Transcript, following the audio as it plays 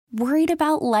Worried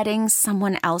about letting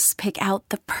someone else pick out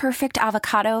the perfect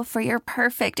avocado for your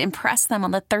perfect impress them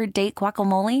on the third date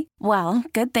guacamole? Well,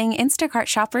 good thing Instacart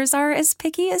shoppers are as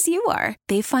picky as you are.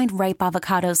 They find ripe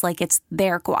avocados like it's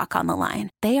their guac on the line.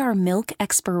 They are milk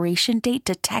expiration date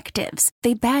detectives.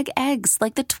 They bag eggs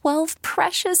like the 12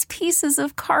 precious pieces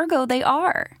of cargo they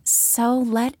are. So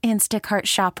let Instacart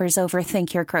shoppers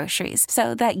overthink your groceries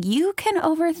so that you can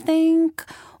overthink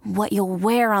what you'll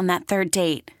wear on that third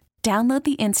date. Download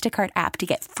the Instacart app to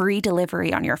get free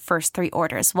delivery on your first 3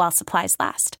 orders while supplies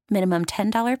last. Minimum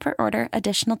 $10 per order.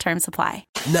 Additional terms apply.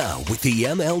 Now, with the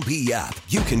MLB app,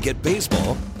 you can get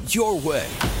baseball your way.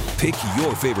 Pick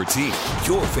your favorite team,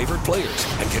 your favorite players,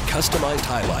 and get customized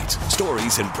highlights,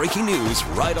 stories, and breaking news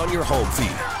right on your home feed.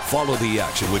 Follow the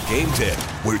action with Game 10,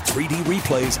 where 3D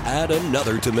replays add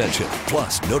another dimension.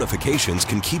 Plus, notifications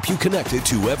can keep you connected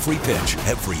to every pitch,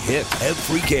 every hit,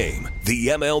 every game. The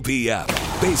MLB app.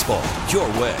 Baseball your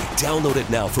way. Download it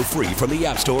now for free from the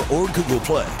App Store or Google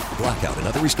Play. Blackout and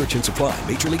other restrictions apply.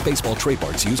 Major League Baseball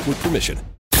trademarks used with permission.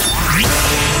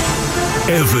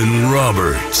 Evan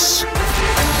Roberts.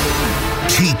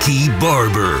 Tiki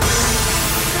Barber.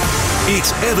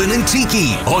 It's Evan and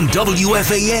Tiki on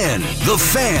WFAN, The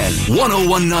Fan,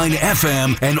 101.9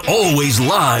 FM, and always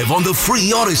live on the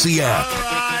free Odyssey app.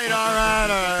 All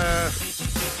right.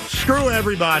 Screw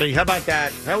everybody. How about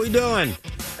that? How we doing?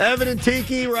 Evan and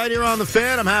Tiki right here on The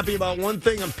Fan. I'm happy about one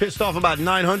thing. I'm pissed off about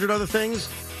 900 other things.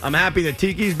 I'm happy that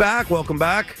Tiki's back. Welcome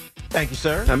back. Thank you,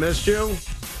 sir. I missed you.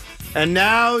 And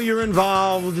now you're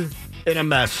involved in a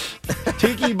mess.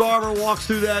 Tiki Barber walks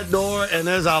through that door, and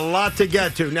there's a lot to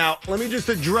get to. Now, let me just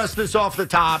address this off the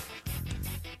top.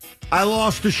 I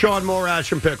lost to Sean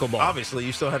Morash in pickleball. Obviously,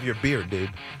 you still have your beard, dude.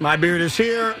 My beard is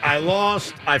here. I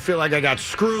lost. I feel like I got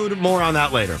screwed. More on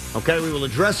that later. Okay, we will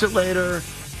address it later.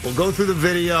 We'll go through the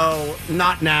video.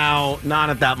 Not now.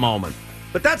 Not at that moment.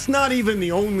 But that's not even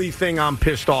the only thing I'm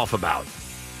pissed off about.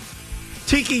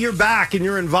 Tiki, you're back and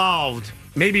you're involved.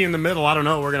 Maybe in the middle. I don't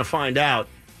know. We're going to find out.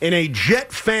 In a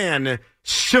Jet fan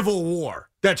civil war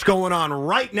that's going on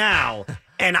right now.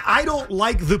 And I don't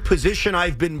like the position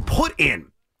I've been put in.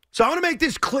 So I want to make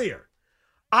this clear.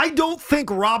 I don't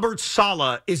think Robert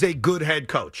Saleh is a good head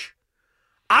coach.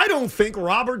 I don't think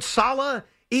Robert Saleh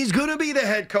is going to be the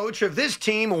head coach of this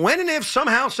team when and if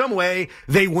somehow, some way,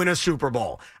 they win a Super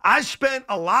Bowl. I spent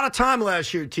a lot of time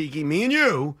last year, Tiki, me and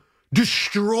you,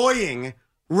 destroying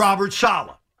Robert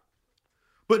Saleh.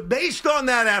 But based on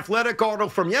that Athletic article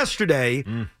from yesterday,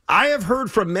 I have heard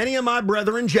from many of my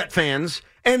brethren Jet fans,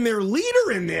 and their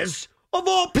leader in this, of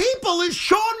all people, is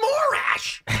Sean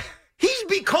Morash. He's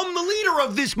become the leader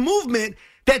of this movement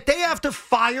that they have to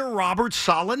fire Robert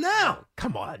Saleh now.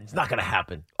 Come on, it's not going to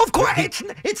happen. Of course, it's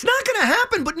not going to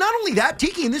happen. But not only that,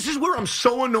 Tiki, and this is where I'm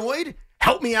so annoyed.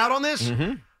 Help me out on this.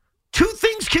 Mm-hmm. 2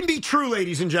 things can be true,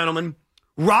 ladies and gentlemen.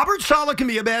 Robert Saleh can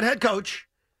be a bad head coach,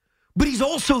 but he's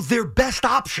also their best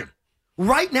option.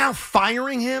 Right now,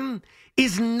 firing him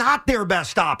is not their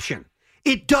best option.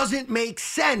 It doesn't make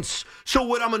sense. So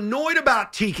what I'm annoyed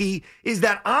about, Tiki, is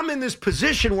that I'm in this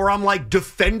position where I'm like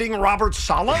defending Robert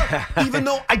Saleh, even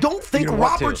though I don't think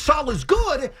Robert Saleh is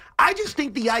good. I just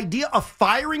think the idea of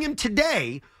firing him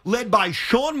today, led by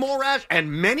Sean Morash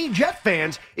and many Jet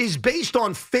fans, is based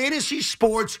on fantasy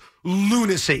sports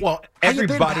lunacy. Well,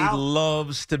 everybody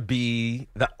loves to be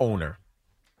the owner,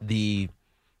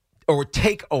 or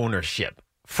take ownership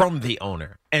from the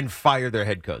owner and fire their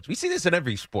head coach. We see this in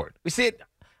every sport. We see it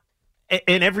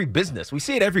in every business. We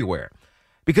see it everywhere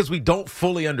because we don't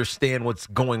fully understand what's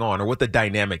going on or what the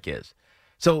dynamic is.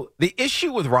 So the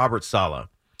issue with Robert Saleh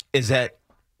is that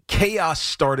chaos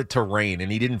started to reign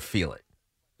and he didn't feel it.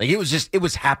 Like it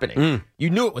was happening. You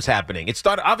knew it was happening. It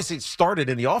started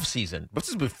in the offseason, but this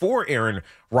is before Aaron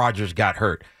Rodgers got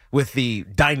hurt. With the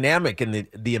dynamic and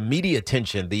the immediate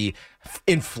tension, the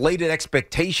inflated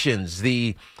expectations,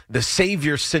 the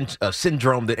savior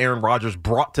syndrome that Aaron Rodgers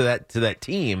brought to that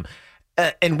team,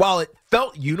 and while it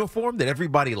felt uniform that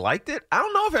everybody liked it, I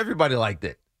don't know if everybody liked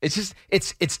it.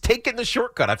 It's taken the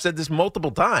shortcut. I've said this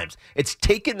multiple times. It's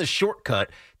taken the shortcut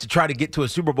to try to get to a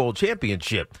Super Bowl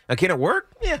championship. Now, can it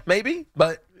work? Yeah, maybe,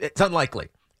 but it's unlikely.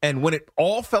 And when it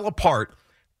all fell apart,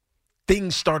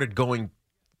 things started going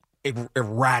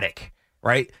erratic,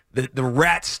 right? The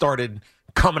rats started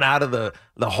coming out of the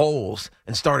holes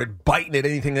and started biting at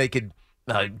anything they could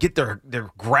get their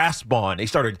grasp on. They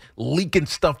started leaking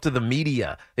stuff to the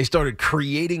media. They started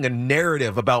creating a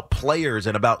narrative about players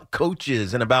and about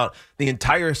coaches and about the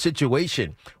entire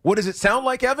situation. What does it sound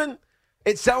like, Evan?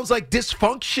 It sounds like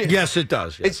dysfunction. Yes, it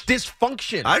does. Yes. It's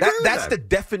dysfunction. I agree with that's that. the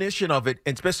definition of it,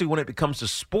 and especially when it comes to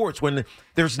sports, when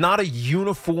there's not a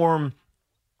uniform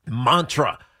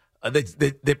mantra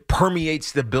that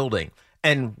permeates the building.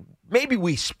 And maybe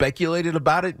we speculated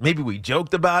about it. Maybe we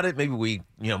joked about it. Maybe we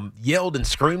yelled and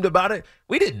screamed about it.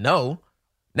 We didn't know.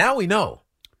 Now we know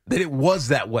that it was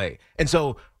that way. And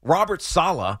so Robert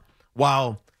Saleh,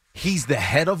 while he's the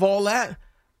head of all that,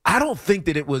 I don't think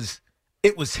that it was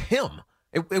him.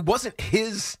 It wasn't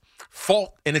his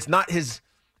fault, and it's not his,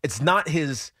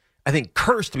 I think,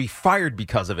 curse to be fired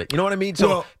because of it. You know what I mean?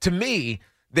 So to me,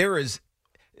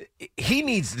 he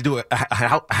needs to do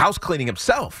a house cleaning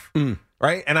himself,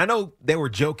 right? And I know they were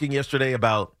joking yesterday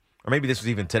about, or maybe this was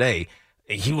even today,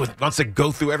 he wants to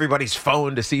go through everybody's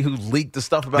phone to see who leaked the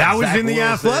stuff about that Zach was in the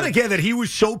Wilson. Athletic, that he was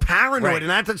so paranoid, Right. and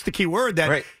that's the key word,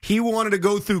 that he wanted to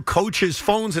go through coaches'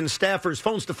 phones and staffers'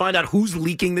 phones to find out who's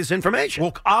leaking this information.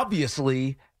 Well,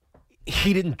 obviously,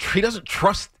 he doesn't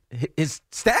trust his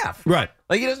staff. Right.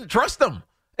 Like, he doesn't trust them.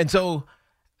 And so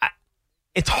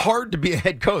it's hard to be a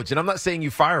head coach. And I'm not saying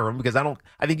you fire him, because I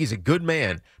think he's a good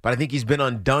man, but I think he's been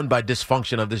undone by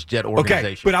dysfunction of this Jet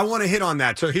organization. Okay, but I want to hit on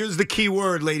that. So here's the key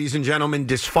word, ladies and gentlemen,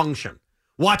 dysfunction.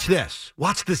 Watch this.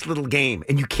 Watch this little game,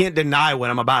 and you can't deny what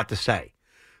I'm about to say.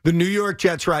 The New York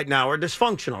Jets right now are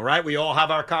dysfunctional, right? We all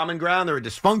have our common ground. They're a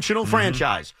dysfunctional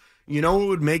franchise. You know what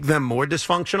would make them more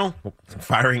dysfunctional?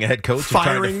 Firing a head coach,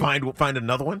 trying to find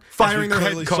another one. Firing their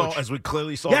head coach. As we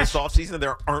clearly saw this offseason,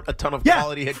 there aren't a ton of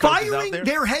quality head coaches out there. Firing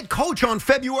their head coach on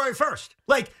February 1st.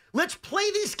 Like, let's play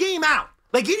this game out.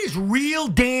 Like, it is real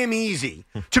damn easy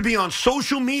to be on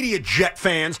social media, Jet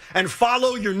fans, and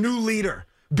follow your new leader,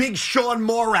 Big Sean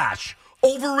Morash.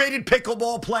 Overrated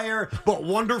pickleball player, but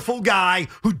wonderful guy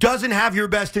who doesn't have your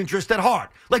best interest at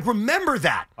heart. Like, remember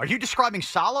that. Are you describing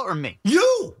Saleh or me?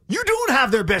 You don't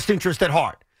have their best interest at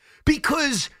heart,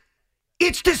 because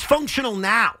it's dysfunctional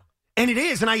now. And it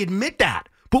is, and I admit that.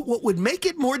 But what would make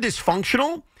it more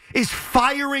dysfunctional is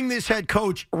firing this head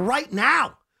coach right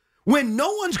now, when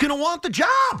no one's going to want the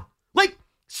job. Like,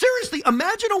 seriously,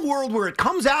 imagine a world where it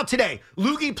comes out today.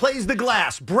 Loogie plays the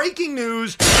glass. Breaking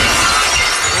news.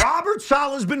 Robert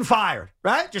Saleh's been fired,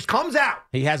 right? Just comes out.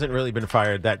 He hasn't really been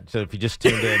fired. So if you just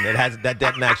tuned in, that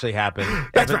didn't actually happen.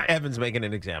 That's right. Evan's making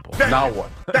an example. Now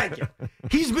what? Thank you.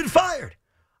 He's been fired.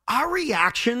 Our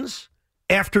reactions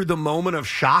after the moment of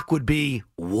shock would be,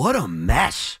 what a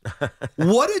mess.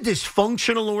 What a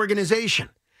dysfunctional organization.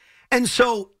 And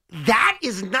so that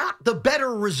is not the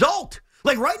better result.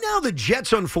 Like, right now, the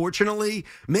Jets, unfortunately,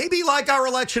 maybe like our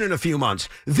election in a few months,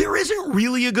 there isn't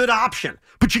really a good option,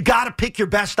 but you got to pick your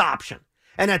best option.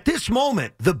 And at this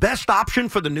moment, the best option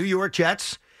for the New York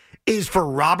Jets is for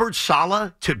Robert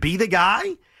Saleh to be the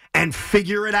guy and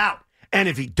figure it out. And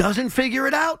if he doesn't figure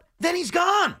it out, then he's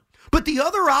gone. But the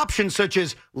other options, such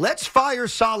as let's fire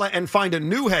Saleh and find a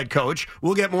new head coach,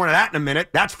 we'll get more into that in a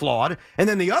minute. That's flawed. And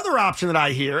then the other option that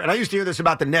I hear, and I used to hear this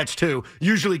about the Nets too,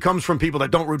 usually comes from people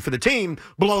that don't root for the team,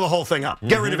 blow the whole thing up.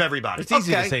 Get rid of everybody. It's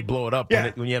easy to say blow it up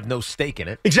when you have no stake in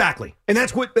it. Exactly. And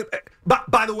that's what,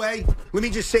 by the way, let me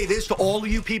just say this to all of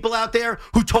you people out there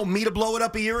who told me to blow it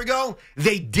up a year ago.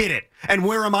 They did it. And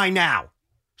where am I now?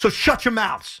 So shut your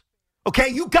mouths. Okay?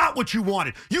 You got what you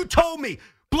wanted. You told me,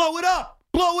 blow it up.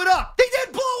 Blow it up. They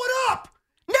did blow it up.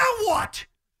 Now what?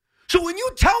 So when you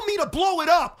tell me to blow it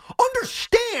up,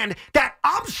 understand that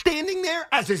I'm standing there,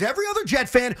 as is every other Jet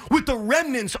fan, with the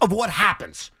remnants of what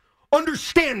happens.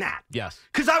 Understand that. Yes.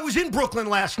 Because I was in Brooklyn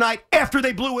last night after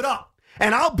they blew it up.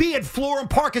 And I'll be at Florham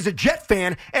Park as a Jet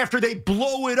fan after they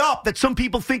blow it up, that some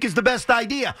people think is the best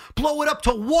idea. Blow it up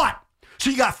to what? So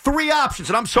you got three options,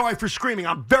 and I'm sorry for screaming.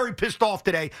 I'm very pissed off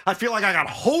today. I feel like I got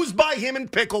hosed by him in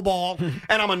pickleball,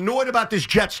 and I'm annoyed about this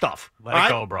Jet stuff. Let it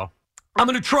go, bro. I'm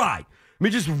going to try. Let me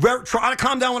just try to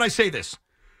calm down when I say this.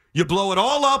 You blow it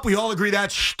all up. We all agree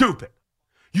that's stupid.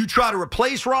 You try to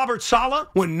replace Robert Saleh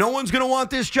when no one's going to want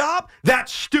this job.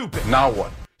 That's stupid. Now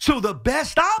what? So the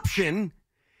best option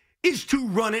is to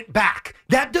run it back.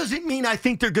 That doesn't mean I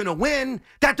think they're going to win.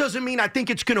 That doesn't mean I think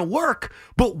it's going to work.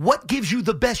 But what gives you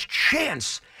the best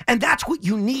chance? And that's what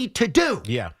you need to do.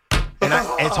 Yeah. And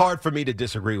it's hard for me to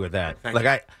disagree with that.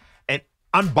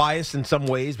 I'm biased in some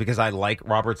ways because I like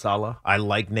Robert Saleh. I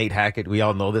like Nate Hackett. We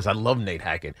all know this. I love Nate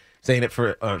Hackett, saying it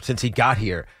for since he got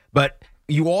here. But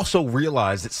you also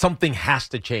realize that something has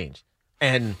to change.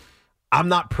 And I'm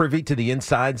not privy to the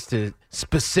insides to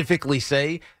specifically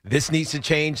say this needs to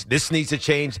change, this needs to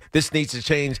change, this needs to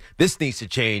change, this needs to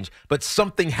change. But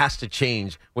something has to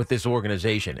change with this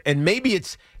organization. And maybe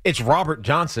it's Robert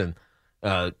Johnson.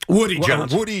 Woody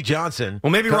Johnson. Woody Johnson.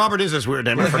 Well, maybe Robert is this weird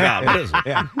name. I forgot. What is it?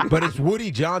 Yeah. But it's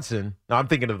Woody Johnson. No, I'm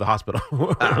thinking of the hospital.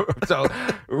 So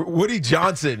Woody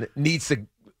Johnson needs to,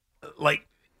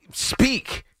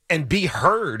 speak and be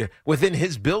heard within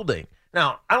his building.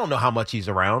 Now, I don't know how much he's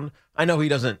around. I know he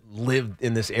doesn't live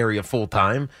in this area full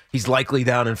time. He's likely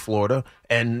down in Florida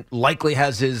and likely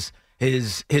has his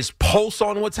pulse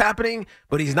on what's happening,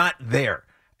 but he's not there.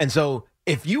 And so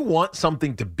if you want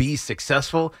something to be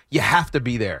successful, you have to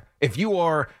be there. If you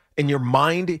are, in your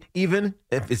mind, even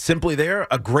if it's simply there,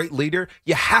 a great leader,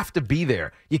 you have to be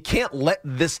there. You can't let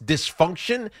this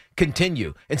dysfunction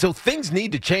continue. And so things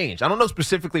need to change. I don't know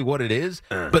specifically what it is,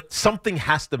 but something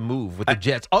has to move with the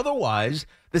Jets. Otherwise,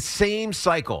 the same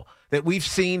cycle that we've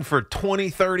seen for 20,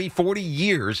 30, 40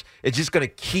 years, it's just going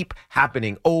to keep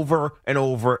happening over and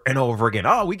over and over again.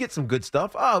 Oh, we get some good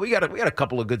stuff. Oh, we got a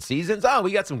couple of good seasons. Oh,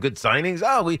 we got some good signings.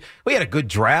 Oh, we had a good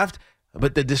draft.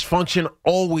 But the dysfunction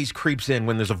always creeps in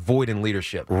when there's a void in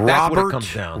leadership. That's what it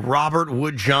comes down. Robert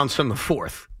Wood Johnson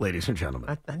IV, ladies and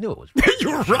gentlemen. I knew it was right.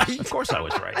 You were right. Of course I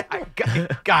was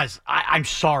right. Guys, I'm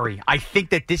sorry. I think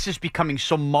that this is becoming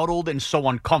so muddled and so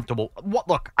uncomfortable.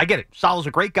 Look, I get it. Saleh's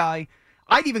a great guy.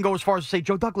 I'd even go as far as to say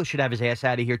Joe Douglas should have his ass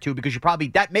out of here, too, because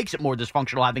that makes it more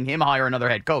dysfunctional having him hire another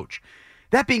head coach.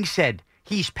 That being said,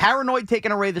 he's paranoid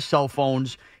taking away the cell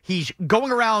phones. He's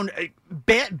going around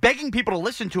begging people to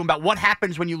listen to him about what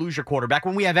happens when you lose your quarterback,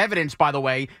 when we have evidence, by the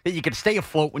way, that you can stay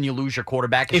afloat when you lose your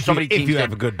quarterback. If you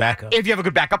have a good backup. If you have a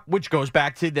good backup, which goes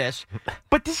back to this.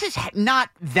 But this is not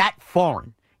that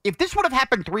foreign. If this would have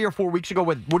happened 3 or 4 weeks ago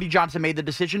when Woody Johnson made the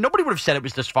decision, nobody would have said it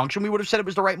was dysfunction. We would have said it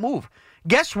was the right move.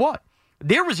 Guess what?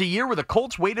 There was a year where the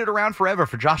Colts waited around forever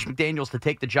for Josh McDaniels to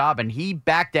take the job, and he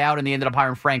backed out, and they ended up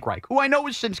hiring Frank Reich, who I know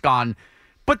is since gone.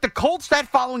 But the Colts that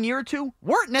following year or two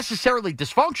weren't necessarily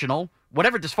dysfunctional.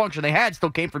 Whatever dysfunction they had still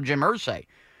came from Jim Irsay.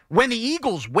 When the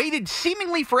Eagles waited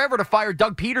seemingly forever to fire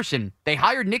Doug Peterson, they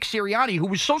hired Nick Sirianni, who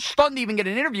was so stunned to even get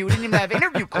an interview, didn't even have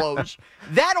interview clothes.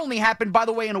 That only happened, by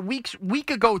the way, in a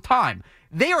week ago time.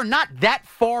 They are not that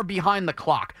far behind the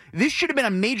clock. This should have been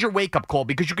a major wake-up call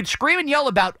because you could scream and yell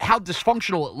about how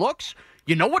dysfunctional it looks.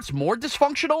 You know what's more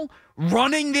dysfunctional?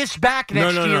 Running this back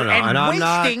next year and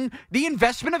wasting the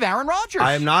investment of Aaron Rodgers.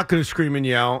 I am not going to scream and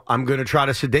yell. I'm going to try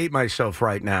to sedate myself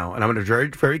right now. And I'm going to very,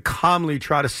 very calmly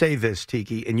try to say this,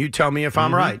 Tiki. And you tell me if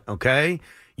I'm right, okay?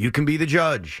 You can be the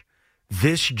judge.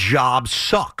 This job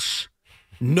sucks.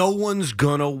 No one's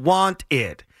going to want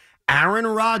it. Aaron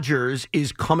Rodgers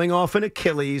is coming off an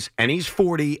Achilles, and he's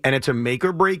 40, and it's a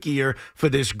make-or-break year for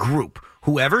this group.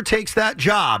 Whoever takes that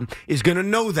job is going to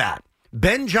know that.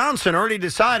 Ben Johnson already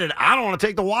decided, I don't want to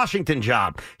take the Washington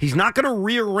job. He's not going to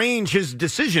rearrange his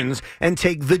decisions and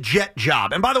take the Jet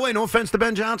job. And by the way, no offense to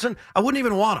Ben Johnson, I wouldn't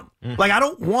even want him. Like, I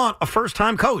don't want a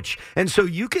first-time coach. And so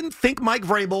you can think Mike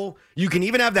Vrabel. You can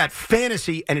even have that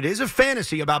fantasy, and it is a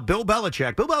fantasy about Bill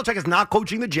Belichick. Bill Belichick is not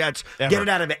coaching the Jets. Ever. Get it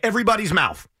out of everybody's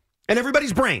mouth and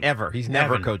everybody's brain. Ever. He's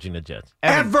never coaching the Jets.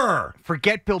 Ever.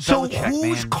 Forget Bill So Belichick,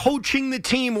 who's coaching the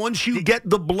team once you get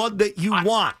the blood that you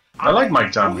want? I like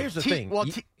Mike Tomlin. Well, here's the thing.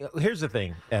 Here's the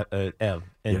thing, Ev.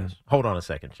 And Yes. Hold on a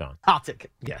second, Sean. I'll take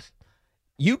it. Yes.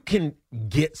 You can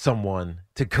get someone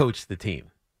to coach the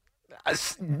team.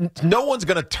 No one's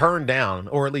going to turn down,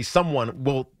 or at least someone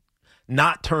will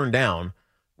not turn down,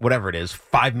 whatever it is,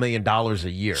 $5 million a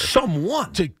year.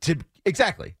 Someone.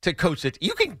 Exactly. To coach it.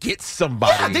 You can get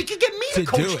somebody. Yeah, they can get me to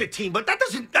coach the team, but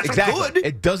that's exactly. not good.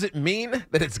 It doesn't mean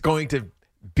that it's going to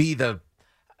be the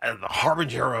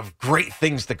harbinger of great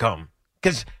things to come.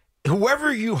 Because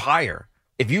whoever you hire,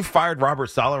 if you fired Robert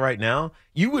Saleh right now,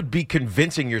 you would be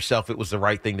convincing yourself it was the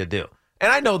right thing to do.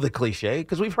 And I know the cliche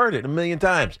because we've heard it a million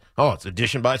times. Oh, it's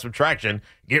addition by subtraction.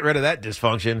 Get rid of that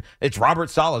dysfunction. It's Robert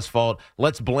Saleh's fault.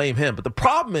 Let's blame him. But the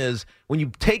problem is when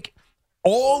you take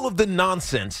all of the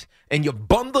nonsense and you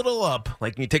bundle it up,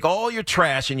 like you take all your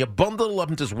trash and you bundle it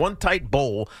up into this one tight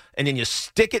bowl and then you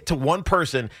stick it to one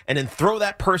person and then throw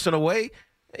that person away,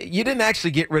 you didn't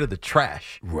actually get rid of the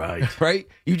trash. Right. Right?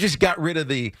 You just got rid of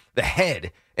the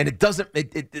head. And it doesn't, the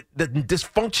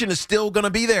dysfunction is still going to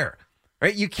be there.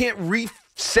 Right? You can't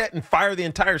reset and fire the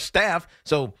entire staff.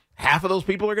 So half of those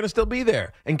people are going to still be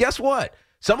there. And guess what?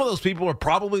 Some of those people are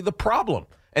probably the problem.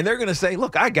 And they're going to say,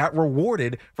 look, I got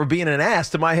rewarded for being an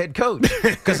ass to my head coach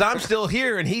because I'm still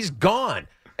here and he's gone.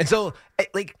 And so,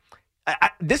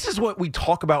 this is what we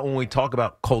talk about when we talk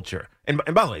about culture. And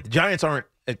by the way, the Giants aren't,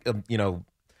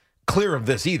 clear of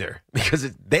this either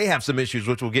because they have some issues,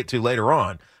 which we'll get to later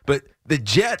on. But the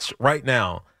Jets right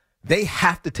now, they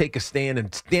have to take a stand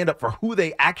and stand up for who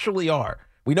they actually are.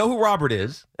 We know who Robert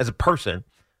is as a person.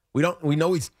 We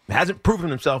know he hasn't proven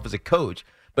himself as a coach.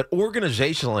 But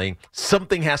organizationally,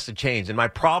 something has to change. And my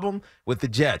problem with the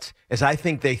Jets is I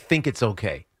think they think it's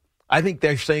okay. I think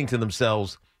they're saying to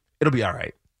themselves, it'll be all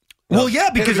right. Well,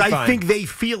 yeah, because It'll be I fine. think they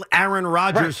feel Aaron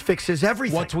Rodgers Right. fixes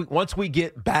everything. Once we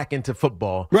get back into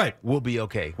football, Right. we'll be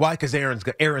okay. Why? Because Aaron's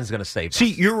going to save us.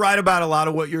 See, you're right about a lot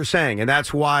of what you're saying, and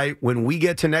that's why when we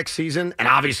get to next season, and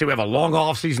obviously we have a long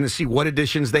offseason to see what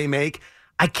additions they make,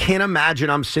 I can't imagine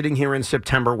I'm sitting here in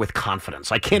September with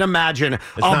confidence. I can't imagine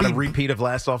It's not a repeat of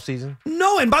last offseason?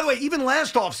 No, and by the way, even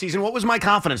last offseason, what was my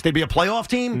confidence? They'd be a playoff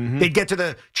team. Mm-hmm. They'd get to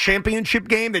the championship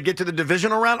game. They'd get to the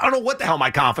divisional round. I don't know what the hell my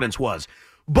confidence was.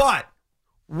 But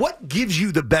what gives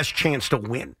you the best chance to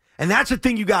win? And that's the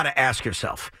thing you got to ask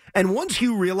yourself. And once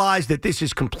you realize that this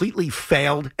is completely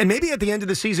failed, and maybe at the end of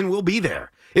the season we'll be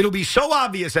there. It'll be so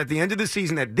obvious at the end of the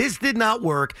season that this did not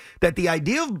work, that the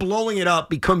idea of blowing it up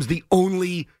becomes the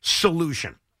only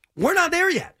solution. We're not there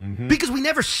yet because we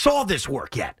never saw this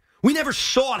work yet. We never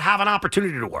saw it have an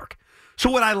opportunity to work. So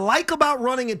what I like about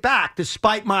running it back,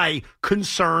 despite my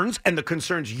concerns and the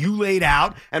concerns you laid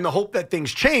out and the hope that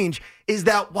things change, is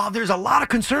that while there's a lot of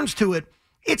concerns to it,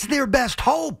 it's their best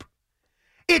hope.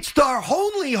 It's their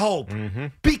only hope.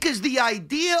 Because the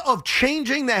idea of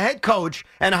changing the head coach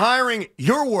and hiring,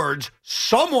 your words,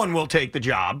 someone will take the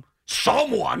job.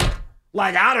 Someone.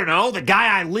 Like, I don't know, the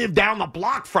guy I live down the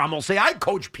block from will say, I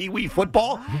coach Pee Wee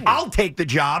football. Right. I'll take the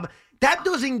job. That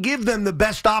doesn't give them the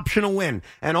best option to win.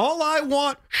 And all I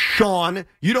want, Sean,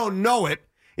 you don't know it,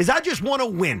 is I just want to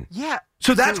win. Yeah.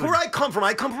 So that's where I come from.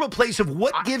 I come from a place of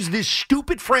what gives this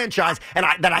stupid franchise, and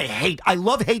that I hate. I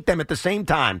love, hate them at the same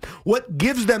time. What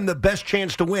gives them the best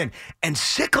chance to win? And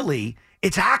sickily,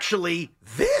 it's actually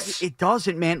this. It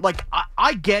doesn't, man. Like,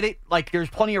 I get it. Like, there's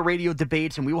plenty of radio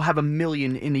debates, and we will have a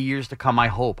million in the years to come, I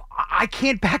hope. I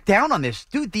can't back down on this.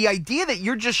 Dude, the idea that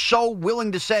you're just so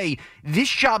willing to say, this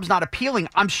job's not appealing,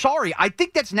 I'm sorry. I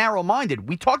think that's narrow-minded.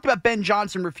 We talked about Ben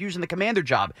Johnson refusing the commander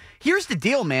job. Here's the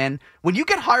deal, man. When you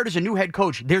get hired as a new head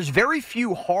coach, there's very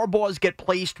few Harbaughs get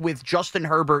placed with Justin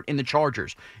Herbert in the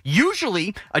Chargers.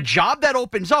 Usually, a job that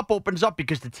opens up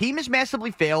because the team has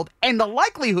massively failed, and the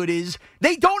likelihood is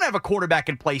they don't have a quarterback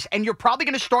in place, and you're probably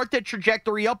going to start that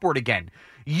trajectory upward again.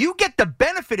 You get the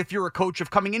benefit, if you're a coach,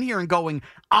 of coming in here and going,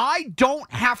 I don't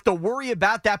have to worry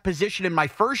about that position in my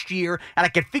first year, and I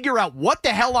can figure out what the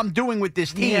hell I'm doing with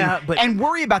this team and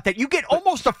worry about that. You get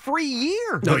almost a free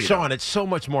year. No, Sean, it's so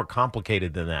much more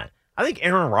complicated than that. I think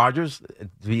Aaron Rodgers,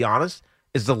 to be honest,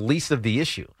 is the least of the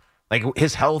issue. Like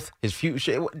his health, his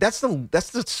future, that's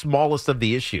the smallest of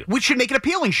the issue. Which should make it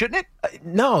appealing, shouldn't it?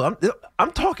 No,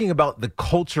 I'm talking about the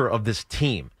culture of this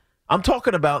team. I'm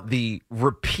talking about the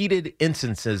repeated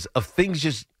instances of things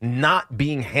just not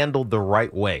being handled the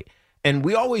right way. And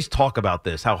we always talk about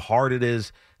this, how hard it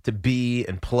is to be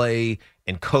and play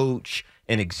and coach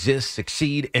and exist,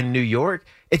 succeed in New York.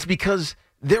 It's because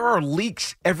there are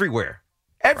leaks everywhere,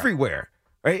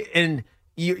 right? And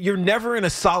you're never in a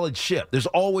solid ship. There's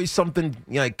always something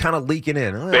kind of leaking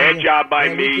in. Bad job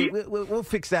by me. We'll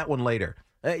fix that one later.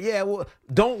 Well,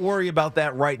 don't worry about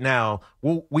that right now.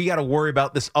 We got to worry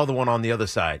about this other one on the other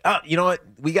side. You know what?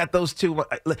 We got those two.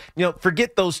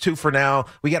 Forget those two for now.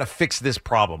 We got to fix this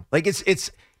problem. Like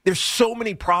there's so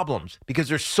many problems because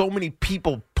there's so many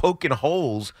people poking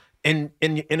holes in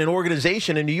an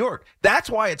organization in New York. That's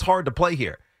why it's hard to play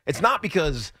here. It's not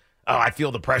because I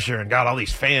feel the pressure and got all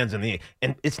these fans and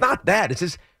it's not that. It's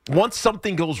just once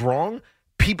something goes wrong,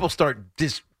 people start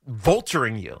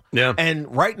vulturing you. Yeah.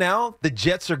 And right now, the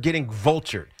Jets are getting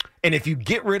vultured. And if you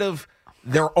get rid of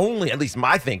their only, at least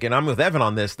my thinking, I'm with Evan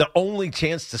on this, the only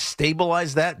chance to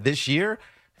stabilize that this year,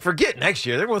 forget next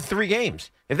year. They're winning 3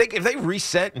 games. If they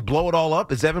reset and blow it all up,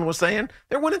 as Evan was saying,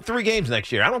 they're winning 3 games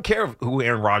next year. I don't care who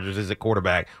Aaron Rodgers is at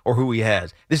quarterback or who he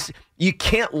has. You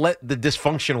can't let the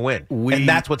dysfunction win. And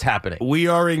that's what's happening. We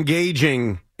are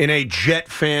engaging in a Jet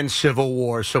fan civil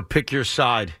war, so pick your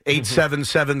side.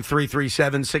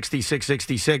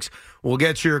 877-337-6666. We'll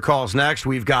get to your calls next.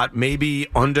 We've got maybe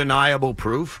undeniable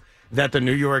proof that the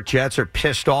New York Jets are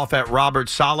pissed off at Robert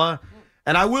Saleh.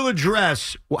 And I will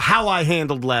address how I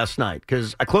handled last night,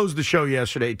 because I closed the show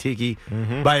yesterday, Tiki,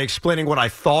 by explaining what I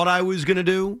thought I was going to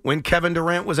do when Kevin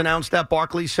Durant was announced at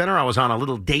Barclays Center. I was on a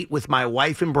little date with my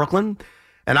wife in Brooklyn,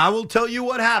 and I will tell you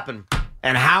what happened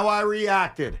and how I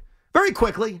reacted. Very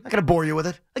quickly. I'm not going to bore you with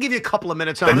it. I'll give you a couple of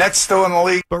minutes on it. The Nets still in the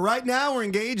league. But right now, we're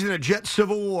engaged in a Jet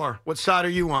civil war. What side are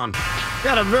you on?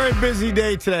 Got a very busy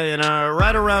day today, and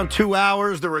right around 2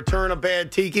 hours, the return of Bad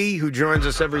Tiki, who joins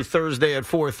us every Thursday at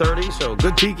 4:30. So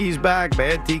good Tiki's back,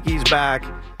 Bad Tiki's back.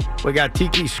 We got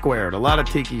Tiki squared. A lot of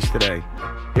Tikis today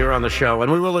here on the show.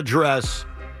 And we will address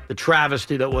the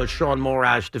travesty that was Sean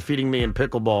Morash defeating me in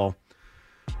pickleball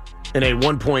in a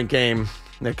one-point game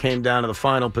that came down to the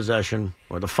final possession,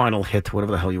 or the final hit,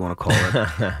 whatever the hell you want to call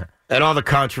it. and all the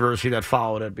controversy that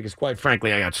followed it, because quite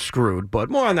frankly, I got screwed. But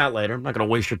more on that later. I'm not going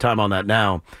to waste your time on that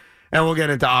now. And we'll get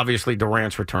into, obviously,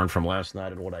 Durant's return from last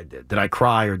night and what I did. Did I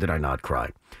cry or did I not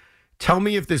cry? Tell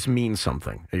me if this means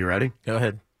something. Are you ready? Go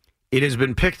ahead. It has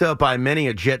been picked up by many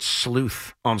a Jet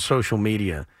sleuth on social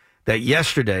media that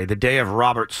yesterday, the day of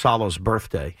Robert Saleh's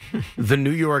birthday, the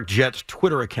New York Jets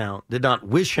Twitter account did not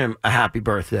wish him a happy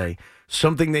birthday,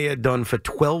 something they had done for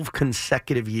 12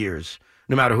 consecutive years,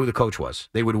 no matter who the coach was.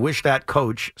 They would wish that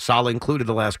coach, Saleh included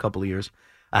the last couple of years,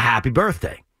 a happy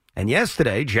birthday. And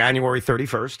yesterday, January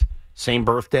 31st, same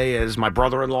birthday as my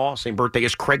brother-in-law, same birthday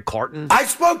as Craig Carton. I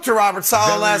spoke to Robert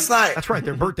Saleh last night. That's right,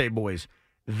 they're birthday boys.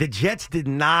 The Jets did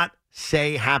not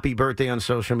say happy birthday on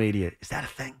social media. Is that a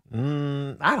thing?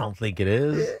 I don't think it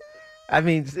is. I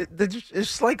mean,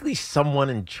 there's likely someone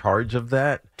in charge of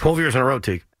that. 12 years in a row,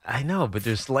 Teague. I know, but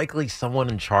there's likely someone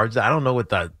in charge. I don't know what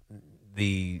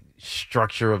the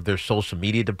structure of their social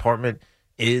media department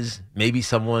is. Maybe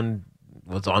someone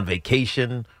was on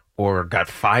vacation or got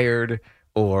fired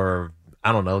or,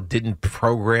 I don't know, didn't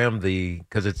program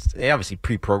because they obviously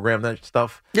pre-program that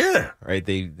stuff. Yeah. Right?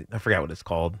 I forgot what it's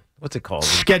called. What's it called?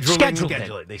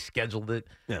 Scheduling. They scheduled it.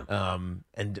 Yeah.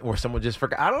 Or someone just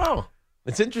forgot. I don't know.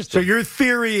 It's interesting. So your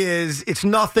theory is it's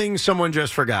nothing someone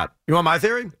just forgot. You want my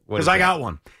theory? Because I got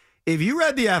one. If you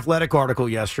read the Athletic article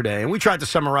yesterday, and we tried to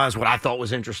summarize what I thought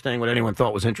was interesting, what anyone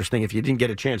thought was interesting, if you didn't get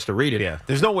a chance to read it. Yeah.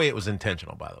 There's no way it was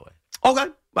intentional, by the way.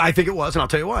 Okay. I think it was, and I'll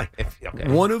tell you why. Okay.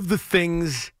 One of the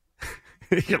things...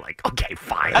 You're like, okay,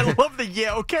 fine. I love the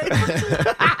okay.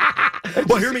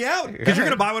 Well, hear me out, because you're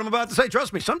going to buy what I'm about to say.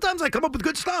 Trust me. Sometimes I come up with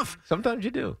good stuff. Sometimes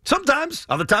you do. Sometimes.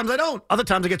 Other times I don't. Other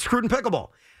times I get screwed in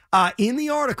pickleball. In the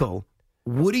article,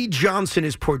 Woody Johnson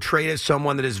is portrayed as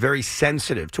someone that is very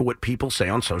sensitive to what people say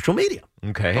on social media.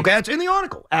 Okay. Okay, that's in the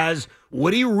article. As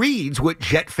Woody reads what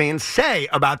Jet fans say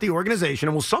about the organization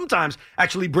and will sometimes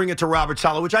actually bring it to Robert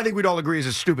Saleh, which I think we'd all agree is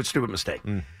a stupid mistake.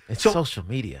 It's social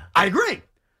media. I agree.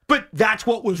 But that's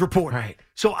what was reported. Right.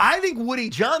 So I think Woody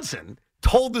Johnson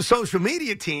told the social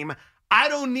media team, I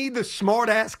don't need the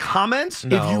smart-ass comments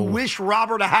if you wish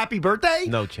Robert a happy birthday.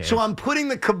 No chance. So I'm putting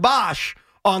the kibosh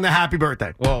on the happy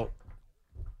birthday. Well,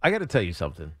 I got to tell you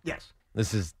something. Yes.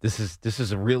 This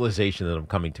is a realization that I'm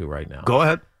coming to right now. Go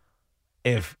ahead.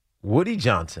 If Woody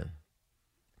Johnson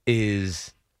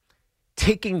is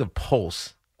taking the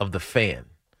pulse of the fan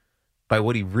by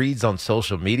what he reads on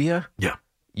social media, yeah,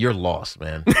 you're lost,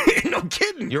 man. No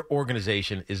kidding. Your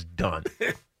organization is done.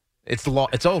 It's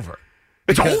over.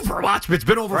 It's over. Watch, it's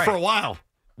been over for a while.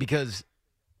 Because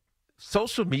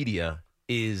social media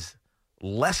is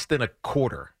less than a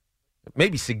quarter,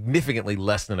 maybe significantly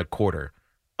less than a quarter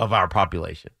of our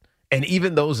population. And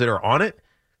even those that are on it,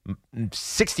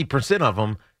 60% of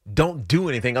them don't do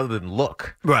anything other than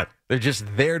look. Right. They're just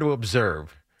there to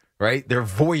observe, right? They're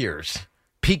voyeurs,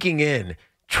 peeking in,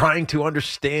 trying to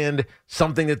understand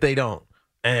something that they don't,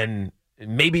 and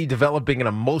maybe developing an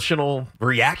emotional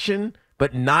reaction,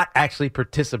 but not actually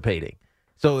participating.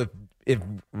 So if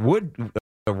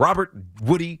Robert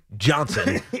Woody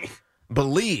Johnson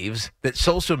believes that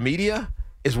social media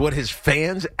is what his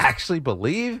fans actually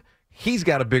believe, he's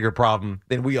got a bigger problem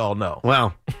than we all know.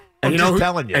 Well, I'm just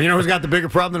telling you. And you know who's got the bigger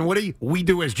problem than Woody? We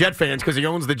do as Jet fans, because he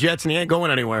owns the Jets and he ain't going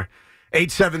anywhere.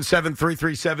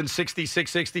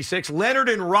 877-337-6666. Leonard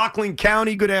in Rockland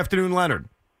County. Good afternoon, Leonard.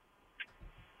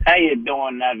 How you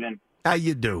doing, Evan? How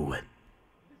you doing?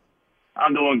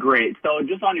 I'm doing great. So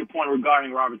just on your point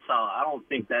regarding Robert Saleh, I don't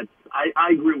think that's –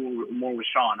 I agree more with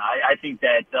Sean. I think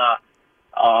that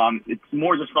it's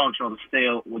more dysfunctional to stay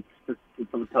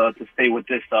with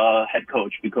this head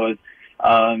coach, because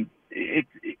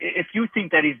if you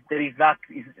think that he's not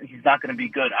going to be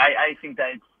good, I think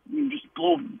that you just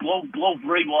blow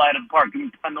Vrabel out of the park. Give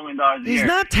him $10 million a year. He's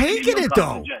not taking it,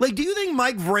 though. Like, do you think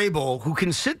Mike Vrabel, who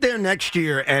can sit there next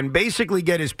year and basically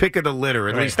get his pick of the litter,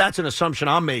 at least that's an assumption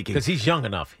I'm making. Because he's young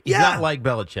enough. He's not like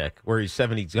Belichick, where he's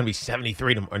 70. He's going to be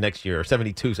 73 next year, or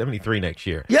 72, 73 next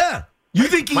year. Yeah. You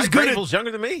think he's Mike going to... Vrabel's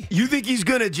younger than me. You think he's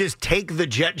going to just take the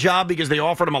Jet job because they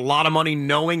offered him a lot of money,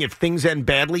 knowing if things end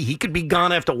badly, he could be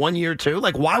gone after 1 year, too?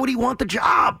 Like, why would he want the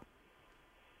job?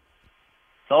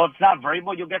 So if it's not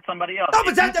Vrabel, you'll get somebody else. No,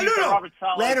 but no.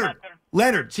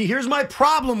 Leonard, see, here's my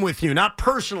problem with you, not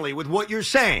personally, with what you're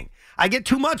saying. I get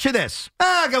too much of this.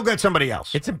 Go get somebody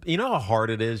else. You know how hard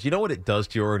it is? You know what it does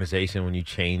to your organization when you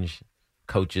change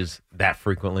coaches that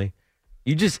frequently?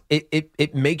 You just,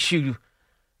 it makes you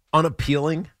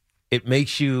unappealing. It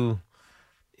makes you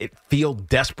feel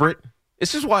desperate.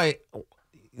 This is why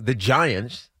the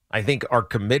Giants, I think, are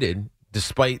committed,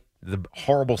 despite the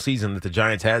horrible season that the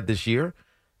Giants had this year,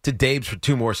 to Dabes for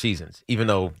 2 more seasons, even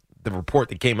though the report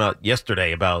that came out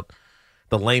yesterday about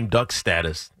the lame duck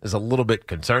status is a little bit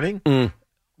concerning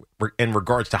in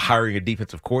regards to hiring a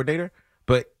defensive coordinator.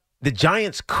 But the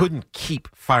Giants couldn't keep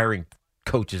firing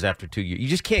coaches after 2 years. You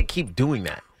just can't keep doing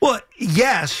that. Well,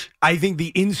 yes, I think the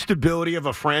instability of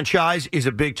a franchise is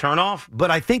a big turnoff,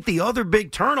 but I think the other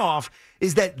big turnoff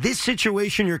is that this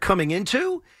situation you're coming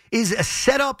into is a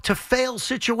setup to fail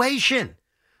situation.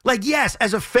 Like, yes,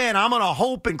 as a fan, I'm going to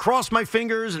hope and cross my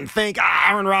fingers and think,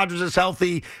 Aaron Rodgers is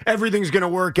healthy, everything's going to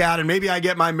work out, and maybe I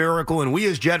get my miracle, and we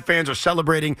as Jet fans are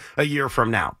celebrating a year from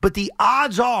now. But the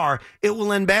odds are it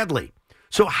will end badly.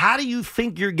 So how do you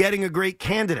think you're getting a great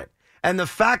candidate? And the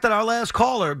fact that our last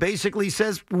caller basically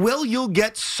says, well, you'll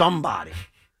get somebody.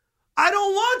 I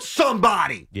don't want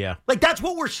somebody. Yeah. Like, that's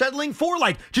what we're settling for?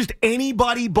 Like, just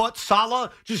anybody but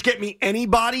Saleh? Just get me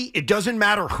anybody? It doesn't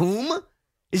matter whom?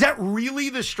 Is that really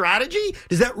the strategy?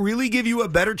 Does that really give you a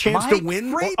better chance to win?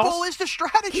 Mike Vrabel is the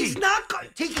strategy. He's not.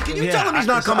 Can you tell him he's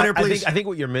not coming here, please? I think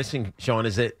what you're missing, Sean,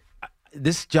 is that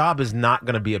this job is not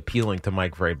going to be appealing to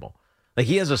Mike Vrabel. Like,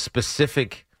 he has a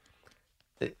specific...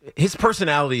 His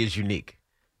personality is unique,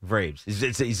 Vrabes.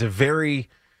 He's a very,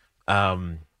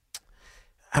 I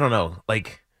don't know,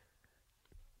 like,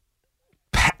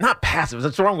 not passive.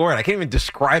 That's the wrong word. I can't even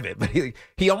describe it. But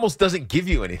he almost doesn't give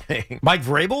you anything. Mike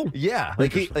Vrabel? Yeah.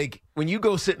 Like when you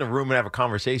go sit in a room and have a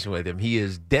conversation with him, he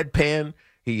is deadpan.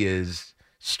 He is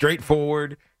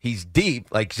straightforward. He's deep.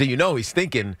 Like, so you know he's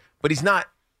thinking, but he's not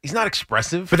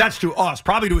expressive. But that's to us.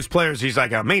 Probably to his players, he's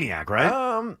like a maniac, right?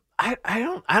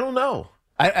 I don't know.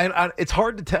 It's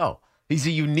hard to tell. He's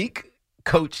a unique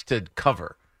coach to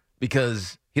cover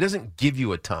because he doesn't give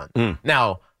you a ton.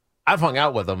 Now, I've hung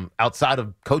out with him outside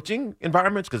of coaching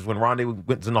environments because when Rondé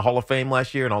went in the Hall of Fame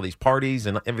last year and all these parties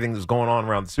and everything that was going on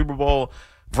around the Super Bowl,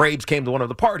 Vrabes came to one of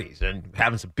the parties and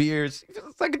having some beers.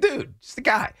 It's like a dude, just a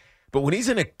guy. But when he's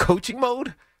in a coaching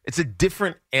mode, it's a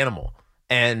different animal.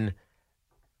 And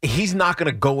he's not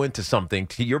going to go into something,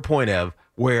 to your point, Ev,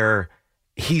 where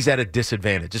he's at a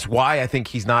disadvantage. It's why I think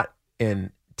he's not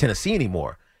in Tennessee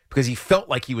anymore, because he felt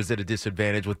like he was at a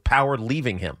disadvantage with power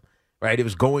leaving him, right? It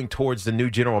was going towards the new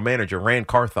general manager, Rand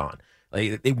Carthon.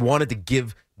 Like, they wanted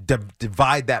to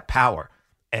divide that power,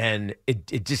 and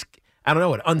it just, I don't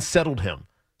know, it unsettled him.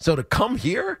 So to come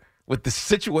here with the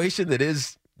situation that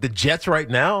is the Jets right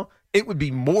now, it would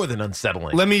be more than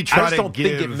unsettling. Let me try I just don't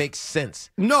think it makes sense.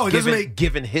 No, it doesn't make...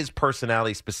 Given his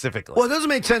personality specifically. Well, it doesn't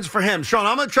make sense for him. Sean,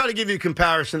 I'm going to try to give you a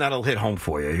comparison that'll hit home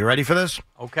for you. You ready for this?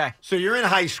 Okay. So you're in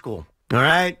high school, all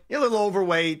right? You're a little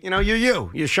overweight. You know,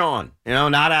 you're Sean. You know,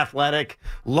 not athletic.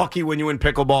 Lucky when you win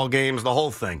pickleball games, the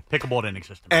whole thing. Pickleball didn't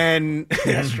exist. And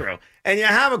that's true. And you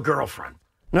have a girlfriend,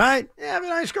 right? You have a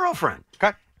nice girlfriend.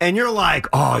 Okay. And you're like,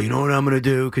 oh, you know what I'm going to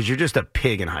do? Because you're just a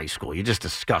pig in high school. You're just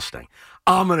disgusting.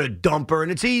 I'm going to dump her,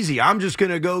 and it's easy. I'm just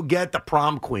going to go get the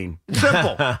prom queen. It's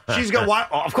simple. She's going to,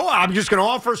 of course, I'm just going to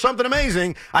offer something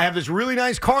amazing. I have this really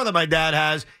nice car that my dad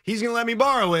has. He's going to let me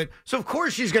borrow it. So, of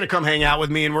course, she's going to come hang out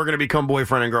with me, and we're going to become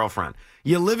boyfriend and girlfriend.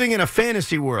 You're living in a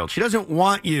fantasy world. She doesn't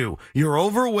want you. You're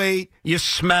overweight. You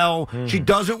smell. She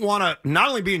doesn't want to not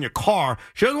only be in your car,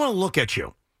 she doesn't want to look at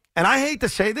you. And I hate to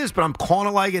say this, but I'm calling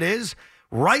it like it is.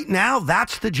 Right now,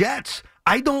 that's the Jets.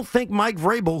 I don't think Mike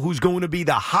Vrabel, who's going to be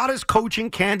the hottest coaching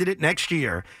candidate next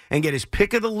year and get his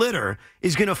pick of the litter,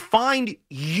 is going to find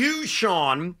you,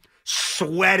 Sean,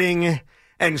 sweating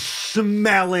and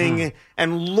smelling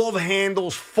and love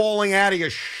handles falling out of your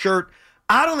shirt.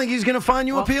 I don't think he's going to find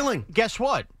you appealing. Guess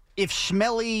what? If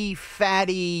smelly,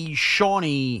 fatty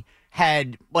Shawnee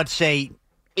had, let's say,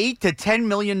 $8 to $10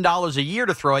 million a year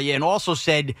to throw at you and also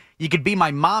said you could be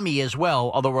my mommy as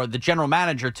well, although the general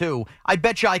manager too, I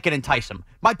bet you I could entice him.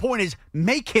 My point is,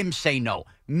 make him say no.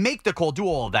 Make the call. Do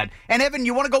all of that. And, Evan,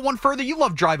 you want to go one further? You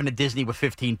love driving to Disney with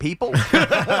 15 people. All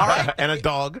right? And a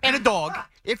dog. And a dog.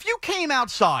 If you came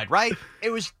outside, right, it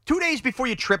was 2 days before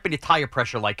your trip and your tire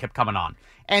pressure light kept coming on,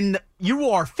 and you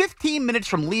are 15 minutes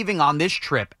from leaving on this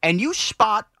trip, and you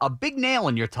spot a big nail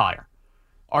in your tire.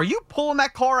 Are you pulling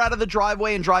that car out of the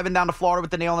driveway and driving down to Florida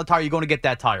with the nail in the tire? You're going to get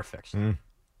that tire fixed.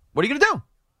 What are you going to do?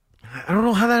 I don't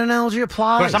know how that analogy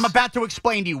applies. Because I'm about to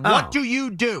explain to you. What do you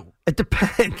do? It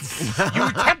depends. You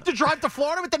attempt to drive to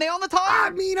Florida with the nail in the tire? I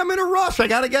mean, I'm in a rush. I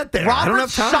got to get there. I don't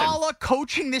have time. Robert Saleh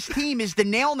coaching this team is the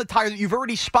nail in the tire that you've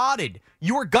already spotted.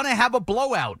 You are going to have a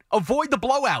blowout. Avoid the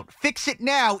blowout. Fix it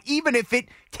now, even if it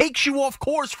takes you off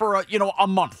course for a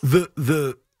month.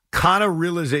 The kind of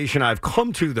realization I've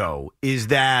come to, though, is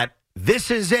that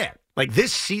this is it. Like,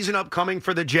 this season upcoming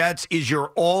for the Jets is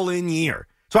your all-in year.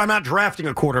 So I'm not drafting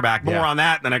a quarterback. More on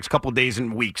that in the next couple of days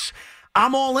and weeks.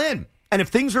 I'm all in. And if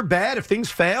things are bad, if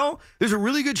things fail, there's a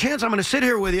really good chance I'm going to sit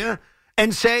here with you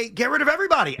and say, get rid of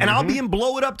everybody. And I'll be in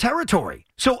blow it up territory.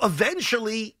 So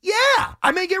eventually, yeah,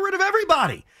 I may get rid of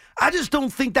everybody. I just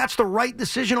don't think that's the right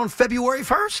decision on February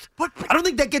 1st. But I don't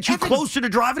think that gets you closer to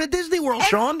driving to Disney World,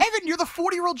 Sean. Evan, you're the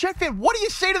 40-year-old Jet fan. What do you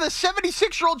say to the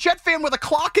 76-year-old Jet fan where the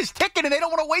clock is ticking and they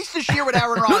don't want to waste this year with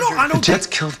Aaron Rodgers? No, I don't. The Jets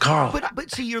killed Carl.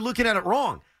 But see, you're looking at it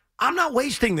wrong. I'm not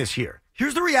wasting this year.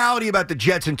 Here's the reality about the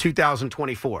Jets in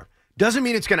 2024. Doesn't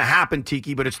mean it's going to happen,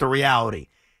 Tiki, but it's the reality.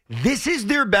 This is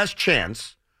their best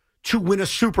chance to win a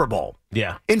Super Bowl.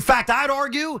 Yeah. In fact, I'd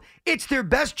argue it's their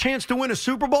best chance to win a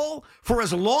Super Bowl for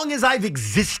as long as I've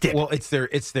existed. Well, it's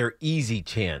their easy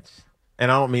chance.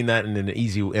 And I don't mean that in an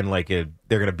easy they're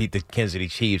going to beat the Kansas City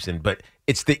Chiefs but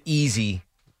it's the easy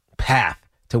path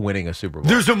to winning a Super Bowl.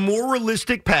 There's a more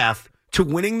realistic path to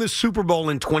winning the Super Bowl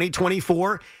in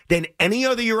 2024 than any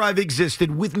other year I've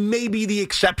existed, with maybe the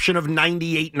exception of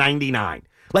 98, 99.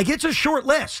 Like, it's a short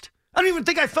list. I don't even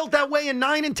think I felt that way in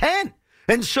 9 and 10.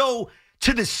 And so,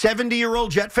 to the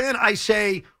 70-year-old Jet fan, I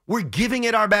say, we're giving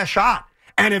it our best shot.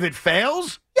 And if it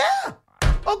fails, yeah,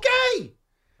 okay.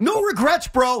 No regrets,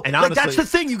 bro. And honestly, that's the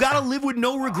thing. You got to live with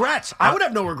no regrets. I would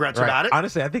have no regrets about it.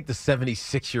 Honestly, I think the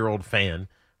 76-year-old fan,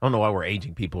 I don't know why we're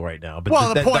aging people right now,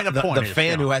 but the point is,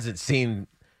 fan who hasn't seen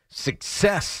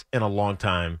success in a long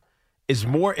time is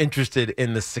more interested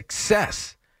in the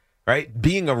success, right?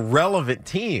 Being a relevant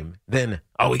team than,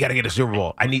 we got to get a Super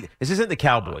Bowl. This isn't the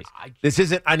Cowboys. This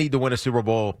isn't, I need to win a Super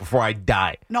Bowl before I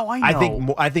die. No, I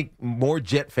know. I think more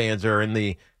Jet fans are in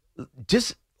the,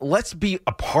 just let's be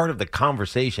a part of the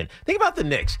conversation. Think about the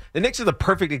Knicks. The Knicks are the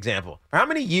perfect example. For how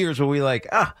many years were we like,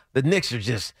 the Knicks are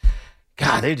just,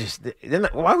 God, they're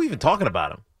not, why are we even talking about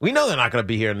them? We know they're not going to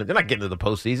be here, and they're not getting to the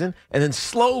postseason. And then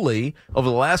slowly, over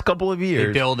the last couple of years,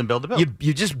 they build and build and build.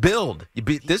 You just build. You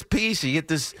beat this piece. You get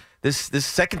this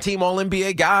second team All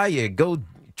NBA guy. You go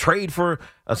trade for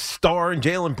a star in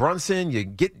Jalen Brunson. You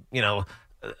get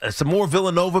some more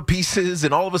Villanova pieces,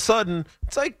 and all of a sudden,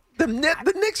 it's like the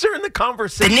Knicks are in the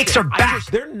conversation. The Knicks are back.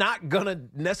 They're not going to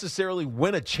necessarily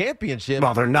win a championship.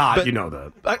 Well, they're not. But, you know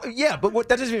that. Yeah, but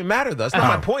that doesn't even matter, though. That's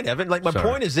not my point, Evan. Like, my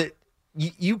point is that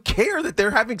you care that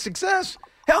they're having success.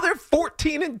 Hell, they're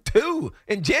 14-2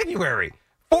 in January.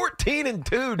 14-2,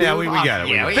 dude. Yeah, we got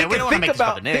it. Yeah, we don't want to make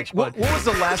about the Knicks. What was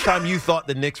the last time you thought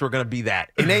the Knicks were going to be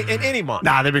that in any month?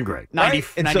 Nah, they've been great.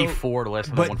 94 to less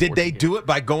than But did they do it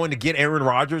by going to get Aaron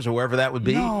Rodgers or whoever that would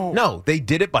be? No. They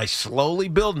did it by slowly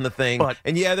building the thing.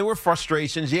 And yeah, there were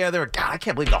frustrations. Yeah, God, I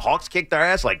can't believe the Hawks kicked their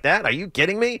ass like that. Are you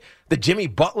kidding me? The Jimmy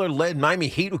Butler-led Miami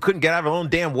Heat, who couldn't get out of their own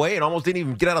damn way and almost didn't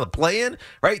even get out of the play-in,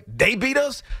 right? They beat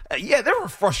us. Yeah, there were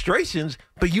frustrations,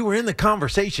 but you were in the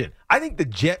conversation. I think the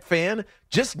Jet fan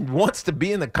just wants to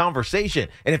be in the conversation.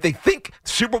 And if they think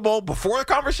Super Bowl before the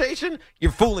conversation, you're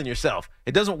fooling yourself.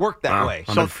 It doesn't work that way.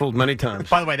 I've been fooled many times.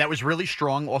 By the way, that was really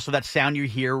strong. Also, that sound you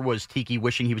hear was Tiki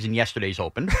wishing he was in yesterday's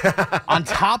Open. On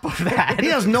top of that, he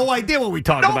has no idea what we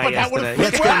talked about yesterday.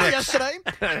 Let's go yesterday.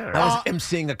 I was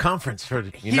emceeing a conference for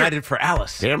United for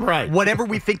Alice. Damn right. Whatever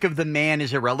we think of the man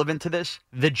is irrelevant to this.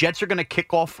 The Jets are going to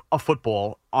kick off a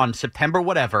football on September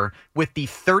whatever with the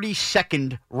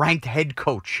 32nd ranked head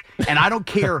coach. And I don't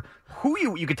care who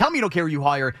you can tell me you don't care who you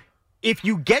hire. If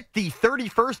you get the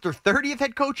 31st or 30th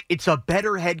head coach, it's a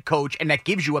better head coach, and that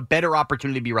gives you a better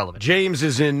opportunity to be relevant. James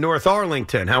is in North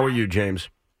Arlington. How are you, James?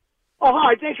 Oh,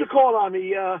 hi. Thanks for calling on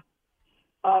me,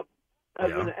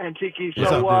 Evan and Tiki.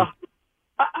 So,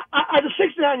 as a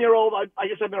 69-year-old, I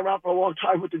guess I've been around for a long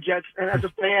time with the Jets, and as a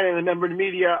fan and a member of the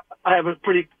media, I have a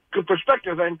pretty good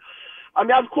perspective. And, I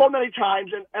mean, I've called many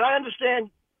times, and I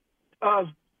understand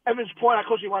Evan's point. Of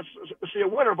course, he wants to see a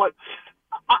winner, but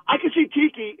I can see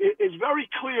Tiki is very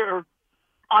clear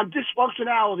on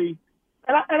dysfunctionality.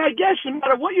 And I guess no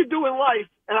matter what you do in life,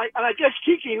 and I guess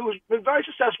Tiki, who has been very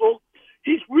successful,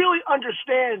 he really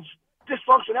understands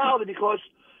dysfunctionality because,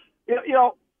 you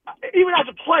know, even as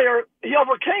a player, he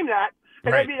overcame that.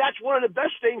 And maybe that's one of the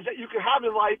best things that you can have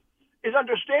in life is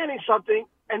understanding something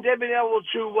and then being able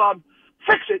to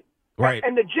fix it. Right.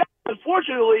 And the Jets,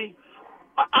 unfortunately,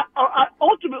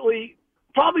 ultimately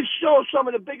probably show some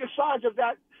of the biggest signs of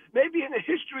that maybe in the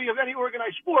history of any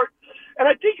organized sport. And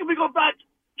I think if we go back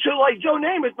to like Joe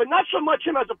Namath, but not so much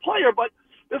him as a player, but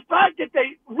the fact that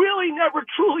they really never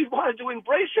truly wanted to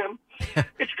embrace him,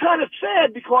 it's kind of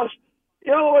sad because,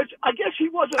 you know, I guess he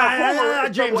wasn't a homer.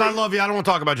 James, I love you. I don't want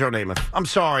to talk about Joe Namath. I'm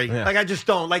sorry. Yeah. Like, I just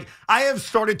don't. Like, I have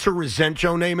started to resent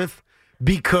Joe Namath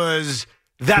because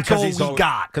that's all we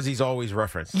got. Because he's always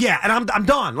referenced. Yeah, and I'm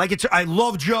done. Like, I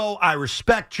love Joe. I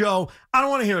respect Joe. I don't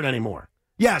want to hear it anymore.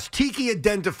 Yes, Tiki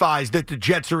identifies that the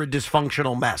Jets are a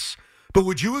dysfunctional mess. But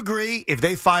would you agree if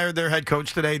they fired their head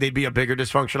coach today, they'd be a bigger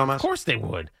dysfunctional mess? Of course they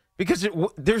would. because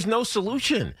there's no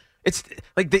solution. It's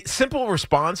like the simple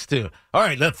response to, all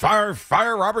right, let's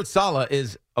fire Robert Saleh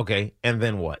is, okay, and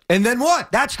then what? And then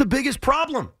what? That's the biggest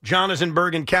problem. John is in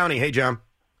Bergen County. Hey, John.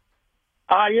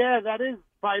 Yeah, that is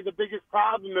probably the biggest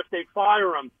problem if they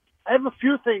fire him. I have a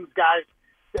few things,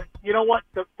 guys. You know what?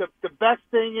 The best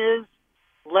thing is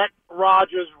let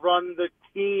Rodgers run the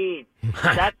team.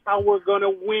 That's how we're going to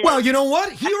win. Well, you know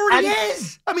what? He already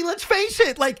is. I mean, let's face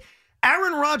it. Like,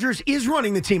 Aaron Rodgers is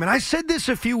running the team. And I said this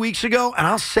a few weeks ago, and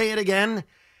I'll say it again.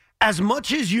 As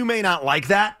much as you may not like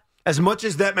that, as much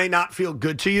as that may not feel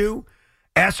good to you,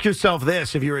 ask yourself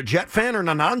this. If you're a Jet fan or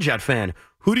a non-Jet fan,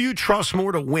 who do you trust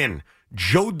more to win?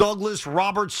 Joe Douglas,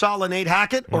 Robert Saleh, Nate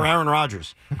Hackett, or Aaron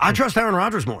Rodgers? I trust Aaron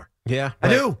Rodgers more. Yeah. I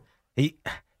do.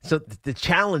 So the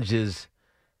challenge is,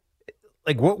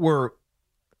 like, what we're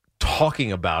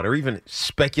talking about or even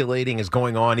speculating is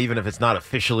going on, even if it's not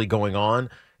officially going on,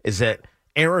 is that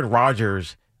Aaron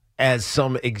Rodgers, as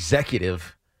some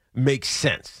executive, makes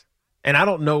sense. And I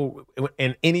don't know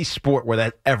in any sport where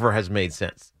that ever has made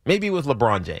sense. Maybe with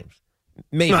LeBron James.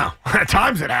 Maybe. Well, at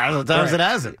times it has. At times it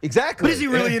hasn't. Exactly. But is he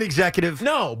really an executive?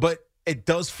 No, but it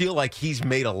does feel like he's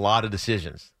made a lot of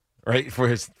decisions, right, for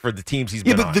the teams he's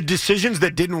been but on. the decisions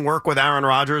that didn't work with Aaron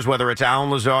Rodgers, whether it's Alan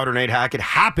Lazard or Nate Hackett,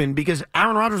 happened because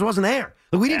Aaron Rodgers wasn't there.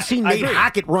 We didn't see Nate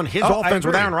Hackett run his offense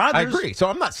with Aaron Rodgers. I agree. So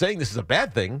I'm not saying this is a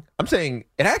bad thing. I'm saying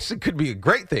it actually could be a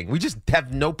great thing. We just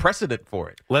have no precedent for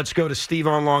it. Let's go to Steve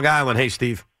on Long Island. Hey,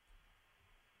 Steve.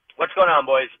 What's going on,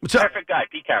 boys? What's up? Perfect guy,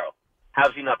 Pete Carroll.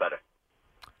 How's he not better?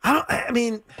 I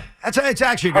mean, it's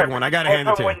actually a good one. I got to hand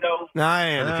it to you. Window. No, I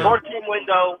hand it to you. 14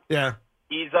 window. Yeah.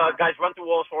 He's guys run through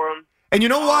walls for him. And you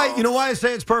know why? You know why I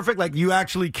say it's perfect? Like, you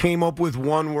actually came up with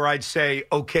one where I'd say,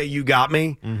 okay, you got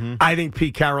me. Mm-hmm. I think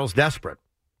Pete Carroll's desperate.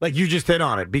 Like, you just hit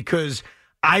on it. Because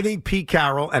I think Pete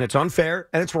Carroll, and it's unfair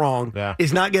and it's wrong,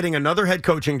 is not getting another head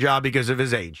coaching job because of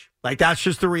his age. Like, that's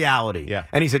just the reality. Yeah.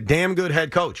 And he's a damn good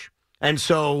head coach. And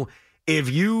so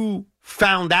if you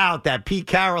found out that Pete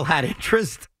Carroll had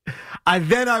interest,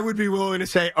 then I would be willing to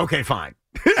say, okay, fine.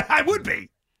 I would be.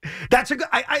 That's a good.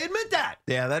 I admit that.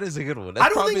 Yeah, that is a good one. I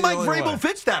don't think Mike Vrabel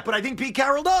fits that, but I think Pete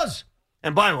Carroll does.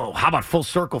 And by the way, how about full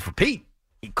circle for Pete?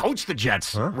 He coached the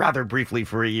Jets rather briefly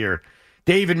for a year.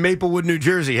 Dave in Maplewood, New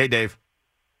Jersey. Hey, Dave.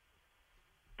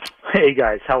 Hey,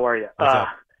 guys. How are you? What's up?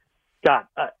 God,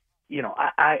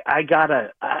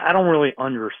 I don't really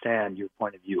understand your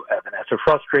point of view, Evan. As a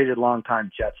frustrated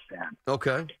longtime Jets fan.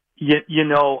 Okay.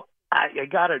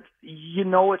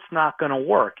 It's not going to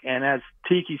work. And as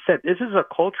Tiki said, this is a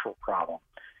cultural problem.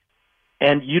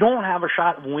 And you don't have a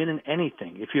shot of winning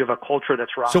anything if you have a culture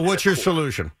that's wrong. So what's your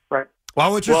solution? Right.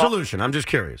 Well, what's your solution? I'm just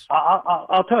curious.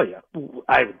 I'll tell you.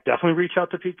 I would definitely reach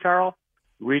out to Pete Carroll,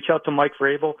 reach out to Mike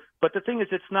Vrabel. But the thing is,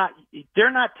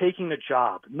 they're not taking the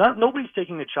job. Nobody's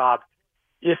taking the job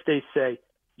if they say,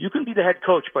 you can be the head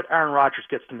coach, but Aaron Rodgers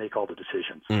gets to make all the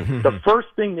decisions. Mm-hmm. The first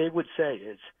thing they would say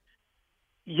is,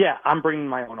 yeah, I'm bringing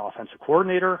my own offensive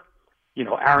coordinator.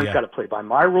 Aaron's got to play by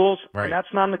my rules, and that's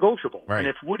non-negotiable. Right. And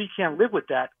if Woody can't live with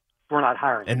that, we're not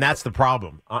hiring him. And that's the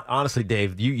problem. Honestly,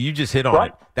 Dave, you just hit on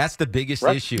it. That's the biggest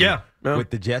issue with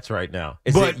the Jets right now.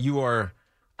 That you are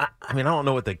 – I mean, I don't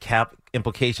know what the cap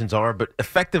implications are, but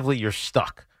effectively you're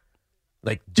stuck.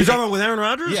 Like, you're talking about with Aaron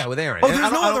Rodgers? Yeah, with Aaron. Oh,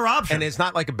 there's no other option. And it's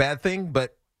not like a bad thing,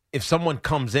 but if someone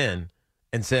comes in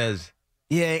and says,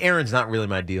 yeah, Aaron's not really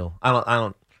my deal.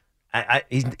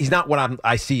 He's not what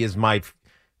I see as my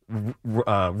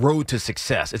road to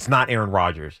success. It's not Aaron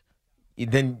Rodgers.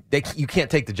 Then you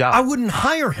can't take the job. I wouldn't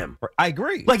hire him. I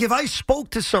agree. Like, if I spoke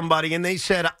to somebody and they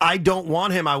said, I don't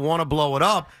want him, I want to blow it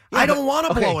up, I don't want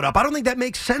to blow it up. I don't think that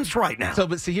makes sense right now. So,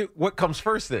 but see, here, what comes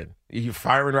first then? Are you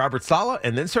firing Robert Saleh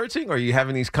and then searching, or are you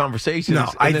having these conversations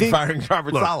and then firing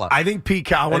Robert Saleh? I think Pete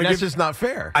Carroll... That's just not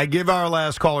fair. I give our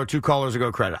last caller 2 callers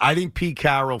ago credit. I think Pete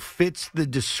Carroll fits the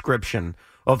description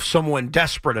of someone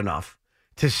desperate enough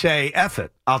to say, F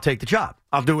it, I'll take the job.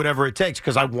 I'll do whatever it takes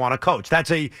because I want to coach.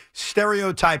 That's a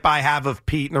stereotype I have of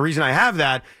Pete. And the reason I have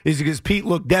that is because Pete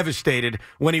looked devastated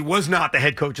when he was not the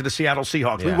head coach of the Seattle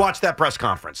Seahawks. Yeah. We watched that press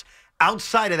conference.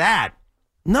 Outside of that,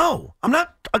 no, I'm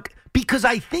not. Because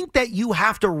I think that you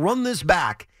have to run this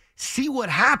back, see what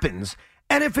happens.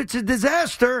 And if it's a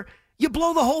disaster, you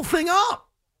blow the whole thing up.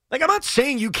 Like, I'm not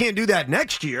saying you can't do that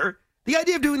next year. The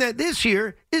idea of doing that this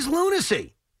year is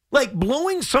lunacy. Like,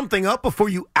 blowing something up before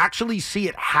you actually see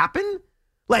it happen?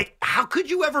 Like, how could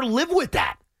you ever live with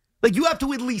that? Like, you have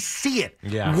to at least see it.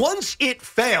 Yeah. Once it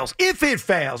fails, if it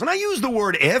fails, and I use the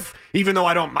word if, even though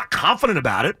I'm not confident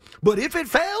about it, but if it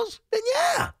fails, then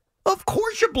yeah, of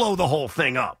course you blow the whole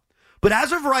thing up. But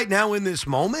as of right now in this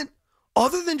moment,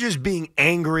 other than just being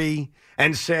angry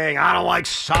and saying, I don't like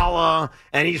Saleh,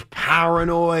 and he's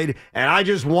paranoid, and I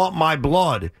just want my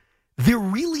blood, there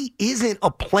really isn't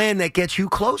a plan that gets you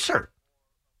closer.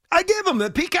 I give him the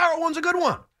Pete Carroll one's a good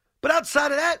one. But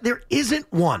outside of that, there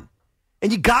isn't one.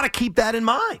 And you got to keep that in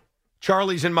mind.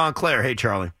 Charlie's in Montclair. Hey,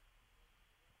 Charlie.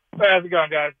 Hey, how's it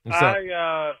going, guys? What's up?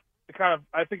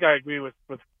 I think I agree with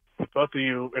both of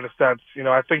you in a sense. You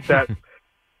know, I think that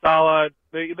Saleh,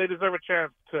 they deserve a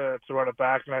chance to run it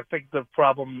back, and I think the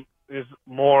problem is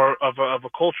more of a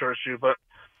culture issue. But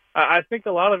I think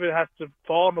a lot of it has to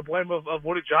fall on the blame of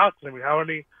Woody Johnson. I mean, how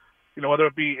many, you know, whether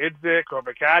it be Idzik or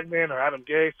McCagnon or Adam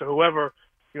Gase or whoever,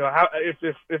 you know,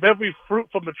 if every fruit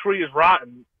from the tree is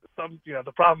rotten,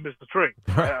 the problem is the tree.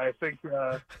 Right. I think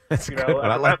that's a good one.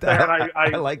 I like that. I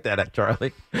like that,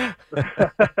 Charlie.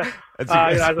 As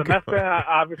a Mets fan,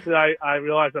 obviously, I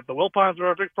realize that the Wilpons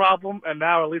are a big problem, and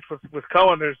now at least with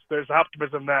Cohen, there's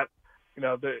optimism that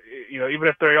even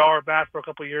if they are bad for a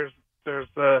couple of years, there's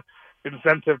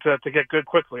incentive to get good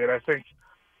quickly. And I think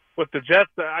with the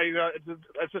Jets,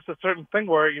 it's just a certain thing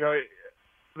where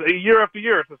year after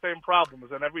year, it's the same problem.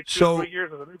 And every 2-3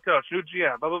 years, there's a new coach, new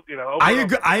GM.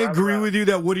 I agree with you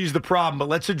that Woody's the problem, but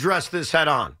let's address this head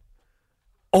on.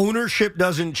 Ownership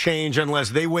doesn't change unless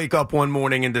they wake up one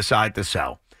morning and decide to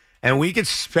sell. And we could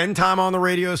spend time on the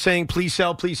radio saying, please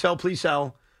sell, please sell, please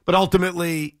sell. But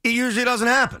ultimately, it usually doesn't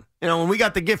happen. You know, when we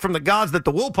got the gift from the gods that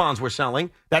the Wilpons were selling,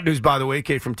 that news, by the way,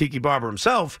 came from Tiki Barber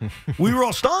himself, we were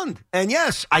all stunned. And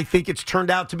yes, I think it's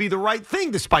turned out to be the right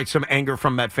thing, despite some anger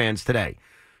from Met fans today.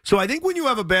 So I think when you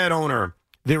have a bad owner,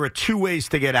 there are two ways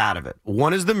to get out of it.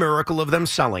 One is the miracle of them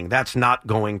selling. That's not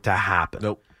going to happen.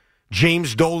 Nope.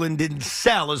 James Dolan didn't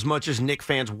sell as much as Knicks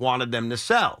fans wanted them to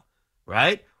sell,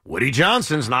 right? Woody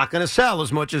Johnson's not going to sell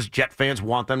as much as Jet fans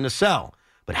want them to sell.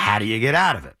 But how do you get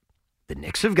out of it? The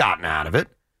Knicks have gotten out of it.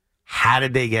 How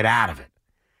did they get out of it?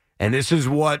 And this is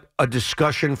what a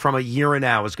discussion from a year and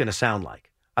now is going to sound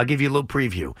like. I'll give you a little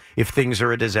preview if things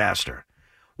are a disaster.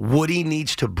 Woody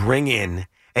needs to bring in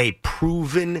a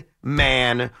proven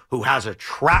man who has a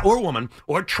track or woman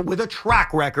or with a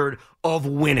track record of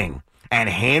winning and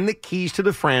hand the keys to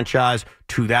the franchise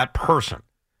to that person.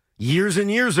 Years and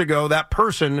years ago, that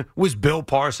person was Bill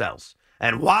Parcells.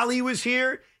 And while he was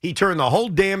here, he turned the whole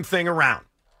damn thing around.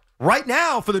 Right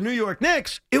now, for the New York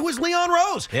Knicks, it was Leon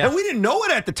Rose. Yeah. And we didn't know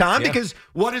it at the time because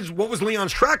what was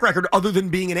Leon's track record other than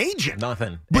being an agent?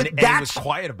 Nothing. But and he was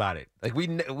quiet about it. Like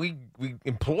we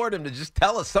implored him to just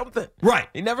tell us something. Right.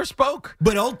 He never spoke.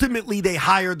 But ultimately, they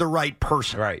hired the right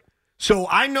person. Right. So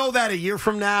I know that a year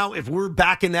from now, if we're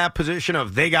back in that position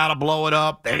of they got to blow it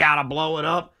up,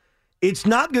 it's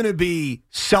not going to be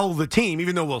sell the team,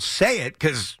 even though we'll say it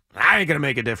because I ain't going to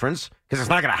make a difference because it's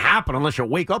not going to happen unless you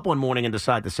wake up one morning and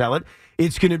decide to sell it.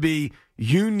 It's going to be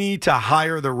you need to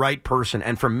hire the right person.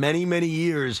 And for many, many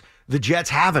years, the Jets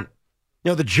haven't.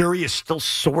 You know, the jury is still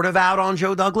sort of out on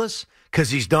Joe Douglas because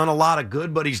he's done a lot of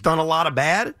good, but he's done a lot of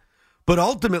bad. But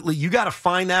ultimately, you got to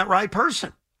find that right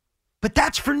person. But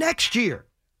that's for next year.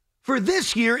 For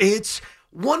this year, it's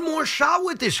one more shot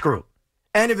with this group.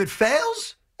 And if it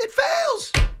fails, it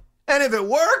fails. And if it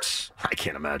works, I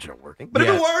can't imagine it working. But if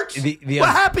it works, we're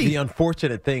happy. The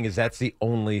unfortunate thing is that's the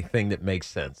only thing that makes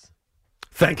sense.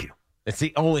 Thank you. It's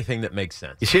the only thing that makes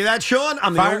sense. You see that, Sean?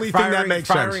 I'm the only thing that makes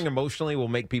sense. Firing emotionally will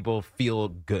make people feel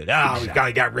good. We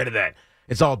got rid of that.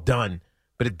 It's all done,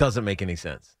 but it doesn't make any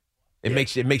sense. It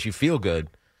makes you feel good,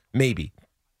 maybe.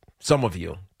 Some of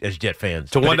you, as Jet fans.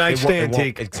 It's a one-night stand,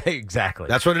 Teak. Exactly.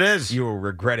 That's what it is. You will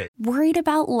regret it. Worried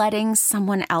about letting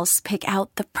someone else pick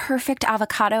out the perfect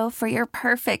avocado for your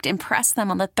perfect impress them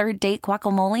on the third date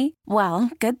guacamole? Well,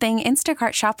 good thing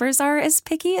Instacart shoppers are as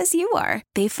picky as you are.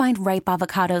 They find ripe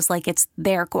avocados like it's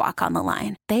their guac on the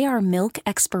line. They are milk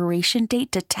expiration date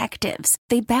detectives.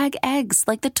 They bag eggs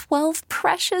like the 12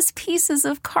 precious pieces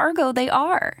of cargo they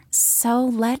are. So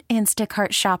let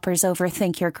Instacart shoppers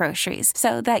overthink your groceries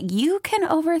so that you can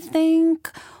overthink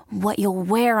what you'll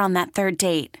wear on that third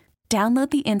date. Download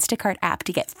the Instacart app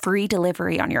to get free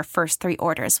delivery on your first 3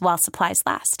 orders while supplies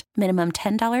last. Minimum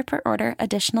 $10 per order.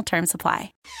 Additional terms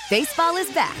apply. Baseball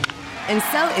is back, and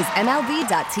so is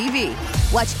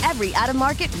MLB.tv. Watch every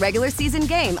out-of-market regular season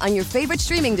game on your favorite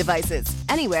streaming devices.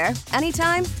 Anywhere,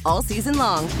 anytime, all season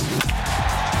long.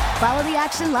 Follow the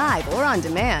action live or on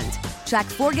demand. Track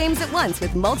 4 games at once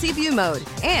with multi-view mode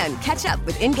and catch up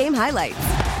with in-game highlights.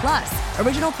 Plus,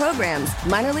 original programs,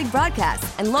 minor league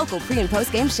broadcasts, and local pre- and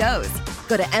post-game shows.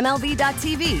 Go to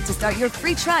MLB.tv to start your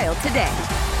free trial today.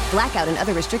 Blackout and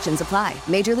other restrictions apply.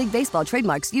 Major League Baseball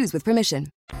trademarks used with permission.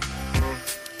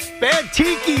 Bad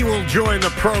Tiki will join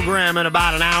the program in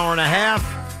about an hour and a half.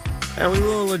 And we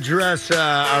will address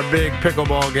our big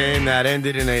pickleball game that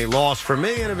ended in a loss for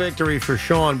me and a victory for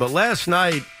Sean. But last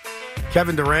night,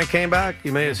 Kevin Durant came back.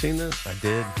 You may have seen this. I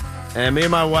did. And me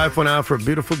and my wife went out for a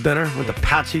beautiful dinner. Went to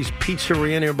Patsy's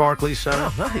Pizzeria near Barclays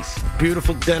Center. Oh, nice.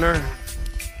 Beautiful dinner.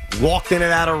 Walked into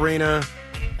that arena,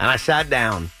 and I sat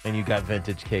down. And you got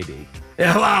vintage KD.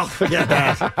 Yeah, well, forget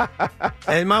that.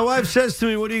 And my wife says to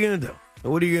me, what are you going to do?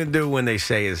 What are you going to do when they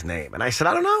say his name? And I said,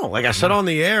 I don't know. Like I said on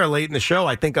the air late in the show,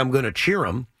 I think I'm going to cheer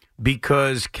him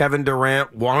because Kevin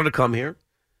Durant wanted to come here.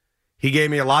 He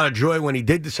gave me a lot of joy when he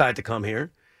did decide to come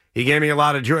here. He gave me a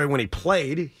lot of joy when he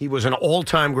played. He was an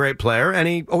all-time great player, and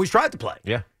he always tried to play.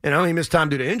 Yeah. You know, he missed time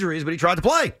due to injuries, but he tried to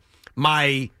play.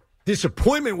 My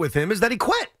disappointment with him is that he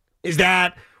quit. Is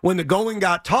that when the going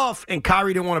got tough and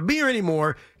Kyrie didn't want to be here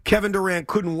anymore, Kevin Durant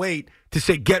couldn't wait to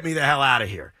say, get me the hell out of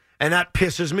here. And that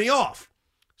pisses me off.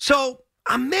 So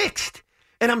I'm mixed.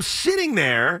 And I'm sitting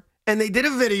there, and they did a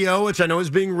video, which I know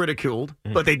is being ridiculed,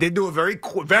 but they did do a very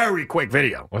quick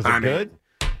video. Was it good?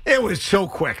 It was so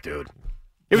quick, dude.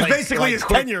 It was basically his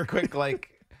tenure. Quick, like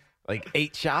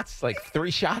 8 shots, like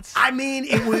 3 shots. I mean,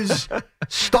 it was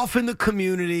stuff in the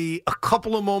community, a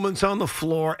couple of moments on the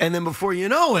floor, and then before you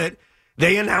know it,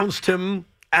 they announced him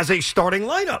as a starting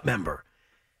lineup member.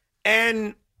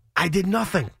 And I did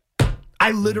nothing.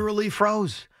 I literally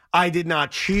froze. I did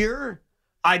not cheer.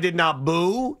 I did not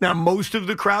boo. Now, most of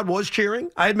the crowd was cheering.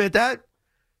 I admit that.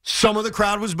 Some of the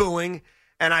crowd was booing.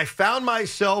 And I found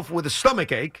myself with a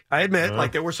stomach ache. I admit,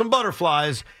 like there were some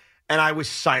butterflies. And I was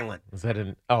silent. Was that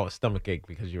a stomach ache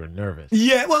because you were nervous?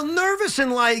 Yeah, well, nervous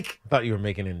and like... I thought you were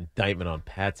making an indictment on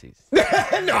Patsy's. No,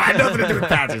 I had nothing to do with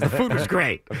Patsy's. The food was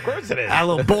great. Of course it is. A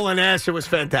little bolognese, it was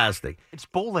fantastic. It's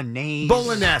bolognese.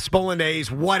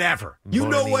 Bolognese, whatever. You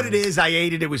know what it is. I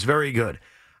ate it. It was very good.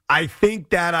 I think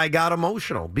that I got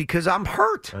emotional because I'm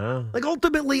hurt. Like,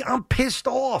 ultimately, I'm pissed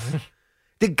off.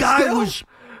 The guy was...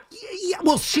 Yeah,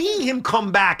 well, seeing him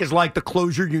come back is like the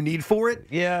closure you need for it.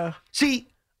 Yeah. See...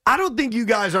 I don't think you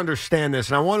guys understand this,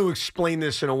 and I want to explain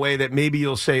this in a way that maybe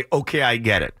you'll say, okay, I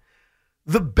get it.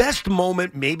 The best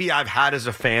moment maybe I've had as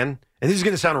a fan, and this is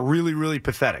going to sound really, really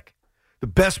pathetic, the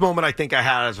best moment I think I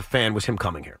had as a fan was him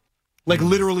coming here. Like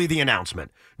literally the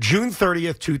announcement. June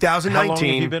 30th, 2019. How long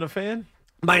have you been a fan?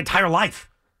 My entire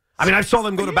life. I mean, I saw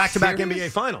them go to back-to-back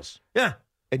NBA Finals. Yeah.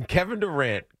 And Kevin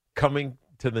Durant coming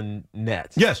to the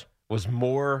Nets was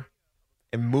more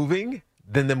moving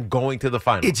than them going to the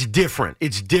finals. It's different.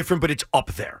 It's different, but it's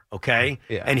up there, okay?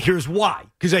 Yeah. And here's why.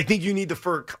 Because I think you need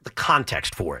the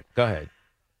context for it. Go ahead.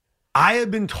 I have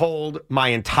been told my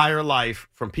entire life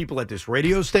from people at this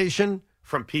radio station,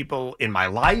 from people in my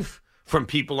life, from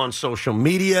people on social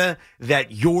media,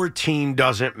 that your team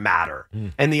doesn't matter.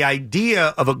 And the idea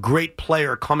of a great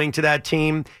player coming to that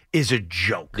team is a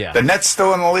joke. Yeah. The Nets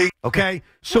still in the league. Okay?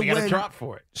 So you got to drop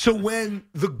for it. So when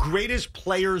the greatest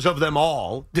players of them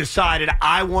all decided,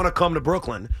 I want to come to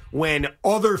Brooklyn, when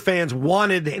other fans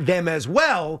wanted them as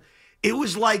well, it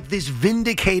was like this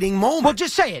vindicating moment. Well,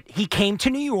 just say it. He came to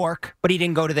New York, but he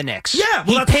didn't go to the Knicks. Yeah.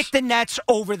 He picked the Nets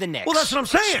over the Knicks. Well, that's what I'm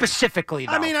saying. Specifically,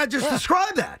 though. I mean, I just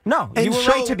described that. No, And you were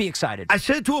so right to be excited. I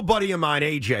said to a buddy of mine,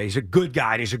 AJ, he's a good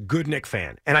guy, and he's a good Knick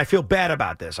fan, and I feel bad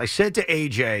about this. I said to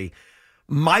AJ,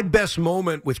 my best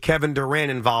moment with Kevin Durant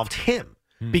involved him,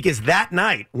 because that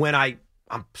night, when I'm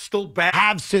still bad,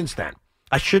 have since then,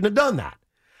 I shouldn't have done that.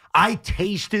 I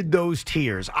tasted those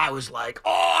tears. I was like,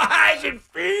 oh, how does it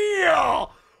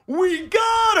feel? We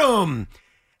got him.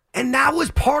 And that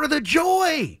was part of the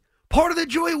joy. Part of the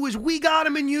joy was we got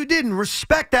him and you didn't.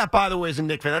 Respect that, by the way, as a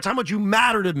Knick fan. That's how much you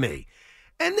matter to me.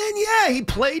 And then, yeah, he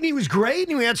played and he was great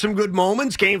and we had some good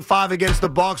moments. Game 5 against the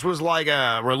Bucks was like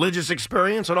a religious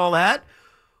experience and all that.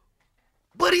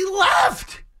 But he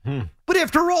left. But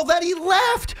after all that, he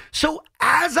left. So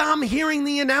as I'm hearing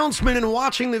the announcement and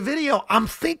watching the video, I'm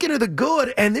thinking of the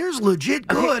good, and there's legit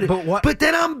good. Okay, but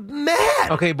then I'm mad.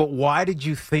 Okay, but why did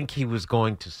you think he was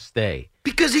going to stay?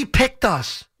 Because he picked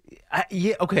us.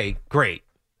 Yeah, okay, great.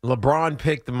 LeBron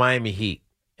picked the Miami Heat,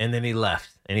 and then he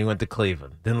left, and he went to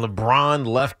Cleveland. Then LeBron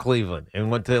left Cleveland and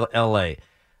went to L.A.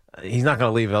 He's not going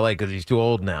to leave L.A. because he's too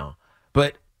old now.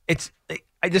 But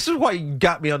this is why you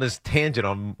got me on this tangent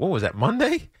on, what was that,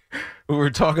 Monday? We were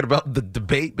talking about the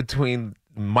debate between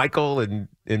Michael and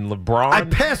LeBron. I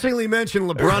passingly mentioned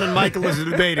LeBron and Michael as a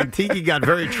debate, and Tiki got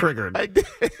very triggered. I did.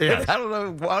 Yes. I don't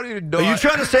know. I don't even know. Are you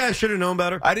trying to say I should have known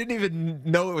better? I didn't even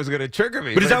know it was going to trigger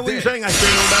me. But is that what you're saying? I should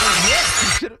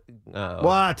have known better? Yeah.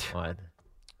 What?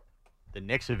 The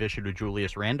Knicks have issued a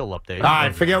Julius Randle update. All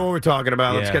right, forget what we're talking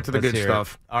about. Let's Yeah, get to the let's good hear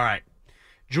stuff. All right.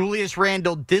 Julius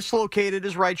Randle dislocated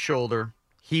his right shoulder.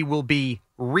 He will be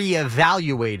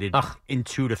reevaluated in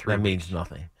 2 to 3 That weeks. means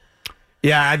nothing.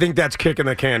 Yeah, I think that's kicking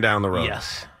the can down the road.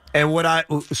 Yes. And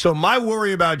so my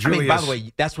worry about Julius. By the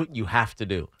way, that's what you have to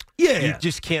do. Yeah. You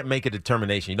just can't make a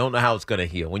determination. You don't know how it's going to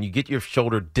heal. When you get your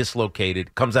shoulder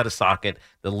dislocated, comes out of socket,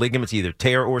 the ligaments either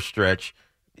tear or stretch,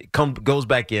 goes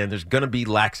back in. There's going to be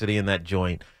laxity in that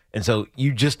joint. And so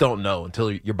you just don't know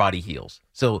until your body heals.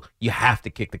 So you have to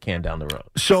kick the can down the road.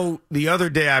 So the other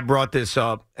day I brought this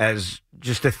up as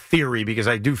just a theory because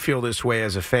I do feel this way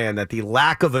as a fan that the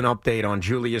lack of an update on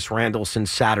Julius Randle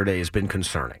since Saturday has been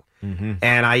concerning. Mm-hmm.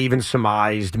 And I even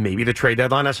surmised maybe the trade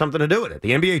deadline has something to do with it.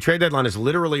 The NBA trade deadline is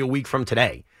literally a week from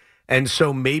today. And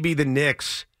so maybe the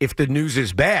Knicks, if the news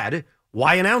is bad,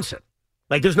 why announce it?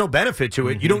 Like, there's no benefit to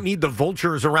it. Mm-hmm. You don't need the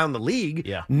vultures around the league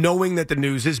knowing that the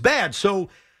news is bad. So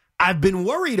I've been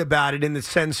worried about it in the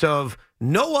sense of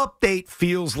no update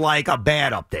feels like a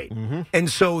bad update. Mm-hmm. And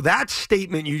so that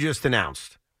statement you just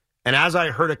announced, and as I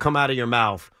heard it come out of your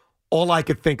mouth, all I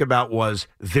could think about was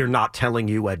they're not telling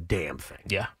you a damn thing.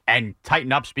 Yeah. And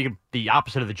tighten up, speaking of the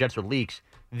opposite of the Jets with leaks,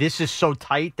 this is so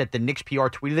tight that the Knicks PR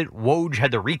tweeted it. Woj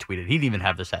had to retweet it. He didn't even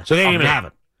have this. So they didn't even have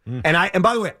it. Mm. And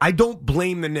by the way, I don't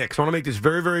blame the Knicks. I want to make this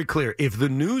very, very clear. If the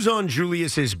news on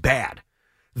Julius is bad,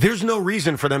 there's no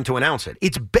reason for them to announce it.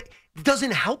 It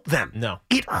doesn't help them. No.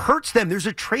 It hurts them. There's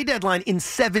a trade deadline in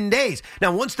 7 days.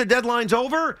 Now, once the deadline's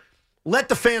over, let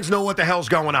the fans know what the hell's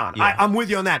going on. Yeah. I'm with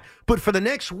you on that. But for the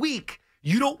next week,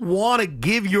 you don't want to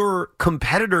give your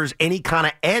competitors any kind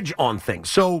of edge on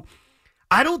things. So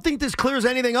I don't think this clears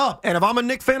anything up. And if I'm a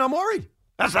Knicks fan, I'm worried.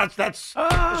 That's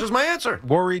just my answer.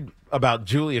 Worried about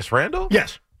Julius Randle?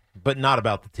 Yes. But not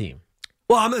about the team.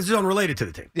 Well, this is unrelated to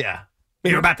the team. Yeah.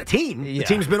 About the team. Yeah. The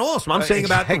team's been awesome. I'm saying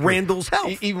about Randall's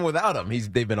health. Even without him,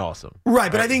 they've been awesome.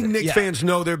 Right, but I think Knicks fans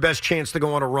know their best chance to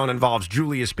go on a run involves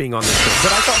Julius being on the team.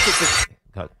 But I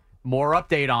thought more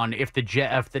update on if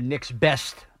the Knicks'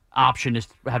 best option is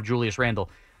to have Julius Randle.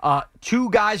 2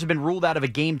 guys have been ruled out of a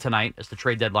game tonight as the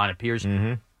trade deadline appears.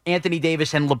 Mm-hmm. Anthony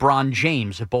Davis and LeBron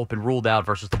James have both been ruled out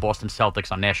versus the Boston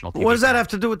Celtics on national TV. What does that have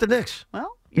to do with the Knicks?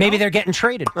 Well, maybe they're getting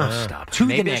traded. Stop. To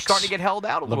maybe the they're Knicks. starting to get held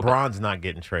out a little bit. LeBron's not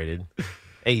getting traded.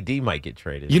 AD might get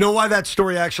traded. You know why that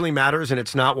story actually matters, and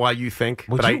it's not why you think.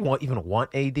 Would you even want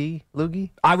AD,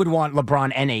 Loogie? I would want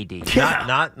LeBron and AD.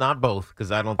 Yeah. Not both,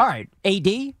 because I don't. All right, AD.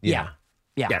 Yeah.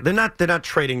 They're not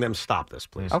trading them. Stop this,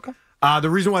 please. Okay. The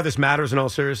reason why this matters in all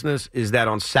seriousness is that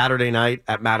on Saturday night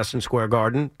at Madison Square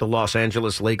Garden, the Los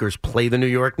Angeles Lakers play the New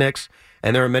York Knicks,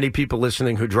 and there are many people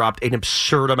listening who dropped an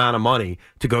absurd amount of money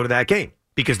to go to that game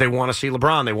because they want to see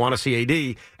LeBron, they want to see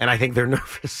AD, and I think they're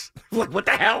nervous. Like, what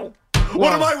the hell?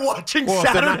 What am I watching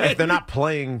Saturday? If they're not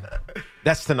playing,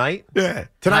 that's tonight? Yeah.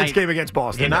 Tonight's game against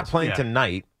Boston. They're not playing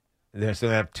tonight. So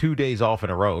they have 2 days off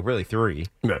in a row, really 3.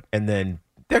 Yeah. And then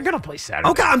they're going to play Saturday.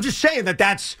 Okay, I'm just saying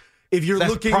that's if you're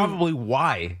that's looking. Probably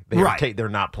why they're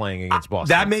not playing against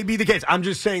Boston. That may be the case. I'm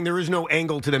just saying there is no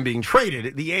angle to them being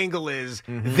traded. The angle is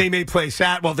they may play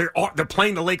they're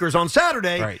playing the Lakers on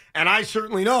Saturday, right. And I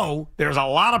certainly know there's a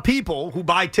lot of people who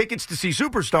buy tickets to see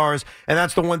superstars, and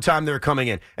that's the one time they're coming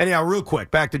in. Anyhow, real quick,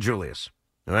 back to Julius.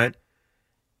 All right,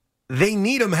 they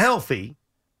need him healthy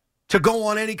to go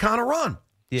on any kind of run.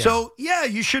 Yeah. So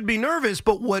you should be nervous,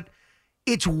 but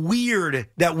it's weird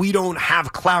that we don't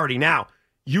have clarity now.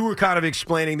 You were kind of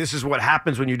explaining this is what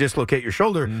happens when you dislocate your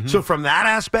shoulder. Mm-hmm. So from that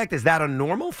aspect, is that a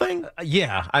normal thing?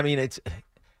 Yeah. I mean,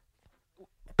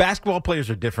 basketball players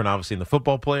are different, obviously, than the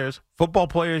football players. Football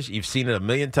players, you've seen it a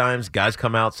million times. Guys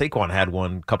come out. Saquon had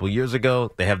one a couple years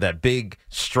ago. They have that big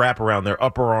strap around their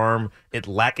upper arm.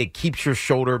 It keeps your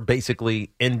shoulder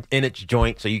basically in its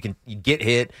joint, so you get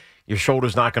hit. Your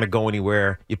shoulder's not going to go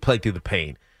anywhere. You play through the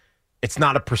pain. It's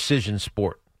not a precision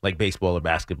sport like baseball or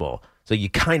basketball. So you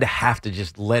kind of have to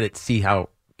just let it see how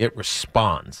it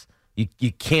responds.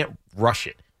 You can't rush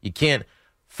it. You can't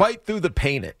fight through the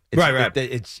pain. Right.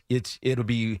 It'll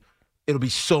be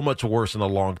so much worse in the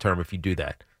long term if you do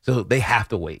that. So they have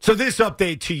to wait. So this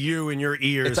update to you in your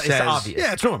ears says, it's obvious.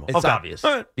 Yeah, it's normal. It's obvious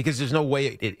because there's no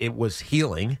way it was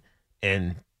healing.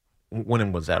 And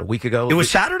when was that? A week ago? It was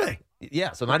Saturday.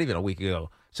 Yeah, so not even a week ago.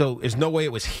 So there's no way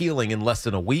it was healing in less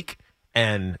than a week,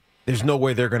 and there's no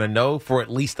way they're going to know for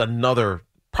at least another,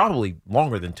 probably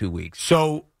longer than 2 weeks.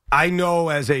 So I know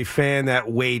as a fan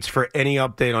that waits for any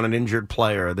update on an injured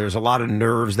player, there's a lot of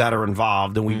nerves that are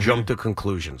involved, and we jump to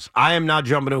conclusions. I am not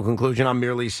jumping to a conclusion. I'm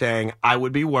merely saying I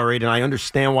would be worried, and I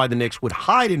understand why the Knicks would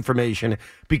hide information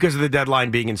because of the deadline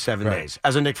being in 7 days.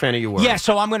 As a Knicks fan, are you worried? Yeah,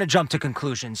 so I'm going to jump to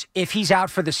conclusions. If he's out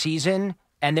for the season,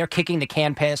 and they're kicking the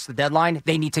can past the deadline,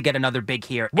 they need to get another big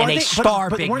here Well, and I a think- star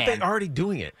but big weren't man. they already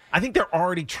doing it? I think they're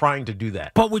already trying to do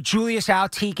that. But with Julius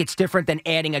out, Teak, it's different than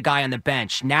adding a guy on the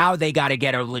bench. Now they got to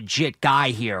get a legit guy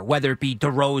here, whether it be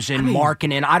DeRozan,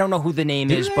 Markkanen. I don't know who the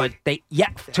name is, but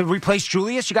to replace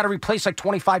Julius, you got to replace like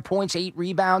 25 points, 8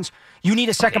 rebounds. You need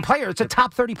a second player. It's a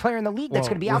top 30 player in the league that's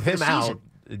going to be out for the season.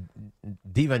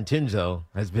 DiVincenzo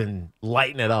has been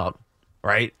lighting it up,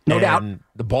 right? No doubt.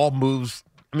 The ball moves.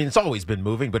 I mean, it's always been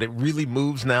moving, but it really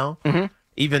moves now. Mm-hmm.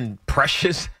 Even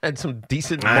Precious had some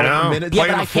decent minutes. Yeah,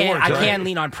 but I can't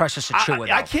lean on Precious to chew it.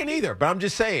 I can't either, but I'm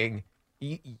just saying,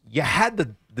 you had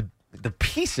the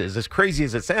pieces, as crazy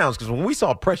as it sounds, because when we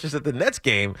saw Precious at the Nets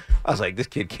game, I was like, this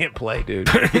kid can't play, dude.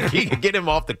 You can get him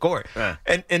off the court.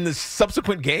 And in the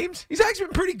subsequent games, he's actually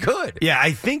been pretty good. Yeah,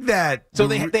 I think that... So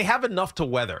they have enough to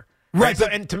weather. Right. So,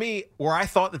 and to me, where I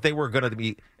thought that they were going to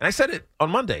be, and I said it on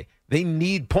Monday, they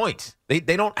need points. They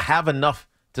don't have enough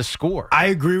to score. I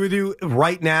agree with you.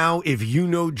 Right now, if you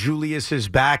know Julius is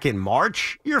back in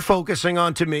March, you're focusing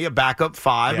on, to me, a backup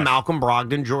 5, Yes. Malcolm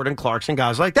Brogdon, Jordan Clarkson,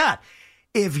 guys like that.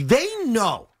 If they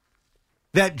know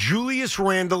that Julius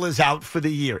Randle is out for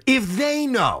the year, if they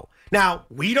know, now,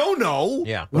 we don't know,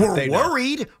 we're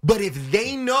worried, but if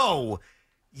they know,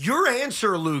 your answer,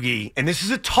 Loogie, and this is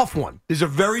a tough one, this is a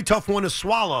very tough one to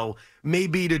swallow, may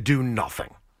be to do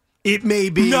nothing. It may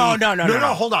be... No.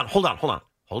 Hold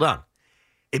on.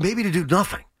 It may be to do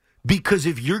nothing. Because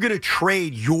if you're going to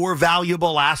trade your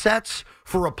valuable assets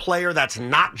for a player that's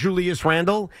not Julius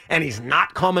Randle and he's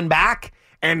not coming back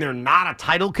and they're not a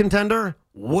title contender,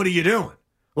 what are you doing?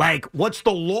 Like, what's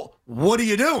the law? What are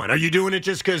you doing? Are you doing it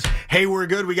just because, hey, we're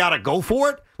good, we got to go for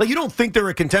it? Like, you don't think they're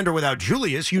a contender without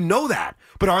Julius. You know that.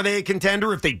 But are they a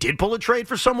contender if they did pull a trade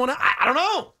for someone? I don't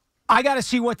know. I got to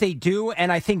see what they do,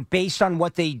 and I think based on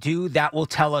what they do, that will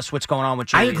tell us what's going on with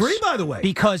Julius. I agree, by the way.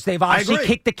 Because they've obviously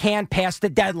kicked the can past the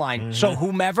deadline. Mm-hmm. So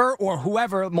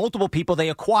whoever, multiple people they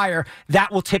acquire,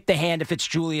 that will tip the hand if it's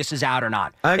Julius is out or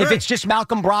not. I agree. If it's just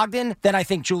Malcolm Brogdon, then I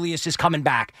think Julius is coming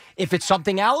back. If it's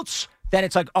something else, then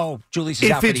it's like, oh, Julius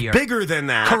is out for the year. If it's bigger than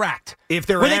that. Correct. If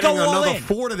they're When they adding go all another in.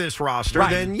 4 to this roster,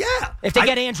 Right. then yeah. If they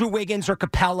get Andrew Wiggins or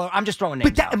Capella, I'm just throwing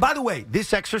names out. And by the way,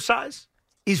 this exercise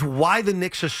is why the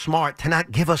Knicks are smart to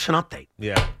not give us an update.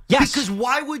 Yeah. Yes. Because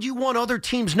why would you want other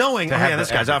teams knowing, To oh, have yeah,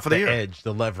 this guy's out for the year? edge,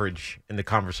 the leverage in the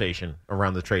conversation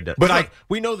around the trade deadline. But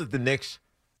we know that the Knicks,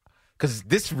 because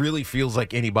this really feels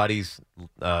like anybody's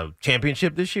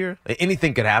championship this year.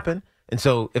 Anything could happen. And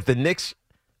so if the Knicks,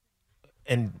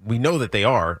 and we know that they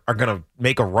are going to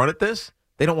make a run at this,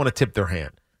 they don't want to tip their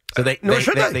hand. So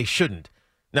they shouldn't.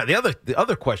 Now the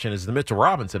other question is the Mitchell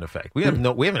Robinson effect. We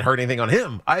haven't heard anything on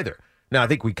him either. Now I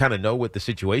think we kind of know what the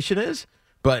situation is,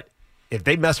 but if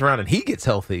they mess around and he gets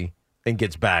healthy and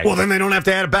gets back, well, then they don't have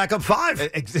to add a backup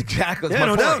 5. Exactly. That's Yeah, my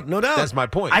no point. doubt, no doubt. That's my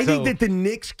point. I So- think that the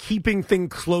Knicks keeping things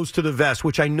close to the vest,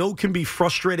 which I know can be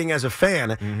frustrating as a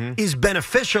fan, is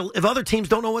beneficial if other teams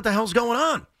don't know what the hell's going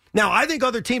on. Now, I think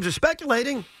other teams are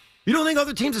speculating. You don't think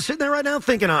other teams are sitting there right now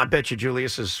thinking, I bet you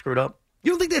Julius is screwed up?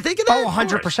 You don't think they're thinking that? Oh,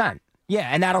 100%. Yeah,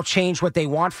 and that'll change what they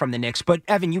want from the Knicks. But,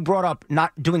 Evan, you brought up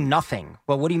not doing nothing.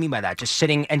 Well, what do you mean by that? Just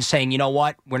sitting and saying, you know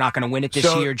what? We're not going to win it this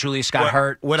year. Julius got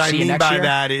hurt. What I See you mean next by year.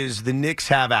 that is the Knicks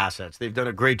have assets. They've done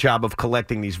a great job of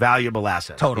collecting these valuable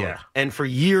assets. Totally. Yeah. And for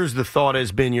years, the thought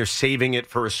has been you're saving it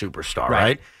for a superstar,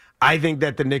 right? I think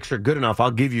that the Knicks are good enough.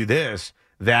 I'll give you this.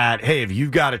 That, hey, if you've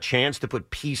got a chance to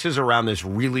put pieces around this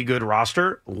really good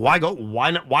roster, why go? Why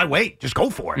not? Why wait? Just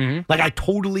go for it. Like, I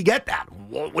totally get that.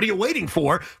 What are you waiting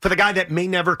for the guy that may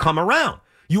never come around?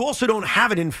 You also don't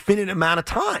have an infinite amount of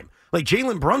time. Like,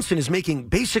 Jalen Brunson is making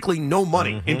basically no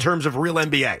money in terms of real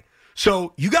NBA.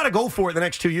 So you got to go for it the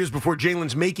next 2 years before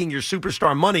Jalen's making your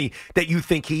superstar money that you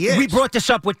think he is. We brought this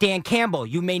up with Dan Campbell.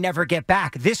 You may never get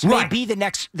back. This may be the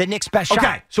Knicks' best shot.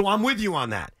 Okay, so I'm with you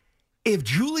on that. If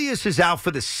Julius is out for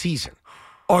the season,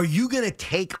 are you going to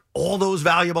take all those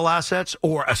valuable assets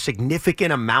or a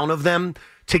significant amount of them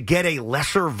to get a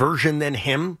lesser version than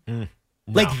him? No.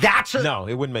 No,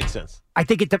 it wouldn't make sense. I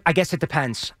think I guess it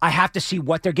depends. I have to see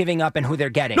what they're giving up and who they're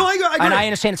getting. No, I agree. And I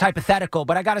understand it's hypothetical,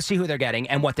 but I got to see who they're getting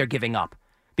and what they're giving up.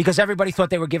 Because everybody thought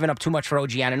they were giving up too much for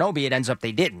OG Anunoby. It ends up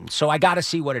they didn't. So I got to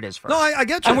see what it is first. No, I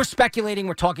get you. And we're speculating.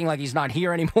 We're talking like he's not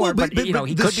here anymore. Well, but he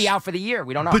could be out for the year.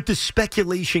 We don't know. But the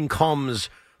speculation comes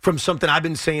from something I've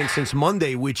been saying since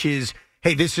Monday, which is,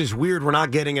 hey, this is weird. We're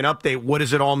not getting an update. What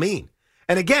does it all mean?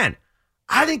 And again,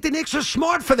 I think the Knicks are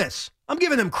smart for this. I'm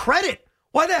giving them credit.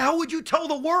 Why the hell would you tell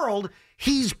the world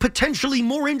he's potentially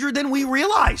more injured than we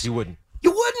realize? You wouldn't.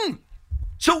 You wouldn't.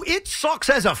 So it sucks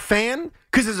as a fan,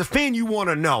 because as a fan, you want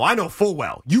to know. I know full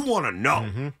well. You want to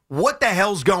know what the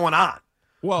hell's going on.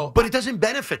 but it doesn't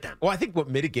benefit them. Well, I think what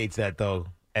mitigates that, though,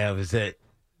 Ev, is that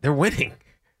they're winning,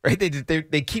 right?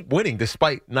 They keep winning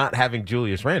despite not having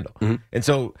Julius Randle. Mm-hmm. And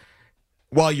so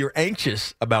while you're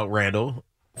anxious about Randle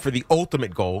for the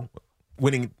ultimate goal,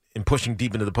 winning and pushing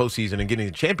deep into the postseason and getting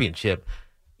the championship,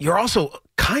 you're also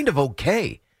kind of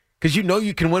okay because you know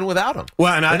you can win without him.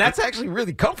 Well, and that's actually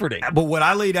really comforting. But what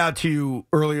I laid out to you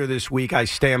earlier this week, I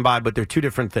stand by, but they're two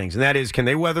different things. And that is, can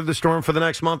they weather the storm for the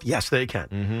next month? Yes, they can.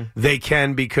 Mm-hmm. They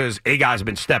can because A, guys have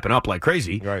been stepping up like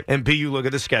crazy. Right. And B, you look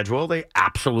at the schedule, they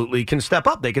absolutely can step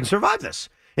up. They can survive this.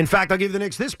 In fact, I'll give the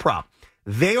Knicks this prop.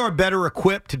 They are better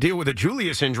equipped to deal with a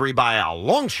Julius injury by a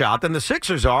long shot than the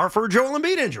Sixers are for a Joel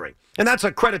Embiid injury. And that's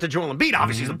a credit to Joel Embiid.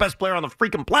 Obviously, he's the best player on the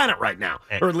freaking planet right now,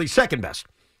 or at least second best.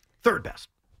 Third best.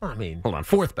 I mean, hold on,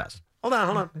 fourth best. Hold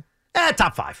on.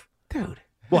 Top five. Dude.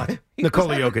 What?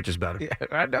 Nikola Jokic is better. Yeah,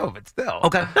 I know, but still.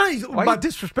 Okay. Why are you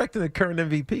disrespecting the current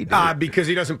MVP, dude? Because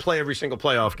he doesn't play every single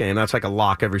playoff game. That's like a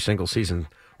lock every single season.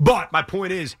 But my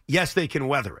point is, yes, they can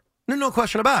weather it. No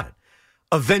question about it.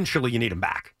 Eventually, you need him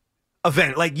back.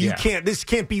 This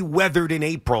can't be weathered in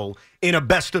April in a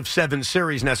best-of-7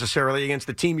 series necessarily against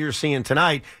the team you're seeing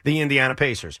tonight, the Indiana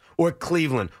Pacers, or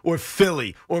Cleveland, or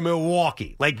Philly, or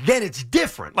Milwaukee. Then it's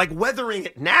different. Weathering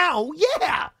it now,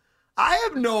 yeah. I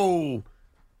have no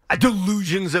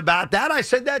delusions about that. I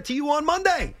said that to you on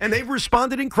Monday, and they've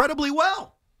responded incredibly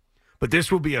well. But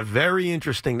this will be a very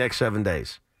interesting next 7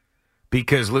 days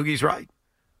because Loogie's right.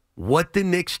 What the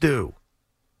Knicks do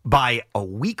by a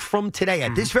week from today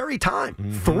at this very time,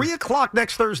 3 o'clock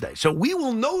next Thursday. So we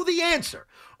will know the answer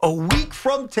a week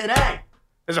from today.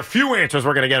 There's a few answers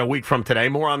we're going to get a week from today.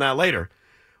 More on that later.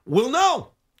 We'll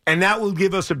know. And that will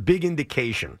give us a big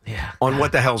indication on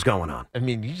what the hell's going on. I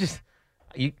mean,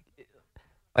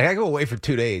 I go away for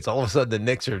 2 days. All of a sudden, the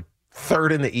Knicks are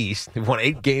third in the East. They've won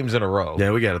 8 games in a row.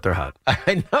 Yeah, we get it. They're hot.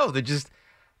 I know. They're just...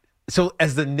 So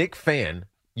as the Knicks fan,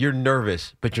 you're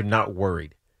nervous, but you're not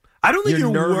worried. I don't think you're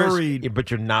nervous, worried.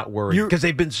 But you're not worried because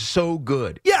they've been so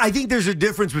good. Yeah, I think there's a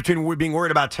difference between being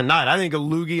worried about tonight. I think a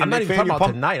Loogie and I'm not Knicks even fan, talking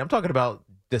about tonight. I'm talking about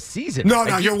the season. No,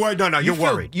 you're worried. No, you're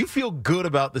worried. You feel good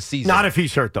about the season. Not if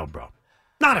he's hurt, though, bro.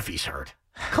 Not if he's hurt.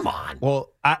 Come on.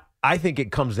 Well, I think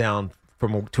it comes down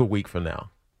to a week from now.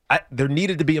 There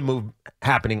needed to be a move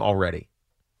happening already.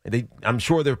 I'm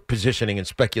sure they're positioning and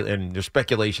there's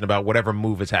speculation about whatever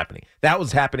move is happening. That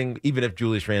was happening even if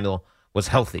Julius Randle was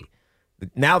healthy.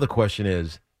 Now the question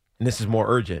is, and this is more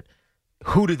urgent,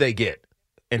 who do they get?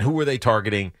 And who are they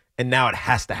targeting? And now it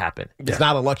has to happen. It's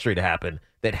not a luxury to happen.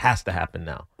 That has to happen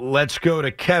now. Let's go to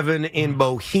Kevin in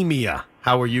Bohemia.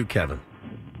 How are you, Kevin?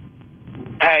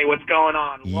 Hey, what's going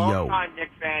on? Yo. Long-time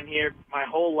Knicks fan here my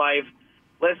whole life.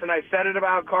 Listen, I said it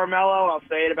about Carmelo. I'll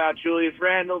say it about Julius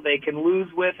Randle. They can lose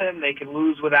with him. They can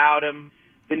lose without him.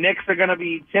 The Knicks are going to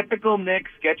be typical Knicks.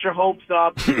 Get your hopes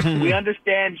up. We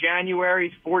understand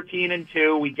January's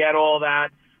 14-2. We get all that.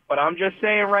 But I'm just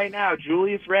saying right now,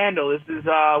 Julius Randle, this is,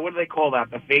 what do they call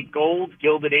that? The fake gold?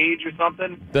 Gilded age or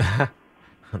something? The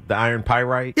iron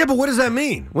pyrite? Yeah, but what does that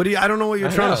mean? I don't know what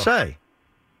you're trying to say.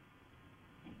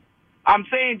 I'm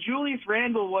saying Julius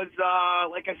Randle was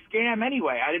like a scam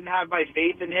anyway. I didn't have my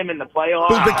faith in him in the playoffs.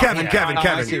 But Kevin.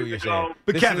 I see what you're saying.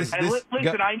 But Kevin,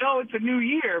 listen, I know it's a new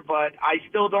year, but I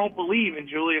still don't believe in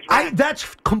Julius Randle. That's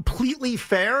completely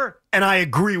fair, and I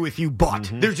agree with you,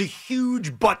 but there's a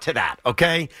huge but to that,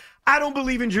 okay? I don't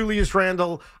believe in Julius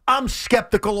Randle. I'm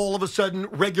skeptical all of a sudden.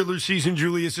 Regular season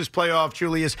Julius is playoff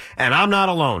Julius, and I'm not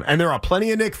alone. And there are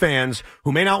plenty of Knicks fans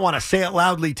who may not want to say it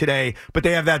loudly today, but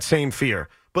they have that same fear.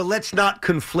 But let's not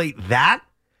conflate that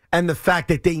and the fact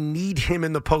that they need him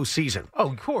in the postseason.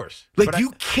 Oh, of course.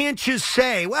 You can't just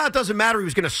say, well, it doesn't matter. He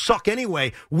was going to suck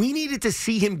anyway. We needed to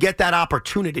see him get that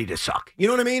opportunity to suck. You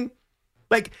know what I mean?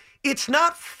 It's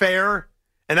not fair,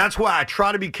 and that's why I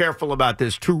try to be careful about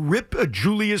this, to rip a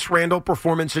Julius Randle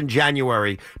performance in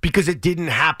January because it didn't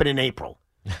happen in April.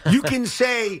 You can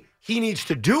say he needs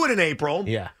to do it in April,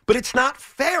 but it's not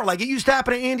fair. It used to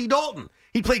happen to Andy Dalton.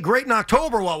 He played great in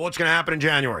October. Well, what's going to happen in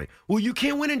January? Well, you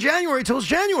can't win in January until it's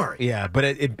January. Yeah, but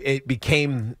it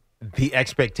became the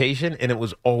expectation, and it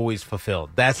was always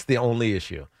fulfilled. That's the only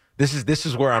issue. This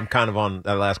is where I'm kind of on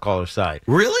that last caller's side.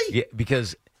 Really? Yeah,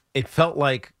 because it felt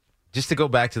like, just to go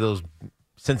back to those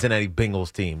Cincinnati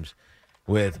Bengals teams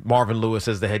with Marvin Lewis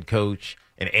as the head coach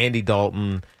and Andy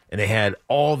Dalton, and they had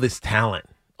all this talent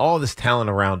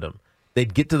around them.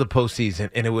 They'd get to the postseason,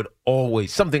 and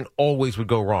something always would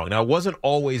go wrong. Now, it wasn't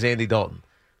always Andy Dalton,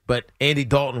 but Andy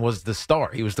Dalton was the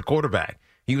star. He was the quarterback.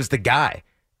 He was the guy.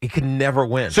 He could never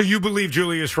win. So you believe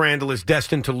Julius Randle is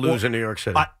destined to lose in New York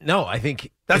City? No, I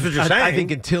think that's what you're saying. I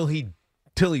think until he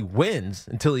wins,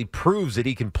 until he proves that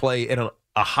he can play at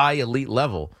a high elite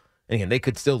level, and again, they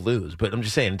could still lose. But I'm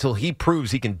just saying, until he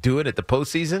proves he can do it at the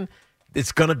postseason,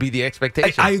 it's going to be the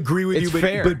expectation. I agree with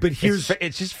you, but here's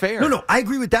it's just fair. No, I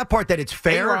agree with that part that it's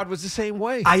fair. A-Rod was the same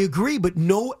way. I agree, but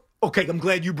no. Okay, I'm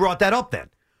glad you brought that up then.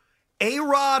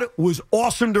 A-Rod was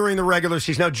awesome during the regular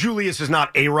season. Now, Julius is not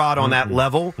A-Rod on that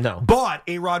level. No. But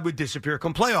A-Rod would disappear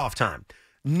come playoff time.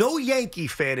 No Yankee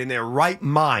fan in their right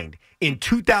mind in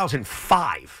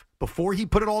 2005, before he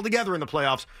put it all together in the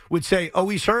playoffs, would say, oh,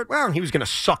 he's hurt? Well, he was going to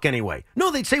suck anyway. No,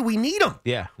 they'd say, we need him.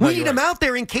 Yeah. We need him out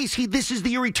there in case this is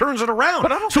the year he turns it around.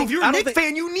 But I don't so think, if you're a Knick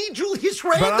fan, you need Julius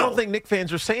Randle. But I don't think Knick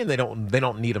fans are saying they don't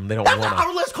need him. They don't want him.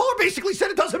 Our last caller basically said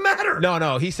it doesn't matter.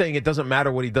 No, he's saying it doesn't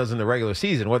matter what he does in the regular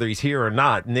season, whether he's here or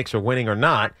not, Knicks are winning or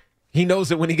not. He knows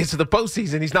that when he gets to the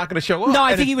postseason, he's not going to show up. No,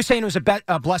 I think he was saying it was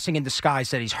a blessing in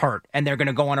disguise that he's hurt, and they're going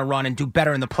to go on a run and do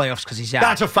better in the playoffs because he's out.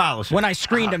 That's a fallacy. When I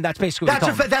screened him, that's basically what he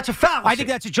told me. That's a fallacy. I think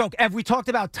that's a joke. We talked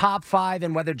about top 5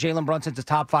 and whether Jalen Brunson's a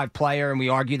top 5 player, and we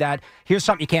argue that. Here's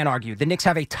something you can't argue. The Knicks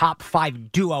have a top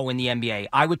 5 duo in the NBA.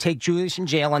 I would take Julius and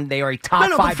Jalen. They are a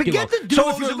top 5 duo. The duo. So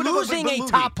if you're losing a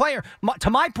top player, to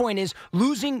my point is,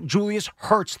 losing Julius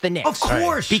hurts the Knicks. Of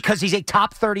course. Because he's a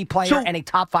top 30 player and a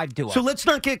top 5 duo. So let's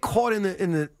not get caught in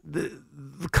the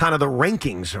kind of the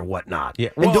rankings or whatnot. Yeah.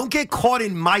 And don't get caught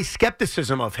in my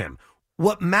skepticism of him.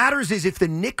 What matters is if the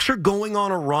Knicks are going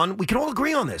on a run, we can all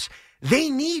agree on this. They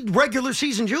need regular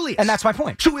season Julius. And that's my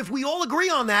point. So if we all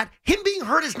agree on that, him being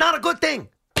hurt is not a good thing.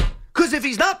 Because if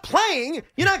he's not playing,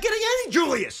 you're not getting any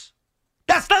Julius.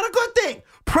 That's not a good thing.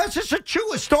 Precious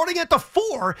Achiuwa starting at the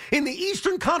 4 in the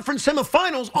Eastern Conference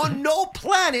semifinals on no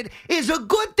planet is a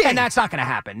good thing. And that's not going to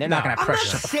happen. They're not going to have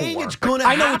Precious at the 4. I'm not saying it's going to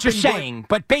happen. I know what you're saying,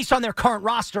 but based on their current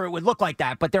roster, it would look like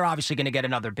that. But they're obviously going to get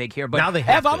another big here. But now they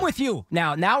have Ev, I'm with you.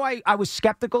 Now I was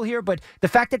skeptical here, but the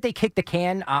fact that they kicked the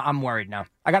can, I'm worried now.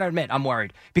 I got to admit, I'm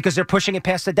worried because they're pushing it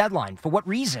past the deadline. For what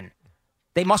reason?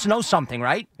 They must know something,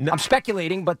 right? No. I'm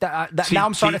speculating, but now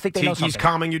I'm starting to think they know something. He's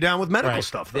calming you down with medical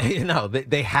stuff, though.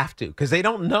 They have to because they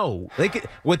don't know.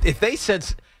 If they said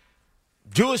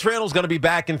Julius Randle's going to be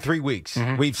back in 3 weeks,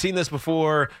 we've seen this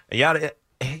before.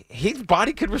 His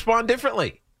body could respond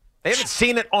differently. They haven't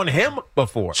seen it on him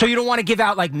before. So you don't want to give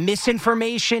out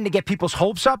misinformation to get people's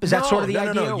hopes up? Is that sort of the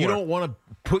idea? No. You don't want to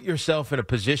put yourself in a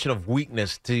position of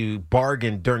weakness to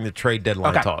bargain during the trade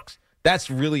deadline talks.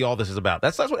 That's really all this is about.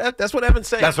 That's what Evan's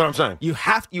saying. That's what I'm saying. You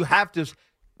have to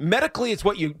medically. It's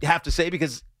what you have to say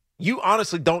because you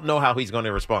honestly don't know how he's going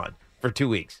to respond for 2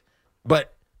 weeks.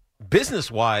 But business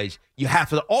wise, you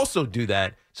have to also do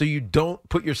that so you don't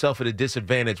put yourself at a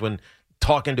disadvantage when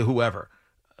talking to whoever.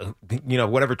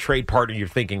 Whatever trade partner you're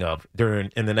thinking of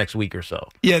in the next week or so.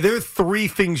 Yeah, there are 3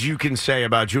 things you can say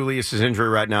about Julius's injury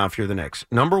right now if you're the Knicks.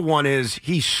 Number 1 is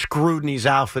he's screwed and he's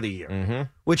out for the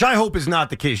year, which I hope is not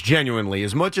the case genuinely.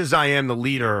 As much as I am the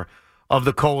leader of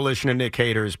the coalition of Knick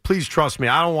haters, please trust me,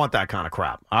 I don't want that kind of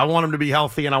crap. I want him to be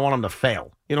healthy and I want him to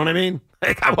fail. You know what I mean?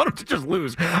 I want him to just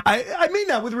lose. I mean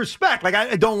that with respect.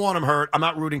 I don't want him hurt. I'm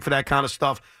not rooting for that kind of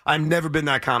stuff. I've never been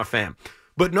that kind of fan.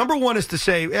 But number 1 is to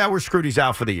say, yeah, we're screwed. He's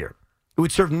out for the year. It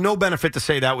would serve no benefit to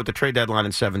say that with the trade deadline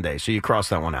in 7 days. So you cross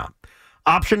that one out.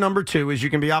 Option number 2 is you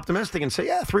can be optimistic and say,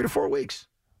 yeah, 3 to 4 weeks.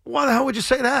 Why the hell would you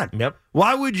say that? Yep.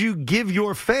 Why would you give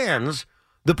your fans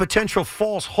the potential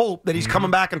false hope that he's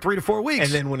coming back in 3 to 4 weeks?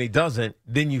 And then when he doesn't,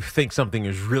 then you think something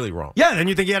is really wrong. Yeah, then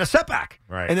you think he had a setback.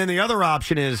 Right. And then the other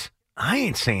option is, I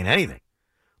ain't saying anything.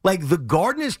 The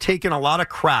Garden has taken a lot of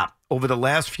crap over the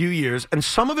last few years, and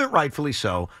some of it rightfully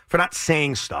so, for not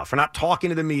saying stuff, for not talking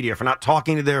to the media, for not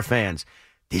talking to their fans.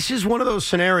 This is one of those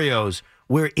scenarios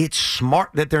where it's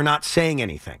smart that they're not saying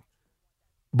anything.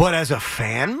 But as a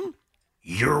fan,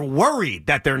 you're worried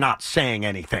that they're not saying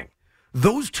anything.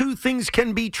 Those 2 things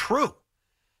can be true.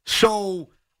 So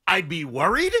I'd be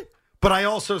worried, but I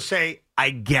also say I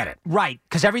get it. Right,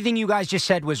 because everything you guys just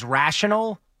said was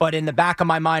rational. But in the back of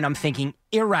my mind, I'm thinking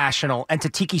irrational. And to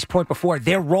Tiki's point before,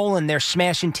 they're rolling, they're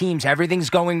smashing teams. Everything's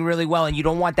going really well, and you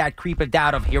don't want that creep of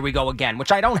doubt of here we go again,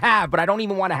 which I don't have, but I don't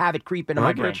even want to have it creep into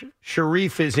my brain.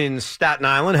 Sharif is in Staten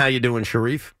Island. How you doing,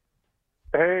 Sharif?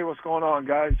 Hey, what's going on,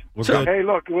 guys? We're good. Hey,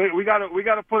 look, we got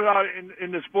to put it out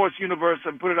in the sports universe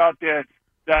and put it out there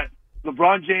that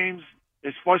LeBron James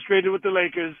is frustrated with the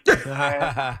Lakers,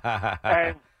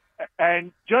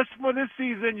 and just for this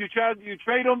season, you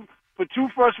trade him for 2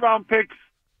 first-round picks,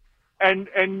 and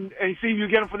see if you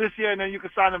get him for this year, and then you can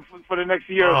sign him for the next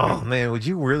year. Oh man, would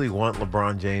you really want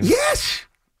LeBron James? Yes.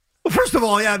 Well, first of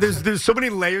all, yeah, there's so many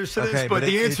layers to this, but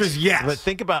the answer is yes. But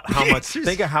think about how much.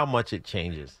 Think of how much it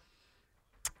changes.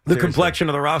 The complexion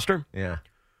of the roster. Yeah.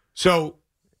 So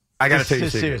I got to tell you a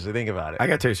secret. Seriously, think about it. I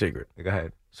got to tell you a secret. Go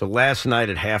ahead. So last night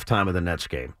at halftime of the Nets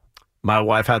game, My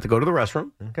wife had to go to the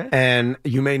restroom. Okay. And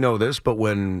you may know this, but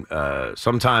when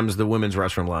sometimes the women's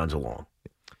restroom lines are long.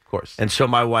 Of course. And so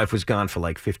my wife was gone for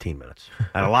like 15 minutes.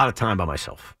 I had a lot of time by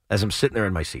myself as I'm sitting there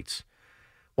in my seats.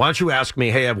 Why don't you ask me,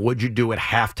 hey, Ev, what'd you do at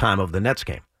halftime of the Nets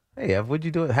game? Hey, Ev, what'd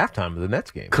you do at halftime of the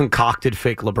Nets game? Concocted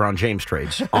fake LeBron James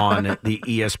trades on the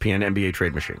ESPN NBA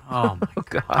trade machine. Oh, my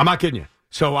God. I'm not kidding you.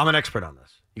 So I'm an expert on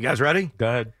this. You guys ready? Go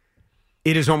ahead.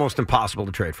 It is almost impossible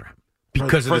to trade for him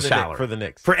because of the salary. For the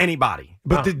Knicks. For anybody.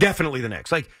 But definitely the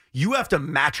Knicks. Like, you have to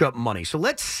match up money. So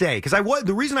let's say, because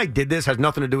the reason I did this has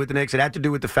nothing to do with the Knicks. It had to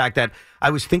do with the fact that I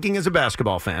was thinking as a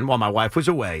basketball fan while my wife was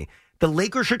away, the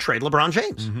Lakers should trade LeBron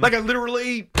James. Like, I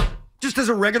literally, just as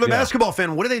a regular basketball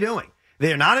fan, what are they doing?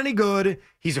 They're not any good.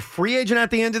 He's a free agent at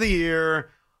the end of the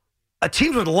year. A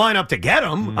team would line up to get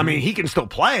him. I mean, he can still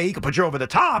play. He can put you over the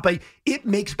top. It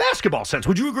makes basketball sense.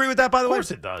 Would you agree with that, by the way? Of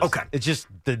course it does. Okay. It's just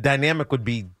the dynamic would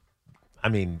be, I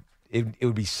mean, it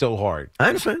would be so hard. I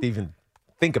understand. To even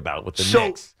think about with the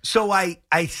Knicks. So I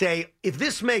say, if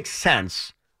this makes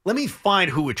sense, let me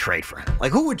find who would trade for him.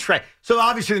 Like, who would trade? So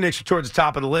obviously the Knicks are towards the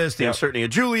top of the list. The uncertainty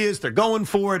of Julius. They're going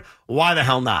for it. Why the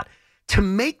hell not? To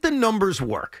make the numbers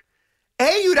work,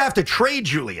 you'd have to trade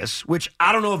Julius, which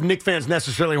I don't know if Knicks fans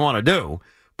necessarily want to do.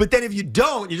 But then if you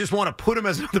don't, you just want to put him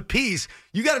as another piece,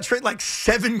 you got to trade like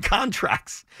 7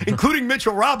 contracts, including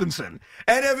Mitchell Robinson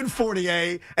and Evan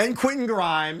Fournier and Quentin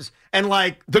Grimes and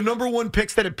like the number 1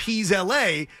 picks that appease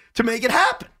L.A. to make it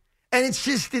happen. And it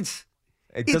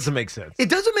doesn't make sense. It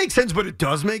doesn't make sense, but it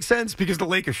does make sense because the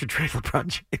Lakers should trade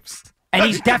LeBron James. And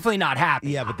he's definitely not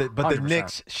happy. Yeah, but the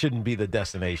Knicks shouldn't be the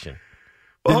destination.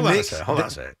 Hold on a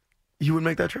second. You would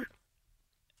make that trade?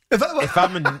 If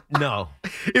I'm no.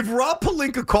 If Rob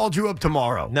Pelinka called you up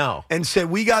tomorrow and said,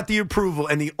 we got the approval,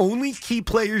 and the only key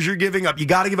players you're giving up, you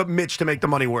got to give up Mitch to make the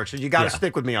money work, so you got to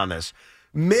stick with me on this.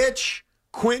 Mitch,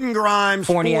 Quentin Grimes,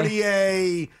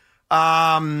 Fournier,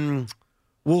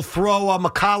 we'll throw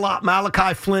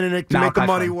Malachi Flynn in it to make the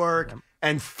money work,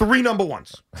 and 3 number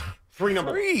 1s. 3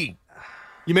 number 1s.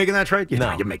 You making that trade?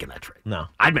 No. You're making that trade. No.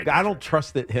 I don't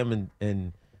trust that him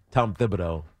and Tom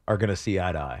Thibodeau are going to see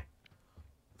eye to eye.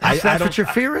 That's what your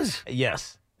fear is?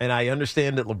 Yes. And I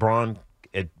understand that LeBron,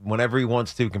 whenever he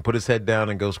wants to, can put his head down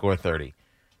and go score 30.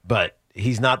 But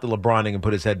he's not the LeBron that can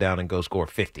put his head down and go score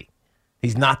 50.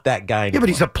 He's not that guy anymore. Yeah, but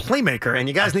he's a playmaker, and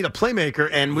you guys need a playmaker.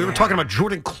 And we were talking about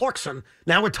Jordan Clarkson.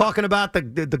 Now we're talking about the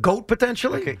GOAT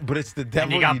potentially. Okay, but it's the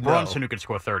devil. And you got Brunson who can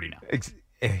score 30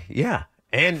 now. Yeah.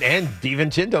 And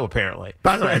DiVincenzo, apparently.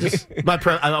 By the way,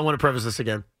 I want to preface this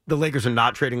again. The Lakers are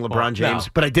not trading LeBron James,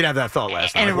 but I did have that thought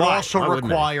last night. And it would also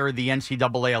require the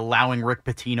NCAA allowing Rick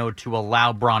Pitino to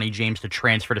allow Bronny James to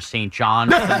transfer to St.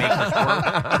 John's to make this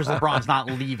work because LeBron's not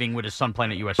leaving with his son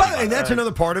playing at USC. And that's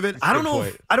another part of it. I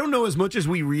don't know as much as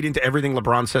we read into everything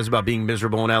LeBron says about being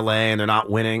miserable in LA and they're not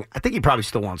winning. I think he probably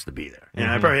still wants to be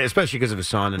there, especially because of his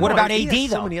son. What about AD, though?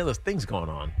 So many other things going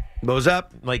on. What was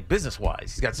that? Like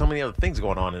business-wise. He's got so many other things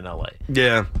going on in LA.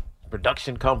 Yeah.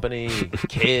 Production company,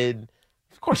 kid.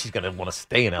 Of course he's going to want to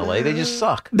stay in L.A. They just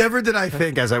suck. Never did I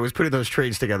think, as I was putting those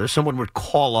trades together, someone would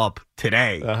call up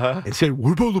today and say,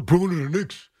 what about LeBron and the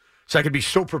Knicks? So I could be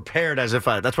so prepared as if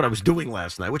that's what I was doing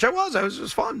last night, which I was. It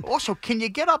was fun. Also, can you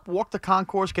get up, walk the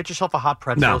concourse, get yourself a hot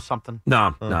pretzel or something?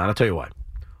 No, I'll tell you why.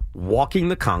 Walking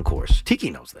the concourse. Tiki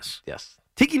knows this. Yes.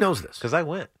 Tiki knows this. Because I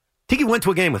went. Tiki went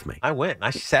to a game with me. I went. I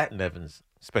sat in Evan's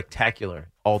spectacular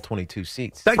all 22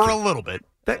 seats. For a little bit.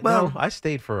 No, I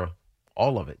stayed for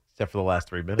all of it, except for the last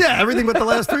 3 minutes. Yeah, everything but the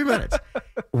last 3 minutes.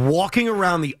 Walking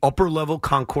around the upper-level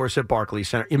concourse at Barclays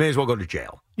Center, you may as well go to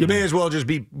jail. You may as well just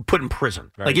be put in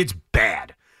prison. Right. Like, it's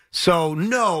bad. So,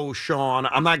 no, Sean,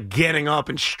 I'm not getting up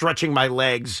and stretching my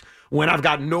legs when I've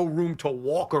got no room to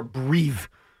walk or breathe.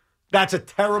 That's a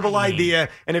terrible idea.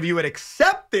 And if you had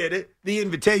accepted the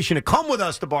invitation to come with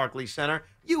us to Barclays Center,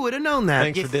 you would have known that.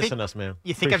 Thanks for dissing us, man.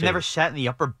 You think I've never sat in the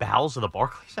upper bowels of the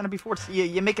Barclays Center before?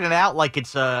 You're making it out like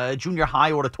it's a junior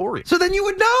high auditorium. So then you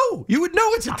would know. You would know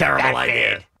it's a terrible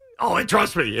idea. Bad. Oh,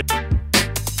 trust me.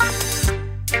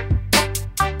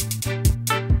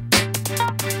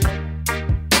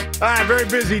 All right, very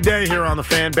busy day here on The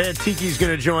Fan. Bad Tiki's going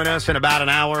to join us in about an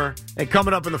hour. And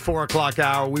coming up in the 4 o'clock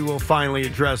hour, we will finally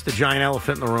address the giant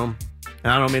elephant in the room.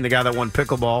 And I don't mean the guy that won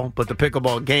pickleball, but the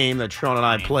pickleball game that Sean and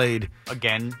I played.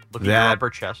 Again, looking at your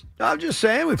upper chest. I'm just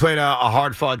saying, we played a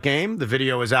hard-fought game. The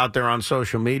video is out there on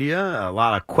social media. A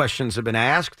lot of questions have been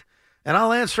asked, and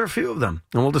I'll answer a few of them.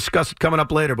 And we'll discuss it coming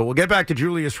up later. But we'll get back to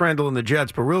Julius Randle and the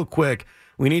Jets. But real quick,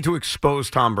 we need to expose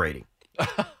Tom Brady.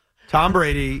 Tom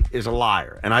Brady is a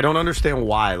liar, and I don't understand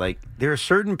why. Like, there are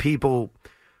certain people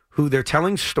who they're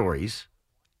telling stories,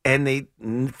 and they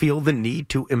feel the need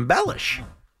to embellish.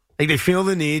 Like they feel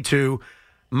the need to.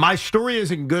 My story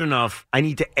isn't good enough. I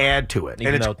need to add to it.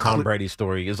 Even though Tom Brady's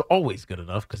story is always good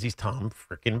enough because he's Tom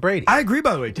freaking Brady. I agree,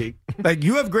 by the way, T. Like,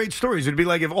 you have great stories. It'd be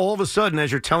like if all of a sudden,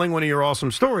 as you're telling one of your awesome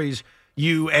stories,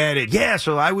 you added,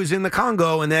 so I was in the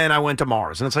Congo and then I went to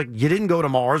Mars. And it's like, you didn't go to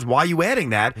Mars. Why are you adding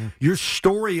that? Your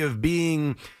story of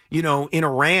being, in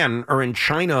Iran or in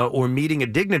China or meeting a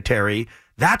dignitary,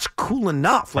 that's cool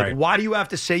enough. Like, why do you have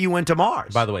to say you went to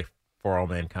Mars? By the way, for all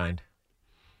mankind.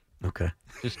 Okay.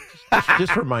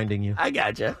 Just reminding you. I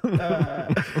gotcha.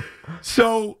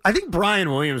 So I think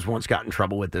Brian Williams once got in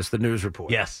trouble with this, the news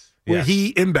report. Yes. Where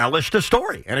he embellished a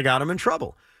story, and it got him in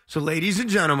trouble. So, ladies and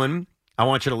gentlemen, I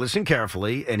want you to listen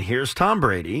carefully, and here's Tom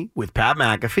Brady with Pat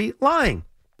McAfee lying.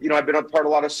 I've been a part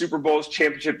of a lot of Super Bowls,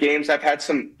 championship games. I've had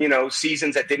some,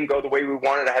 seasons that didn't go the way we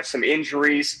wanted. I have some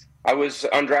injuries. I was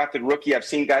undrafted rookie. I've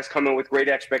seen guys come in with great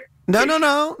expectations.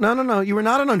 No. You were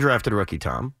not an undrafted rookie,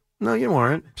 Tom. No, you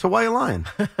weren't. So why are you lying?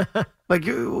 Like,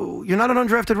 you're not an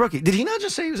undrafted rookie. Did he not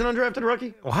just say he was an undrafted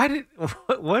rookie?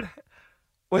 What?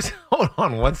 Hold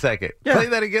on 1 second. Yeah. Play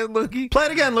that again, Lukey. Play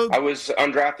it again, Luke. I was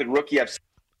undrafted rookie.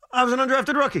 I was an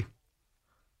undrafted rookie.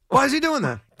 Why is he doing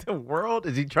that? The world?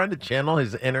 Is he trying to channel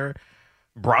his inner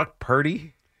Brock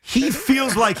Purdy? He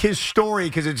feels like his story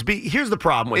because here's the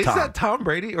problem with Tom. Is that Tom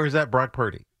Brady or is that Brock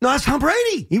Purdy? No, that's Tom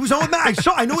Brady. He was on with Matt.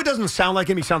 I know it doesn't sound like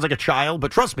him. He sounds like a child,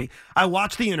 but trust me, I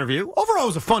watched the interview. Overall, it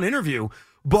was a fun interview,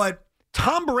 but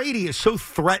Tom Brady is so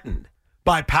threatened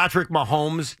by Patrick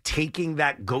Mahomes taking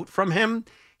that GOAT from him.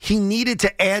 He needed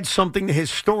to add something to his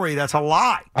story that's a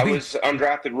lie. I was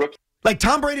undrafted rookie. Like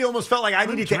Tom Brady almost felt like I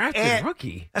needed to add.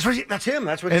 Rookie. That's him.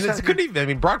 That's what he and said. it couldn't even. I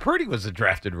mean, Brock Purdy was a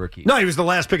drafted rookie. No, he was the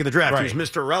last pick of the draft. Right. He was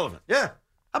Mr. Irrelevant. Yeah.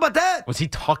 How about that? Was he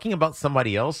talking about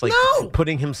somebody else? Like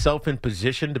putting himself in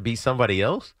position to be somebody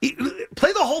else?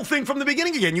 Play the whole thing from the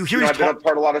beginning again. You hear I've been a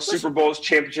part of a lot of Super Bowls,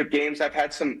 championship games. I've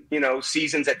had some,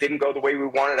 seasons that didn't go the way we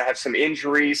wanted. I have some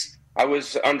injuries. I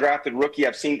was undrafted rookie.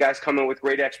 I've seen guys come in with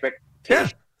great expectations. Yeah.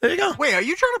 There you go. Wait, are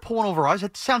you trying to pull one over eyes?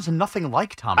 That sounds nothing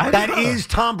like Tom Brady. That is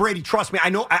Tom Brady. Trust me. I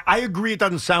know. I agree it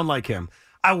doesn't sound like him.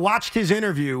 I watched his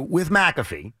interview with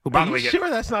McAfee. Who, by Are the you way, sure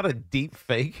that's not a deep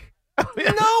fake? No,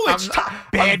 it's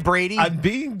bad Brady. I'm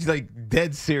being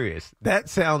dead serious. That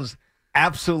sounds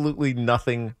absolutely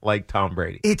nothing like Tom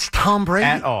Brady. It's Tom Brady.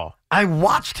 At all. I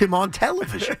watched him on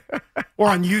television or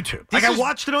on YouTube. I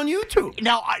watched it on YouTube.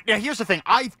 Now, here's the thing.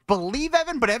 I believe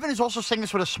Evan, but Evan is also saying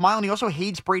this with a smile, and he also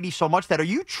hates Brady so much that are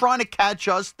you trying to catch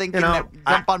us thinking that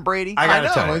jump on Brady? I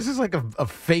know. This is like a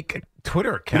fake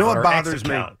Twitter account. You know what or bothers X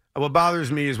me? account. What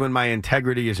bothers me is when my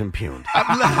integrity is impugned.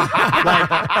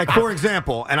 like, for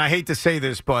example, and I hate to say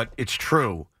this, but it's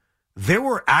true. There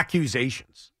were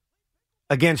accusations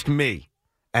against me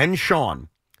and Sean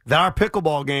that our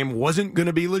pickleball game wasn't going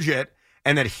to be legit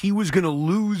and that he was going to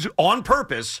lose on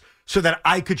purpose so that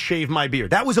I could shave my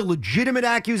beard. That was a legitimate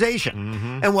accusation.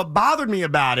 Mm-hmm. And what bothered me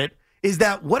about it is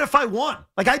that what if I won?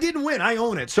 Like, I didn't win. I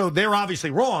own it. So they're obviously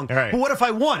wrong. Right. But what if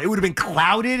I won? It would have been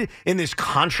clouded in this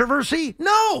controversy?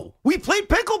 No. We played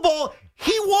pickleball.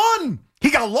 He won.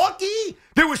 He got lucky.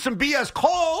 There was some BS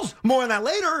calls. More on that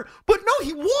later. But no,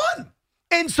 he won.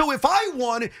 And so if I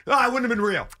won, I wouldn't have been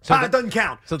real. So it doesn't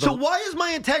count. So why is my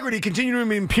integrity continuing to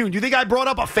be impugned? Do you think I brought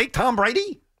up a fake Tom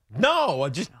Brady? No,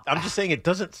 I'm just saying it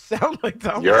doesn't sound like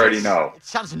Tom Brady. You already know. It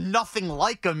sounds nothing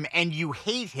like him, and you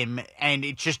hate him, and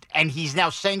and he's now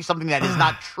saying something that is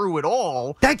not true at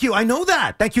all. Thank you. I know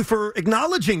that. Thank you for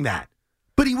acknowledging that.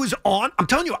 But he was on, I'm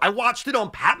telling you, I watched it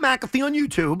on Pat McAfee on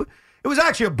YouTube. It was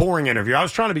actually a boring interview. I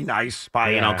was trying to be nice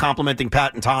by, complimenting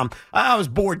Pat and Tom. I was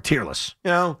bored tearless,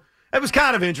 It was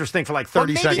kind of interesting for like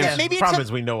 30 seconds. Maybe the problem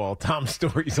is we know all Tom's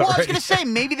stories Well, already. I was going to say,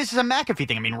 maybe this is a McAfee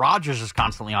thing. I mean, Rodgers is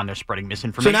constantly on there spreading So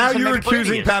misinformation. now you're maybe Brady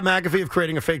accusing is. Pat McAfee of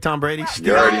creating a fake Tom Brady?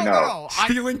 You already know. No.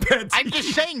 Stealing Pat's. I'm just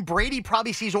saying Brady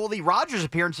probably sees all the Rodgers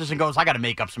appearances and goes, I got to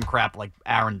make up some crap like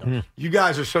Aaron does. You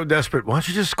guys are so desperate. Why don't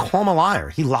you just call him a liar?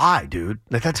 He lied, dude.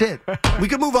 That's it. We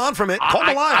can move on from it. Call him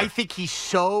a liar. I think he's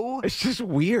so... It's just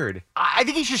weird. I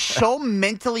think he's just so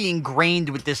mentally ingrained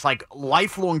with this like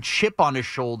lifelong chip on his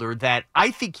shoulder that I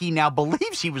think he now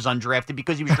believes he was undrafted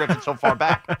because he was drafted so far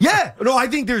back. Yeah. No, I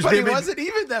think there's... But he wasn't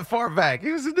even that far back.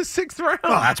 He was in the 6th round.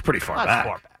 Oh, that's pretty far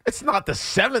back. It's not the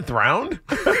 7th round.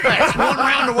 That's one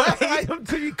round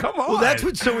away. Come on. Well, that's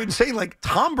what's so insane. Like,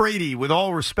 Tom Brady, with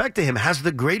all respect to him, has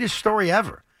the greatest story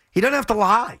ever. He doesn't have to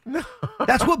lie. No.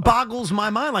 That's what boggles my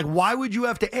mind. Like, why would you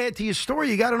have to add to your story?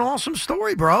 You got an awesome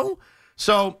story, bro.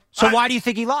 So why do you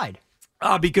think he lied?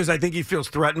 Because I think he feels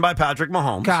threatened by Patrick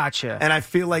Mahomes. Gotcha. And I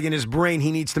feel like in his brain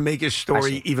he needs to make his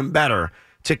story even better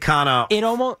to kind of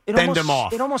bend him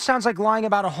off. It almost sounds like lying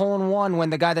about a hole-in-one when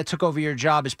the guy that took over your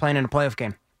job is playing in a playoff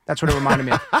game. That's what it reminded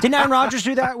me of. Didn't Aaron Rodgers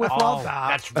do that with Love?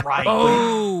 That's right.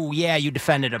 Oh, yeah, you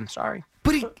defended him. Sorry.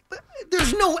 But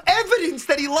there's no evidence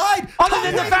that he lied. Other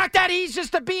than the fact that he's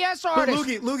just a BS artist.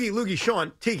 Loogie,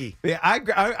 Sean, Tiki. Yeah,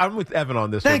 I'm with Evan on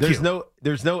this Thank one.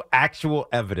 There's no actual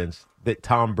evidence that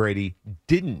Tom Brady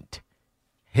didn't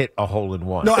hit a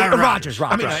hole-in-one. No, Aaron Rodgers.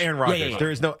 Rodgers. I mean, Aaron Rodgers. Yeah.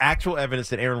 There is no actual evidence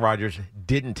that Aaron Rodgers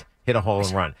didn't hit a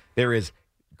hole-in-one. There is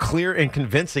clear and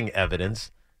convincing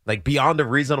evidence, like beyond a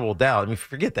reasonable doubt. I mean,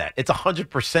 forget that. It's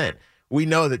 100%. We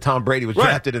know that Tom Brady was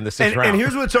drafted in the sixth round. And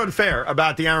here's what's unfair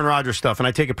about the Aaron Rodgers stuff, and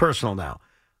I take it personal now.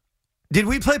 Did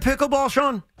we play pickleball,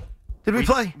 Sean? Did we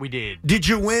play? We did. Did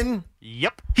you win?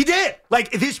 Yep. He did.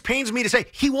 Like, this pains me to say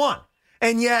he won.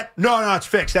 And yet, no, it's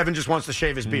fixed. Evan just wants to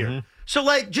shave his beard. So,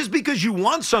 like, just because you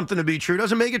want something to be true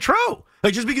doesn't make it true.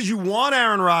 Like, just because you want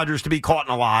Aaron Rodgers to be caught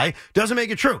in a lie doesn't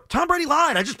make it true. Tom Brady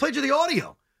lied. I just played you the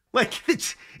audio. Like,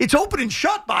 it's open and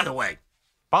shut, by the way.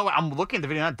 By the way, I'm looking at the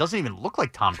video now. It doesn't even look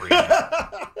like Tom Brady.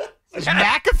 Is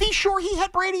McAfee sure he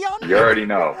had Brady on? You already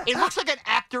know. It looks like an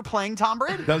actor playing Tom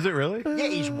Brady. Does it really? Yeah,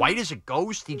 he's white as a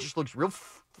ghost. He just looks real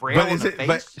frail in the face.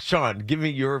 But, Sean, give me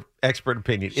your expert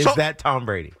opinion. Is that Tom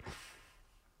Brady?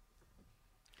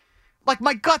 Like,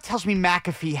 my gut tells me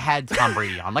McAfee had Tom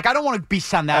Brady on. Like, I don't want to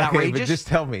sound that outrageous. But just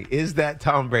tell me, is that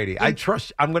Tom Brady? I'm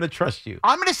going to trust you.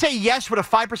 I'm going to say yes with a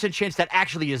 5% chance that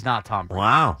actually is not Tom Brady.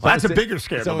 Wow. That's a bigger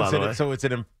scandal, by the way. So it's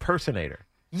an impersonator.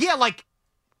 Yeah, like,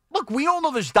 look, we all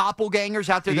know there's doppelgangers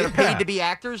out there that are paid to be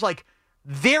actors. Like,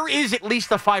 there is at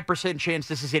least a 5% chance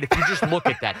this is it if you just look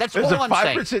at that. That's There's all a I'm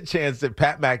 5% saying. chance that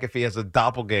Pat McAfee has a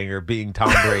doppelganger being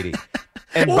Tom Brady.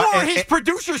 His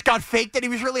producers got faked that he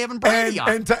was really having Brady on.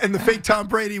 And the fake Tom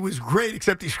Brady was great,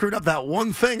 except he screwed up that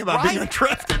one thing about being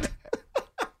undrafted.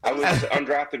 I was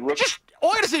undrafted rookie.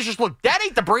 All I gotta say is just look, that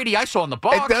ain't the Brady I saw in the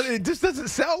box. It just doesn't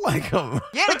sound like him.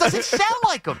 Yeah, it doesn't sound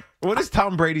like him. What does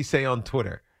Tom Brady say on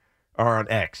Twitter or on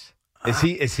X? Is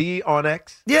he on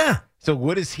X? Yeah. So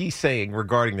what is he saying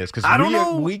regarding this?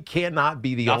 Because we cannot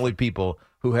be the only people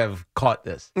who have caught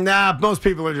this. Nah, most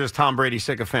people are just Tom Brady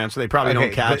sycophants, so they probably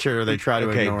don't catch it or they try to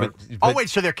ignore it. Oh,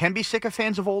 wait, so there can be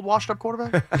sycophants of old washed-up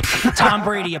quarterback? Tom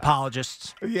Brady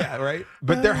apologists. Yeah, right?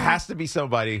 But there has to be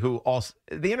somebody who also...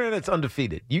 The internet's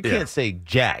undefeated. You can't say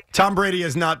Jack. Tom Brady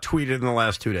has not tweeted in the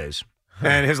last 2 days.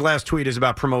 And his last tweet is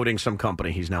about promoting some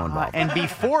company he's now involved in. And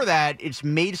before that, it's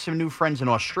made some new friends in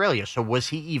Australia. So was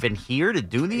he even here to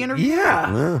do the interview?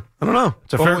 Yeah. I don't know.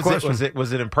 It's a fair question.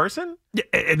 Was it in person?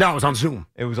 No, it was on Zoom.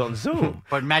 It was on Zoom.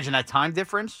 But imagine that time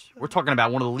difference. We're talking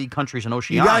about one of the lead countries in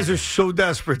Oceania. You guys are so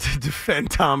desperate to defend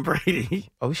Tom Brady.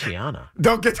 Oceania.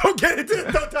 Don't get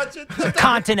it. Don't touch it. The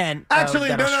continent. Actually,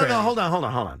 no. Hold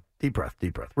on. Deep breath.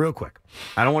 Real quick.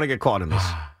 I don't want to get caught in this.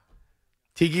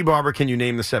 Tiki Barber, can you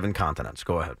name the 7 continents?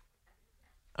 Go ahead.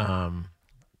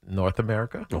 North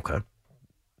America. Okay.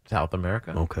 South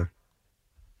America. Okay.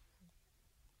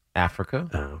 Africa.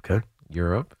 Okay.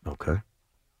 Europe. Okay.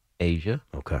 Asia.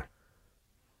 Okay.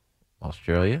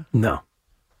 Australia. No.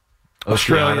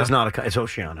 Australia is not it's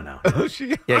Oceania now.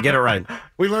 Yeah, get it right.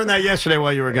 We learned that yesterday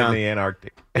while you were gone. In the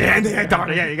Antarctic. And the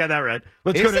Antarctic. Yeah, you got that right.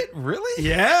 Is it really?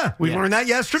 Yeah, we learned that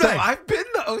yesterday. So I've been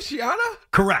to Oceania?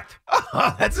 Correct.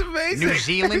 Oh, that's amazing. New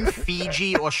Zealand,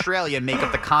 Fiji, Australia make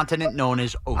up the continent known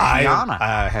as Oceania.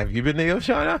 Have you been to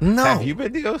Oceania? No. Have you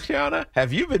been to Oceania?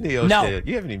 Have you been to Oceania? No.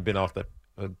 You haven't even been off the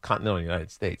continental United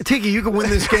States. Tiki, you can win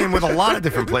this game with a lot of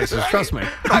different places. Trust me.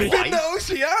 I've been to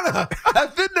Oceania.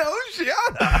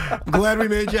 I'm glad we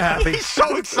made you happy. He's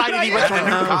so excited he went to a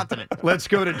new continent. Let's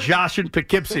go to Josh in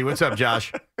Poughkeepsie. What's up,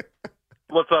 Josh?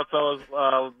 What's up, fellas?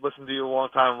 Listened to you a long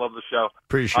time. Love the show.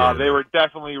 Appreciate it. They were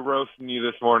definitely roasting you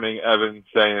this morning, Evan,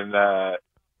 saying that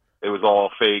it was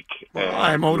all fake. Well,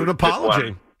 I'm owed an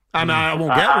apology. I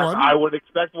won't get one. I would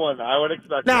expect one.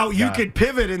 Now, one. you could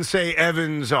pivot and say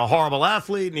Evan's a horrible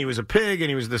athlete and he was a pig and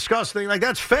he was disgusting. Like,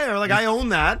 that's fair. Like, I own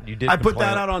that. I put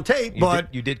that out on tape,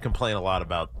 but... You did complain a lot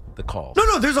about the calls.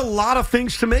 No, there's a lot of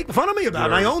things to make fun of me about,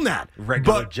 and I own that.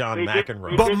 Regular John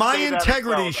McEnroe. But my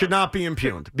integrity should not be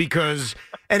impugned because...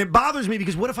 And it bothers me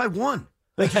because what if I won?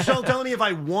 Like, you're still telling me if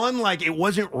I won, like, it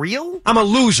wasn't real? I'm a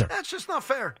loser. That's just not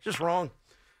fair. Just wrong.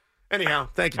 Anyhow,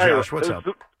 thank you, Josh. What's up?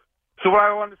 So what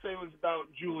I wanted to say was about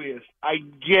Julius. I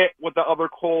get what the other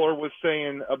caller was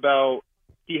saying about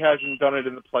he hasn't done it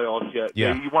in the playoffs yet.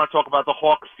 Yeah. You want to talk about the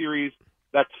Hawks series,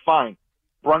 that's fine.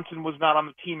 Brunson was not on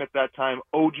the team at that time.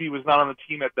 OG was not on the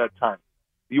team at that time.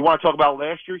 You want to talk about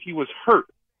last year? He was hurt.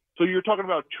 So you're talking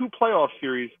about 2 playoff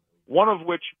series, one of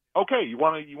which, okay, you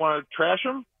want to trash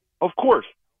him? Of course.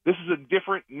 This is a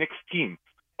different Knicks team.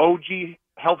 OG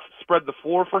helps spread the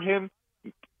floor for him.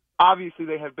 Obviously,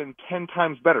 they have been 10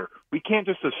 times better. We can't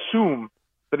just assume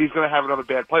that he's going to have another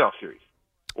bad playoff series.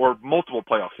 or multiple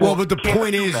playoff series. Well, but the Can't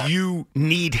point do is that. you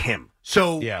need him.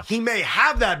 So he may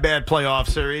have that bad playoff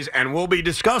series, and we'll be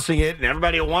discussing it, and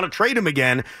everybody will want to trade him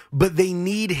again, but they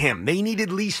need him. They need at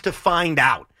least to find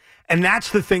out. And that's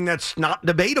the thing that's not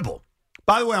debatable.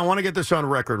 By the way, I want to get this on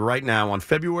record right now on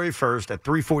February 1st at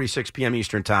 3:46 p.m.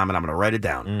 Eastern Time, and I'm going to write it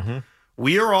down. Mm-hmm.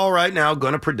 We are all right now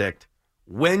going to predict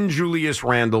when Julius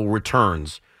Randle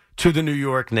returns to the New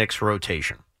York Knicks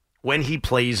rotation, when he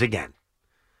plays again.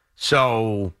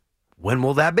 So when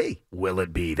will that be? Will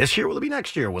it be this year? Will it be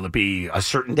next year? Will it be a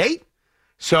certain date?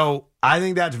 So I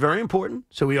think that's very important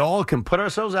so we all can put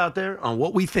ourselves out there on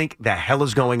what we think the hell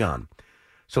is going on.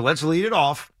 So let's lead it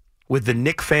off with the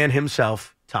Knick fan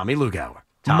himself, Tommy Lugauer.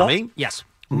 Tommy? Yes.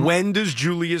 When does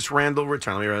Julius Randle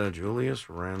return? Let me write down Julius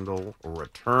Randle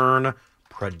return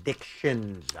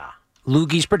predictions.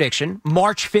 Lugie's prediction,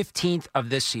 March 15th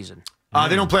of this season.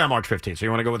 They don't play on March 15th, so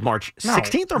you want to go with March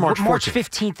 16th or March 14th? March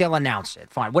 15th, they'll announce it.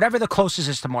 Fine. Whatever the closest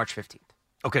is to March 15th.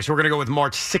 Okay, so we're going to go with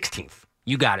March 16th.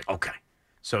 You got it. Okay.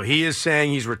 So he is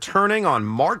saying he's returning on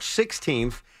March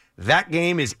 16th. That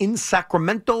game is in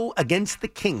Sacramento against the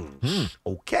Kings.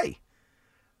 Okay.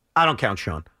 I don't count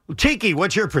Sean. Tiki,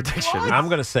 what's your prediction? I'm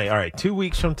going to say, all right, 2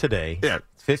 weeks from today,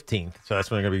 15th, so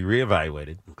that's when they're going to be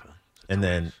reevaluated. Okay. And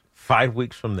then 5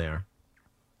 weeks from there.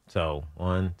 So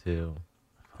 1, 2,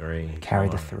 3. Carry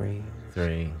the 3.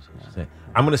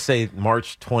 I'm going to say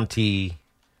March 22nd.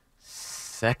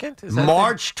 Is that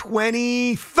March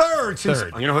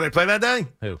 23rd. You know who they play that day?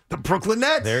 Who? The Brooklyn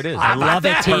Nets. There it is. I love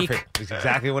it, Teak. Perfect. It's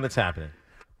exactly when it's happening.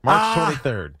 March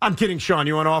 23rd. I'm kidding, Sean.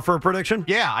 You want to offer a prediction?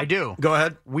 Yeah, I do. Go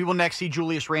ahead. We will next see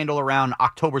Julius Randle around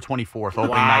October 24th,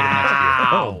 opening night of next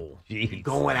year. Oh, geez.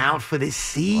 Going out for this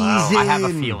season. I have a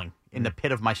feeling in the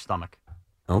pit of my stomach.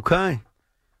 Okay.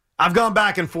 I've gone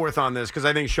back and forth on this because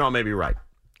I think Sean may be right.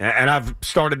 And I've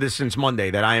started this since Monday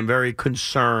that I am very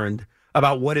concerned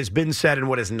about what has been said and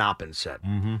what has not been said.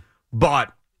 Mm-hmm.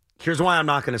 But here's why I'm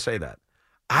not going to say that.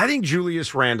 I think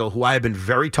Julius Randle, who I have been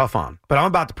very tough on, but I'm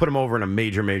about to put him over in a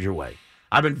major, major way.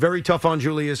 I've been very tough on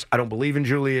Julius. I don't believe in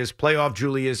Julius. Playoff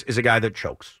Julius is a guy that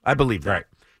chokes. I believe that. Right.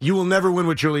 You will never win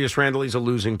with Julius Randle. He's a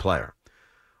losing player.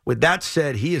 With that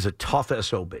said, he is a tough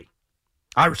SOB.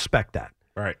 I respect that.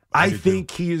 Right. I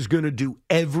think he is going to do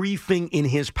everything in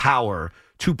his power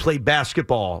to play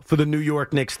basketball for the New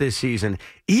York Knicks this season,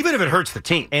 even if it hurts the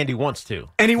team. And he wants to.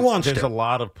 And he wants There's to. a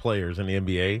lot of players in the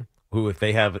NBA who, if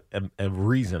they have a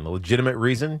reason, a legitimate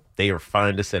reason, they are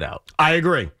fine to sit out. I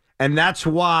agree. And that's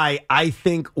why I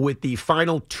think with the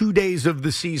final 2 days of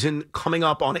the season coming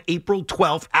up on April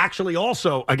 12th, actually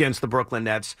also against the Brooklyn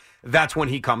Nets, that's when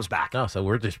he comes back. Oh, so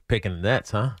we're just picking the Nets,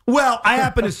 huh? Well, I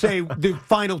happen to say the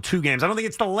final 2 games. I don't think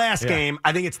it's the last game.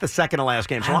 I think it's the second to last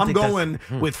game. So I'm going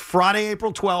with Friday,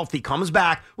 April 12th. He comes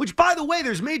back, which, by the way,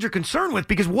 there's major concern with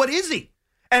because what is he?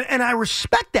 And I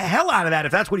respect the hell out of that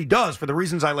if that's what he does for the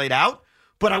reasons I laid out,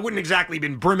 but I wouldn't exactly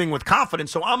been brimming with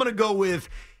confidence. So I'm going to go with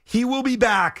he will be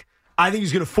back. I think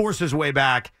he's going to force his way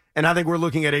back, and I think we're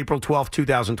looking at April 12th,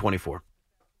 2024.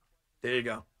 There you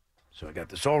go. So I got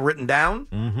this all written down.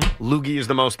 Mm-hmm. Loogie is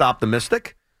the most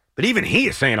optimistic, but even he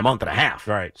is saying a month and a half.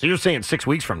 Right. So you're saying 6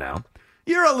 weeks from now.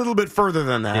 You're a little bit further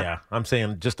than that. Yeah, I'm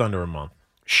saying just under a month.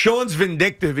 Sean's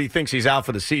vindictive. He thinks he's out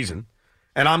for the season,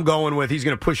 and I'm going with he's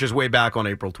going to push his way back on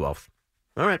April 12th.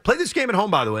 All right. Play this game at home,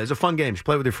 by the way. It's a fun game. You should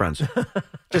play with your friends.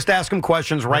 Just ask them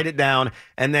questions, write it down,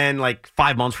 and then like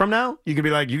 5 months from now, you can be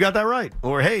like, you got that right.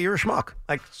 Or, hey, you're a schmuck.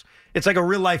 Like, it's like a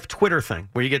real-life Twitter thing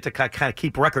where you get to kind of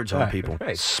keep records on people.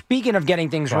 Right. Speaking of getting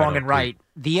things wrong and right,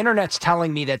 the internet's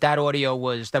telling me that audio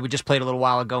was that we just played a little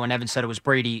while ago and Evan said it was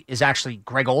Brady is actually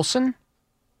Greg Olson.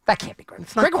 That can't be Greg.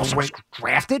 Greg Olson was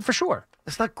drafted for sure.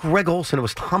 It's not Greg Olson. It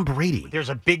was Tom Brady. There's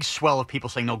a big swell of people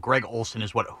saying, no, Greg Olson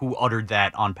is who uttered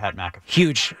that on Pat McAfee.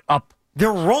 Huge up.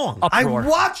 They're wrong. Uproar. I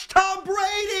watched Tom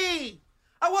Brady.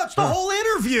 I watched the whole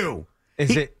interview.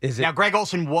 Is it? Now, Greg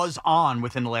Olson was on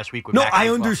within the last week with No, McAfee I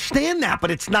as well. understand that,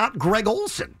 but it's not Greg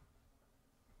Olson.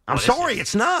 I'm sorry,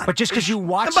 it's not. But just because you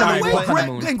watch And by the way, on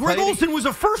the moon. Greg Olson was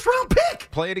a first-round pick.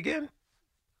 Play it again?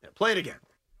 Yeah, play it again.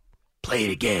 Play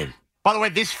it again. By the way,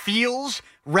 this feels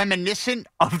reminiscent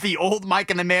of the old Mike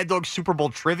and the Mad Dog Super Bowl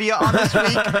trivia on this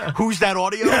week. Who's that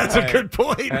audio? Yeah, that's a good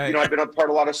point. You know, I've been a part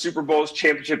of a lot of Super Bowls,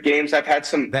 championship games. I've had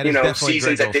some, That you is know, definitely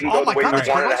seasons Greg that didn't Olson. go the way God, we that's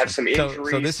wanted. Greg I have some injuries.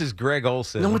 So this is Greg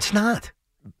Olson. No, it's not.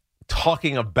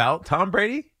 Talking about Tom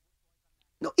Brady?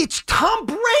 No, it's Tom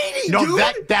Brady, No,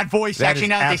 dude. that voice, That actually, is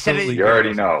now they said it. absolutely You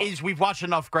already know. Is we've watched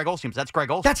enough Greg Olson. That's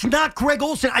Greg Olson. That's not Greg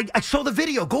Olson. I saw the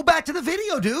video. Go back to the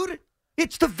video, dude.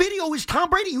 It's the video is Tom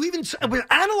Brady. We're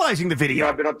analyzing the You video. know,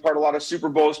 I've been a part of a lot of Super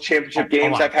Bowls, championship games.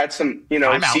 hold on. I've had some, you know,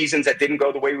 I'm out. seasons that didn't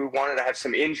go the way we wanted. I have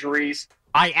some injuries.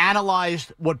 I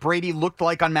analyzed what Brady looked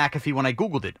like on McAfee when I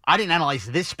Googled it. I didn't analyze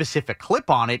this specific clip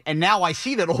on it, and now I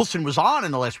see that Olsen was on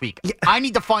in the last week. Yeah. I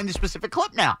need to find the specific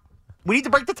clip now. We need to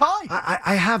break the tie.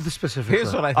 I have the specific Here's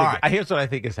clip. what I think. Right. Here's what I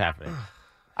think is happening.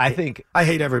 I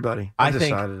hate everybody.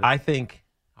 I think.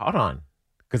 Hold on,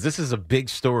 because this is a big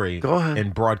story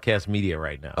in broadcast media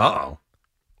right now. Uh-oh.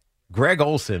 Greg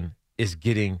Olsen is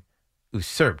getting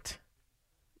usurped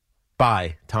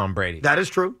by Tom Brady. That is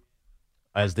true.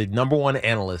 As the number one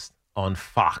analyst on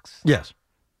Fox. Yes.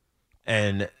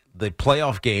 And the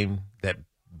playoff game that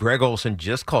Greg Olsen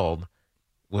just called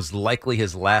was likely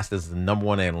his last as the number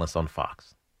one analyst on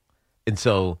Fox. And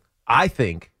so I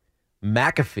think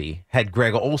McAfee had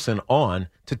Greg Olsen on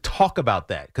to talk about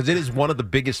that because it is one of the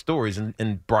biggest stories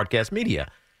in broadcast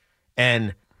media.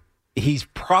 And he's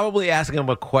probably asking him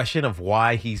a question of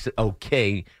why he's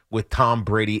okay with Tom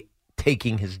Brady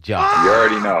taking his job. You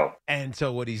already know. And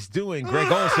so what he's doing,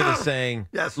 Greg Olsen is saying,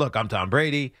 yes, look, I'm Tom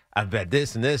Brady. I've had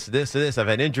this and this, this and this. I've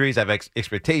had injuries. I've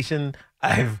expectation.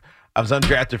 I was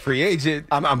undrafted free agent.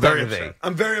 I'm very upset.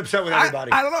 I'm very upset with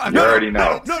everybody. I don't know. You already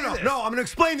know. No. I'm going to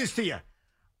explain this to you.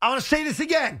 I want to say this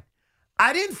again.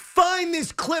 I didn't find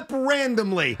this clip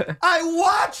randomly. I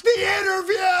watched the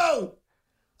interview.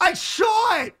 I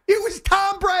saw it. It was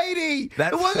Tom Brady.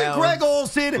 That it wasn't Greg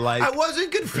Olsen. Like I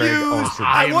wasn't confused.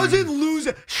 I wasn't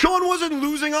losing. Sean wasn't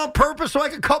losing on purpose so I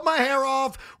could cut my hair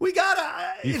off. We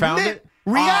got to You found it?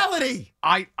 Reality.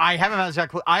 I haven't found that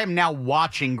clip. I am now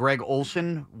watching Greg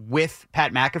Olsen with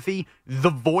Pat McAfee. The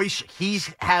voice he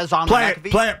has on McAfee.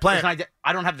 Play it.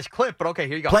 I don't have this clip, but okay,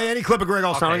 here you go. Play any clip of Greg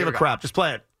Olsen. I don't give a crap. Just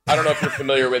play it. I don't know if you're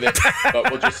familiar with it, but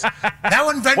we'll just. That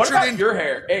one ventured What about in. your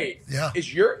hair? Hey,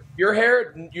 is your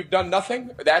hair? You've done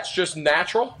nothing. That's just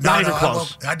natural. Not even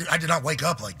close. I did not wake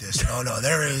up like this. No.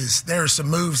 There are some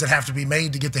moves that have to be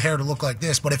made to get the hair to look like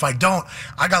this. But if I don't,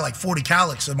 I got like 40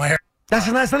 cowlicks in my hair. That's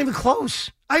not even close.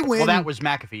 I win. Well, that was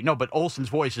McAfee. No, but Olsen's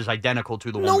voice is identical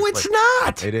to the one. No, it's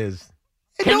not. It is.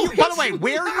 Can you, by the way,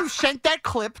 where you sent that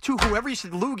clip to whoever you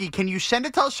said, Loogie, can you send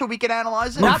it to us so we can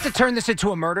analyze it? Not to turn this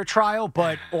into a murder trial,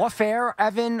 but off air,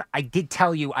 Evan, I did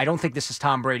tell you I don't think this is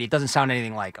Tom Brady. It doesn't sound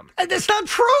anything like him. That's not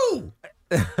true.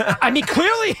 I mean,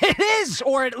 clearly it is,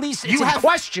 or at least it's a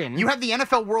question. You have the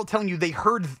NFL world telling you they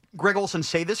heard Greg Olsen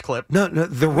say this clip. No,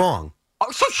 they're wrong. Oh,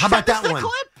 so how about that one?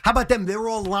 Clip? How about them? They're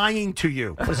all lying to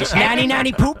you. What is this,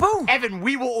 nanny poo poo? Evan,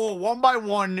 we will all one by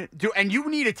one do, and you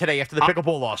need it today after the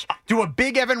pickleball loss. Do a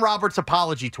big Evan Roberts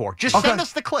apology tour. Just send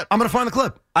us the clip. I'm going to find the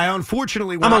clip. I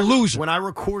unfortunately, I'm a loser. When I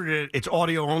recorded it, it's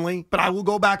audio only, but I will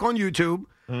go back on YouTube,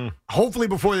 hopefully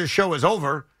before this show is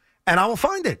over, and I will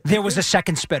find it. There was a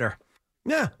second spitter.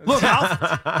 Yeah. Look,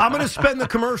 I'm going to spend the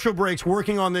commercial breaks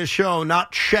working on this show,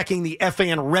 not checking the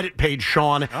FAN Reddit page,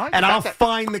 Sean, and I'll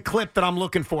find the clip that I'm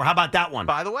looking for. How about that one?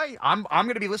 By the way, I'm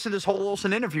going to be listening to this whole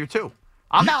Olsen interview, too.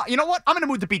 I'm now. You know what? I'm going to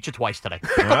move to beat you twice today.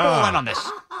 Pick a ball in on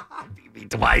this. Beat me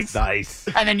twice. Nice.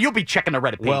 And then you'll be checking the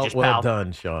Reddit pages, well pal.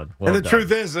 done, Sean. And the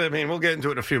truth is, I mean, we'll get into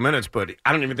it in a few minutes, but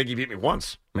I don't even think he beat me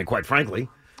once. I mean, quite frankly.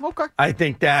 Okay. I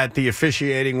think that the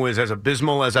officiating was as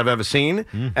abysmal as I've ever seen,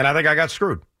 and I think I got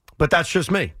screwed. But that's just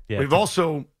me. Yeah. We've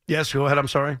also, yes, go ahead. I'm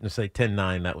sorry. Just say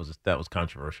 10-9. That was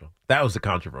controversial. That was the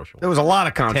controversial one. There was a lot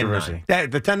of controversy.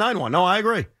 10-9. The 10-9 one. No, I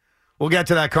agree. We'll get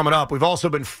to that coming up. We've also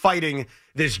been fighting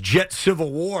this Jet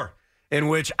civil war in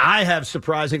which I have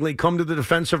surprisingly come to the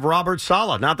defense of Robert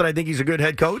Saleh. Not that I think he's a good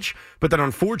head coach, but that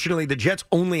unfortunately the Jets'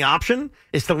 only option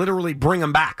is to literally bring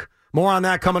him back. More on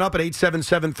that coming up at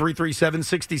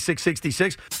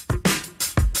 877-337-6666.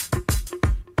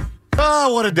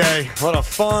 Oh, what a day. What a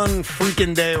fun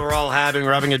freaking day we're all having.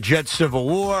 We're having a Jet civil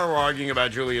war. We're arguing about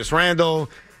Julius Randle.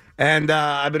 And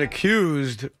I've been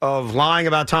accused of lying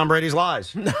about Tom Brady's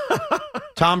lies.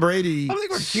 Tom Brady. I don't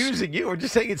think we're accusing you. We're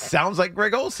just saying it sounds like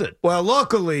Greg Olsen. Well,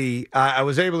 luckily, I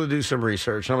was able to do some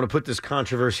research. And I'm going to put this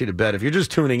controversy to bed. If you're just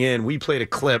tuning in, we played a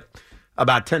clip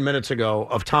about 10 minutes ago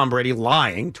of Tom Brady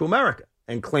lying to America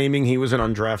and claiming he was an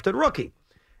undrafted rookie.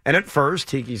 And at first,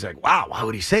 Tiki's like, wow, why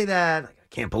would he say that?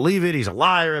 Can't believe it. He's a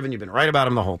liar. Evan, you've been right about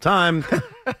him the whole time.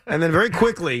 And then very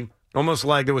quickly, almost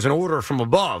like there was an order from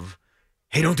above,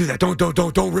 hey, don't do that.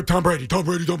 Don't rip Tom Brady. Tom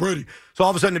Brady. So all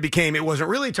of a sudden it wasn't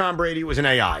really Tom Brady. It was an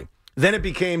AI. Then it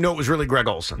became, no, it was really Greg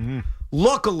Olsen. Mm-hmm.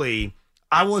 Luckily,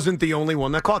 I wasn't the only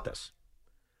one that caught this.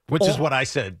 Which is what I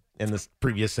said in this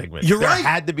previous segment. You're right. There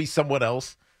had to be someone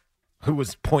else who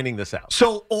was pointing this out.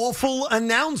 So awful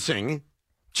announcing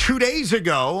 2 days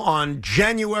ago on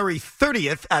January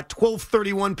 30th at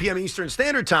 12:31 p.m. Eastern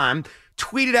Standard Time,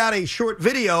 tweeted out a short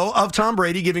video of Tom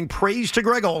Brady giving praise to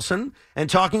Greg Olsen and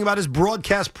talking about his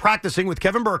broadcast practicing with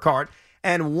Kevin Burkhardt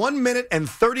And 1 minute and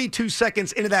 32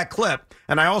 seconds into that clip,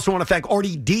 and I also want to thank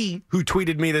Artie D, who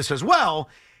tweeted me this as well,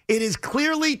 it is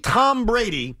clearly Tom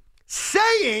Brady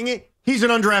saying he's an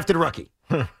undrafted rookie.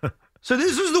 So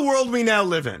this is the world we now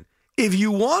live in. If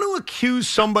you want to accuse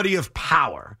somebody of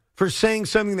power for saying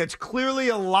something that's clearly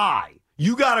a lie,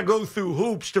 you got to go through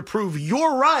hoops to prove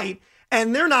you're right,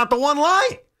 and they're not the one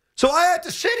lying. So I had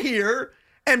to sit here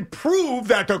and prove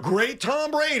that the great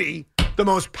Tom Brady, the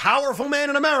most powerful man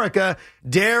in America,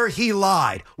 dare he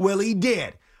lied. Well, he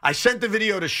did. I sent the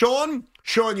video to Sean.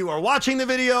 Sean, you are watching the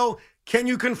video. Can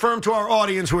you confirm to our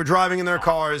audience who are driving in their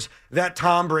cars that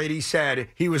Tom Brady said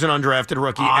he was an undrafted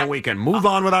rookie and we can move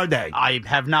on with our day? I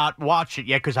have not watched it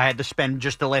yet because I had to spend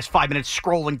just the last 5 minutes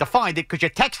scrolling to find it because you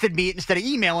texted me instead of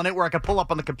emailing it where I could pull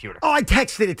up on the computer. Oh, I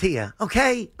texted it to you,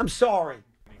 okay? I'm sorry.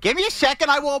 Give me a second.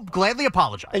 I will gladly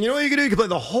apologize. And you know what you can do? You can play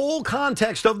the whole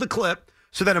context of the clip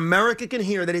so that America can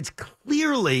hear that it's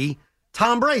clearly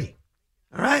Tom Brady.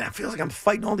 All right? I feel like I'm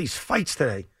fighting all these fights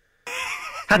today.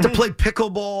 Had to play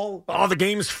pickleball. Oh, the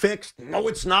game's fixed. No,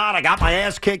 it's not. I got my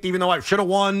ass kicked even though I should have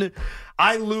won.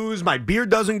 I lose. My beard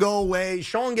doesn't go away.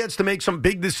 Sean gets to make some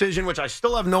big decision, which I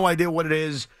still have no idea what it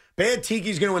is. Bad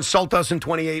Tiki's going to insult us in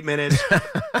 28 minutes.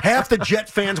 Half the Jet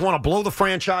fans want to blow the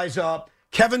franchise up.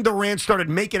 Kevin Durant started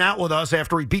making out with us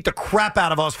after he beat the crap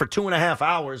out of us for 2.5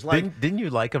 hours. Didn't you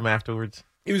like him afterwards?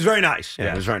 He was very nice.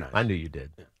 Yeah, he was very nice. I knew you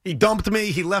did. He dumped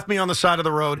me. He left me on the side of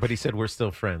the road. But he said, we're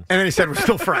still friends. And then he said, we're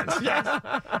still friends.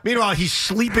 Yes. Meanwhile, he's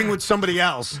sleeping with somebody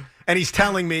else, and he's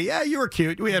telling me, yeah, you were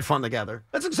cute. We had fun together.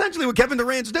 That's essentially what Kevin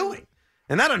Durant's doing.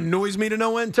 And that annoys me to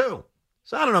no end, too.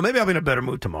 So I don't know. Maybe I'll be in a better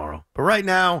mood tomorrow. But right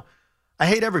now, I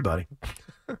hate everybody.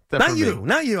 Not you.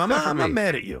 Not you. I'm not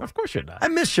mad at you. Of course you're not. I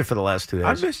missed you for the last 2 days.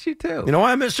 I missed you, too. You know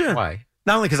why I missed you? Why?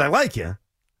 Not only because I like you.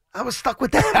 I was stuck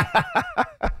with that.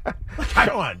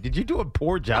 Come on. Did you do a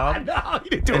poor job? No, you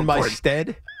didn't do in my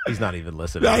stead? He's not even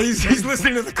listening. No, he's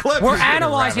listening to the clip. We're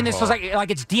analyzing this like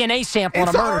it's DNA sample in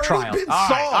a murder trial.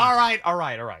 All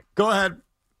right. Go ahead.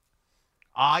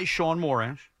 I, Sean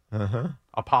Morash,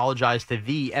 apologize to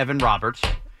the Evan Roberts.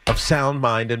 Of sound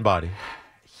mind and body.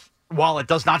 While it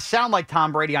does not sound like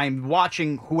Tom Brady, I am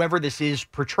watching whoever this is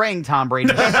portraying Tom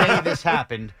Brady say this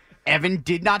happened. Evan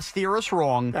did not steer us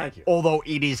wrong. Thank you. Although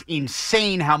it is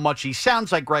insane how much he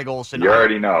sounds like Greg Olson. You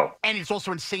already know. And it's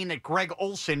also insane that Greg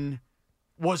Olson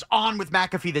was on with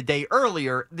McAfee the day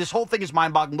earlier. This whole thing is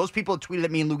mind-boggling. Those people have tweeted at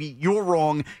me and Loogie, you're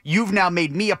wrong. You've now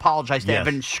made me apologize to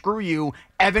Evan. Screw you.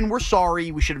 Evan, we're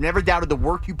sorry. We should have never doubted the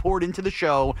work you poured into the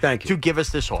show to give us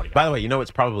this audio. By the way, you know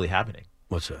what's probably happening?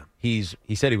 What's that? He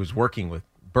said he was working with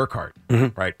Burkhardt,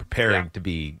 right, preparing to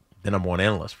be the number one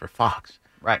analyst for Fox.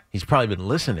 Right. He's probably been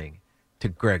listening to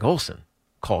Greg Olson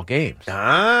call games.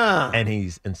 And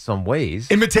he's, in some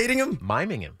ways... imitating him?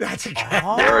 Miming him. That's a You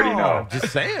already know. I'm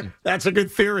just saying. That's a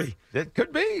good theory. It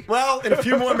could be. Well, in a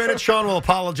few more minutes, Sean will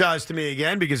apologize to me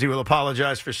again because he will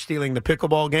apologize for stealing the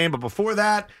pickleball game. But before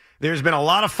that, there's been a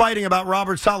lot of fighting about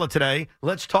Robert Saleh today.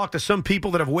 Let's talk to some people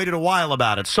that have waited a while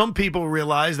about it. Some people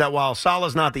realize that while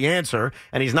Saleh's not the answer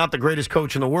and he's not the greatest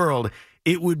coach in the world,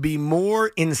 it would be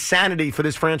more insanity for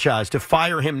this franchise to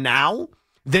fire him now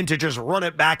than to just run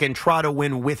it back and try to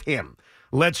win with him.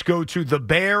 Let's go to the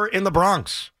Bear in the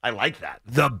Bronx. I like that.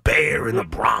 The Bear in the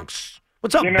Bronx.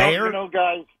 What's up, Bear? You know,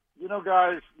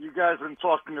 guys, you guys have been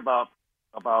talking about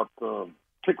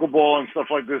pickleball and stuff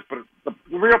like this, but the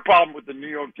real problem with the New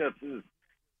York Jets is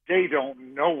they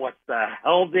don't know what the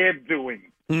hell they're doing.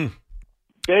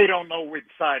 They don't know which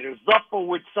side is up or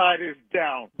which side is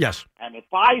down. Yes. And if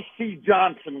I see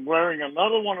Johnson wearing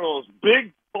another one of those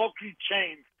big, bulky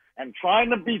chains and trying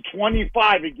to be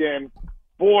 25 again,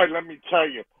 boy, let me tell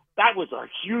you, that was a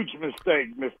huge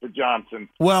mistake, Mr. Johnson.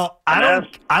 Well, I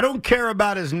don't care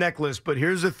about his necklace, but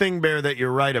here's the thing, Bear, that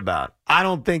you're right about. I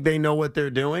don't think they know what they're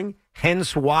doing,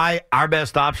 hence why our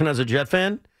best option as a Jet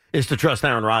fan is to trust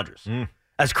Aaron Rodgers.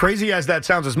 As crazy as that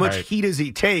sounds, as much heat as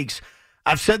he takes,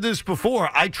 I've said this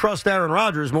before. I trust Aaron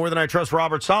Rodgers more than I trust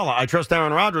Robert Saleh. I trust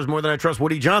Aaron Rodgers more than I trust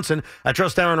Woody Johnson. I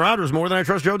trust Aaron Rodgers more than I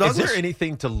trust Joe Douglas. Is there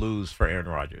anything to lose for Aaron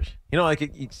Rodgers? You know,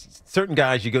 like certain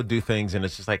guys, you go do things, and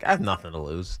it's just like, I have nothing to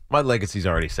lose. My legacy's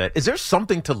already set. Is there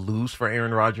something to lose for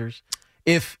Aaron Rodgers?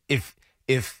 If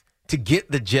to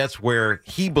get the Jets where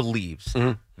he believes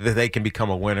that they can become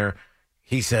a winner,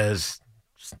 he says,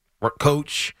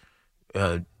 Coach,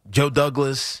 Joe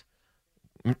Douglas,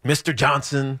 Mr.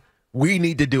 Johnson, we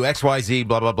need to do X, Y, Z,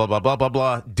 blah, blah, blah, blah, blah, blah,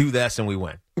 blah. Do this, and we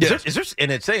win. Yes. Is there,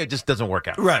 and say it just doesn't work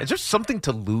out. Right. Is there something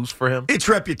to lose for him? It's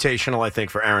reputational, I think,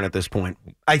 for Aaron at this point.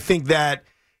 I think that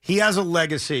he has a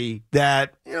legacy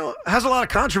that, has a lot of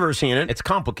controversy in it. It's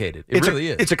complicated. It really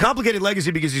is. It's a complicated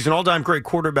legacy because he's an all-time great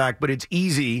quarterback, but it's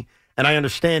easy and I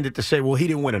understand it to say, well, he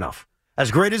didn't win enough. As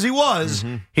great as he was,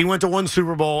 he went to one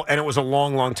Super Bowl, and it was a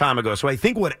long, long time ago. So I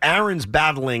think what Aaron's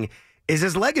battling is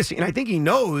his legacy, and I think he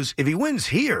knows if he wins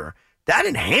here, that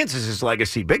enhances his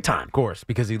legacy big time. Of course,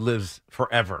 because he lives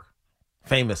forever,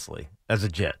 famously, as a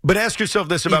Jet. But ask yourself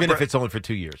this about Even if it's only for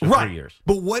 2 years or 3 years.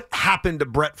 But what happened to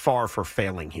Brett Favre for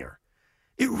failing here?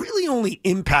 It really only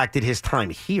impacted his time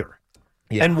here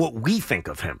and what we think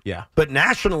of him. Yeah. But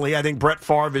nationally, I think Brett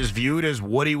Favre is viewed as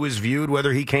what he was viewed,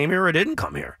 whether he came here or didn't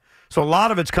come here. So a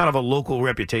lot of it's kind of a local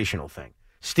reputational thing.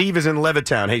 Steve is in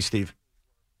Levittown. Hey, Steve.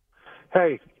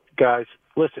 Hey, guys,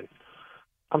 listen.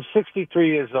 I'm 63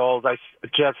 years old. I'm a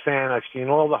Jet fan. I've seen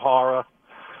all the horror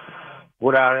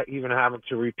without even having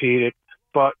to repeat it.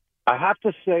 But I have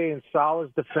to say, in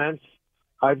Saleh's defense,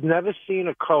 I've never seen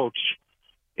a coach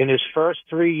in his first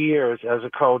 3 years as a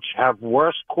coach have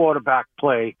worse quarterback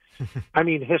play. I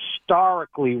mean,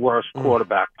 historically worse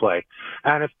quarterback play.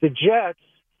 And if the Jets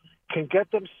can get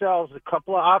themselves a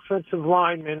couple of offensive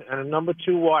linemen and a number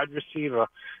 2 wide receiver,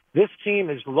 this team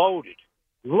is loaded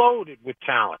with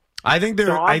talent. I think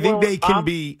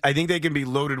they can be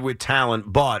loaded with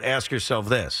talent, but ask yourself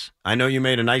this. I know you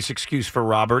made a nice excuse for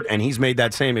Robert, and he's made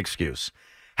that same excuse.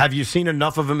 Have you seen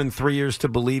enough of him in 3 years to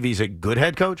believe he's a good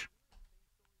head coach?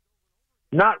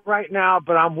 Not right now,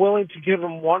 but I'm willing to give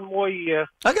him one more year.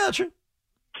 I got you.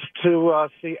 To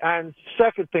see. And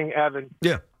second thing, Evan.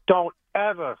 Yeah. Don't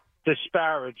ever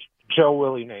disparage Joe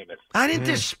Willie Namath. I didn't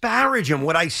disparage him.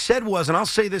 What I said was, and I'll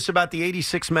say this about the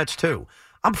 86 Mets too,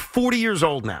 I'm 40 years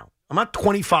old now. I'm not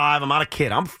 25. I'm not a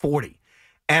kid. I'm 40.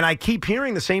 And I keep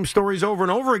hearing the same stories over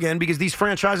and over again because these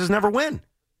franchises never win.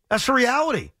 That's the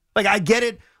reality. Like, I get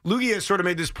it. Lugia sort of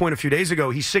made this point a few days ago.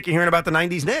 He's sick of hearing about the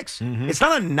 90s Knicks. It's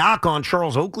not a knock on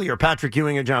Charles Oakley or Patrick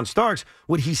Ewing or John Starks.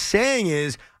 What he's saying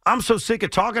is, I'm so sick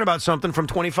of talking about something from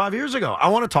 25 years ago. I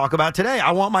want to talk about today.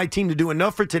 I want my team to do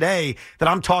enough for today that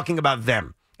I'm talking about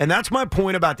them. And that's my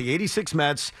point about the 86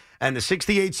 Mets and the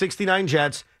 68-69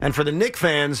 Jets, and for the Knicks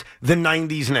fans, the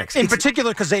 90s Knicks. In particular,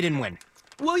 because they didn't win.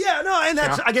 Well, yeah, no, and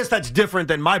I guess that's different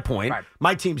than my point. Right.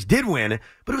 My teams did win,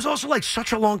 but it was also like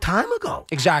such a long time ago.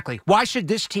 Exactly. Why should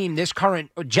this team, this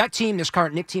current Jet team, this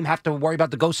current Knicks team have to worry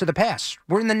about the ghosts of the past?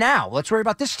 We're in the now. Let's worry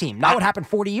about this team. Not what happened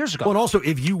 40 years ago. Well, and also,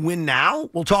 if you win now,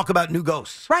 we'll talk about new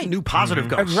ghosts. Right. New positive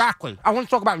ghosts. Exactly. I want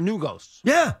to talk about new ghosts.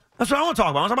 Yeah, that's what I want to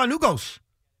talk about. I want to talk about new ghosts.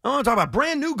 I want to talk about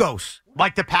brand new ghosts.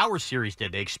 Like the Power series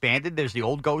did. They expanded. There's the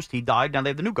old ghost. He died. Now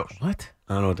they have the new ghost. What?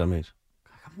 I don't know what that means.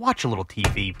 Watch a little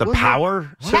TV. The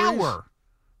Power series? Power.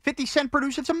 50 Cent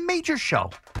produced. It's a major show.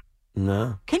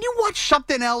 No. Can you watch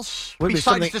something else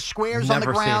besides the squares on the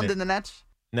ground and the nets?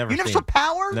 Never You never seen saw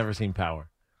Power? Never seen Power.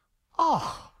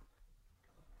 Oh.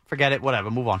 Forget it.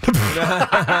 Whatever. Move on.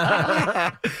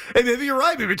 Hey, maybe you're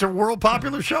right. Maybe it's a world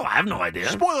popular show. I have no idea.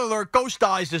 Spoiler alert. Ghost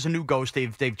dies. There's a new ghost.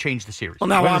 They've changed the series. Well,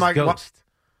 now why am I Ghost?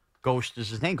 Ghost is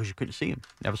his name because you couldn't see him.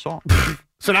 Never saw him.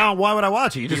 So now why would I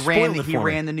watch it? You just spoiled it for He me.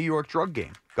 ran the New York drug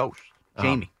game. Ghost.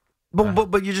 Jamie.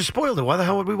 But you just spoiled it. Why the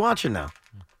hell would we watch it now?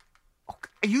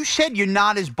 You said you're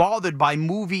not as bothered by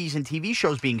movies and TV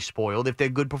shows being spoiled if they're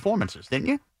good performances, didn't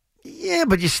you? Yeah,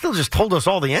 but you still just told us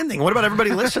all the ending. What about everybody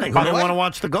listening who By the didn't way, want to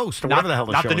watch The Ghost or not- whatever the hell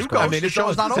the not show the is new called? Ghost. I mean, The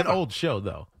show's not it's an over. old show,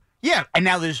 though. Yeah, and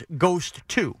now there's Ghost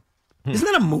 2. Isn't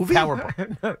that a movie? Power.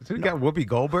 So we got Whoopi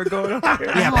Goldberg going on here.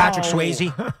 Yeah, Patrick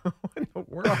Swayze. What in the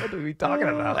world are we talking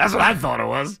about? That's what I thought it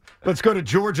was. Let's go to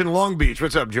George in Long Beach.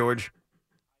 What's up, George?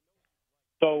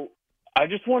 So I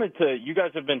just wanted to, you guys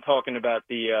have been talking about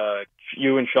the,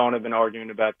 you and Sean have been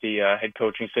arguing about the head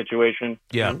coaching situation.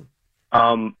 Yeah.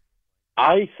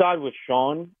 I side with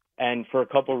Sean, and for a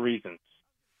couple reasons.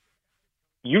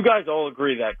 You guys all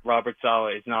agree that Robert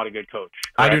Saleh is not a good coach.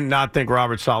 I correct? do not think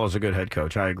Robert Saleh is a good head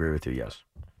coach. I agree with you, yes.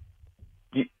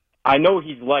 I know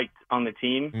he's liked on the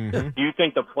team. Mm-hmm. Do you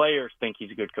think the players think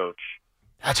he's a good coach?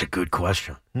 That's a good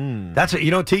question. That's a,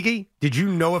 you know, Tiki, did you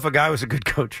know if a guy was a good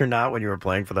coach or not when you were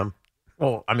playing for them?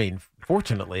 Well, I mean,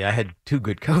 fortunately, I had two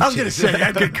good coaches. I was going to say, you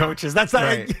had good coaches. That's not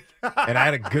Right. And I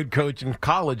had a good coach in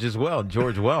college as well,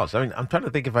 George Wells. I mean, I'm trying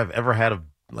to think if I've ever had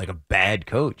a bad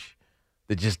coach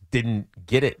that just didn't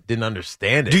get it, didn't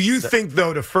understand it. Do you think,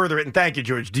 though, to further it, and thank you,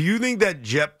 George, do you think that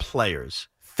Jet players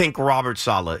think Robert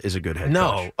Saleh is a good head coach?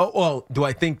 No. Oh, well, do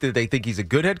I think that they think he's a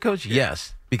good head coach?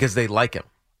 Yes, because they like him.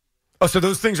 Oh, so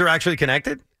those things are actually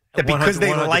connected? That because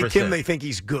they like 100%. him, they think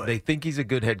he's good. They think he's a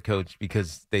good head coach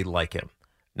because they like him.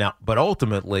 Now, but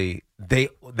ultimately, they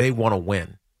want to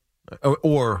win,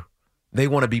 or they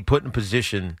want to be put in a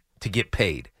position to get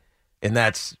paid, and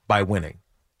that's by winning.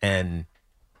 And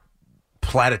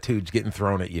platitudes getting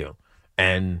thrown at you,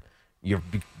 and your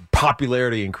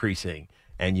popularity increasing,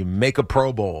 and you make a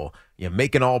Pro Bowl, you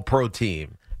make an All-Pro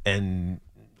team, and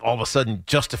all of a sudden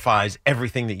justifies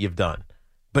everything that you've done.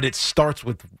 But it starts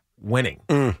with winning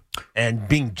and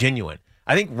being genuine.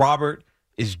 I think Robert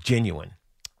is genuine,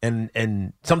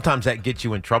 and sometimes that gets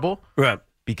you in trouble, right?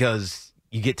 Because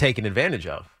you get taken advantage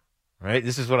of, right?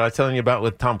 This is what I was telling you about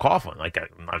with Tom Coughlin. Like,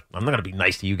 I'm not going to be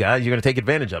nice to you guys. You're going to take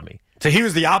advantage of me. So he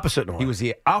was the opposite. He was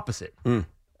the opposite.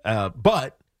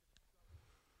 But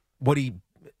what he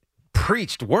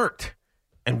preached worked,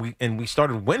 and we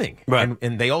started winning, right?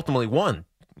 And they ultimately won,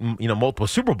 multiple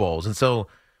Super Bowls. And so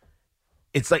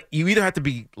it's like you either have to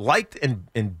be liked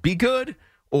and be good,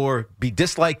 or be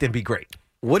disliked and be great.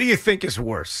 What do you think is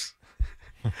worse?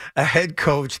 A head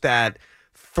coach that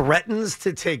threatens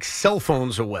to take cell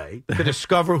phones away to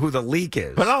discover who the leak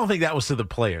is. But I don't think that was to the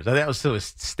players. I think that was to his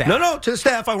staff. No, to the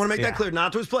staff. I want to make that clear,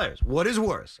 not to his players. What is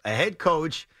worse? A head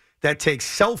coach that takes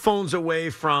cell phones away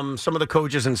from some of the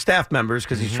coaches and staff members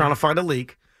because he's trying to find a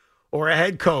leak, or a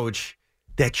head coach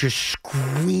that just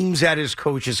screams at his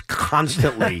coaches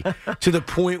constantly to the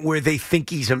point where they think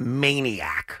he's a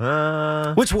maniac?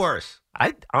 What's worse?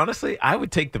 I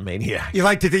would take the maniac. You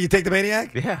you take the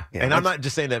maniac? Yeah. And I'm not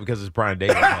just saying that because it's Brian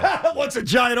Davis. Once a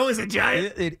giant, always a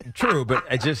giant. True, but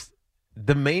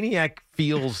the maniac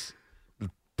feels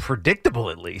predictable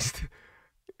at least,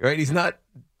 right? He's not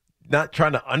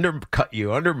trying to undercut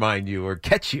you, undermine you, or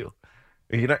catch you.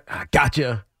 I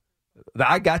gotcha. The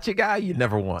I gotcha guy you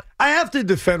never want. I have to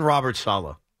defend Robert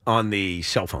Saleh on the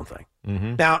cell phone thing.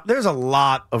 Now, there's a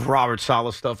lot of Robert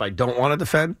Saleh stuff I don't want to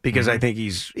defend because I think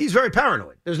he's very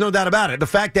paranoid. There's no doubt about it. The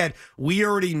fact that we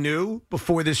already knew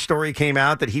before this story came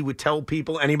out that he would tell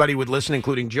people, anybody would listen,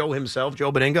 including Joe himself,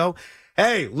 Joe Beningo,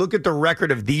 hey, look at the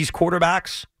record of these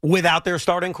quarterbacks without their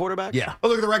starting quarterback. Yeah. Or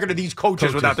look at the record of these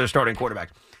coaches without their starting quarterback.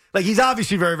 Like, he's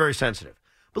obviously very, very sensitive.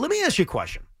 But let me ask you a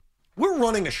question. We're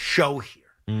running a show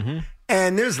here,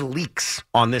 and there's leaks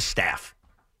on this staff.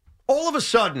 All of a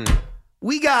sudden,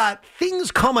 we got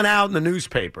things coming out in the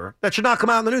newspaper that should not come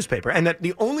out in the newspaper, and that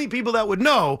the only people that would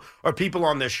know are people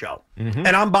on this show. And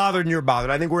I'm bothered and you're bothered.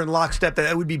 I think we're in lockstep that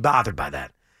I would be bothered by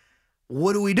that.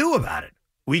 What do we do about it?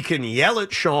 We can yell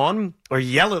at Sean or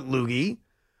yell at Loogie,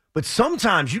 but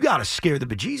sometimes you got to scare the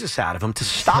bejesus out of him to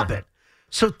stop it.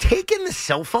 So taking the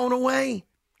cell phone away,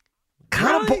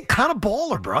 kind of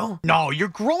baller, bro. No, you're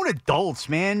grown adults,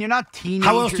 man. You're not teenagers.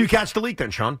 How else do you catch the leak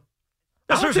then, Sean?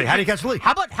 No, seriously, how do you catch the leak?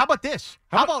 How about this?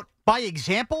 How about by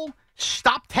example,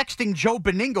 stop texting Joe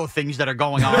Beningo things that are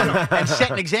going on and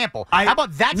set an example. How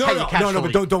about that's how you catch the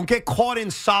leak? But don't get caught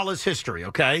in Saleh's history,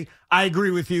 okay? I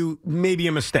agree with you. Maybe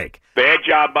a mistake. Bad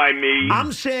job by me.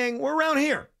 I'm saying we're around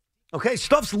here, okay?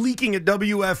 Stuff's leaking at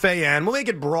WFAN. We'll make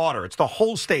it broader. It's the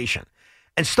whole station.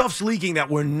 And stuff's leaking that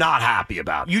we're not happy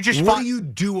about. What do you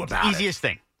do about it? Easiest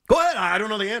thing. Go ahead. I don't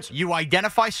know the answer. You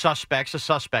identify suspects, a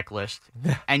suspect list,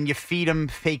 and you feed them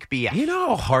fake BS. You know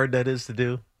how hard that is to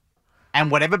do?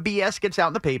 And whatever BS gets out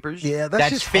in the papers, that's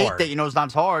just fake hard. that you know is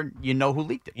not hard, you know who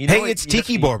leaked it. It's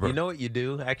Tiki Barber. You know what you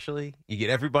do, actually? You get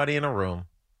everybody in a room,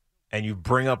 and you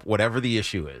bring up whatever the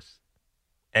issue is,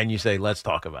 and you say, let's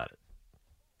talk about it.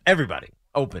 Everybody,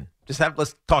 open.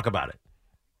 Let's talk about it.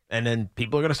 And then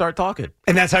people are going to start talking.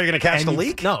 And that's how you're going to catch the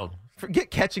leak? No.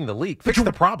 Forget catching the leak. Fix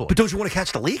the problem. But don't you want to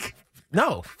catch the leak?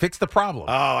 No. Fix the problem.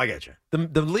 Oh, I get you.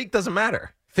 The leak doesn't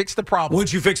matter. Fix the problem.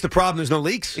 Once you fix the problem, there's no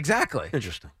leaks? Exactly.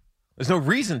 Interesting. There's no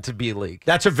reason to be a leak.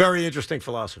 That's a very interesting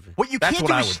philosophy. What you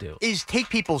can't do is take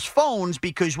people's phones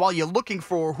because while you're looking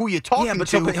for who you're talking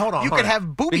to, hold on, you could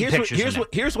have booby pictures.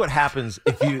 Here's what happens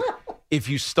if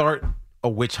you start a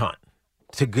witch hunt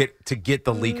to get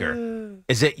the leaker,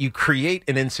 is that you create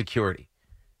an insecurity,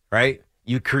 right?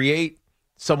 You create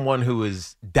someone who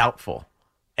is doubtful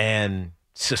and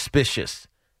suspicious,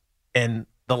 and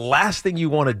the last thing you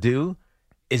want to do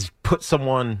is put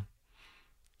someone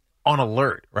on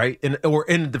alert, right?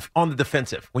 On the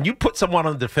defensive. When you put someone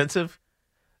on the defensive,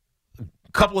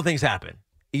 a couple of things happen.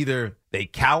 Either they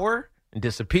cower and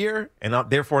disappear and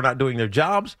therefore not doing their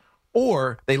jobs,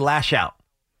 or they lash out.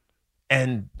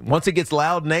 And once it gets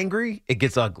loud and angry, it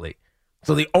gets ugly.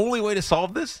 So the only way to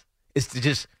solve this is to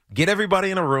just get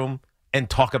everybody in a room and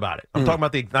talk about it. I'm talking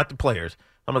about not the players.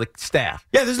 I'm about the staff.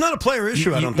 Yeah, there's not a player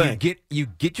issue, I don't think. You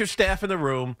get your staff in the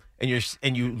room and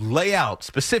you lay out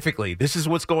specifically, this is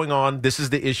what's going on, this is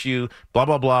the issue, blah,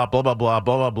 blah, blah, blah, blah, blah,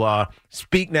 blah, blah, blah.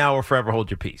 Speak now or forever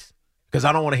hold your peace. Because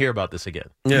I don't want to hear about this again.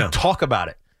 Yeah. You talk about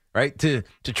it, right? To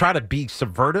try to be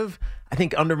subversive, I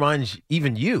think undermines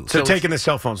even you. So taking the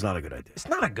cell phone's not a good idea. It's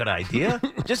not a good idea.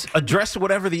 Just address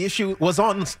whatever the issue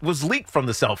was leaked from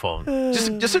the cell phone.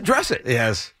 Just address it.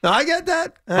 Yes. No, I get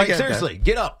that. Seriously,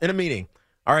 get up in a meeting.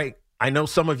 All right, I know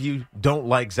some of you don't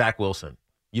like Zach Wilson.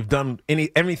 You've done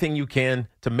everything you can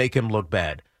to make him look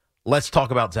bad. let's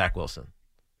talk about Zach Wilson.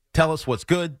 Tell us what's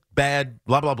good, bad,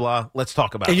 blah, blah, blah. Let's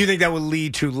talk about it. And you think that would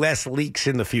lead to less leaks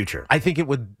in the future? I think it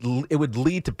would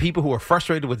lead to people who are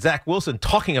frustrated with Zach Wilson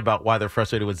talking about why they're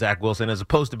frustrated with Zach Wilson, as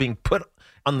opposed to being put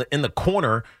in the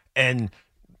corner and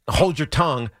hold your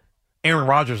tongue. Aaron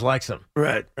Rodgers likes him.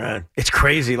 Right. It's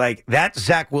crazy. Like that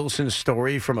Zach Wilson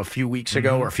story from a few weeks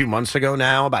ago or a few months ago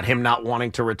now about him not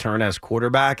wanting to return as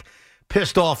quarterback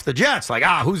pissed off the Jets. Like,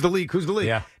 who's the leak?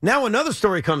 Yeah. Now another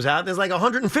story comes out. There's like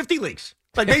 150 leaks.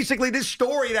 Like basically this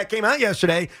story that came out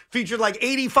yesterday featured like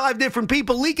 85 different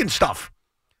people leaking stuff.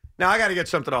 Now I got to get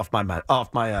something off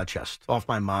my chest, off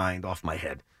my mind, off my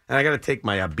head. And I got to take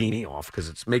my beanie off because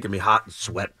it's making me hot and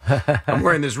sweat. I'm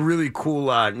wearing this really cool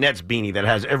Nets beanie that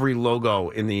has every logo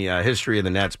in the history of the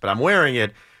Nets. But I'm wearing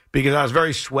it because I was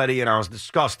very sweaty and I was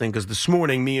disgusting because this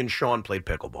morning me and Sean played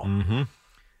pickleball.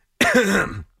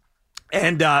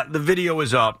 And the video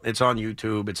is up. It's on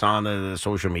YouTube. It's on the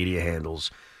social media handles.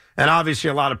 And obviously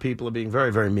a lot of people are being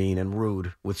very, very mean and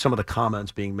rude with some of the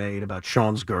comments being made about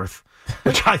Sean's girth,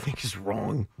 which I think is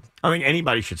wrong. I think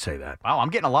anybody should say that. Wow, I'm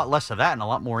getting a lot less of that and a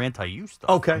lot more anti-you stuff.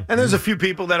 Okay. And there's a few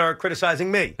people that are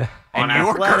criticizing me. And on your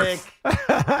athletic,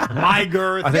 my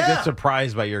girth. I think they're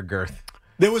surprised by your girth.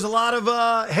 There was a lot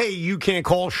of, hey, you can't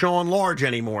call Sean large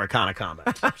anymore kind of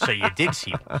comments. So you did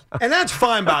see those. And that's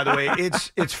fine, by the way.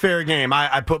 It's fair game.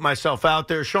 I put myself out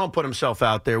there. Sean put himself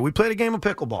out there. We played a game of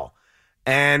pickleball.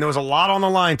 And there was a lot on the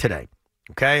line today.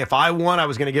 Okay? If I won, I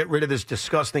was going to get rid of this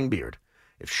disgusting beard.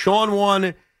 If Sean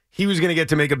won, he was going to get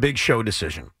to make a big show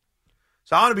decision.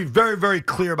 So I want to be very, very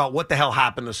clear about what the hell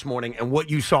happened this morning and what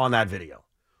you saw in that video.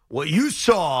 What you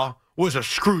saw was a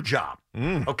screw job.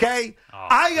 Okay?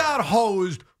 I got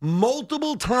hosed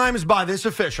multiple times by this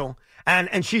official,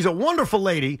 and she's a wonderful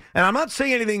lady, and I'm not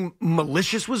saying anything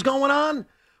malicious was going on,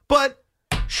 but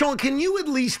Sean, can you at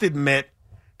least admit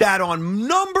that on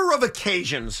number of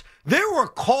occasions, there were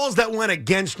calls that went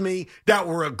against me that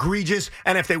were egregious,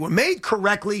 and if they were made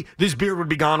correctly, this beard would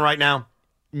be gone right now?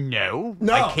 No.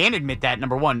 I can't admit that,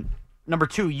 number one. Number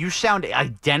two, you sound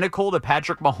identical to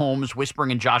Patrick Mahomes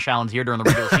whispering in Josh Allen's ear during the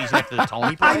regular season after the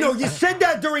Tony play. I know, you said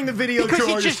that during the video,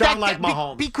 George. You sound like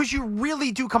Mahomes. Because you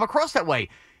really do come across that way.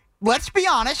 Let's be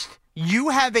honest. You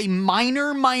have a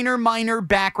minor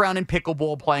background in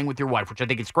pickleball playing with your wife, which I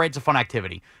think it's great. It's a fun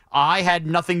activity. I had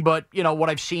nothing but, what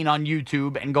I've seen on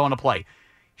YouTube and going to play.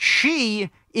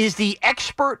 She is the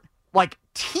expert,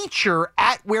 teacher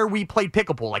at where we played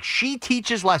pickleball. She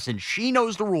teaches lessons. She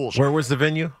knows the rules. Where was the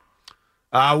venue?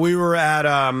 We were at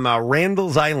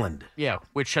Randall's Island. Yeah,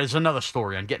 which is another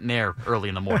story on getting there early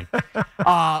in the morning. We were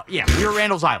at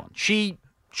Randall's Island. She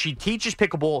teaches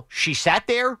pickleball. She sat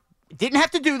there. Didn't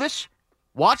have to do this.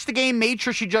 Watched the game, made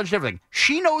sure she judged everything.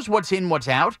 She knows what's in, what's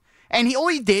out. And all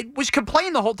he did was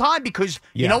complain the whole time because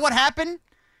you know what happened?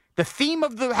 The theme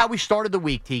of how we started the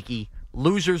week, Tiki,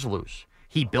 losers lose.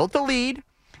 He built the lead,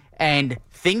 and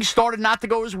things started not to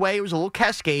go his way. It was a little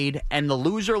cascade, and the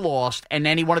loser lost. And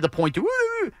then he wanted to point to,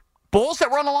 balls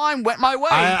that were on the line went my way.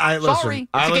 Sorry.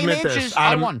 It's a game of inches.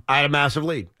 I won. I had a massive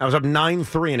lead. I was up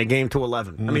 9-3 in a game to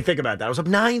 11. I mean, think about that. I was up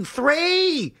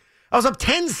 9-3. I was up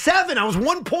 10-7. I was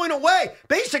 1 point away.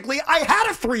 Basically, I had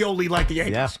a 3-0 lead like the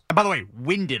Yankees. Yeah. And by the way,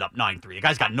 winded up 9-3. The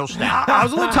guy's got no stamina. I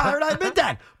was a little tired, I admit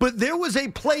that. But there was a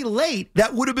play late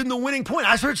that would have been the winning point.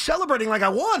 I started celebrating like I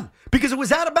won because it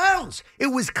was out of bounds. It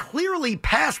was clearly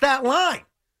past that line.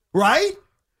 Right?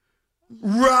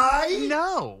 Right?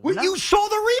 No. You saw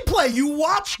the replay. You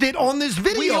watched it on this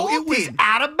video. It was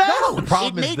out of bounds. No, the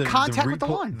problem it made contact with the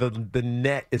line. The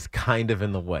net is kind of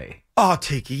in the way. Oh,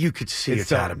 Tiki, you could see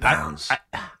it's out of bounds.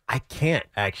 I can't,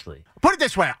 actually. Put it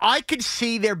this way. I could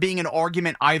see there being an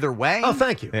argument either way. Oh,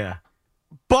 thank you. Yeah.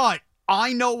 But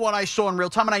I know what I saw in real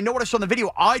time, and I know what I saw in the video.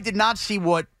 I did not see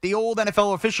what the old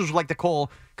NFL officials would like to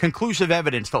call conclusive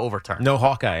evidence to overturn. No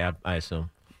Hawkeye, I assume.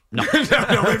 No.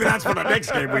 No, maybe that's for the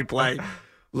next game we play.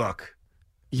 Look,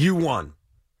 you won,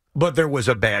 but there was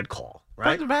a bad call,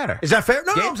 right? Doesn't matter. Is that fair?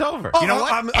 No, Game's over. You know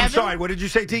what? I'm sorry. What did you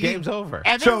say, Tiki? Game's over.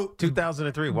 Evan? So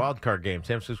 2003 wild card game,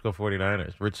 San Francisco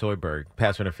 49ers, Rich Soyberg,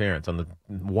 pass interference on the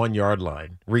 1 yard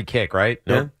line. Re-kick, right?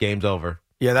 Yeah. Nope, game's over.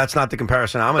 Yeah, that's not the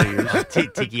comparison I'm going to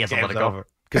use. Tiki has to let it Game's go. over.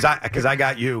 Because I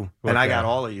got you, and I got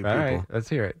all of you people. All right, let's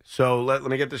hear it. So let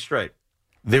me get this straight.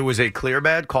 There was a clear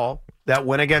bad call that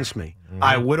went against me. Mm-hmm.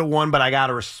 I would have won, but I got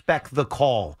to respect the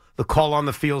call. The call on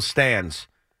the field stands.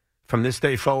 From this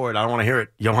day forward, I don't want to hear it.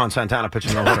 Johan Santana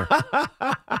pitching no-hitter.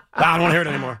 I don't want to hear it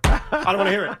anymore. I don't want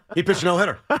to hear it. He pitched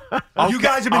no-hitter. You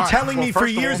guys have been telling me for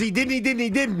years he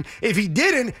didn't. If he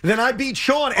didn't, then I beat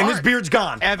Sean, and his beard's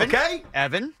gone. Evan, okay?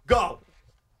 Evan, go.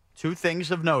 2 things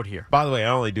of note here. By the way, I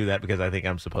only do that because I think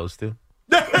I'm supposed to.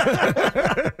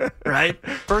 Right?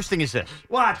 First thing is this.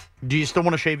 What? Do you still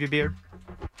want to shave your beard?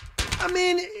 I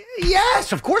mean,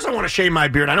 yes, of course I want to shave my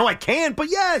beard. I know I can't, but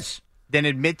yes. Then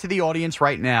admit to the audience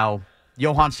right now,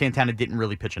 Johan Santana didn't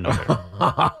really pitch a no-hitter.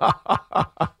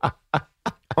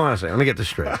 Honestly, let me get this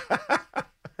straight.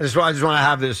 I just want to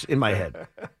have this in my head.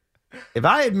 If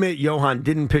I admit Johan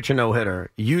didn't pitch a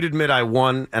no-hitter, you'd admit I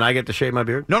won and I get to shave my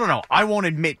beard? No. I won't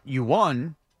admit you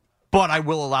won, but I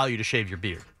will allow you to shave your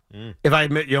beard. If I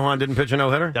admit Johan didn't pitch a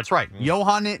no-hitter? That's right.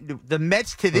 Johan, the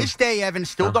Mets to this day, Evan,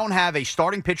 still don't have a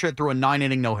starting pitcher that threw a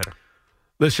 9-inning no-hitter.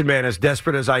 Listen, man, as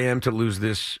desperate as I am to lose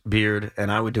this beard, and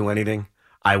I would do anything,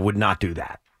 I would not do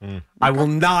that. I will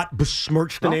not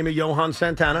besmirch the name of Johan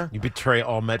Santana. You betray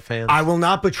all Met fans? I will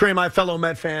not betray my fellow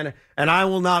Met fan, and I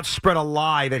will not spread a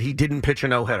lie that he didn't pitch a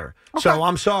no-hitter. Okay. So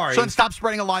I'm sorry. So then stop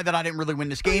spreading a lie that I didn't really win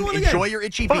this game. Enjoy your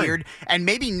itchy beard. And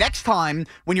maybe next time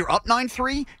when you're up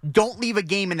 9-3, don't leave a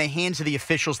game in the hands of the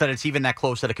officials that it's even that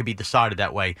close that it could be decided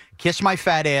that way. Kiss my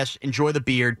fat ass. Enjoy the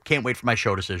beard. Can't wait for my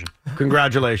show decision.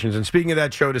 Congratulations. And speaking of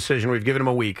that show decision, we've given him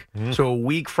a week. So a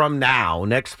week from now,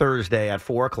 next Thursday at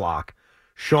 4 o'clock,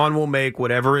 Sean will make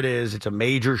whatever it is. It's a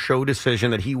major show decision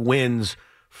that he wins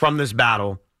from this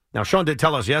battle. Now, Sean did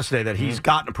tell us yesterday that he's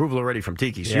gotten approval already from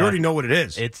Tiki, so you already know what it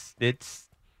is. It's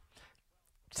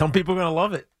some people are going to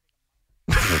love it.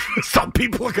 Some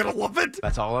people are going to love it?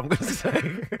 That's all I'm going to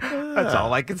say. That's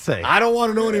all I can say. I don't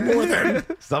want to know any more then.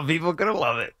 Some people are going to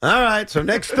love it. All right, so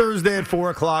next Thursday at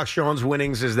 4 o'clock, Sean's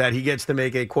winnings is that he gets to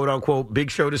make a quote-unquote big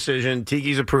show decision.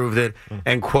 Tiki's approved it,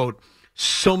 and, quote,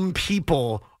 some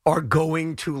people are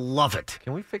going to love it.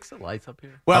 Can we fix the lights up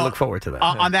here? Well, I look forward to that.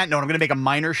 On that note, I'm going to make a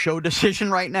minor show decision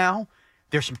right now.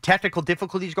 There's some technical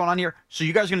difficulties going on here, so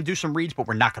you guys are going to do some reads, but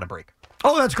we're not going to break.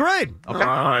 Oh, that's great.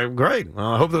 Okay. Great.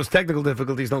 I hope those technical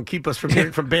difficulties don't keep us from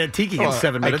hearing from Bad Tiki in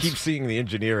 7 minutes. I keep seeing the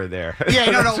engineer there. Yeah,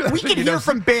 no. We can hear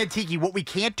from Bad Tiki. What we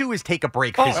can't do is take a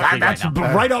break physically that's right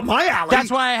now. right up my alley.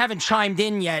 That's why I haven't chimed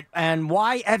in yet. And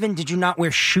why, Evan, did you not wear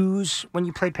shoes when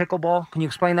you played pickleball? Can you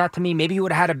explain that to me? Maybe you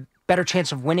would have had a better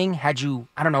chance of winning had you,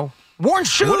 I don't know, worn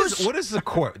shoes. What is the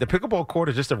court? The pickleball court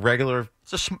is just a regular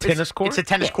tennis court? It's a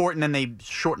tennis court, and then they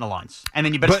shorten the lines. And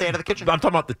then you better stay out of the kitchen. I'm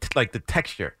talking about the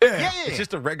texture. Yeah. It's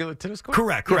just a regular tennis court?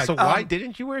 Correct. So why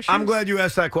didn't you wear shoes? I'm glad you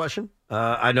asked that question.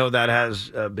 I know that has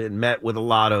been met with a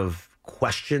lot of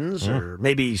questions or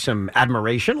maybe some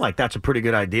admiration, like that's a pretty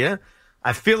good idea.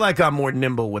 I feel like I'm more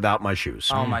nimble without my shoes.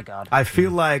 Oh, my God. I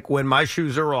feel like when my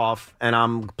shoes are off and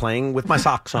I'm playing with my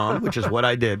socks on, which is what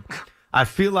I did, I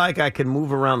feel like I can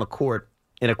move around the court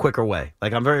in a quicker way.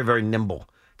 Like I'm very, very nimble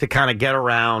to kind of get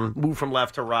around, move from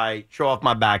left to right, show off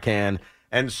my backhand.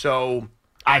 And so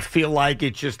I feel like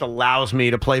it just allows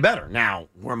me to play better. Now,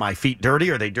 were my feet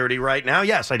dirty? Are they dirty right now?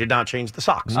 Yes, I did not change the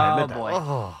socks. I admit that. Boy.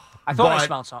 I thought I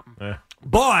smelled something.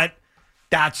 But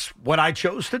that's what I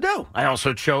chose to do. I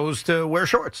also chose to wear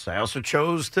shorts. I also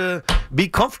chose to be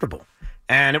comfortable.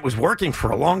 And it was working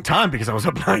for a long time because I was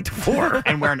up 9-4.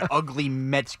 And wear an ugly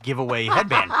Mets giveaway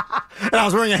headband. And I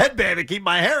was wearing a headband to keep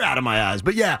my hair out of my eyes.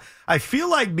 But yeah, I feel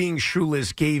like being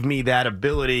shoeless gave me that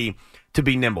ability to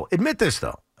be nimble. Admit this,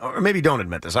 though. Or maybe don't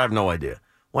admit this. I have no idea.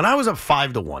 When I was up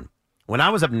 5-1, when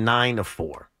I was up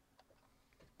 9-4,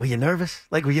 were you nervous?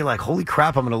 Like, were you like, holy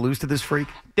crap, I'm going to lose to this freak?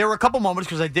 There were a couple moments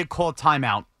because I did call a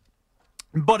timeout.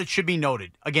 But it should be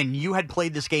noted. Again, you had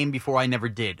played this game before I never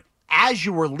did. As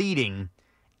you were leading,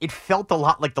 it felt a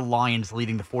lot like the Lions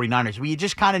leading the 49ers, where you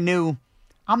just kind of knew,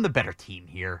 I'm the better team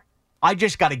here. I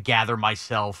just got to gather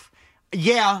myself.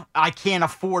 Yeah, I can't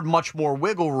afford much more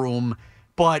wiggle room,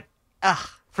 but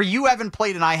for you, Evan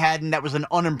played and I hadn't. That was an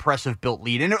unimpressive built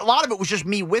lead. And a lot of it was just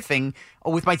me whiffing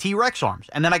with my T-Rex arms.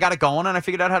 And then I got it going and I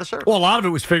figured out how to serve. Well, a lot of it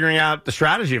was figuring out the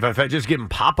strategy. If I just give him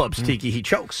pop-ups, Tiki, he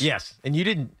chokes. Yes. And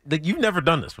you've never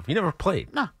done this before. You never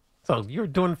played. No. So you were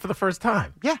doing it for the first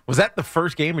time. Yeah. Was that the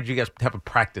first game, or did you guys have a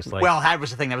practice? Well, that was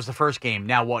the thing. That was the first game.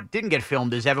 Now, what didn't get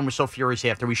filmed is Evan was so furious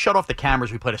after we shut off the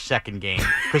cameras, we played a second game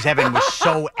because Evan was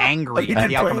so angry at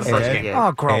the outcome of the first game.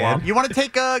 Oh, grow up. You want to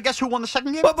take guess who won the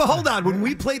second game? But hold on. When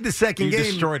we played the second You game,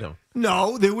 destroyed him.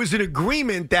 No, there was an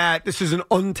agreement that this is an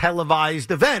untelevised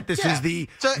event. This is the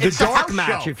it's a dark house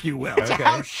match, show. if you will. It's a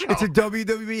house show. It's a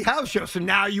WWE house show. So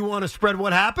now you want to spread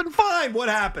what happened? Fine. What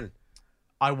happened?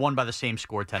 I won by the same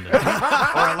score, 10-10. Or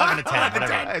 11-10.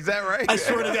 Whatever. Is that right? I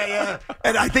swear to God, yeah.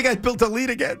 And I think I built a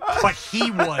lead again. But he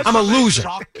was I'm a loser.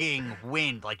 sucking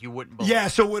wind like you wouldn't believe. Yeah,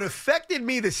 so what affected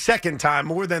me the second time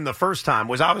more than the first time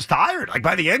was I was tired. Like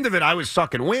by the end of it, I was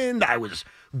sucking wind. I was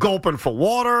gulping for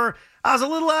water. I was a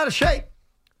little out of shape.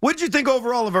 What did you think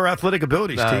overall of our athletic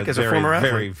abilities, Teak, as a former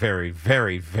athlete? Very, very,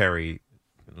 very, very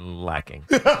lacking.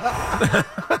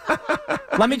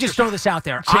 Let me just throw this out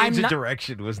there. Change of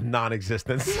direction was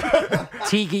non-existent.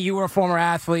 Tiki, you were a former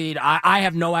athlete. I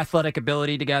have no athletic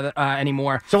ability together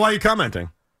anymore. So why are you commenting?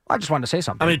 I just wanted to say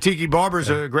something. I mean, Tiki Barber's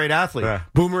a great athlete. Yeah.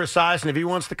 Boomer Esiason, if he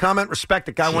wants to comment, respect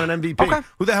it. Guy won an MVP. Okay.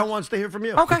 Who the hell wants to hear from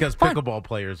you? Okay, because fine. pickleball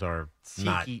players are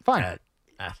not Fine.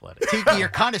 athletic. Tiki, you're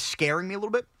kind of scaring me a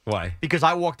little bit. Why? Because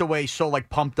I walked away so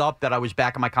pumped up that I was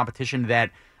back in my competition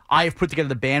that I have put together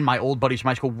the band. My old buddies from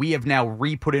high school. We have now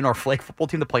re-put in our flag football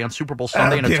team to play on Super Bowl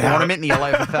Sunday in a tournament in the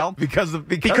LIFL because of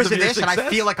this, your and I success?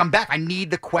 feel like I'm back. I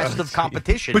need the quest of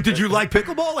competition. But did you like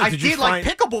pickleball? I did like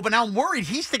pickleball, but now I'm worried.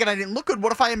 He's thinking I didn't look good.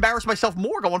 What if I embarrass myself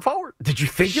more going forward? Did you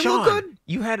think you Sean, looked good?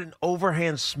 You had an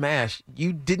overhand smash.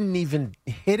 You didn't even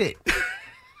hit it.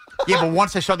 Yeah, but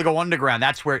once I started to go underground,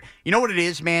 that's where you know what it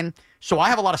is, man. So I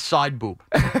have a lot of side boob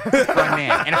for a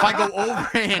man, and if I go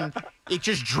overhand, it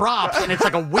just drops, and it's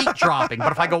like a weight dropping.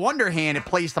 But if I go underhand, it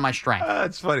plays to my strength.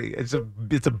 It's funny. It's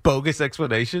a bogus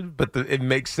explanation, but it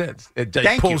makes sense. It just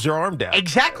Thank pulls you. your arm down.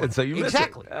 Exactly. And so you miss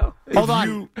Exactly. it. Oh.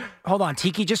 Hold on.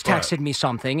 Tiki just texted me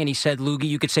something, and he said, Loogie,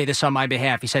 you could say this on my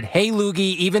behalf. He said, hey, Loogie,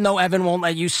 even though Evan won't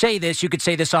let you say this, you could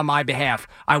say this on my behalf.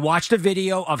 I watched a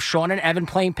video of Sean and Evan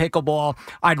playing pickleball.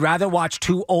 I'd rather watch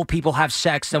two old people have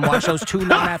sex than watch those two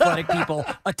non-athletic people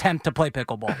attempt to play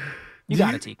pickleball. You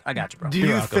got it, Tiki. I got you, bro. Do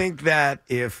you think that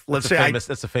if, let's say...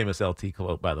 That's a famous LT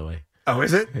quote, by the way. Oh,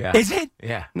 is it? Yeah. Is it?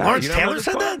 Yeah. Lawrence You don't know Taylor this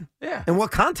said quote? that? Yeah. In what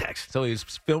context? So he was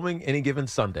filming Any Given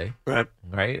Sunday. Right.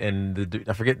 And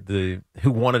I forget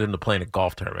who wanted him to play in a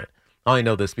golf tournament. I only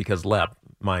know this because Lep,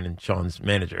 mine and Sean's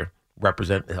manager,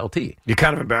 represent LT. You're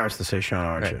kind of embarrassed to say Sean,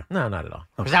 aren't you? No, not at all.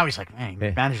 Because now he's like, man,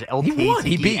 he managed LT. He won.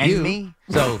 He Tiki, beat and you. me.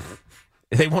 So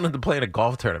they wanted to play in a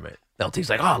golf tournament. LT's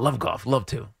like, oh, I love golf. Love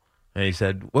to. And he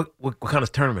said, what kind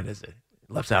of tournament is it?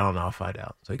 Left side, I don't know. I'll find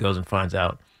out. So he goes and finds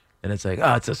out. And it's like,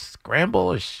 oh, it's a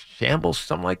scramble or shamble,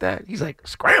 something like that. He's like,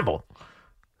 scramble?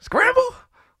 Scramble?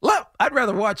 Left. I'd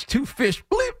rather watch two fish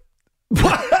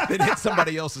bleep than hit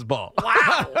somebody else's ball.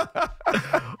 Wow.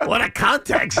 What a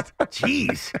context.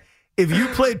 Jeez. If you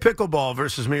played pickleball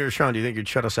versus me or Sean, do you think you'd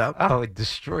shut us out? Oh, it'd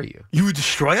destroy you. You would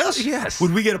destroy us? Yes.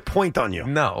 Would we get a point on you?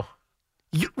 No.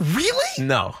 Really?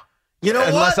 No. You know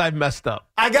Unless what? I messed up.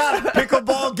 I got a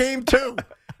pickleball game too.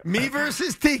 Me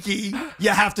versus Tiki, you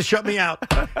have to shut me out.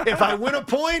 If I win a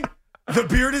point, the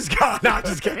beard is gone. No,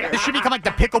 just kidding. This should become like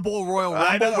the Pickleball Royal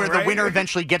Rumble, where the winner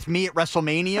eventually gets me at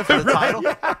WrestleMania for the title.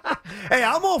 Yeah. Hey,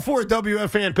 I'm all for a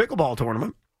WFAN pickleball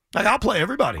tournament. Like, I'll play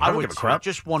everybody. I don't give a crap.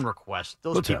 Just one request.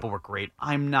 Those What's people were great.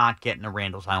 I'm not getting to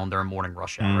Randall's Island during morning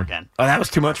rush hour again. Oh, that was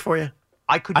too much for you?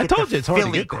 I could I get told to you it's hard to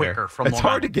Philly get quicker there. from It's Long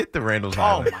hard to Island. get to Randall's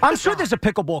Island. I'm sure there's a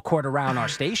pickleball court around our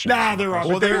station. Nah, there are.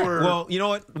 Well, But they were. well, you know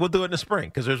what? We'll do it in the spring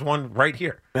because there's one right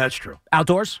here. That's true.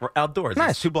 Outdoors? We're outdoors.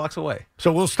 Nice. It's 2 blocks away.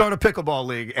 So we'll start a pickleball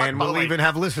league, and by the we'll way- even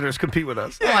have listeners compete with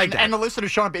us. Yeah, and the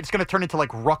listeners showing up, it's going to turn into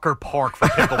like Rucker Park for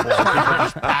pickleball. People are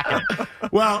just packing it.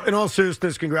 Well, in all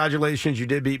seriousness, congratulations. You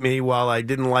did beat me. While I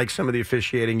didn't like some of the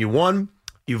officiating, you won.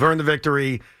 You've earned the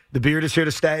victory. The beard is here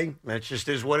to stay. That just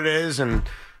is what it is. And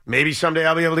maybe someday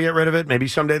I'll be able to get rid of it. Maybe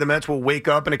someday the Mets will wake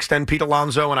up and extend Pete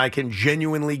Alonso, and I can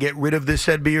genuinely get rid of this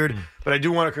said beard. But I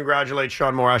do want to congratulate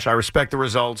Sean Morash. I respect the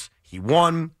results. He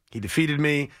won. He defeated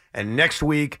me. And next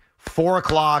week, 4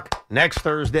 o'clock, next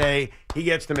Thursday, he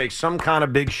gets to make some kind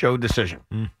of big show decision.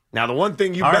 Now, the one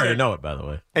thing you I better already know it, by the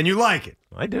way. and you like it.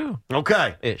 I do.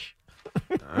 Okay. Ish.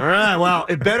 All right. Well,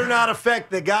 it better not affect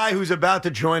the guy who's about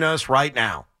to join us right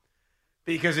now,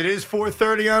 because it is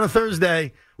 4:30 on a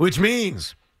Thursday, which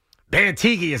means Bad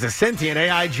Tiki is a sentient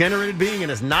AI-generated being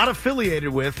and is not affiliated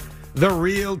with the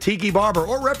real Tiki Barber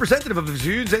or representative of his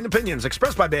views and opinions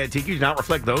expressed by Bad Tiki do not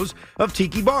reflect those of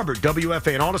Tiki Barber,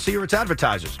 WFA, and Odyssey or its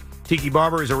advertisers. Tiki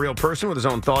Barber is a real person with his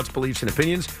own thoughts, beliefs, and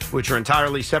opinions, which are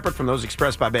entirely separate from those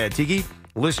expressed by Bad Tiki.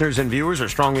 Listeners and viewers are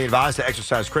strongly advised to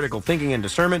exercise critical thinking and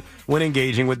discernment when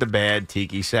engaging with the Bad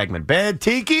Tiki segment. Bad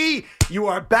Tiki, you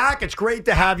are back. It's great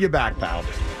to have you back, pal.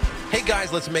 Hey,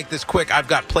 guys, let's make this quick. I've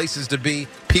got places to be,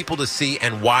 people to see,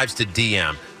 and wives to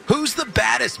DM. Who's the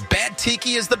baddest? Bad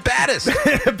Tiki is the baddest.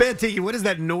 Bad Tiki, what is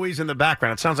that noise in the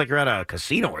background? It sounds like you're at a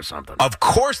casino or something. Of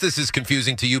course this is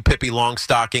confusing to you, Pippi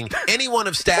Longstocking. Anyone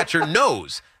of stature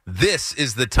knows this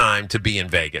is the time to be in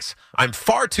Vegas. I'm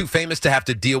far too famous to have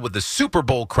to deal with the Super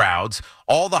Bowl crowds.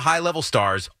 All the high-level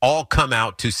stars all come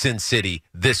out to Sin City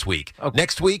this week.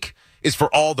 Next week is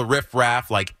for all the riff-raff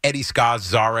like Eddie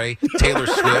Scazzare, Taylor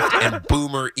Swift, and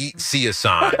Boomer Eat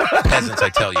Siasan. Peasants, I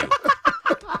tell you.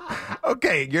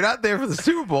 Okay, you're not there for the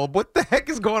Super Bowl. What the heck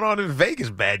is going on in Vegas,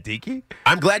 Bad Tiki?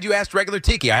 I'm glad you asked Regular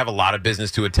Tiki. I have a lot of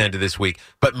business to attend to this week.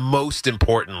 But most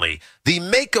importantly, the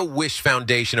Make-A-Wish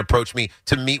Foundation approached me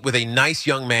to meet with a nice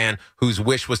young man whose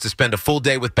wish was to spend a full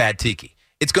day with Bad Tiki.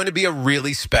 It's going to be a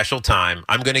really special time.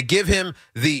 I'm going to give him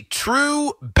the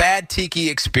true Bad Tiki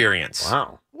experience.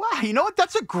 Wow. Wow, you know what?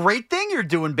 That's a great thing you're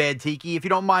doing, Bad Tiki. If you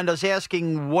don't mind us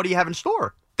asking, what do you have in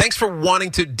store? Thanks for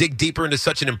wanting to dig deeper into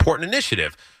such an important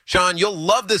initiative. Sean, you'll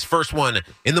love this first one.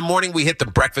 In the morning, we hit the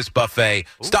breakfast buffet.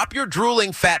 Ooh. Stop your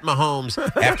drooling, Fat Mahomes,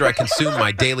 after I consume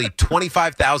my daily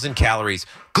 25,000 calories.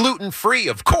 Gluten-free,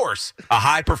 of course. A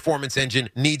high-performance engine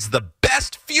needs the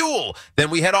best fuel. Then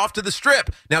we head off to the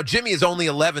Strip. Now, Jimmy is only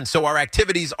 11, so our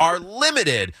activities are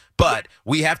limited. But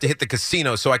we have to hit the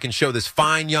casino so I can show this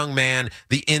fine young man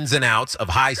the ins and outs of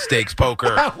high-stakes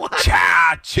poker.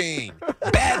 Cha-ching.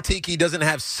 Bad Tiki doesn't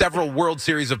have several World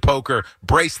Series of Poker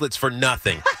bracelets for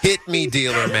nothing. Hit me,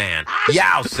 dealer man.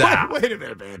 Yowza. Wait a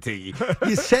minute, Bad Tiki.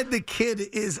 You said the kid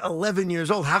is 11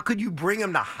 years old. How could you bring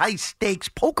him to high-stakes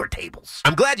poker tables?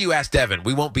 I'm glad you asked Evan.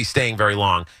 We won't be staying very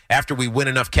long. After we win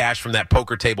enough cash from that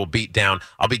poker table beatdown,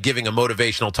 I'll be giving a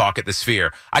motivational talk at the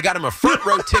Sphere. I got him a front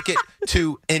row ticket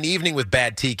to an evening with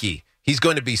Bad Tiki. He's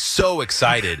going to be so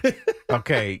excited.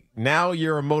 Okay, now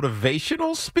you're a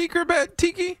motivational speaker, Bad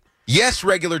Tiki? Yes,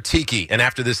 regular Tiki. And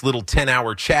after this little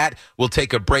 10-hour chat, we'll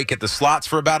take a break at the slots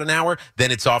for about an hour.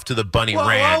 Then it's off to the Bunny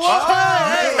Ranch.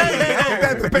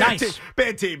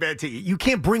 Bad Tiki. You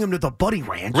can't bring him to the Bunny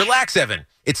Ranch. Relax, Evan.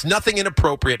 It's nothing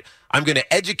inappropriate. I'm going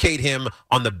to educate him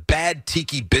on the Bad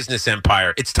Tiki business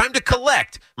empire. It's time to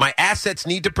collect. My assets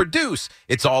need to produce.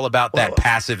 It's all about that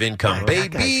passive income,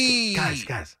 baby.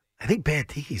 Guys. I think Bad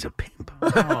Tiki's a pimp.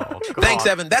 Thanks,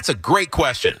 Evan. That's a great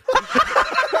question.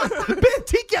 Bad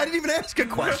Tiki, I didn't even ask a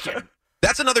question.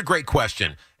 That's another great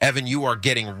question. Evan, you are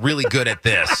getting really good at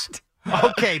this.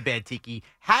 Okay, Bad Tiki.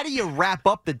 How do you wrap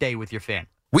up the day with your fan?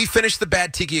 We finished the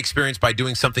Bad Tiki experience by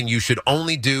doing something you should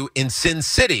only do in Sin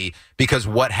City, because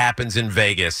what happens in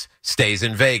Vegas stays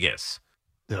in Vegas.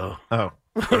 Oh.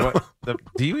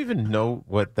 Do you even know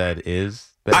what that is?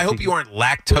 I hope you aren't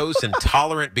lactose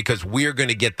intolerant, because we're going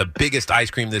to get the biggest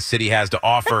ice cream this city has to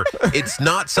offer. It's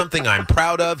not something I'm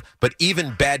proud of, but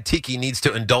even Bad Tiki needs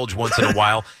to indulge once in a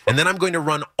while. And then I'm going to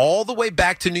run all the way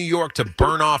back to New York to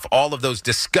burn off all of those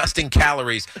disgusting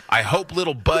calories. I hope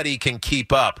little buddy can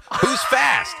keep up. Who's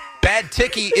fast? Bad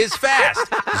Tiki is fast.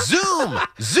 Zoom!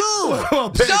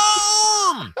 Zoom!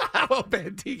 Zoom! Well,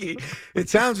 Bad Tiki, it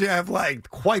sounds you have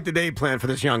quite the day planned for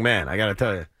this young man, I got to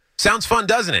tell you. Sounds fun,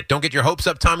 doesn't it? Don't get your hopes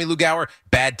up, Tommy Lugauer.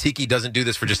 Bad Tiki doesn't do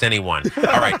this for just anyone.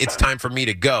 All right, it's time for me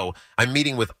to go. I'm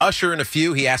meeting with Usher in a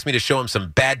few. He asked me to show him some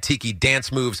Bad Tiki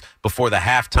dance moves before the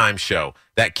halftime show.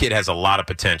 That kid has a lot of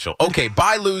potential. Okay,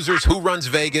 bye, losers. Who runs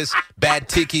Vegas? Bad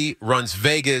Tiki runs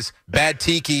Vegas. Bad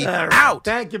Tiki out.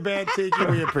 Thank you, Bad Tiki.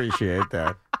 We appreciate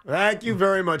that. Thank you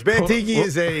very much. Bad Tiki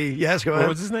is a... Yes, go ahead. What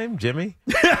was his name? Jimmy?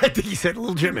 I think he said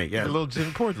Little Jimmy. Yeah, Little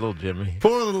Jimmy. Poor Little Jimmy.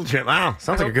 Poor Little Jimmy. Wow,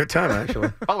 sounds like a good time,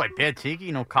 actually. Oh, like Bad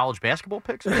Tiki, college basketball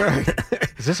picks?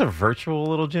 Is this a virtual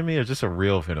Little Jimmy or just a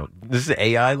real... This is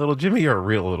AI Little Jimmy or a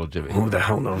real Little Jimmy? Who the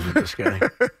hell knows with this guy?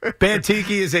 Bad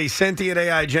Tiki is a sentient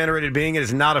AI-generated being. It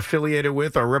is not affiliated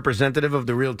with or representative of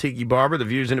the real Tiki Barber. The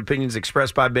views and opinions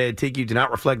expressed by Bad Tiki do not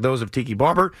reflect those of Tiki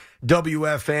Barber,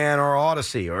 WFAN, or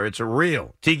Odyssey, or it's a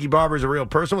real. Tiki Barber is a real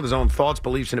person with his own thoughts,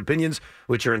 beliefs, and opinions,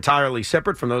 which are entirely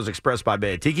separate from those expressed by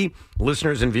Bad Tiki.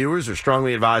 Listeners and viewers are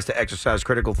strongly advised to exercise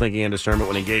critical thinking and discernment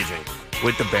when engaging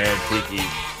with the Bad Tiki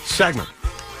segment.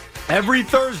 Every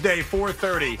Thursday,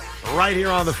 4:30, right here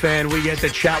on The Fan, we get to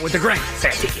chat with the great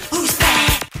Bad Tiki. Who's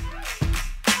bad?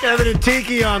 Evan and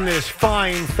Tiki on this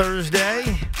fine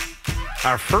Thursday.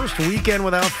 Our first weekend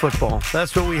without football.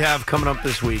 That's what we have coming up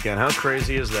this weekend. How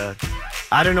crazy is that?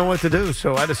 I didn't know what to do,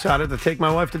 so I decided to take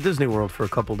my wife to Disney World for a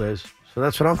couple days. So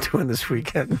that's what I'm doing this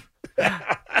weekend.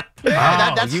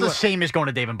 That's the same as going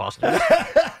to Dave & Buster's.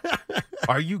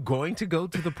 Are you going to go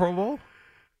to the Pro Bowl?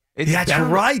 That's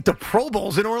right. The Pro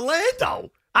Bowl's in Orlando.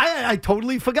 I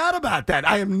totally forgot about that.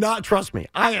 I am not going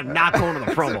to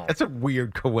the Pro Bowl. That's a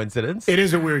weird coincidence. It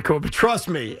is a weird coincidence, but trust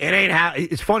me, it ain't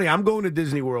it's funny. I'm going to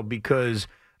Disney World because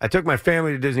I took my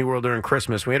family to Disney World during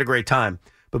Christmas. We had a great time.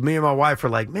 But me and my wife were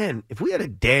like, man, if we had a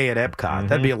day at Epcot,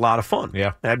 that'd be a lot of fun.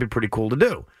 Yeah. That'd be pretty cool to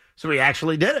do. So we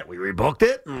actually did it. We rebooked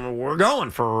it, and we're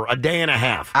going for a day and a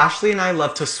half. Ashley and I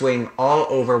love to swing all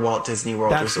over Walt Disney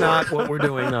World That's Resort. not what we're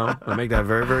doing, though. I'll make that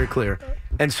very, very clear.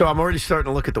 And so I'm already starting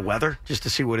to look at the weather just to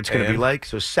see what it's going to be like.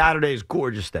 So Saturday is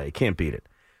gorgeous day. Can't beat it.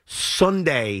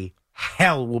 Sunday,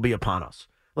 hell will be upon us.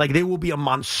 Like, there will be a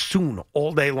monsoon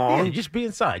all day long. Yeah, you just be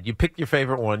inside. You pick your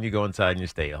favorite one, you go inside, and you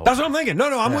stay. That's what I'm thinking.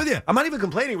 No, I'm with you. I'm not even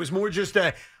complaining. It was more just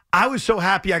I was so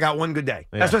happy I got one good day.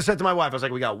 That's what I said to my wife. I was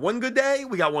like, we got one good day.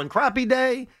 We got one crappy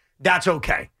day. That's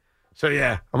okay. So,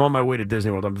 yeah, I'm on my way to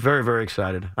Disney World. I'm very, very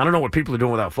excited. I don't know what people are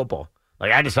doing without football.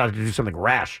 Like, I decided to do something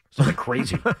rash, something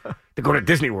crazy, to go to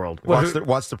Disney World. Watch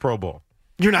the Pro Bowl.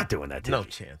 You're not doing that, No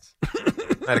chance.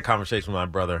 I had a conversation with my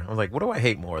brother. I was like, what do I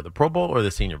hate more, the Pro Bowl or the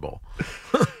Senior Bowl?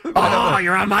 Oh,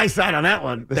 you're on my side on that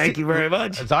one. Thank you very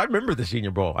much. So I remember the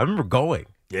Senior Bowl. I remember going.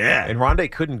 Yeah. And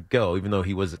Rondé couldn't go, even though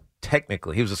he was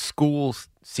a school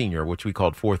senior, which we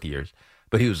called fourth years.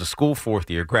 But he was a school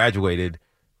fourth year, graduated,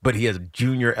 but he has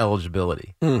junior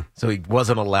eligibility. So he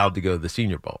wasn't allowed to go to the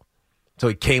Senior Bowl. So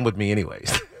he came with me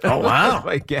anyways. Oh, wow.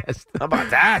 My guest. How about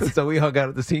that? So we hung out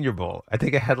at the Senior Bowl. I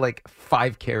think I had like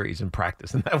 5 carries in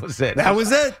practice, and that was it. That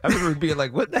was it? I remember being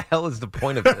like, what the hell is the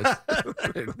point of this?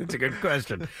 It's a good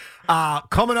question.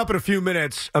 Coming up in a few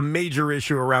minutes, a major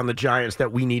issue around the Giants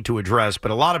that we need to address,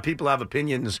 but a lot of people have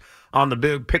opinions on the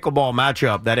big pickleball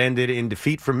matchup that ended in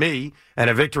defeat for me and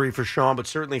a victory for Sean, but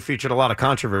certainly featured a lot of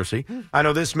controversy. I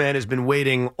know this man has been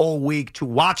waiting all week to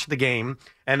watch the game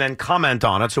and then comment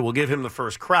on it, so we'll give him the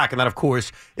first crack. And that, of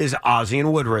course, is Ozzie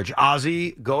and Woodridge.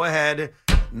 Ozzie, go ahead,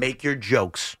 make your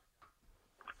jokes.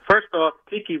 First off,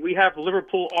 Tiki, we have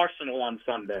Liverpool Arsenal on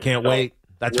Sunday. Can't wait.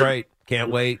 That's right.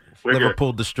 Can't wait.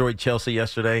 Liverpool destroyed Chelsea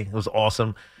yesterday. It was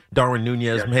awesome. Darwin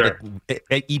Nunez made an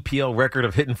EPL record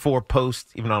of hitting 4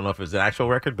 posts. Even I don't know if it was an actual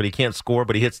record, but he can't score,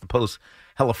 but he hits the post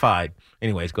hellified.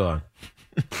 Anyways, go on.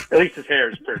 At least his hair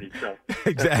is pretty, so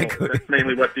exactly. That's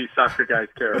mainly what these soccer guys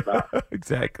care about.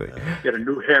 Exactly. Get a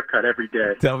new haircut every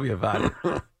day. Tell me about it.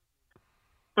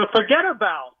 But forget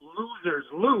about losers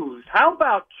lose. How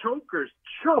about chokers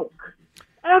choke?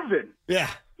 Evan. Yeah.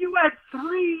 You had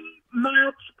 3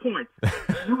 match points.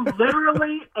 You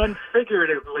literally and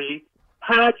figuratively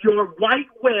had your white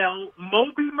whale,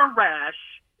 Moby Marash,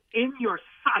 in your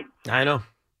sight. I know.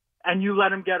 And you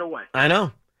let him get away. I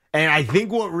know. And I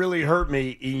think what really hurt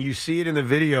me, and you see it in the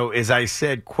video, is I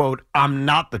said, quote, I'm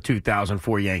not the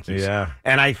 2004 Yankees. Yeah.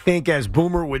 And I think, as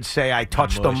Boomer would say, I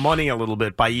touched the money a little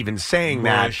bit by even saying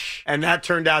that. And that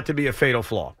turned out to be a fatal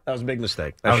flaw. That was a big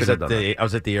mistake. I was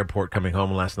at the airport coming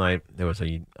home last night. There was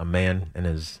a man and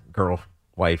his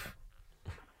wife,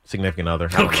 significant other.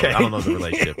 I don't know the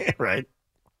relationship. Right.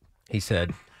 He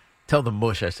said, tell the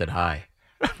mush I said hi.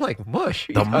 I'm like, mush?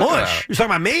 The mush? You're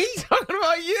talking about me? Talking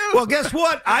about you. Well, guess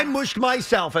what? I mushed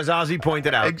myself, as Ozzie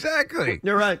pointed out. Exactly.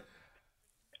 You're right.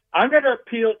 I'm going to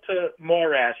appeal to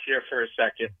Morash here for a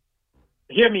second.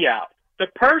 Hear me out. The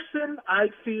person I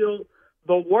feel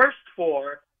the worst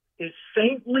for is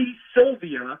saintly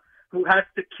Sylvia, who has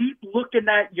to keep looking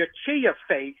at your chia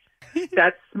face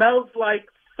that smells like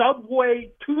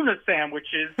Subway tuna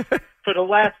sandwiches for the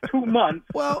last 2 months.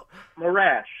 Well,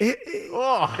 Morash,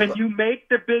 can you make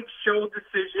the Big Show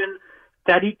decision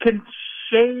that he can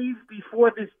shave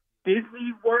before this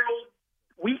Disney World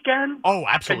weekend? Oh,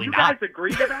 absolutely not. not. Can you guys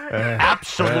agree to that?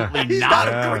 Absolutely He's not.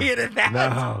 not agreeing to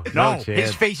that. No,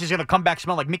 his face is going to come back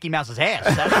smell like Mickey Mouse's ass.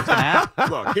 That's what's going to happen.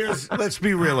 Look, let's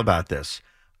be real about this.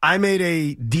 I made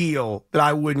a deal that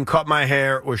I wouldn't cut my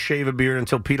hair or shave a beard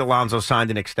until Pete Alonso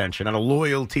signed an extension, out of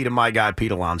loyalty to my guy,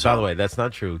 Pete Alonso. By the way, that's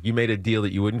not true. You made a deal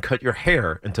that you wouldn't cut your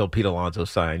hair until Pete Alonso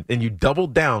signed, and you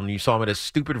doubled down when you saw him at a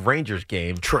stupid Rangers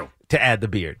game. True. To add the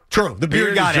beard. True. The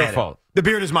beard got is your added. fault. The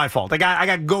beard is my fault. I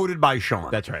got goaded by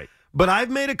Sean. That's right. But I've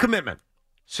made a commitment.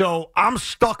 So I'm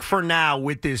stuck for now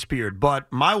with this beard.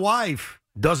 But my wife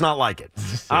does not like it.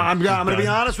 I'm going to be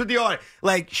honest with the audience.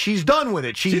 Like, she's done with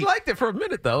it. She liked it for a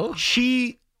minute, though.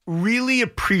 She really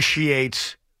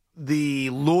appreciates the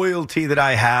loyalty that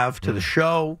I have to the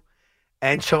show.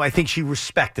 And so I think she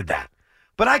respected that.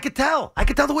 But I could tell. I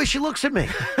could tell the way she looks at me.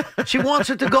 She wants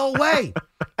it to go away.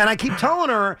 And I keep telling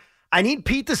her, I need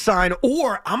Pete to sign,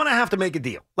 or I'm going to have to make a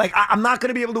deal. Like, I'm not going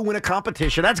to be able to win a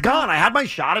competition. That's gone. I had my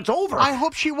shot. It's over. I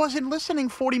hope she wasn't listening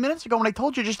 40 minutes ago when I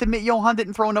told you just admit Johan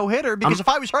didn't throw a no-hitter, because if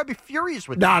I was her, I'd be furious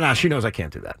with you. No, she knows I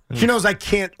can't do that. She knows I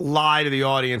can't lie to the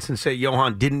audience and say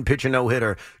Johan didn't pitch a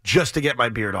no-hitter just to get my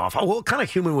beard off. Oh, what kind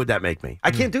of human would that make me?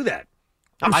 I can't do that.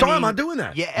 I'm sorry, I'm not doing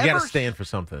that. You got to stand for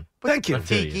something. Thank you.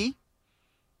 Tiki,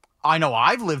 I know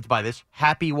I've lived by this.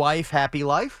 Happy wife, happy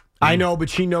life. I know, but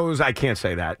she knows I can't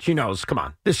say that. She knows. Come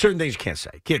on. There's certain things you can't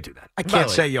say. Can't do that. I can't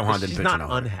say Johan didn't pitch a no-hitter. She's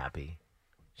not unhappy.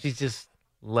 She's just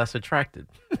less attracted.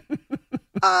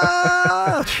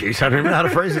 Jeez, I don't even know how to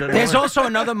phrase it anymore. There's also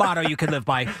another motto you could live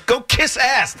by. Go kiss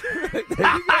ass. There you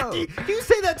go. Do you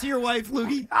say that to your wife,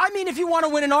 Lukey? I mean, if you want to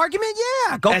win an argument,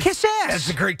 yeah, go kiss ass. As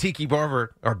the great Tiki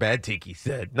Barber, or bad Tiki,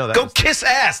 said. No, Go kiss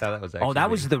ass. No, that was actually that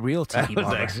me. was the real Tiki That was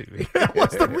Barber. actually me.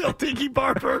 What's the real Tiki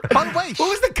Barber? By the way, what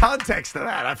was the context of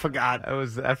that? I forgot.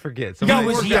 I forget. No, it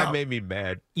was that made me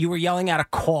mad. You were yelling at a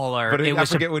caller. But it I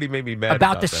was forget what he made me mad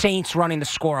about the that. Saints running the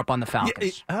score up on the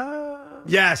Falcons.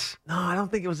 Yes. No, I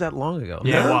don't think it was that long ago.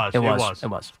 Yeah, it was. It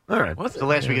was. All right. It's the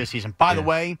last week of the season. By the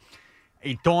way,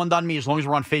 It dawned on me, as long as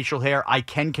we're on facial hair, I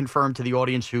can confirm to the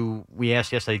audience who we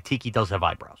asked yesterday, Tiki does have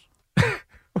eyebrows.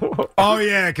 Oh,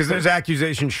 yeah, because there's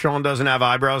accusations Sean doesn't have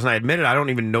eyebrows, and I admit it, I don't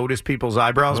even notice people's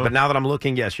eyebrows, but now that I'm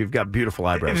looking, yes, you've got beautiful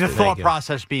eyebrows. The thought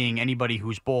process being anybody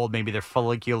who's bald, maybe they're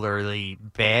follicularly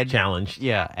bad. Challenged.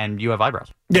 Yeah, and you have eyebrows.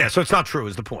 Yeah, so it's not true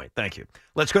is the point. Thank you.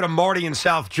 Let's go to Marty in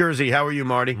South Jersey. How are you,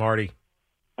 Marty? Marty.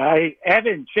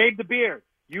 Evan, shave the beard.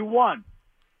 You won.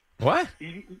 What?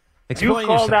 You Explain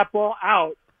call yourself. that ball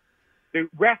out. The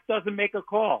ref doesn't make a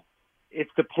call.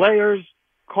 It's the player's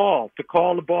call to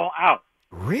call the ball out.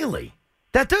 Really?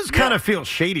 That does kind of feel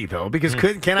shady, though, because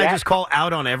can I just call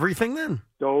out on everything then?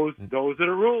 Those are the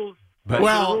rules.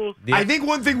 Well, I think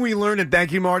one thing we learned, and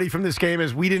thank you, Marty, from this game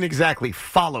is we didn't exactly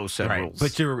follow said rules.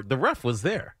 But the ref was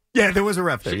there. Yeah, there was a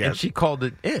ref there, And she called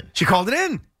it in. She called it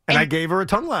in, and I gave her a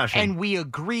tongue lashing. And we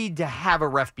agreed to have a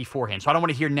ref beforehand, so I don't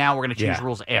want to hear now we're going to change the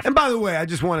rules after. And by the way, I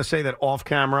just want to say that off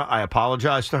camera, I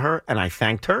apologized to her, and I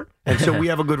thanked her, and so we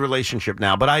have a good relationship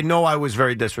now. But I know I was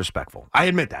very disrespectful. I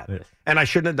admit that, and I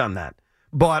shouldn't have done that.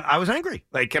 But I was angry.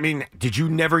 Like, I mean, did you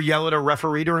never yell at a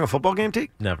referee during a football game, T?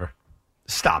 Never.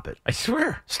 Stop it. I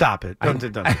swear. Stop it. Don't.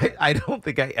 I don't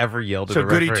think I ever yelled at a So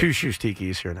referee. Goody Two-Shoes Tiki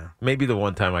is here now. Maybe the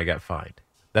one time I got fined.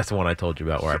 That's the one I told you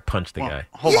about where I punched the guy.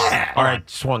 Hold on. Or I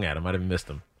swung at him. I didn't miss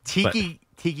him. Tiki,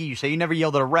 you say you never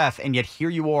yelled at a ref, and yet here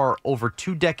you are over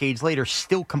 2 decades later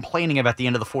still complaining about the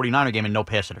end of the 49er game and no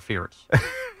pass interference.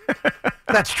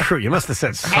 That's true. You must have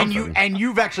said something. And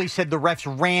you've actually said the refs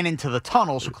ran into the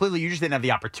tunnel, so clearly you just didn't have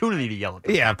the opportunity to yell at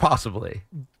them. Yeah, possibly.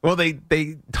 Well, they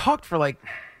talked for like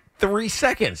 3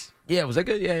 seconds. Yeah, was that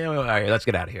good? Yeah, all right, let's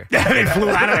get out of here. They flew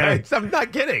out of there. I'm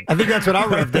not kidding. I think that's what our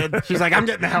ref did. She's like, I'm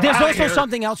getting the hell There's out of also here.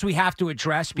 something else we have to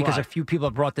address because What? a few people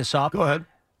have brought this up. Go ahead.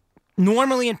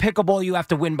 Normally in pickleball, you have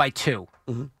to win by 2.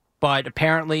 But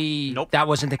apparently that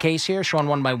wasn't the case here. Sean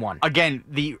won by 1. Again,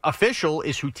 the official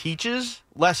is who teaches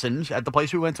lessons at the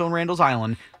place we went to on Randall's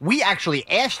Island. We actually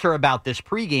asked her about this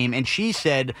pregame, and she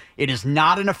said it is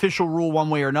not an official rule one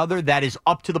way or another. That is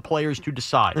up to the players to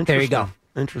decide. There you go.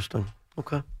 Interesting.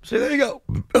 Okay. So there you go.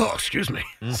 Oh, excuse me.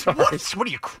 Sorry. What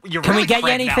are you? You're Can really we get you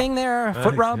cranking anything out. there?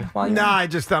 Foot rub? while you're- No,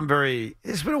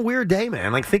 it's been a weird day,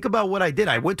 man. Like, think about what I did.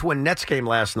 I went to a Nets game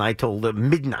last night till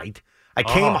midnight. I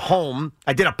came home.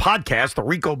 I did a podcast, the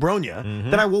Rico Bronya.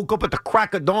 Then I woke up at the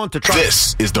crack of dawn to try.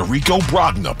 This is the Rico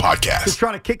Brogna podcast. To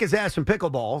try to kick his ass in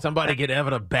pickleball. Somebody get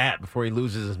Evan a bat before he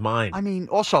loses his mind. I mean,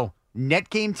 also, net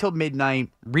game till midnight,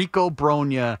 Rico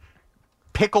Bronya,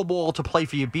 pickleball to play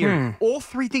for your beer. All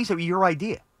 3 things that were your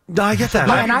idea. No, I get that.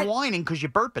 You're and I- whining because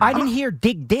you're burping. I didn't hear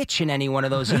dig ditch in any one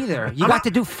of those either. You got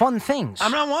to do fun things.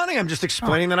 I'm not wanting. I'm just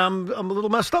explaining that I'm a little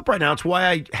messed up right now. It's why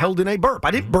I held in a burp.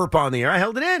 I didn't burp on the air. I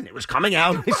held it in. It was coming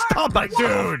out. I stopped myself.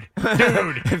 Dude.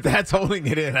 If that's holding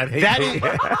it in, I'd hate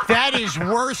That is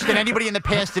worse than anybody in the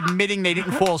past admitting they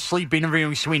didn't fall asleep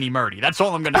interviewing Sweeney Murdy. That's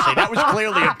all I'm going to say. That was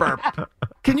clearly a burp.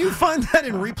 Can you find that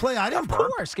in replay? I didn't burp.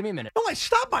 Of course. Give me a minute. No, I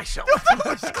stopped myself. That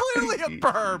was clearly a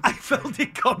burp. I felt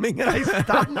it coming and I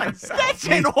stopped myself. That's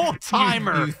an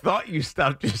all-timer. You thought you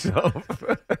stopped yourself.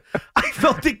 I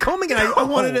felt it coming and I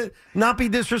wanted to not be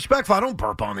disrespectful. I don't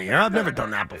burp on the air. I've never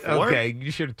done that before. Okay, you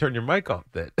should have turned your mic off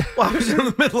then. Well, I was in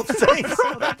the middle of saying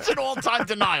something. That's an all-time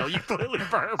denial. You clearly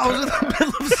burped. I was in the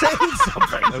middle of saying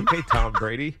something. Okay, Tom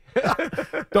Brady.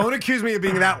 Don't accuse me of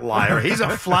being that liar. He's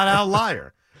a flat-out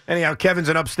liar. Anyhow, Kevin's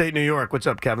in upstate New York. What's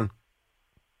up, Kevin?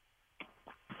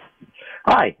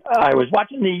 Hi. I was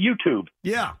watching the YouTube.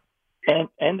 Yeah.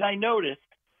 And I noticed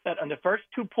that on the first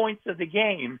 2 points of the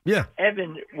game, Yeah.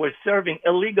 Evan was serving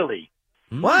illegally.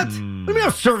 What? What do you mean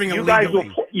I'm serving You illegally?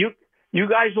 guys you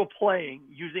guys were playing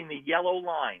using the yellow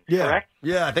line, Yeah. correct?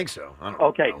 Yeah, I think so. I don't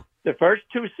Okay. know. The first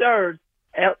 2 serves,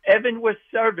 Evan was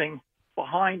serving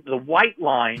behind the white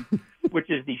line, which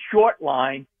is the short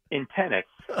line in tennis.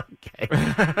 Okay.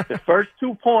 The first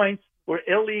 2 points were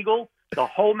illegal. The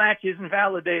whole match is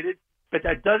invalidated, but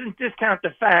that doesn't discount the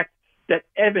fact that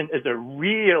Evan is a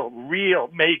real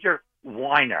major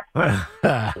whiner.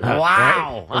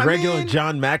 Wow. A regular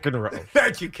John McEnroe.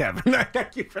 Thank you, Kevin.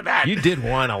 Thank you for that. You did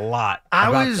whine a lot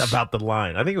about the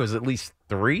line. I think it was at least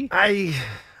 3.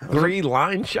 3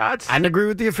 line shots. I didn't agree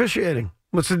with the officiating.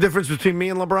 What's the difference between me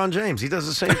and LeBron James? He does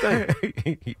the same thing.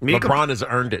 LeBron has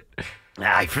earned it.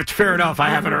 Fair enough. I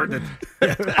haven't earned it.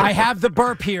 I have the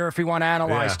burp here if we want to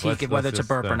analyze Yeah, Tiki, whether it's a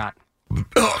burp or not.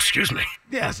 Oh, excuse me.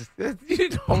 Yes. You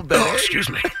didn't hold that Oh, in. excuse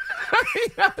me.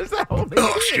 How was that holding Oh,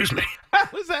 it excuse in? me. How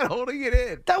was that holding it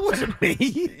in? That wasn't me.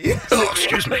 Yes, Oh, it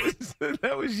excuse me. was.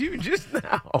 That was you just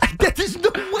now. There's no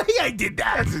way I did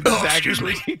that. That's exactly Oh, excuse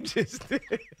me. what you just did.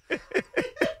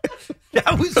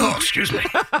 That was. Oh, excuse me.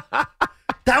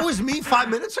 That was me 5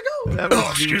 minutes ago? That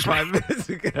was excuse me. 5 minutes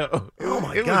ago. Oh,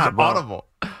 my it God. was audible.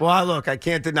 Well, look, I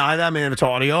can't deny that, man. It's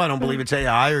audio. I don't believe it's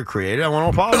AI or created. I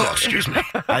want to apologize. Excuse me.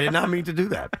 I did not mean to do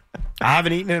that. I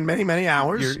haven't eaten in many, many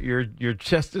hours. Your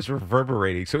chest is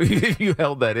reverberating, so if you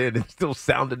held that in, it still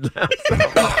sounded loud.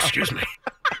 Excuse me.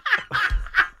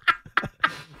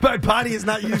 My body is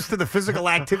not used to the physical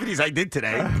activities I did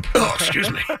today. Excuse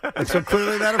me. And so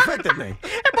clearly that affected me.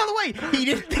 And by the way, he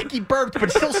didn't think he burped, but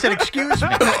still said, excuse me.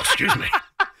 Excuse me.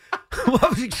 Well, I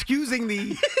was excusing the...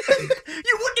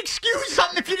 You wouldn't excuse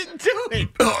something if you didn't do it.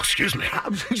 Excuse me. I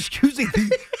was excusing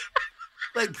the...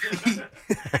 Excuse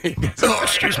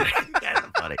me. That's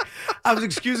funny. I was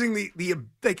excusing the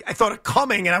I thought it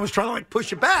coming, and I was trying to,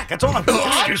 push it back. That's all I'm doing.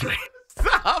 Excuse me.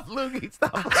 Stop, Loogie,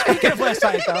 stop. Speaking of last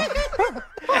night,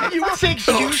 though. You would say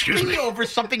excuse me over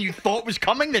something you thought was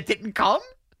coming that didn't come?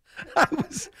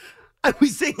 I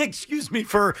was saying excuse me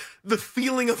for the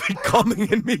feeling of it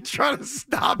coming and me trying to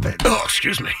stop it.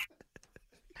 Excuse me.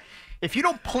 If you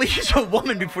don't please a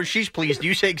woman before she's pleased, do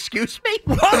you say excuse me?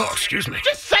 What? Excuse me.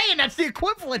 Just saying, that's the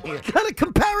equivalent here. What kind of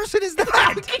comparison is that?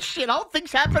 I don't get shit. All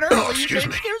things happen early. You say excuse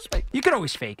me. excuse me. You could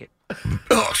always fake it.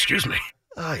 Excuse me.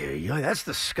 Oh, yeah, that's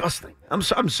disgusting. I'm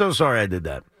so sorry I did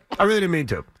that. I really didn't mean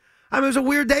to. I mean, it was a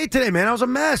weird day today, man. I was a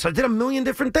mess. I did a million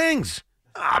different things.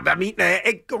 I'm eating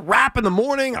a wrap in the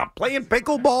morning. I'm playing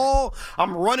pickleball.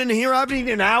 I'm running here. I haven't eaten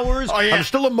in hours. Oh, yeah. I'm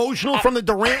still emotional from the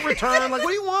Durant return. Like, what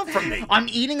do you want from me? I'm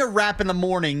eating a wrap in the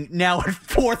morning. Now at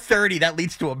 4:30, that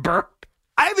leads to a burp.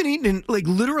 I haven't eaten in,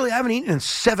 literally, I haven't eaten in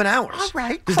 7 hours. All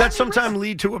right. Does that sometime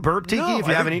lead to a burp, Tiki, if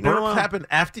you haven't eaten in a while? Burps happen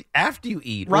after you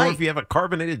eat, Right. or if you have a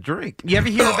carbonated drink. You ever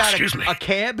hear about excuse me. a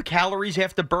cab, calories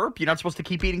after burp? You're not supposed to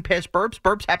keep eating past burps.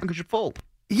 Burps happen because you're full.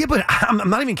 Yeah, but I'm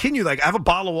not even kidding you. I have a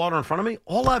bottle of water in front of me.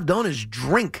 All I've done is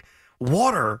drink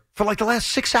water for the last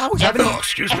 6 hours.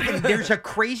 Excuse me. There's a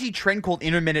crazy trend called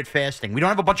intermittent fasting. We don't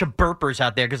have a bunch of burpers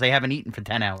out there because they haven't eaten for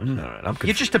 10 hours. All right, I'm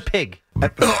You're just a pig.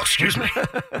 Excuse me.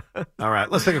 All right,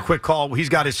 let's take a quick call. He's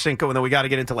got his Cinco, and then we got to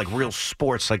get into real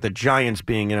sports, like the Giants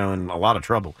being, in a lot of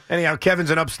trouble. Anyhow, Kevin's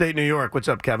in upstate New York. What's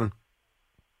up, Kevin?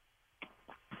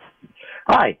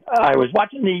 Hi, I was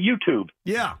watching the YouTube.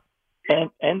 Yeah.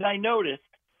 And I noticed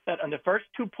that on the first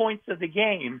 2 points of the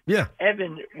game, Yeah.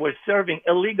 Evan was serving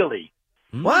illegally.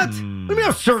 What? What do you mean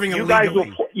I'm serving You guys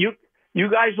illegally? you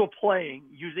guys were playing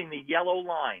using the yellow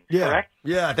line, Yeah. correct?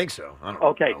 Yeah, I think so. I don't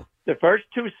Okay. know. The first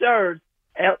two serves,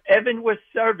 Evan was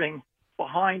serving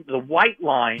behind the white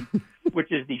line,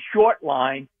 which is the short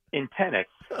line in tennis.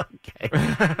 Okay.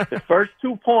 The first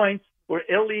 2 points were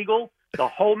illegal. The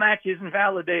whole match is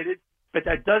invalidated, but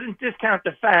that doesn't discount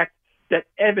the fact that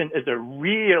Evan is a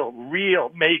real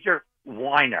major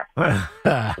whiner.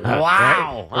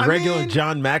 Wow. A regular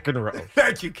John McEnroe.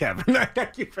 Thank you, Kevin.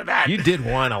 Thank you for that. You did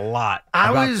whine a lot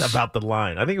about the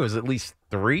line. I think it was at least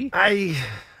three.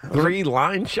 Three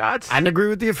line shots. I didn't agree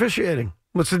with the officiating.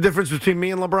 What's the difference between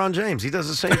me and LeBron James? He does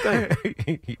the same thing.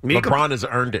 LeBron has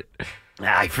earned it.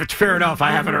 Fair enough.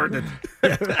 I haven't earned it.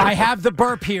 I have the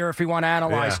burp here if we want to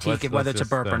analyze Yeah, Teak, whether it's a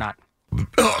burp or not.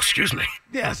 Excuse me.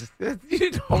 Yes. You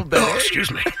didn't hold that in.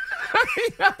 Excuse me.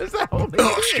 How was that holding it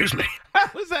in? Excuse me. How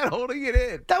was that holding it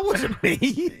in? That wasn't me.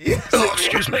 Yes,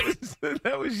 excuse me.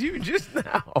 That was you just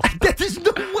now. There's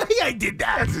no way I did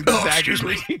that. That's exactly excuse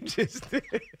me. what you just did.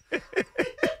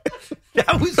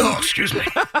 That was excuse me.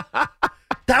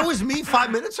 That was me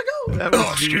 5 minutes ago? That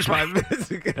was excuse me. 5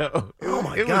 minutes ago. Oh,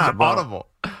 my it God. was audible.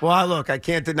 Well, look, I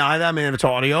can't deny that, man. It's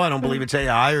audio. I don't believe it's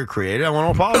AI or created. I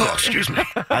want to apologize. Excuse me.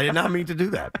 I did not mean to do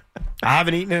that. I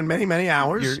haven't eaten in many, many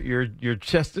hours. Your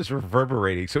chest is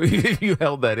reverberating, so if you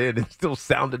held that in, it still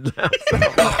sounded loud.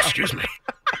 Excuse me.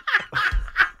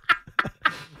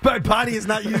 My body is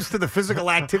not used to the physical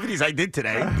activities I did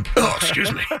today.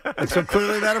 Excuse me. And so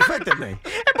clearly that affected me.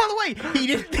 And by the way, he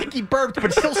didn't think he burped,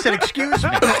 but still said, excuse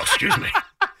me. Excuse me.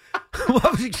 Well,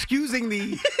 I was excusing the...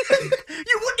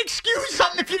 You wouldn't excuse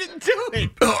something if you didn't do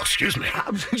it. Excuse me. I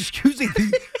was excusing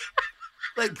the...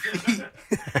 Excuse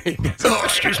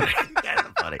me. That's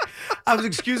funny. I was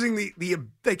excusing the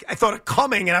I thought it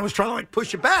coming, and I was trying to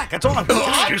push it back. That's all I'm doing.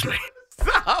 Excuse me.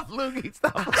 Stop, Loogie,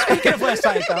 stop. Speaking of last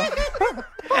night,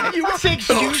 though. You would say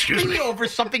excuse excuse me. me over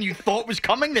something you thought was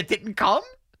coming that didn't come?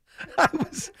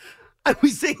 I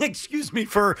was saying excuse me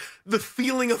for the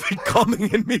feeling of it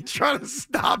coming and me trying to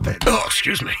stop it.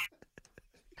 Excuse me.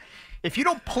 If you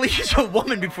don't please a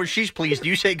woman before she's pleased, do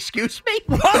you say excuse me?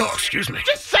 What? Excuse me.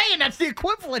 Just saying, that's the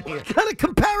equivalent here. What kind of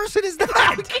comparison is I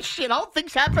that? don't get shit. All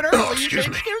things happen early. You excuse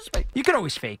say me. excuse me. You could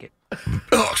always fake it.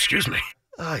 Excuse me.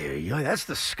 Oh, yeah, that's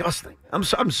disgusting. I'm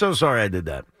so sorry I did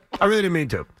that. I really didn't mean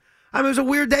to. I mean, it was a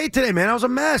weird day today, man. I was a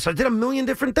mess. I did a million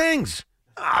different things.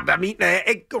 I'm eating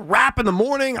a wrap in the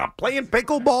morning. I'm playing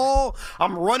pickleball.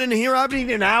 I'm running here. I haven't eaten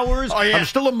in hours. Oh, yeah. I'm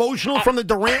still emotional from the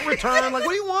Durant return. Like, what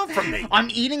do you want from me? I'm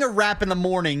eating a wrap in the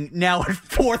morning. Now at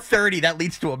 4:30, that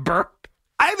leads to a burp.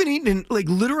 I haven't eaten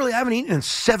I haven't eaten in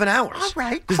 7 hours. All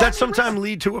right. Does that sometime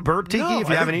lead to a burp, Tiki, if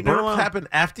you haven't eaten in a while? Burps happen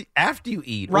after you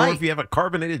eat, Right. or if you have a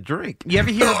carbonated drink. You ever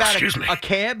hear about a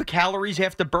cab, calories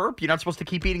after burp? You're not supposed to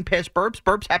keep eating past burps.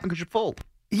 Burps happen because you're full.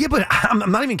 Yeah, but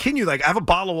I'm not even kidding you. Like, I have a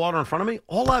bottle of water in front of me.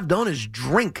 All I've done is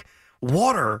drink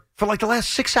water for like the last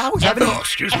 6 hours.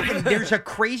 Excuse me. There's a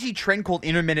crazy trend called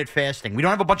intermittent fasting. We don't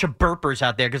have a bunch of burpers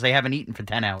out there because they haven't eaten for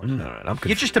 10 hours. All right,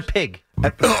 You're just a pig.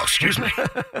 Excuse me.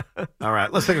 All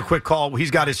right, let's take a quick call.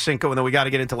 He's got his Cinco, and then we got to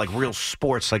get into like real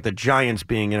sports, like the Giants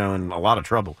being, in a lot of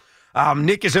trouble.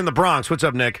 Nick is in the Bronx. What's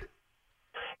up, Nick?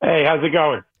 Hey, how's it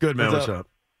going? Good, man. What's up?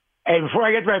 Hey, before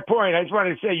I get to my point, I just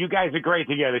wanted to say you guys are great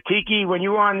together. Tiki, when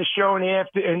you were on the show in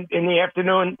the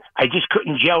afternoon, I just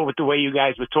couldn't gel with the way you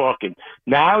guys were talking.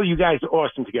 Now you guys are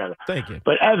awesome together. Thank you.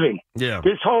 But Evan, Yeah.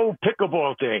 this whole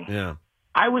pickleball thing, Yeah.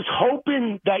 I was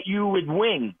hoping that you would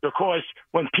win because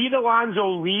when Pete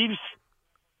Alonso leaves,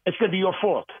 it's going to be your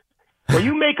fault. When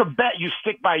you make a bet, you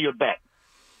stick by your bet.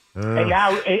 And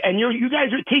now, you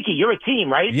guys are Tiki. You're a team,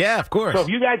 right? Yeah, of course. So if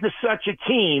you guys are such a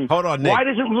team, Hold on, Nick. why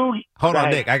doesn't Lou? Hold on, Go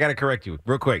ahead. Nick. I got to correct you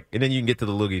real quick, and then you can get to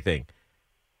the loogie thing.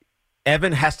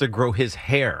 Evan has to grow his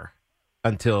hair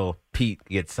until Pete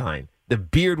gets signed. The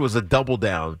beard was a double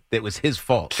down. That was his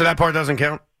fault. So that part doesn't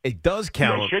count? It does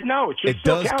count. It should know. It should It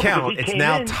still does count. count. because he It's came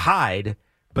now in. tied,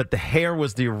 but the hair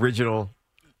was the original.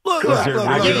 Look,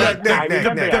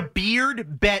 The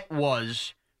beard bet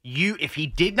was if he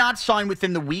did not sign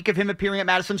within the week of him appearing at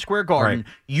Madison Square Garden,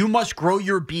 you must grow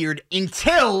your beard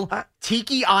until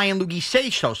Tiki, I, and Loogie say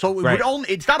so. So it would only,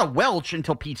 it's not a Welch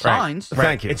until Pete signs.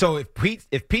 Thank you. And so if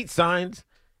Pete signs,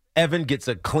 Evan gets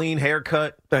a clean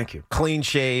haircut. Thank you. Clean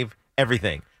shave,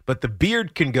 everything. But the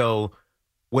beard can go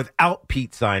without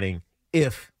Pete signing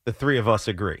if the three of us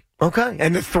agree. Okay.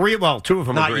 And two of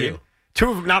them Not agreed. you. Two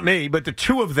of them, not me, but the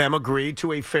two of them agreed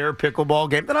to a fair pickleball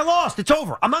game. Then I lost. It's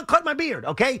over. I'm not cutting my beard,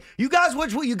 okay? You guys,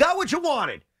 you got what you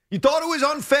wanted. You thought it was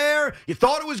unfair. You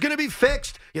thought it was going to be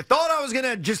fixed. You thought I was going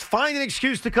to just find an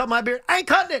excuse to cut my beard. I ain't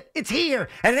cutting it. It's here,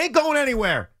 and it ain't going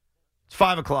anywhere. It's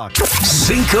 5 o'clock.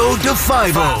 Cinco de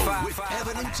Five-O with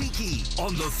Evan and Tiki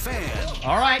on the Fan.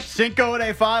 All right, Cinco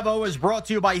de Five-O is brought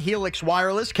to you by Helix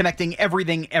Wireless, connecting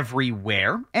everything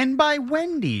everywhere, and by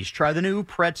Wendy's. Try the new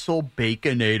pretzel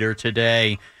Baconator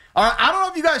today. All right, I don't know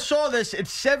if you guys saw this.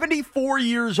 It's 74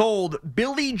 years old.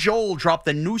 Billy Joel dropped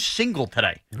a new single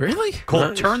today. Really?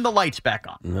 Called Turn the Lights Back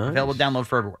On. Nice. Available to download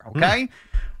for everywhere, okay?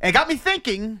 And it got me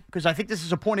thinking, because I think this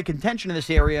is a point of contention in this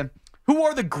area, who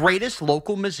are the greatest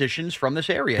local musicians from this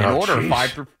area in order,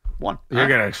 5 through 1. You're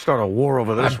going to start a war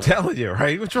over this I'm telling you,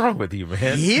 right? What's wrong with you,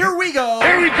 man? Here we go.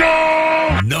 Here we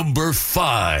go. Number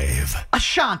 5.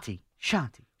 Ashanti.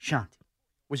 Shanti.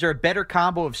 Was there a better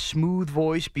combo of smooth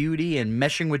voice, beauty, and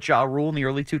meshing with Ja Rule in the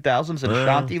early 2000s than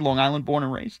Ashanti, Long Island born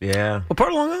and raised? Yeah. What part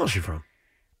of Long Island is she from?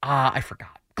 I forgot.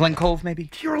 Glen Cove, maybe?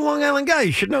 You're a Long Island guy.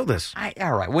 You should know this.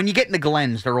 All right. When you get in the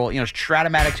Glens, they're all,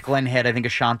 Stratomatic's Glen Head. I think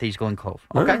Ashanti's Glen Cove.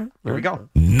 Okay, here we go.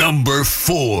 Number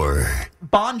 4.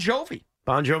 Bon Jovi.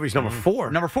 Bon Jovi's number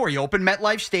 4. Number 4, he opened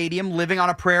MetLife Stadium, Living on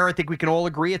a Prayer. I think we can all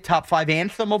agree, a top 5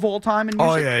 anthem of all time in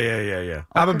music. Oh, yeah.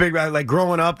 I'm a big, like,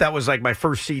 growing up, that was like my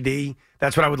first CD.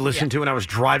 That's what I would listen to when I was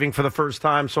driving for the first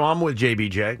time. So I'm with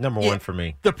JBJ. Number 1 for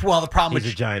me. The problem He's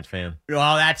with a Giants fan.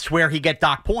 Well, that's where he get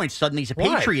Doc points. Suddenly he's a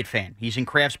Why? Patriot fan. He's in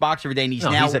Kraft's box every day, and he's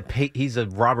a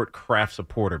Robert Kraft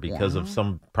supporter because of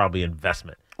some probably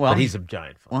investment. Well, but he's a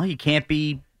Giant fan. Well, he can't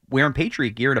be wearing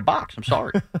Patriot gear in a box. I'm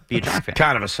sorry. Be a Giant fan.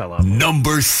 Kind of a sellout.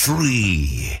 Number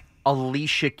 3.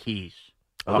 Alicia Keys.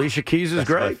 Alicia Keys is That's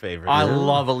great. my favorite. I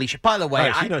love Alicia. By the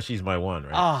way, you know she's my one,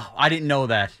 right? Oh, I didn't know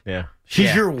that. Yeah.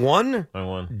 She's your one? My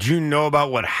one. Do you know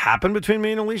about what happened between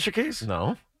me and Alicia Keys?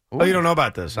 No. Oh, you don't know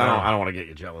about this? No. I don't want to get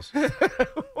you jealous. You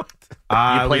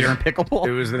played her in pickleball?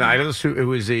 It was the night of it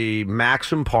was a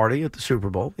Maxim party at the Super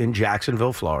Bowl in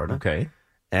Jacksonville, Florida. Okay.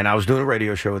 And I was doing a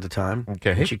radio show at the time.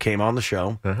 Okay. And she came on the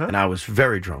show, and I was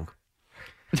very drunk.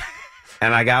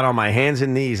 And I got on my hands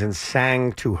and knees and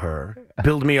sang to her,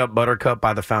 Build Me Up Buttercup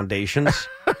by the Foundations,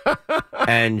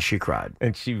 and she cried.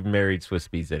 And she married Swiss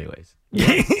Beats anyways. Well,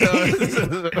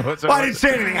 I didn't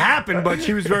say anything happened, but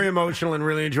she was very emotional and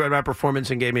really enjoyed my performance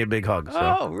and gave me a big hug.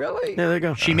 So. Oh, really? Yeah, there you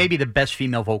go. She may be the best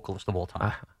female vocalist of all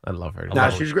time. I love her. No,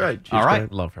 she's great. She's all right.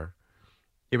 great. Love her.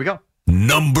 Here we go.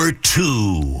 Number 2.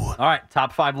 All right,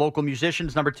 top 5 local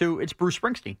musicians. Number 2, it's Bruce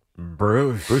Springsteen.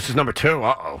 Bruce is number 2.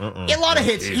 Uh-oh. A lot of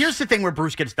hits. Here's the thing where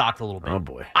Bruce gets docked a little bit. Oh,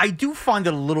 boy. I do find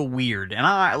it a little weird.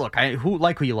 And who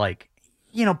you like.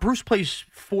 Bruce plays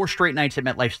 4 straight nights at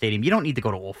MetLife Stadium. You don't need to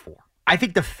go to all 4. I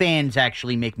think the fans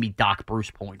actually make me dock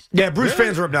Bruce points. Yeah, Bruce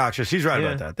fans are obnoxious. He's right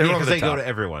about that. They're over Because the they go top. to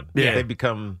everyone. Yeah. They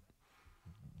become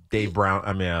Dave Brown.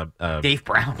 Dave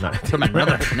Brown.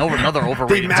 Another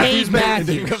overrated. Dave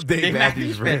Matthews. Dave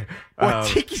Matthews. Well,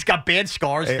 Tiki's got bad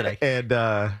scars today. And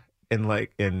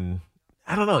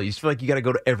I don't know. You just feel like you got to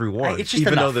go to every one, It's just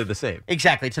even enough. though they're the same.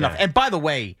 Exactly, it's enough. Yeah. And by the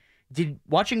way, did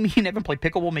watching me and Evan play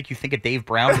pickleball make you think of Dave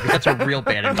Brown? Because that's a real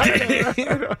bad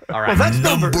impression. All right. Well, that's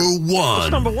number 1.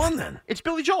 What's number 1 then? It's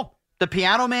Billy Joel. The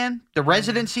Piano Man, the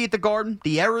residency at the Garden,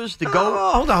 the Eras, the Go.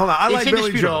 Oh, hold on. I It's like Billy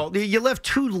indisputable. Joel. You left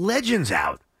 2 legends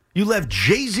out. You left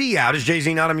Jay-Z out. Is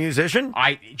Jay-Z not a musician?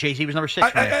 Jay-Z was number 6.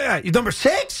 You number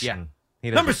 6? Yeah.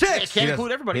 Number 6. Can't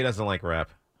include everybody. He doesn't like rap.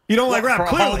 You don't like rap,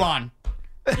 clearly. Hold on.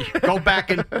 Go back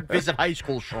and visit high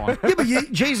school, Sean. Yeah, but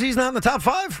Jay-Z's not in the top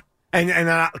 5. And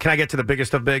can I get to the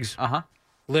biggest of bigs? Uh-huh.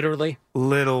 Literally.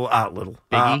 Little.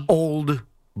 Biggie? Old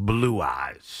Blue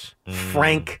Eyes.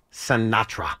 Frank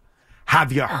Sinatra.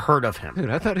 Have you heard of him? Dude,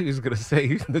 I thought he was going to say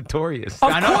he's notorious.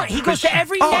 Of course, he goes to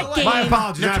every net game. My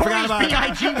apologies. I forgot about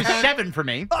Notorious B.I.G. was 7 for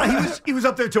me. He was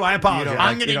up there too. I apologize.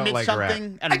 I'm going to admit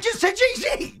something. And I just said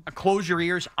Jay-Z. Close your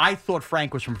ears. I thought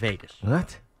Frank was from Vegas.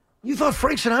 What? You thought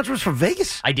Frank Sinatra was from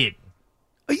Vegas? I did.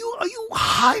 Are you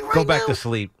high right now? Go back to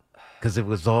sleep because it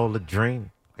was all a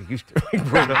dream. I used to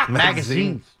read up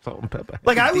magazines. Salt and pepper.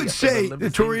 Like I would say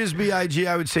Notorious B.I.G.,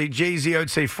 I would say Jay-Z, I would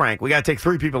say Frank. We got to take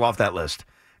 3 people off that list.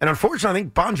 And unfortunately, I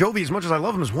think Bon Jovi, as much as I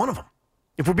love him, is one of them.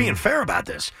 If we're being fair about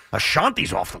this,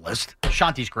 Ashanti's off the list.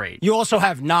 Ashanti's great. You also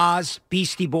have Nas,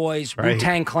 Beastie Boys, Right.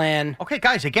 Wu-Tang Clan. Okay,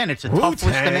 guys, again, it's a tough list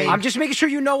to name. I'm just making sure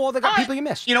you know all the people you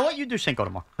missed. You know what? You do Cinco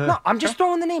tomorrow. No, I'm just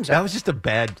throwing the names That out. was just a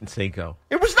bad Cinco.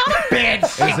 It was not a bad It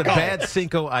was Cinco. a bad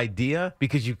Cinco idea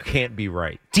because you can't be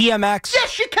right. DMX.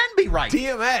 Yes, you can be right.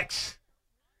 DMX.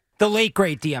 The late,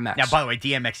 great DMX. Now, by the way,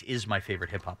 DMX is my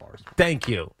favorite hip-hop artist. Thank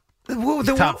you. Well,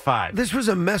 Top 5. This was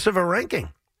a mess of a ranking.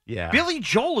 Yeah. Billy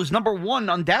Joel is number 1,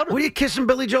 undoubtedly. What are you kissing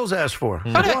Billy Joel's ass for?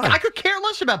 I could care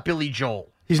less about Billy Joel.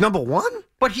 He's number 1?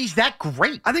 But he's that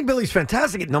great. I think Billy's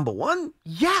fantastic at number 1.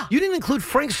 Yeah. You didn't include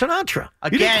Frank Sinatra. You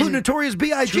Again, didn't include Notorious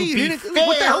B.I.G. To You be didn't- fair,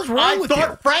 what the hell's wrong with I you?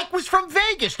 thought Frank was from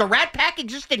Vegas. The Rat Pack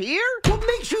existed here? What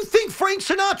makes you think Frank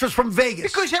Sinatra's from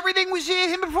Vegas? Because everything was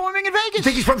him performing in Vegas. You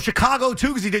think he's from Chicago, too?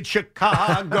 Because he did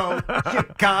Chicago,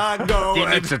 Chicago.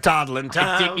 It's a toddling I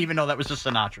town. didn't even know that was a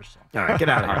Sinatra song. All right, get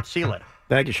out of here. All right, see you later.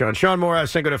 Thank you, Sean. Sean Moore, I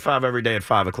Cinco to 5 every day at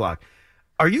 5 o'clock.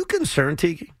 Are you concerned,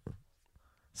 Tiki?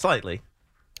 Slightly.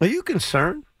 Are you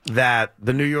concerned that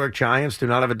the New York Giants do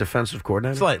not have a defensive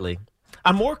coordinator? Slightly.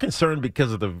 I'm more concerned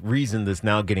because of the reason that's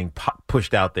now getting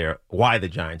pushed out there, why the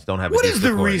Giants don't have a What is defensive the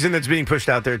coordinator. reason that's being pushed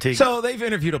out there, Tiki? So they've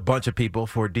interviewed a bunch of people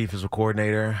for defensive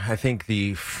coordinator. I think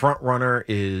the front runner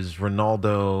is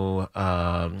Ronaldo.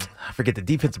 I forget the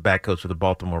defensive back coach for the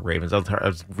Baltimore Ravens. I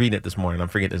was reading it this morning. I'm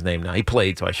forgetting his name now. He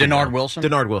played, so I should Denard know. Wilson?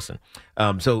 Denard Wilson.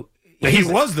 So he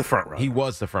was the front runner. He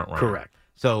was the front runner. Correct.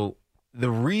 So the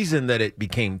reason that it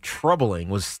became troubling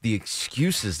was the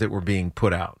excuses that were being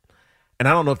put out. And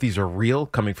I don't know if these are real,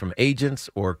 coming from agents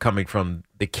or coming from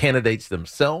the candidates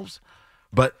themselves,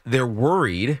 but they're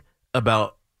worried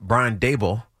about Brian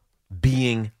Daboll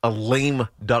being a lame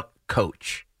duck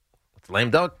coach. It's lame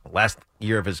duck, last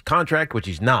year of his contract, which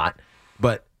he's not,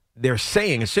 but they're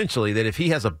saying essentially that if he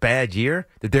has a bad year,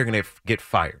 that they're going to get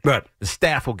fired. Right. The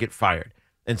staff will get fired.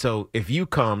 And so if you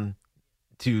come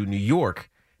to New York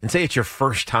and say it's your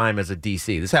first time as a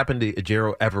DC, this happened to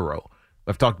Ejiro Evero.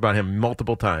 I've talked about him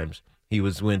multiple times. He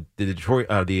was with the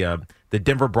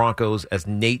Denver Broncos as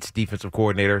Nate's defensive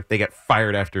coordinator. They got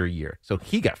fired after a year. So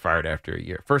he got fired after a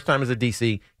year. First time as a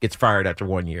DC, gets fired after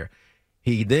 1 year.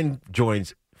 He then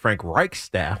joins Frank Reich's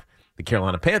staff, the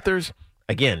Carolina Panthers.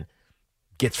 Again,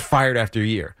 gets fired after a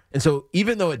year. And so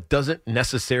even though it doesn't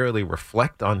necessarily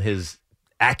reflect on his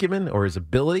acumen or his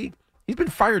ability, he's been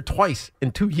fired twice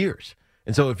in 2 years.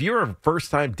 And so if you're a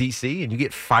first-time DC and you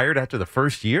get fired after the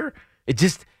first year,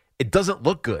 it doesn't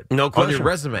look good No on question. your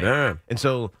resume. Yeah. And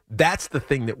so that's the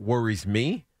thing that worries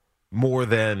me more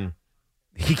than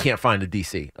he can't find a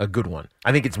DC, a good one.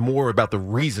 I think it's more about the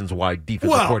reasons why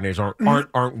defensive coordinators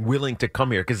aren't willing to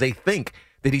come here because they think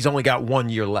that he's only got 1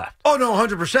 year left. Oh, no,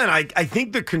 100%. I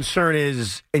think the concern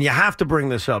is, and you have to bring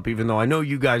this up, even though I know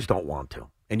you guys don't want to,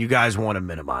 and you guys want to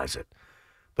minimize it.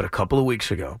 But a couple of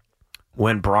weeks ago,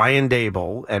 when Brian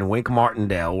Daboll and Wink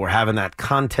Martindale were having that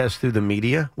contest through the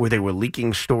media where they were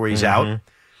leaking stories out,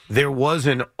 there was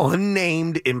an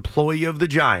unnamed employee of the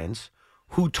Giants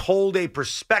who told a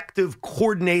prospective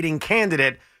coordinating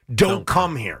candidate, don't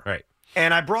come here. Right.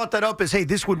 And I brought that up as, hey,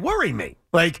 this would worry me.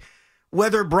 Like,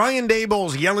 whether Brian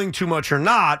Daboll's yelling too much or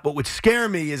not, what would scare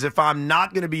me is if I'm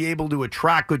not going to be able to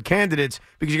attract good candidates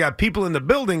because you got people in the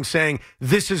building saying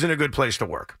this isn't a good place to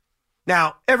work.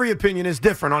 Now, every opinion is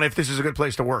different on if this is a good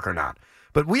place to work or not.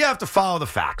 But we have to follow the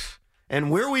facts. And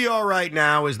where we are right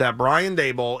now is that Brian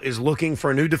Daboll is looking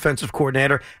for a new defensive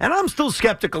coordinator, and I'm still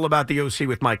skeptical about the OC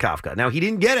with Mike Kafka. Now, he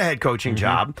didn't get a head coaching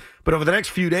job, but over the next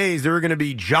few days, there are going to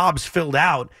be jobs filled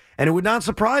out, and it would not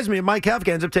surprise me if Mike Kafka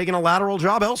ends up taking a lateral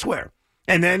job elsewhere.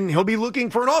 And then he'll be looking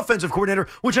for an offensive coordinator,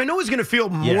 which I know is going to feel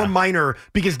more minor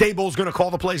because Daboll's going to call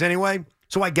the plays anyway,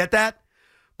 so I get that.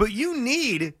 But you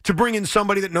need to bring in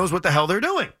somebody that knows what the hell they're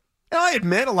doing. And I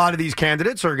admit a lot of these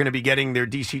candidates are going to be getting their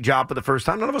DC job for the first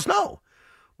time. None of us know.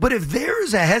 But if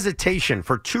there's a hesitation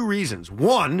for two reasons,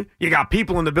 one, you got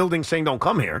people in the building saying don't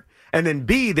come here, and then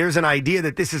B, there's an idea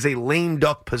that this is a lame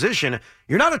duck position,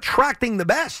 you're not attracting the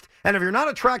best. And if you're not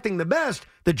attracting the best,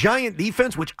 the Giant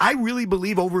defense, which I really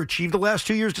believe overachieved the last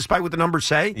 2 years, despite what the numbers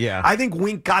say, I think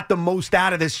Wink got the most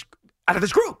out of this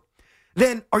group.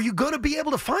 Then are you going to be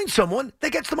able to find someone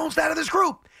that gets the most out of this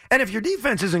group? And if your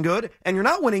defense isn't good and you're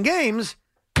not winning games,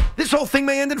 this whole thing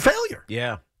may end in failure.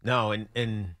 Yeah. No,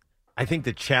 and I think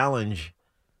the challenge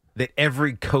that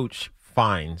every coach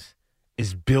finds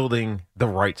is building the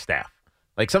right staff.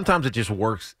 Like sometimes it just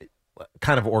works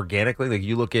kind of organically. Like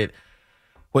you look at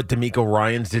what D'Amico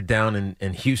Ryans did down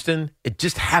in Houston. It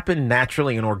just happened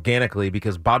naturally and organically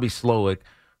because Bobby Slowick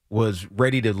was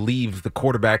ready to leave the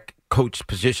quarterback coach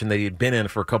position that he had been in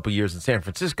for a couple of years in San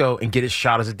Francisco and get his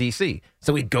shot as a DC.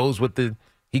 So he goes with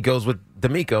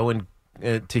D'Amico and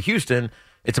to Houston.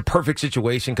 It's a perfect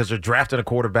situation because they're drafting a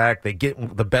quarterback. They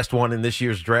get the best one in this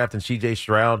year's draft in C.J.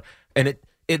 Stroud, and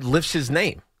it lifts his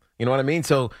name. You know what I mean?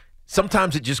 So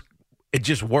sometimes it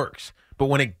just works. But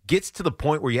when it gets to the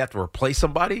point where you have to replace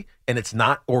somebody and it's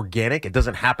not organic, it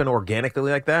doesn't happen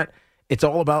organically like that, it's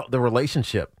all about the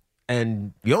relationship.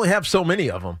 And you only have so many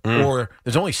of them, or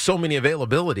there's only so many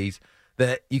availabilities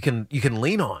that you can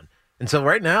lean on. And so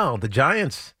right now, the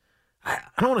Giants, I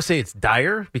don't want to say it's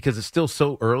dire because it's still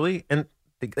so early, and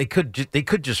they could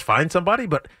just find somebody,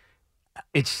 but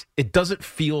it doesn't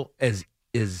feel as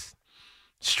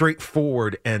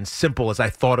straightforward and simple as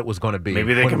I thought it was going to be.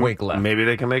 Maybe they can Wink left. Maybe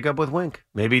they can make up with Wink.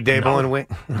 Maybe Daboll and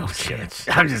Wink. No chance.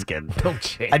 I'm just kidding. No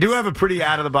chance. I do have a pretty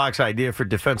out of the box idea for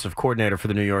defensive coordinator for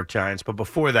the New York Giants, but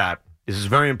before that, this is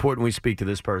very important we speak to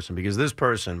this person because this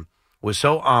person was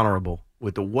so honorable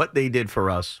with what they did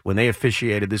for us when they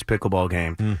officiated this pickleball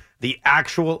game. The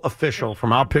actual official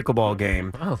from our pickleball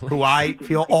game, who I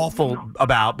feel awful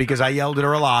about because I yelled at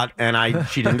her a lot, and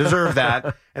she didn't deserve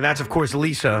that. And that's, of course,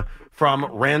 Lisa from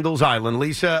Randall's Island.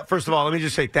 Lisa, first of all, let me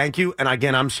just say thank you. And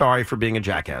again, I'm sorry for being a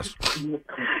jackass. No.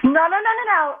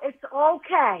 It's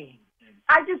okay.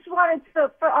 I just wanted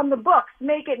to, on the books,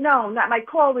 make it known that my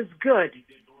call was good.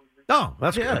 Oh,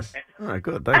 that's good. All right,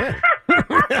 good. Thank you.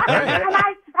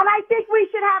 And I think we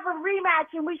should have a rematch,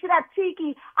 and we should have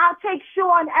Tiki. I'll take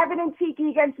Sean, Evan, and Tiki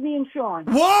against me and Sean.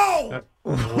 Whoa!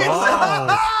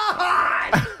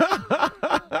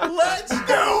 Let's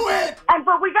do it!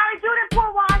 But we got to do it in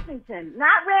Port Washington,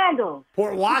 not Randall.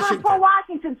 Port Washington. Port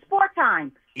Washington, sport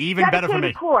time. Even better for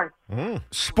me. Court.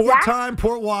 Sport time,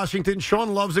 Port Washington.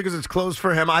 Sean loves it because it's closed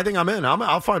for him. I think I'm in.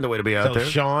 I'll find a way to be out there.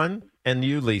 Sean and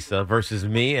you, Lisa, versus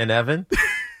me and Evan.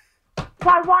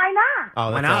 Why not?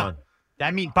 Oh, that's on.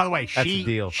 That means, by the way,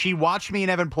 she watched me and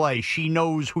Evan play. She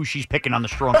knows who she's picking on the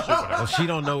strong suit. Well, she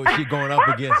don't know what she's going up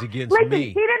against Listen, me.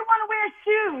 He didn't want to wear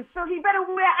shoes, so he better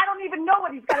wear. I don't even know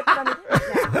what he's got to put on his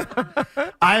feet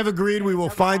now. I have agreed. We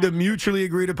will find a mutually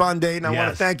agreed upon date, and I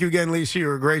want to thank you again, Lisa.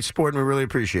 You're a great sport, and we really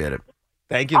appreciate it.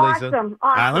 Thank you, Lisa. Awesome.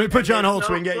 All right, let me put you on hold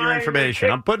so we can get your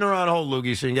information. I'm putting her on hold,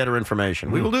 Loogie, so you can get her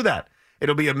information. We will do that.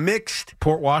 It'll be a mixed.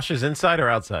 Port Wash is inside or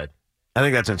outside? I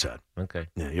think that's inside. Okay.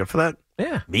 Yeah, you up for that?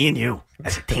 Yeah. Me and you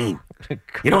as a team.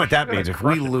 You know what that means? If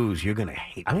we lose, you're going to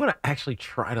hate me. I'm going to actually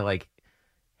try to,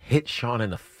 hit Sean in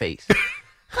the face.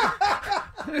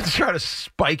 I'm going to try to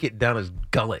spike it down his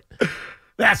gullet.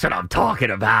 That's what I'm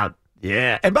talking about.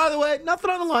 Yeah. And by the way,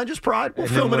 nothing on the line, just pride. We'll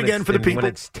film it again for the people.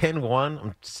 When it's 10-1,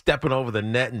 I'm stepping over the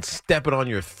net and stepping on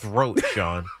your throat,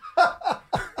 Sean.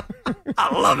 I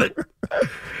love it.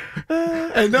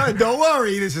 And don't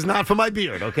worry, this is not for my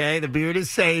beard, okay? The beard is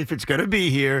safe. It's going to be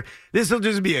here. This will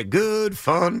just be a good,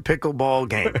 fun pickleball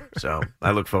game. So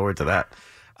I look forward to that.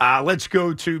 Let's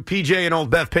go to PJ and Old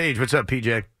Bethpage. What's up,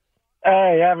 PJ?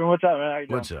 Hey, Evan, what's up, man? How you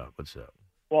doing? What's up?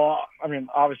 Well, I mean,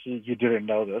 obviously you didn't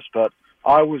know this, but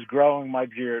I was growing my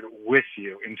beard with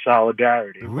you in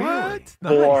solidarity. What?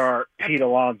 For Pete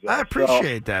Alonso. I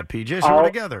appreciate that, PJ. So we're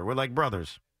together. We're like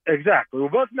brothers. Exactly. We're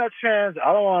both Mets fans.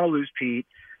 I don't want to lose Pete.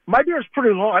 My beard's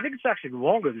pretty long. I think it's actually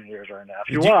longer than yours right now.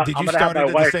 If you Did you, want, did I'm you gonna start have it my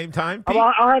at wife, the same time, Pete?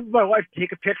 I'll have my wife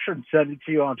take a picture and send it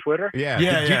to you on Twitter. Yeah.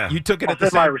 Yeah, You took it I'll at the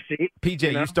send my same receipt. PJ,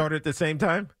 you know? you started at the same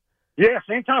time? Yeah,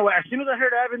 same time. As soon as I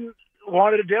heard Evan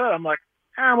wanted to do it, I'm like,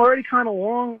 I'm already kind of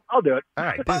long. I'll do it. All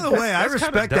right. By the way, I That's kinda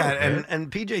respect dope, that. man.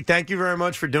 And PJ, thank you very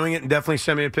much for doing it and definitely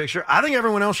send me a picture. I think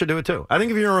everyone else should do it too. I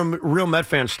think if you're a real Met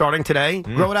fan starting today,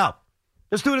 grow it out.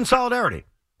 Let's do it in solidarity.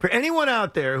 For anyone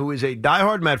out there who is a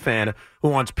diehard Met fan who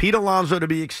wants Pete Alonso to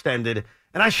be extended,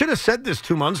 and I should have said this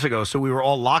 2 months ago so we were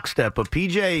all lockstep, but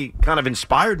PJ kind of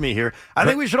inspired me here. I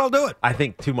think we should all do it. I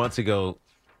think 2 months ago,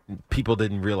 people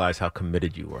didn't realize how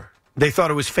committed you were. They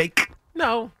thought it was fake.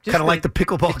 No. Kind of like the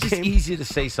pickleball It's game. just easy to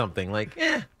say something like,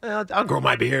 I'll grow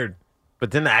my beard.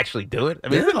 But then actually do it? I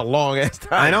mean, it's been a long-ass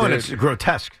time. I know, and dude. it's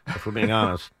grotesque, if we're being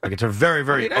honest. Like, it's a very,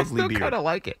 very I ugly still beard. kind of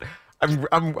like it.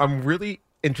 I'm really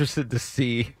interested to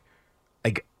see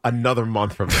like another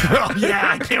month from now. Oh,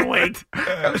 yeah, I can't wait.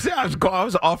 I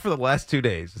was off for the last 2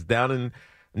 days. I was down in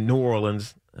New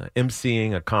Orleans,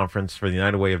 emceeing a conference for the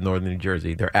United Way of Northern New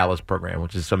Jersey, their ALICE program,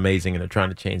 which is amazing, and they're trying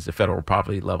to change the federal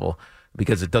poverty level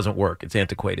because it doesn't work. It's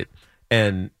antiquated.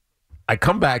 And I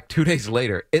come back 2 days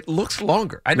later. It looks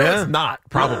longer. I know it's not,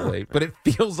 probably, but it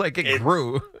feels like it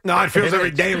grew. No, it feels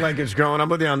every day like it's growing. I'm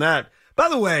with you on that. By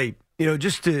the way,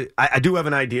 I do have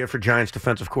an idea for Giants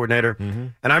defensive coordinator. Mm-hmm.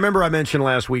 And I remember I mentioned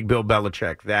last week Bill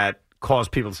Belichick that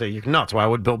caused people to say, you're nuts. Why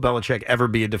would Bill Belichick ever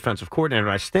be a defensive coordinator?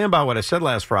 And I stand by what I said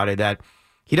last Friday that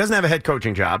he doesn't have a head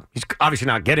coaching job. He's obviously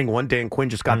not getting one. Dan Quinn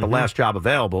just got the last job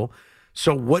available.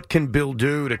 So what can Bill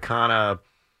do to kind of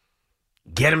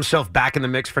get himself back in the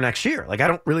mix for next year? Like, I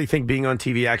don't really think being on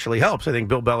TV actually helps. I think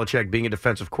Bill Belichick being a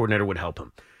defensive coordinator would help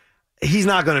him. He's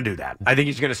not going to do that. I think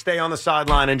he's going to stay on the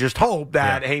sideline and just hope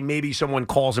that, hey, maybe someone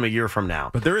calls him a year from now.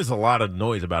 But there is a lot of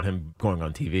noise about him going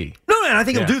on TV. No, and I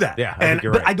think he'll do that. Yeah, I think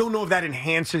you're right. But I don't know if that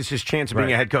enhances his chance of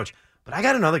being a head coach. But I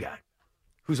got another guy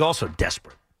who's also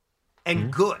desperate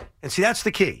and good. And see, that's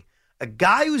the key. A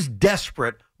guy who's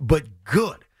desperate but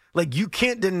good. Like, you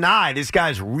can't deny this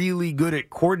guy's really good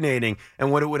at coordinating.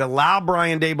 And what it would allow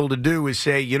Brian Dable to do is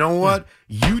say, you know what?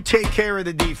 You take care of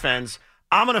the defense.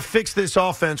 I'm going to fix this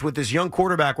offense with this young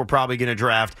quarterback we're probably going to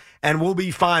draft, and we'll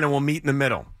be fine, and we'll meet in the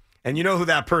middle. And you know who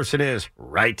that person is,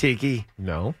 right, Tiki?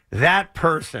 No. That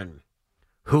person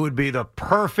who would be the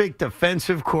perfect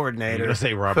defensive coordinator gonna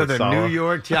say for Robert the Saleh? New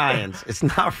York Giants. It's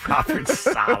not Robert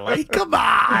Saleh. Come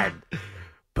on.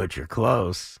 But you're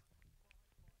close.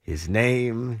 His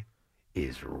name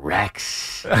is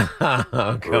Rex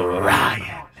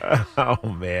Ryan.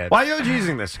 Oh, man. Why are you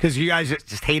using this? Because you guys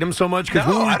just hate him so much?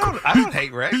 No, I don't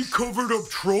hate Rex. He covered up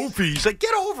trophies. Like,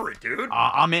 get over it, dude.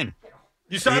 I'm in.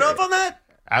 You signed up on that?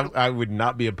 I would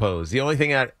not be opposed. The only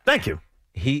thing Thank you.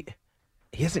 He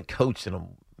hasn't coached in a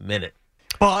minute.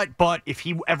 But if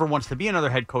he ever wants to be another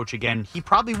head coach again, he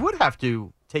probably would have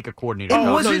to take a coordinator. Oh,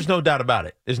 no, there's no doubt about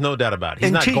it. There's no doubt about it.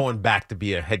 He's not going back to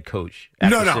be a head coach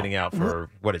after sitting out for,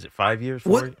 5 years?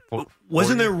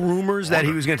 Wasn't there rumors that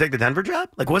he was going to take the Denver job?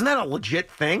 Like, wasn't that a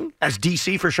legit thing as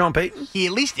DC for Sean Payton? He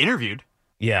at least interviewed.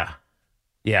 Yeah.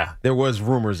 Yeah. There was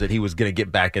rumors that he was going to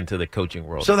get back into the coaching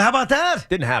world. So how about that?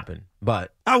 Didn't happen,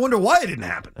 but I wonder why it didn't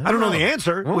happen. I don't know the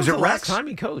answer. When was it the Rex? last time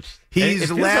he coached? It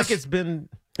feels like it's been...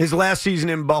 His last season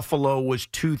in Buffalo was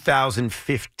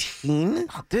 2015.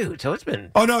 Oh, dude, so it's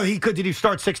been... Oh, no, did he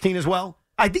start 16 as well?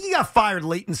 I think he got fired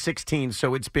late in 16,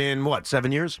 so it's been,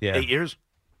 7 years? Yeah. 8 years?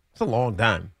 It's a long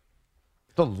time.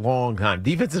 It's a long time.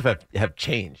 Defenses have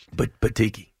changed. But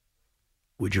Tiki,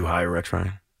 would you hire Rex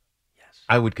Ryan?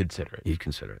 I would consider it. You'd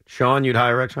consider it. Sean, you'd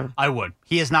hire Rex Ryan? I would.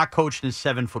 He has not coached in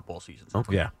 7 football seasons.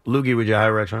 Okay. Yeah. Loogie, would you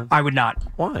hire Rex Ryan? I would not.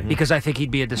 Why? Because I think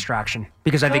he'd be a distraction.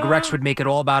 Because I think Rex would make it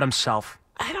all about himself.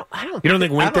 I don't. You don't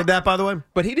think Wink did that, by the way?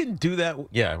 But he didn't do that.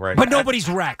 Yeah, right. But nobody's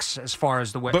Rex as far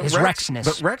as his Rexness.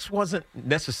 But Rex wasn't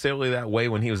necessarily that way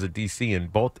when he was a DC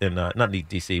not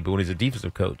DC, but when he was a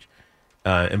defensive coach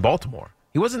in Baltimore.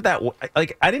 He wasn't that way.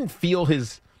 Like, I didn't feel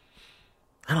his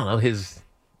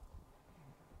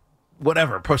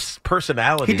whatever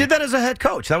personality. He did that as a head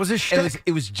coach. That was his shtick.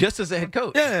 It was just as a head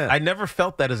coach. Yeah. I never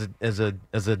felt that as a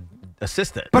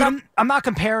assistant. But I'm not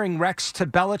comparing Rex to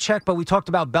Belichick, but we talked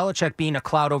about Belichick being a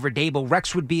cloud over Dable.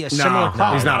 Rex would be a similar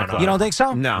cloud. He's not a cloud. You don't think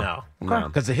so? No.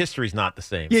 Because the history's not the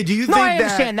same. Yeah, do you No, think I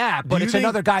understand that, but it's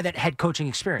another guy that had coaching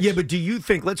experience. Yeah, but do you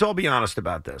think, let's all be honest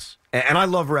about this, and I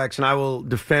love Rex, and I will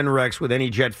defend Rex with any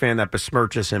Jet fan that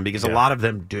besmirches him, because a lot of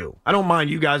them do. I don't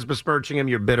mind you guys besmirching him.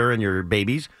 You're bitter and you're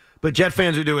babies. But Jet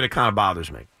fans who do it, it kind of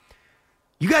bothers me.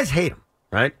 You guys hate him,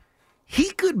 right?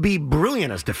 He could be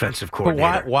brilliant as defensive But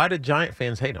coordinator. why did Giant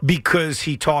fans hate him? Because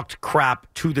he talked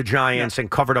crap to the Giants and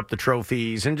covered up the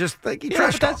trophies and just like he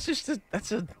trashed but that's just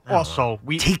that's a Also,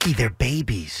 Tiki, they're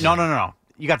babies. No.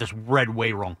 You got this red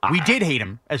way wrong. We did hate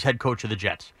him as head coach of the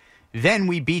Jets. Then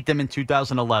we beat them in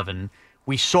 2011.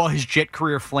 We saw his Jet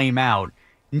career flame out.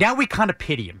 Now we kind of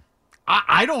pity him.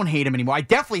 I don't hate him anymore. I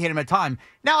definitely hate him at time.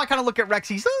 Now I kind of look at Rex.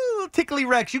 He's tickly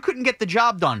Rex. You couldn't get the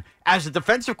job done as a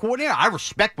defensive coordinator. I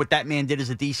respect what that man did as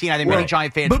a DC, and I think many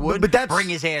Giant fans would bring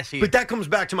his ass here. But that comes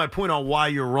back to my point on why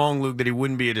you're wrong, Luke, that he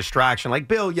wouldn't be a distraction. Like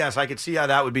Bill, yes, I could see how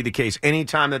that would be the case.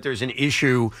 Anytime that there's an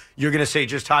issue, you're going to say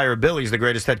just hire Bill. He's the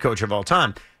greatest head coach of all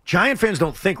time. Giant fans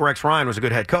don't think Rex Ryan was a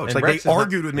good head coach. And like Rex they is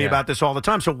argued with me about this all the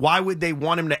time. So why would they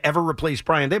want him to ever replace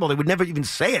Brian Daboll? They would never even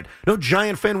say it. No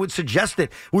Giant fan would suggest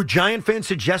it. Were Giant fans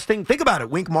suggesting? Think about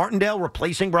it. Wink Martindale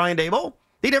replacing Brian Daboll.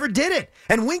 They never did it.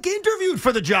 And Wink interviewed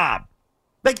for the job.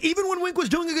 Like even when Wink was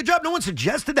doing a good job, no one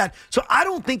suggested that. So I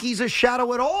don't think he's a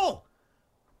shadow at all.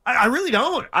 I really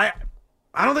don't. I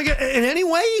don't think in any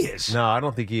way he is. No, I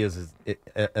don't think he is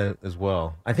as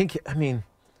well.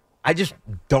 I just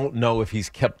don't know if he's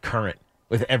kept current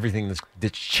with everything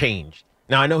that's changed.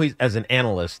 Now, I know he's as an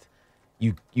analyst,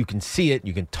 you can see it,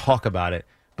 you can talk about it,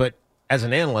 but as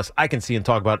an analyst, I can see and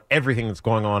talk about everything that's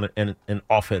going on in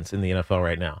offense in the NFL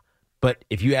right now. But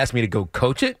if you ask me to go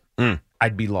coach it,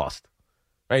 I'd be lost.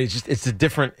 Right? It's a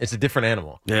different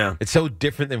animal. Yeah. It's so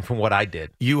different than from what I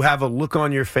did. You have a look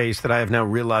on your face that I have now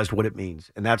realized what it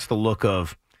means, and that's the look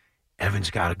of Evan's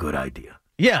got a good idea.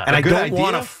 Yeah, and I good don't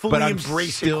want to idea, fully but I'm embrace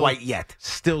it still- quite yet.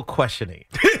 Still questioning.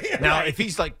 Now, if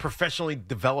he's like professionally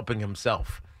developing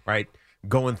himself, right,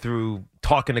 going through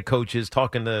talking to coaches,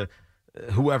 talking to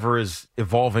whoever is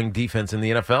evolving defense in the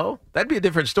NFL, that'd be a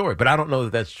different story. But I don't know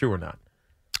that that's true or not.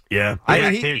 Yeah,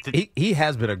 he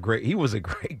has been he was a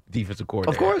great defensive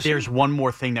coordinator. Of course. There's one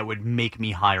more thing that would make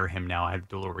me hire him now. I had to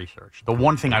do a little research. The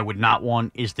one thing I would not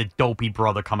want is the dopey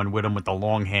brother coming with him with the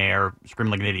long hair,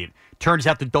 screaming like an idiot. Turns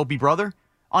out the dopey brother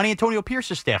on Antonio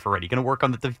Pierce's staff already, going to work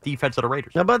on the defense of the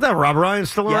Raiders. How about that? Rob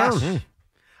Ryan's still Yes. around.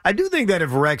 I do think that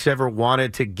if Rex ever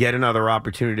wanted to get another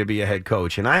opportunity to be a head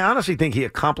coach, and I honestly think he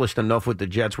accomplished enough with the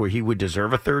Jets where he would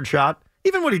deserve a third shot.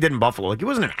 Even what he did in Buffalo, like he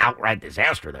wasn't an outright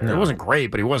disaster there. No. It wasn't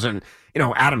great, but he wasn't,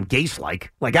 Adam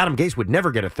Gase-like. Like Adam Gase would never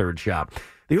get a third shot.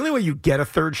 The only way you get a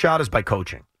third shot is by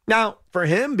coaching. Now, for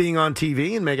him being on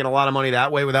TV and making a lot of money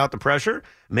that way without the pressure,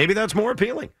 maybe that's more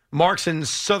appealing. Mark's in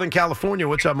Southern California.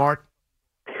 What's up, Mark?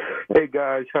 Hey,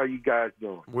 guys. How you guys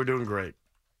doing? We're doing great.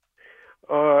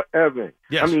 Evan.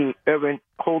 Yes. Evan,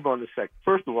 hold on a sec.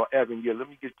 First of all, Evan, let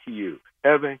me get to you.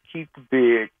 Evan, keep the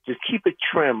beard. Just keep it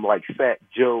trim like Fat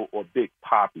Joe or Big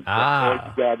Poppy.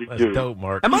 That's all you got to do. Dope,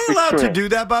 Mark. Am I Keep it allowed to trim. do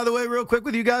that, by the way, real quick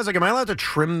with you guys? Like, am I allowed to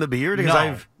trim the beard? Because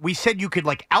No, we said you could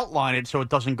like outline it so it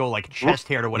doesn't go like chest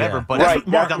hair or whatever. Yeah. But That's that's,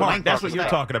 what, Mark, the Mark, length that's of what it. you're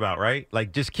talking about, right?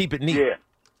 Like, just keep it neat.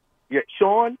 Yeah.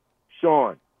 Sean.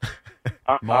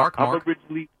 Mark. I'm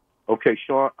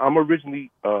originally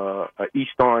a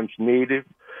East Orange native.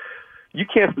 You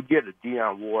can't forget a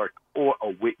Dionne Warwick or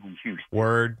a Whitney Houston.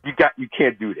 Word. You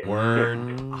can't do that. Word.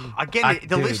 Again,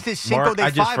 the Dude, list is Cinco Mark, de I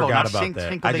just Five-O, forgot not about Cinco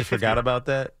that. de I just forgot 50. about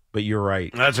that, but you're right.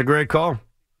 That's a great call.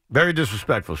 Very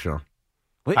disrespectful, Sean.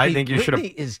 I think you should have.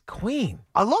 Whitney is queen.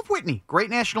 I love Whitney. Great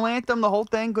national anthem, the whole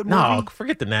thing. Good movie. No,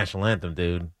 forget the national anthem,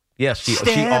 dude. Yes, she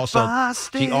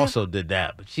also did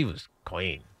that, but she was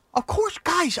queen. Of course,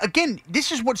 guys. Again,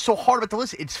 this is what's so hard about the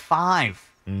list. It's 5.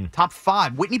 Top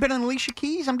 5. Whitney better than Alicia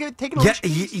Keys? I'm going to take Alicia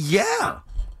Keys. Yeah.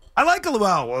 I like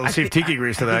Well, let's see if Tiki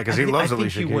agrees to that because he loves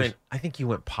Alicia Keys. I think you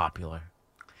went popular.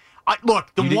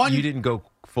 Look, You didn't go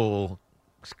full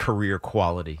career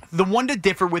quality. The one to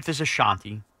differ with is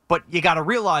Ashanti. But you got to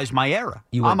realize my era.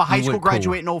 I'm a high school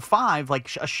graduate in 05. Like,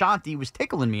 Ashanti was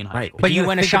tickling me in high school. But you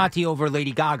went Ashanti over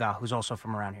Lady Gaga, who's also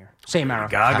from around here. Same era.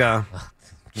 Gaga.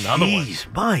 Another one.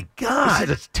 Jeez, my God.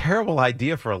 This is a terrible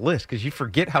idea for a list because you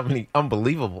forget how many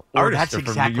unbelievable artists that's are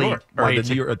from exactly New York or why the it's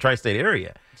New York tri-state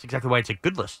area. That's exactly why it's a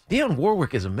good list. Dionne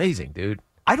Warwick is amazing, dude.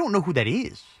 I don't know who that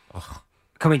is.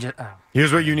 Can we just...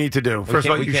 Here's what you need to do. First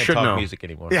of all, we you can't should talk know music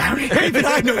anymore. Yeah, even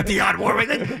I know Dionne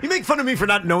Warwick. You make fun of me for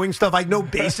not knowing stuff. I know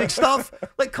basic stuff.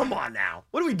 Like, come on now.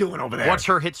 What are we doing over there? What's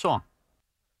her hit song?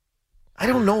 I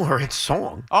don't know her hit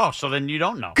song. Oh, so then you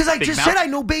don't know. Because I Big just Mouth? said I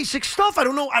know basic stuff. I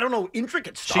don't know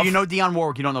intricate stuff. So you know Dionne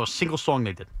Warwick. You don't know a single song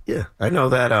they did. Yeah, I know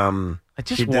that. I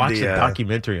just watched a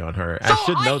documentary on her. So I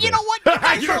should know this. You know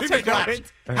what? You don't even know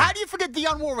it. How do you forget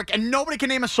Dionne Warwick and nobody can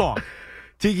name a song?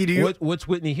 Tiki, do you? What's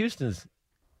Whitney Houston's?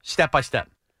 Step by Step.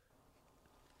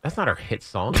 That's not her hit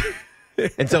song.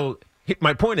 And so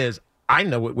my point is, I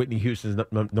know what Whitney Houston's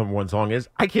number one song is.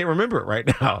 I can't remember it right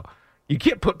now. You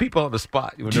can't put people on the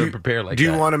spot when they're prepared like that. Do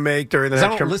you want to make during the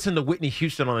next? I don't listen to Whitney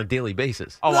Houston on a daily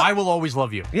basis. Oh, I will always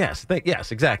love you. Yes,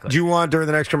 yes, exactly. Do you want during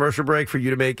the next commercial break for you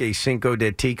to make a Cinco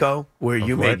de Tico where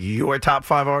you make your top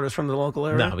 5 artists from the local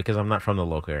area? No, because I'm not from the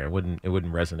local area. It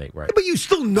wouldn't resonate right. But you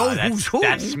still know who's who.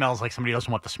 That smells like somebody doesn't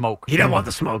want the smoke. He doesn't want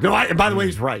the smoke. No, and by the way,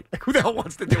 he's right. Who the hell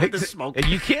wants to deal with this smoke? And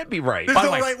you can't be right. There's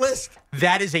no right list.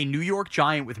 That is a New York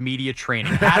Giant with media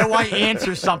training. How do I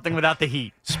answer something without the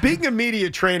heat? Speaking of media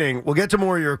training, we'll get to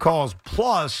more of your calls.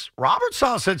 Plus, Robert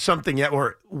Saleh said something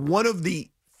or one of the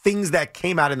things that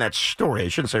came out in that story, I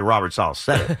shouldn't say Robert Saleh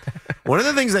said it. One of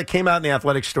the things that came out in the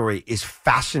Athletic story is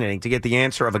fascinating to get the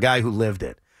answer of a guy who lived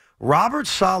it. Robert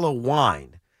Saleh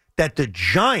whined that the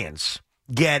Giants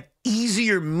get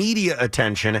easier media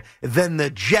attention than the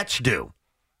Jets do.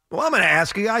 Well, I'm going to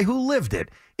ask a guy who lived it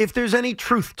if there's any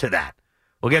truth to that.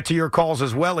 We'll get to your calls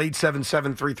as well,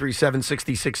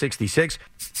 877-337-6666.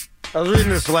 I was reading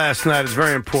this last night. It's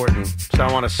very important, so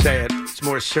I want to say it. It's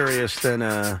more serious than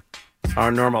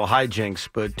our normal hijinks.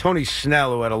 But Tony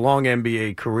Snell, who had a long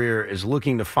NBA career, is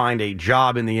looking to find a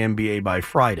job in the NBA by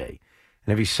Friday.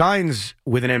 And if he signs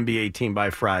with an NBA team by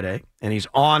Friday, and he's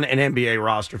on an NBA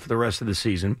roster for the rest of the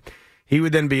season, he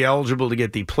would then be eligible to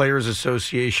get the Players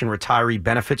Association Retiree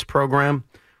Benefits Program,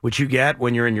 which you get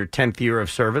when you're in your 10th year of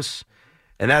service.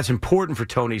 And that's important for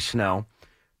Tony Snell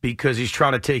because he's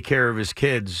trying to take care of his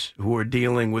kids who are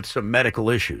dealing with some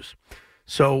medical issues.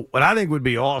 So what I think would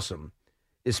be awesome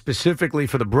is specifically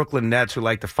for the Brooklyn Nets who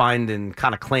like to find and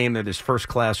kind of claim they're this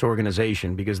first-class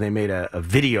organization because they made a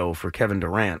video for Kevin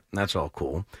Durant. And that's all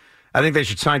cool. I think they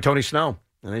should sign Tony Snell,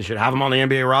 and they should have him on the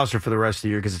NBA roster for the rest of the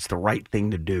year because it's the right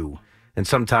thing to do. And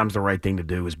sometimes the right thing to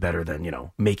do is better than,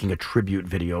 making a tribute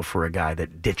video for a guy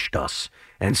that ditched us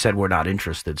and said we're not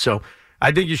interested. So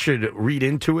I think you should read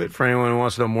into it for anyone who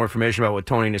wants to know more information about what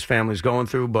Tony and his family is going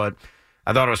through. But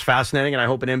I thought it was fascinating, and I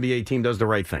hope an NBA team does the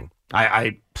right thing.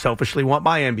 I selfishly want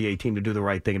my NBA team to do the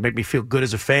right thing and make me feel good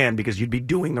as a fan because you'd be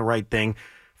doing the right thing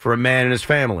for a man and his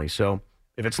family. So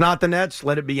if it's not the Nets,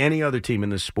 let it be any other team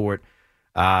in this sport.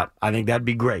 I think that'd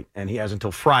be great. And he has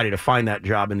until Friday to find that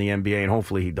job in the NBA, and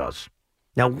hopefully he does.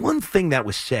 Now, one thing that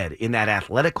was said in that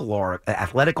athletic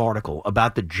article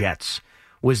about the Jets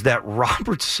was that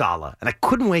Robert Saleh, and I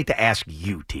couldn't wait to ask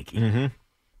you, Tiki,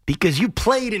 because you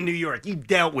played in New York. You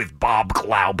dealt with Bob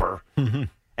Glauber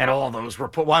and all those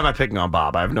reporters. Why am I picking on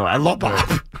Bob? I love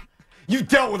Bob. You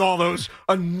dealt with all those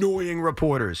annoying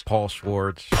reporters. Paul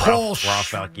Schwartz, Ralph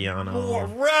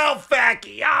Facciano. Ralph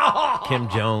Facciano. Kim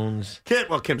Jones.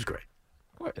 Kim's great.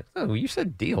 What? Oh, you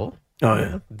said Deal. Oh,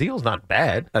 yeah. Deal's not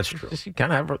bad. That's true. Just you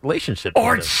kind of have a relationship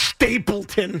Art with him.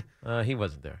 Stapleton. He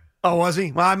wasn't there. Oh, was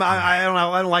he? Well, I don't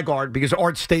know. I don't like Art because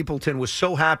Art Stapleton was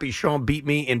so happy Sean beat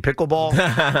me in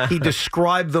pickleball. He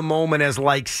described the moment as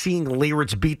like seeing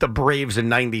Lyrics beat the Braves in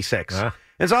 '96.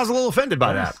 And so I was a little offended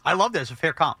by that. I love this. A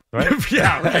fair comp. Right?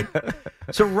 Yeah, right.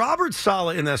 So Robert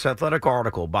Saleh in this athletic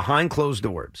article, behind closed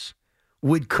doors,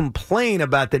 would complain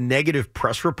about the negative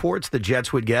press reports the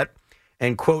Jets would get.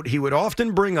 And, quote, he would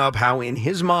often bring up how, in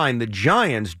his mind, the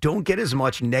Giants don't get as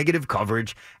much negative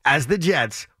coverage as the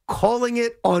Jets, calling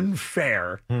it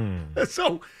unfair.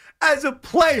 So, as a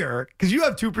player, because you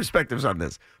have two perspectives on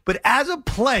this, but as a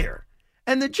player,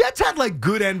 and the Jets had, like,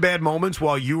 good and bad moments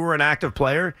while you were an active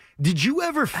player, did you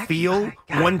ever feel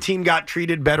one team got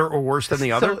treated better or worse than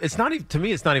the other? So, it's not even, to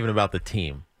me, it's not even about the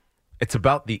team. It's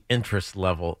about the interest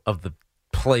level of the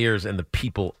players and the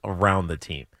people around the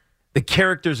team. The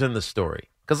characters in the story.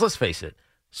 Because let's face it,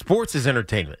 sports is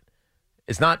entertainment.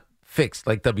 It's not fixed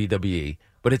like WWE,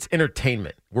 but it's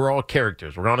entertainment. We're all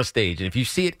characters. We're on a stage. And if you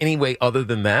see it any way other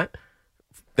than that,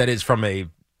 that is from a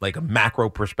macro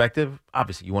perspective,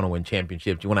 obviously you want to win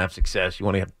championships, you want to have success, you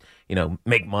want to have,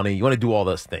 make money, you want to do all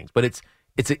those things. But it's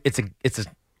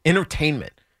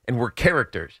entertainment, and we're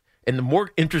characters. And the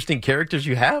more interesting characters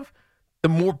you have, the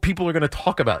more people are going to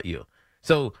talk about you.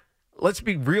 So let's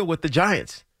be real with the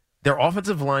Giants. Their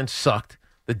offensive line sucked.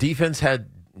 The defense had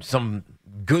some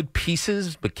good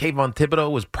pieces, but Kayvon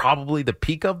Thibodeau was probably the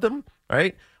peak of them,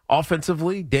 right?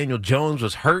 Offensively, Daniel Jones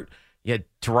was hurt. You had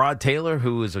Tyrod Taylor,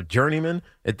 who is a journeyman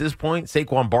at this point.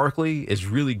 Saquon Barkley is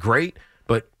really great,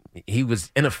 but he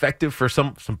was ineffective for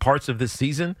some parts of this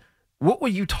season. What were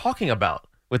you talking about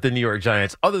with the New York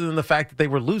Giants other than the fact that they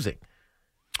were losing?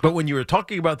 But when you were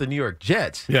talking about the New York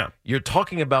Jets, you're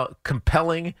talking about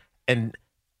compelling and,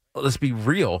 let's be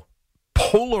real,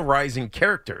 polarizing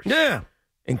characters. Yeah.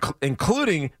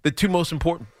 Including the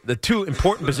two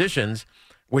important positions,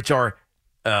 which were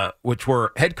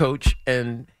head coach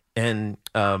and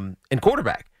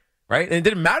quarterback, right? And it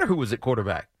didn't matter who was at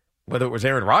quarterback, whether it was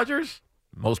Aaron Rodgers,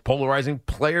 most polarizing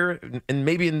player, and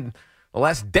maybe in the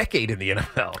last decade in the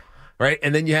NFL, right?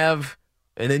 And then you have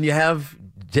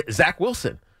Zach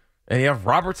Wilson, and you have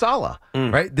Robert Saleh,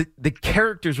 right? The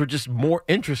characters were just more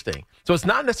interesting. So it's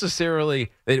not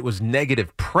necessarily that it was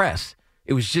negative press;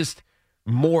 it was just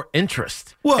more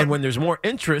interest. Well, and when there's more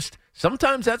interest,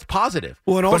 sometimes that's positive.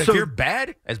 Well, and but also, if you're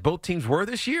bad, as both teams were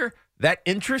this year, that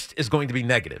interest is going to be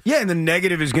negative. Yeah, and the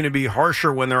negative is going to be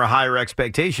harsher when there are higher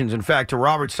expectations. In fact, to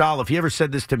Robert Saleh, if he ever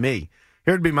said this to me,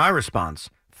 here'd be my response.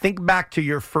 Think back to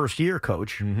your first year,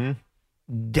 Coach.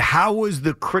 Mm-hmm. How was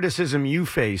the criticism you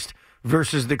faced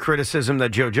versus the criticism that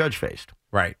Joe Judge faced?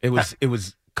 Right. It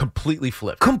was completely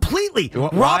flipped. Completely. Why?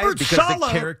 Robert Because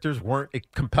Saleh, the characters weren't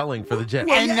compelling for the Jets.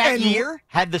 And that year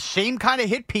had the same kind of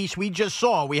hit piece we just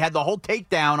saw. We had the whole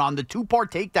takedown on the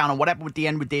two-part takedown on what happened with the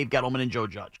end with Dave Gettleman and Joe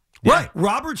Judge. Right.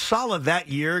 Robert Saleh that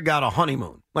year got a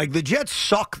honeymoon. Like, the Jets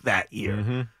sucked that year.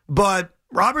 Mm-hmm. But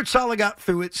Robert Saleh got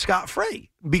through it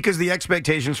scot-free because the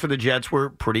expectations for the Jets were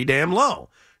pretty damn low.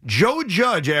 Joe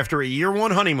Judge, after a year-one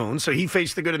honeymoon, so he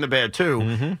faced the good and the bad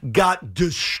too, got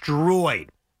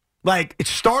destroyed. Like, it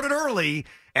started early,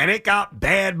 and it got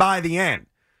bad by the end.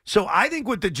 So I think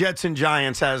with the Jets and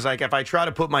Giants, as like, if I try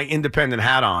to put my independent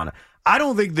hat on, I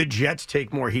don't think the Jets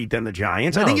take more heat than the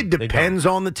Giants. I think it depends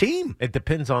on the team. It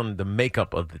depends on the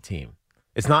makeup of the team.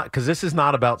 It's not, because this is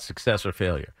not about success or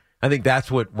failure. I think that's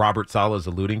what Robert Saleh is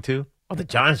alluding to. Oh, the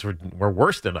Giants were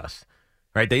worse than us,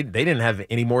 right? They didn't have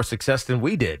any more success than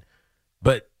we did,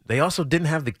 but they also didn't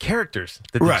have the characters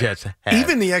that the Jets had.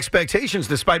 Even the expectations,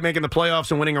 despite making the playoffs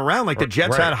and winning around, like the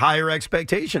Jets had higher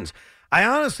expectations. I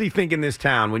honestly think in this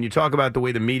town, when you talk about the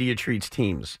way the media treats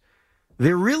teams,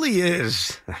 there really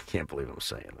is, I can't believe I'm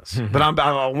saying this, but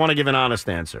I want to give an honest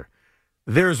answer.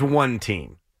 There's one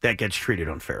team that gets treated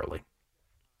unfairly.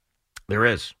 There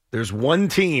is. There's one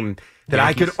team that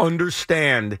Yankees. I could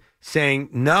understand saying,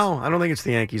 no, I don't think it's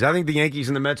the Yankees. I think the Yankees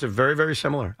and the Mets are very, very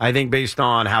similar. I think based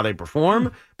on how they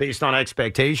perform, based on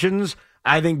expectations,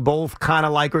 I think both kind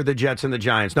of like are the Jets and the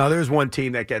Giants. Now, there's one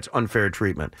team that gets unfair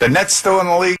treatment. The Nets still in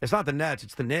the league? It's not the Nets,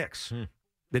 it's the Knicks.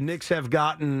 The Knicks have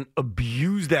gotten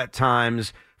abused at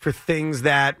times for things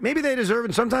that maybe they deserve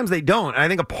and sometimes they don't. And I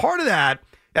think a part of that,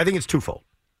 I think it's twofold.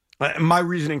 My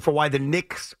reasoning for why the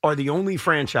Knicks are the only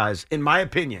franchise, in my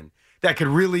opinion, that could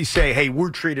really say, hey,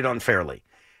 we're treated unfairly.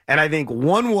 And I think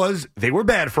one was they were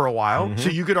bad for a while, so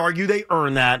you could argue they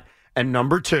earned that. And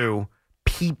number two,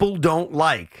 people don't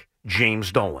like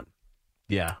James Dolan.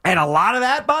 Yeah. And a lot of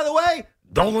that, by the way,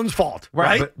 Dolan's fault,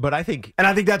 right? But I think... And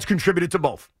I think that's contributed to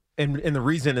both. And the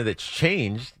reason that it's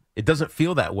changed, it doesn't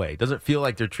feel that way. It doesn't feel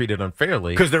like they're treated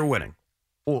unfairly. Because they're winning.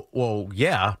 Well,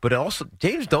 yeah, but also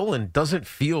James Dolan doesn't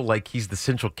feel like he's the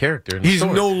central character. In the He's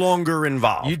story. no longer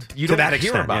involved. You to don't that hear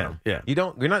extent, about him. Yeah.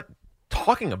 You're not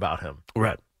talking about him.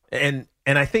 Right. And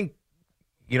I think,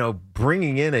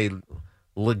 bringing in a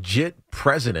legit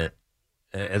president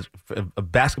as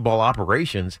of basketball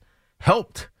operations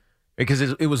helped because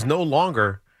it was no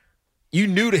longer, you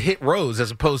knew to hit Rose as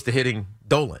opposed to hitting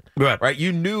Dolan. Right.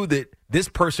 You knew that this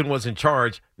person was in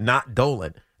charge, not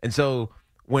Dolan. And so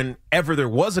whenever there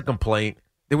was a complaint,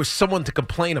 there was someone to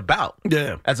complain about.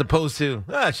 Yeah. As opposed to,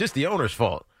 it's just the owner's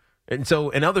fault. And so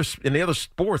in the other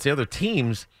sports, the other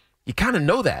teams, you kind of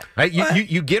know that, right?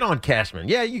 You get on Cashman.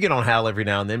 Yeah, you get on Hal every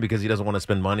now and then because he doesn't want to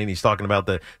spend money, and he's talking about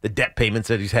the debt payments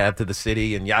that he's had to the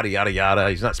city and yada, yada, yada.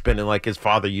 He's not spending like his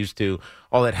father used to.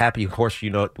 All that happy horse,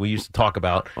 we used to talk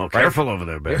about. Oh, right? careful over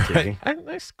there, Bear. Right?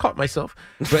 I caught myself.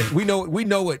 But we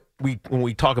know what when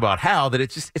we talk about Hal, that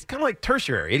it's kind of like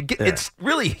tertiary. It's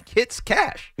really hits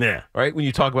cash. Yeah. Right? When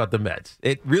you talk about the Mets.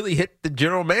 It really hit the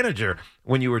general manager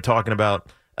when you were talking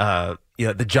about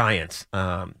the Giants.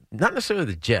 Not necessarily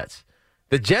the Jets.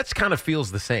 The Jets kind of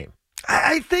feels the same.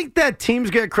 I think that teams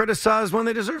get criticized when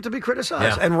they deserve to be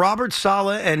criticized. Yeah. And Robert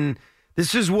Saleh, and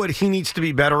this is what he needs to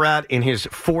be better at in his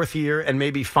fourth year and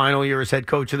maybe final year as head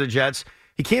coach of the Jets.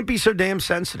 He can't be so damn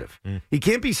sensitive. He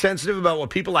can't be sensitive about what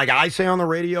people like I say on the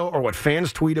radio or what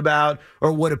fans tweet about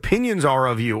or what opinions are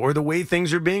of you or the way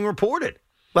things are being reported.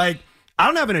 Like, I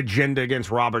don't have an agenda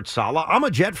against Robert Saleh. I'm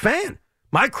a Jet fan.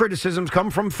 My criticisms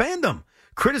come from fandom.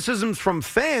 Criticisms from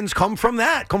fans come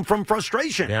from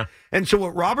frustration. Yeah. And so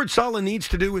what Robert Saleh needs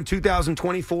to do in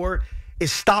 2024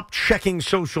 is stop checking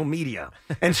social media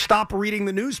and stop reading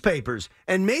the newspapers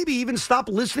and maybe even stop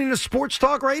listening to sports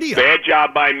talk radio. Bad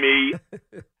job by me.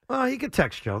 Well, he could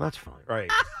text Joe. That's fine. Right.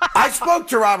 I spoke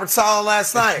to Robert Saleh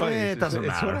last night. It doesn't It's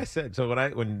matter. what I said. So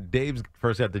when Dave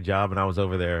first had the job and I was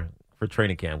over there for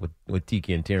training camp with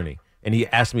Tiki and Tierney, and he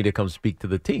asked me to come speak to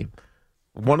the team,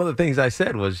 one of the things I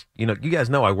said was, you guys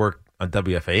know I work on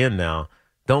WFAN now.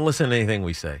 Don't listen to anything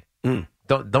we say. Don't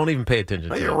Don't even pay attention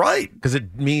to it. You're right. Because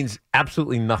it means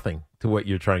absolutely nothing to what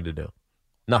you're trying to do.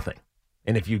 Nothing.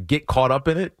 And if you get caught up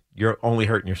in it, you're only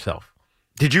hurting yourself.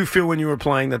 Did you feel when you were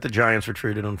playing that the Giants were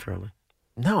treated unfairly?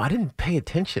 No, I didn't pay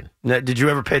attention. Now, did you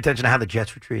ever pay attention to how the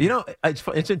Jets were treated? You know,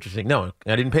 it's interesting. No,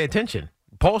 I didn't pay attention.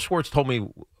 Paul Schwartz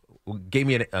gave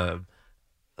me a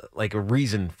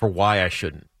reason for why I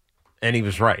shouldn't. And he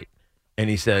was right. And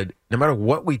he said, no matter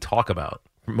what we talk about,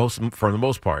 for the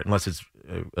most part, unless it's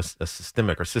a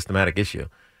systematic issue,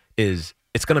 it's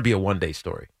going to be a one-day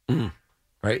story. Mm.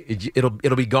 Right? It'll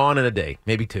be gone in a day,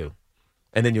 maybe two.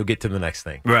 And then you'll get to the next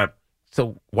thing. Right.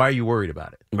 So why are you worried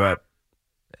about it? Right.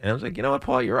 And I was like, you know what,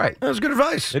 Paul, you're right. That was good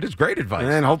advice. It is great advice.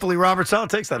 And hopefully Robert Saleh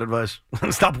takes that advice.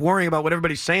 Stop worrying about what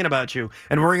everybody's saying about you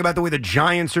and worrying about the way the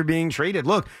Giants are being treated.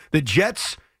 Look, the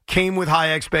Jets came with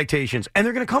high expectations, and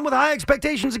they're going to come with high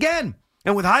expectations again.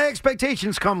 And with high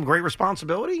expectations come great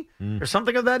responsibility or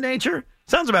something of that nature.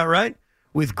 Sounds about right.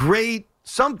 With great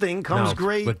something comes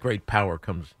great. With great power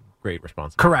comes great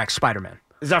responsibility. Correct, Spider-Man.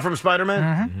 Is that from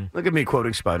Spider-Man? Look at me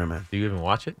quoting Spider-Man. Do you even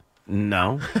watch it?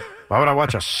 No. Why would I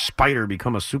watch a spider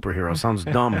become a superhero? Sounds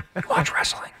dumb. Watch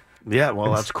wrestling. Yeah,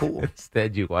 well, that's cool.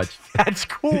 Instead, you watch. That's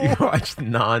cool. You watch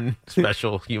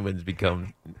non-special humans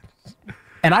become.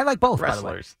 And I like both,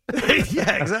 wrestlers. by the way.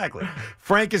 Yeah, exactly.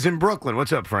 Frank is in Brooklyn.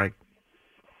 What's up, Frank?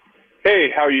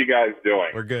 Hey, how are you guys doing?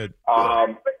 We're good.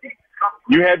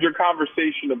 You had your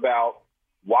conversation about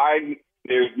why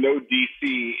there's no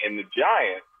DC in the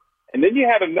Giants, and then you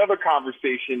had another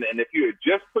conversation, and if you had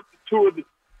just put the two of them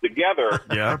together,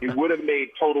 it would have made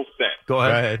total sense. Go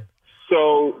ahead.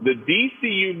 So the DC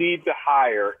you need to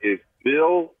hire is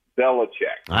Bill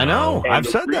Belichick. I know. And I've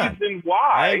said that. The reason why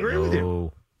I agree with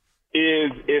you.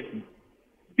 Is if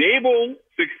Dable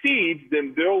succeeds,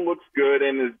 then Bill looks good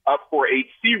and is up for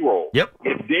HC role. Yep.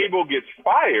 If Dable gets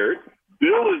fired,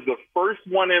 Bill is the first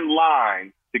one in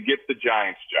line to get the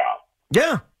Giants job.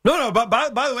 Yeah. No. But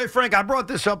by the way, Frank, I brought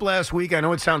this up last week. I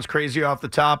know it sounds crazy off the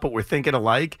top, but we're thinking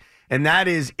alike. And that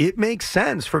is, it makes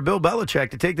sense for Bill Belichick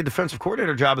to take the defensive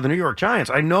coordinator job of the New York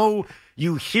Giants. I know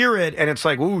you hear it and it's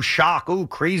like, ooh, shock, ooh,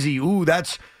 crazy, ooh,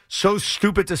 that's so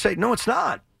stupid to say. No, it's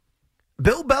not.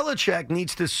 Bill Belichick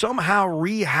needs to somehow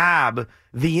rehab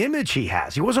the image he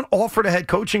has. He wasn't offered a head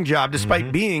coaching job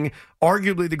despite being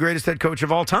arguably the greatest head coach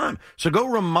of all time. So go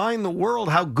remind the world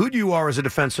how good you are as a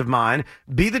defensive mind,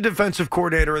 be the defensive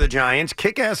coordinator of the Giants,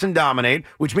 kick ass and dominate,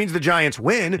 which means the Giants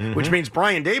win, which means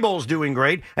Brian Daboll's doing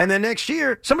great, and then next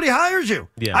year somebody hires you.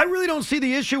 Yeah. I really don't see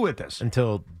the issue with this.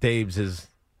 Until Dave's is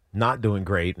not doing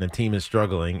great and the team is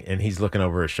struggling and he's looking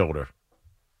over his shoulder.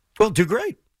 Well, do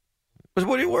great.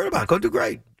 What are you worried about? Go do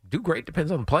great. Do great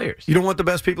depends on the players. You don't want the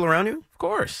best people around you? Of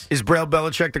course. Is Bill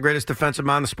Belichick the greatest defensive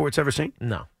mind the sport's ever seen?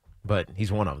 No, but he's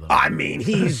one of them. I mean,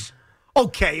 he's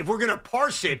okay. If we're gonna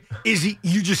parse it, is he?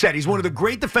 You just said he's one of the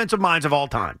great defensive minds of all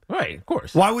time. Right, of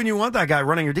course. Why wouldn't you want that guy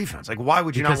running your defense? Like, why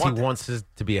would you because not want? Because he wants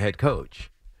to be a head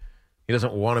coach. He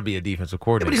doesn't want to be a defensive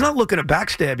coordinator. Yeah, but he's not looking to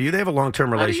backstab you. They have a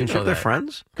long-term relationship. They're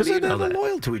friends because they're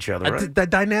loyal to each other. Right? The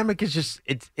dynamic is just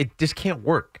it just can't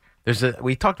work.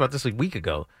 We talked about this a week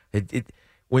ago.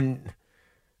 When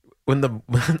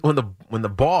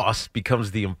the boss becomes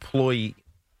the employee,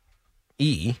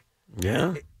 it's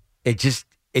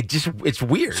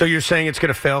weird. So you're saying it's going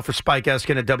to fail for Spike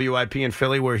Eskin at WIP in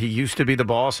Philly, where he used to be the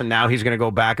boss and now he's going to go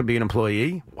back and be an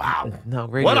employee? Wow! No,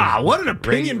 what an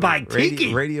opinion by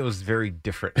Tiki. Radio is very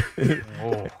different.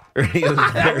 Radio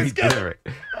is very different.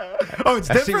 Oh, it's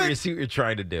different. I see what you're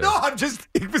trying to do. No,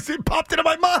 it popped into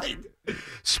my mind.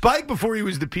 Spike, before he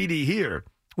was the PD here,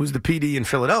 was the PD in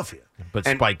Philadelphia. But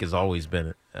Spike has always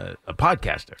been a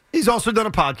podcaster. He's also done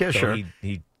a podcast, so sure.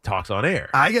 He talks on air.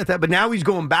 I get that, but now he's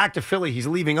going back to Philly. He's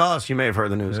leaving us. You may have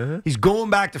heard the news. He's going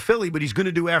back to Philly, but he's going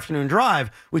to do afternoon drive,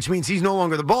 which means he's no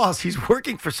longer the boss. He's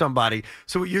working for somebody.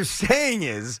 So what you're saying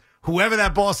is, whoever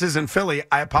that boss is in Philly,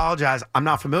 I apologize, I'm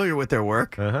not familiar with their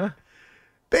work.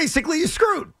 Basically, you're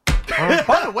screwed.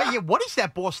 By the way, what is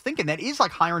that boss thinking? That is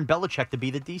like hiring Belichick to be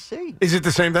the DC. Is it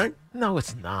the same thing? No,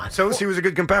 it's not. So he was a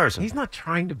good comparison. He's not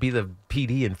trying to be the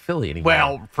PD in Philly anymore.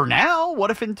 Well, for now,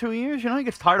 what if in 2 years, he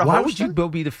gets tired of Why hosting? would you go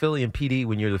be the Philly and PD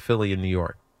when you're the Philly in New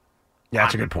York? Yeah,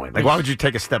 that's a good point. Like, why would you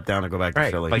take a step down and go back to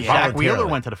Philly? Like Zach Wheeler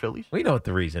went to the Phillies. We know what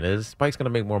the reason is. Spike's going to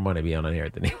make more money being on air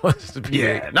than he wants to be.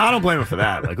 Yeah, no, I don't blame him for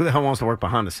that. Like, who the hell wants to work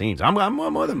behind the scenes? I'm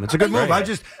with him. It's a good move.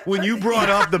 When you brought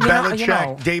up the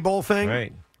Belichick Daboll thing,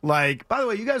 right. Like, by the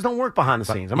way, you guys don't work behind the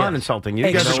scenes. I'm not insulting you.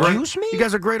 Hey, You guys excuse me? You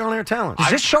guys are great on air talent.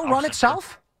 Does this show run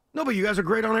itself? No, but you guys are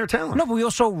great on air talent. No, but we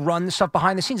also run the stuff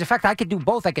behind the scenes. In fact, I could do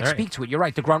both. I could speak to it. You're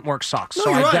right. The grunt work sucks. No, so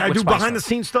you're right. get I what do Spice behind the does.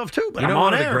 scenes stuff too, but You I'm know on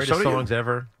one of air. the greatest so do you. songs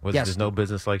ever was Yes. There's No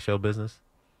Business Like Show Business?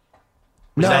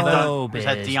 Was No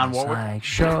that Dionne Warwick? like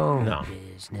show No.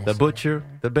 business. The butcher,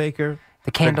 the baker,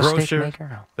 The candlestick grocer, maker?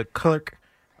 No. the clerk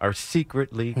are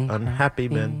secretly unhappy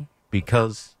men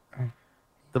because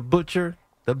the butcher,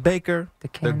 the baker,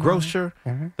 the grocer,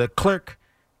 the clerk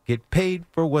get paid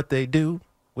for what they do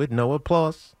with no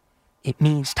applause. It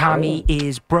means Tommy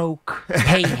is broke.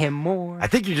 Pay him more. I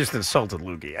think you just insulted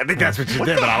Loogie. I think that's what you What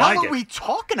did, the but I hell like are it. we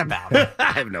talking about?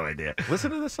 I have no idea.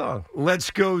 Listen to the song. Let's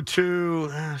go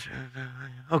to.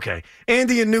 Okay.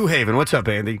 Andy in New Haven. What's up,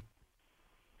 Andy?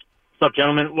 What's up,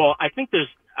 gentlemen? Well, I think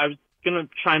I was going to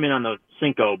chime in on the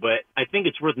Cinco, but I think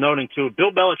it's worth noting, too,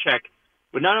 Bill Belichick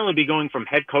would not only be going from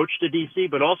head coach to D.C.,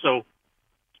 but also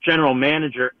general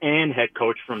manager and head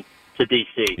coach to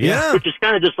D.C. Yeah. Which is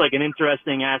kind of just like an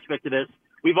interesting aspect of this.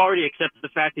 We've already accepted the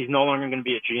fact he's no longer going to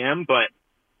be a GM, but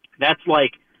that's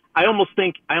like, I almost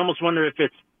wonder if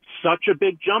it's such a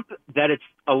big jump that it's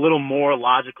a little more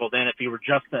logical than if he were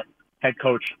just a head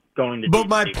coach going to But DC.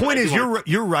 my point is,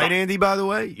 you're right, Andy, by the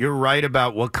way. You're right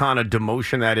about what kind of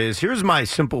demotion that is. Here's my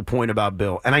simple point about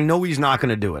Bill, and I know he's not going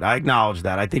to do it. I acknowledge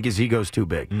that. I think his ego's too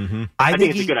big. Mm-hmm. I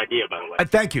think it's a good idea, by the way.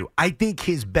 Thank you. I think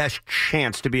his best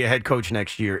chance to be a head coach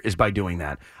next year is by doing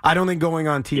that. I don't think going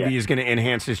on TV is going to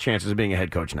enhance his chances of being a head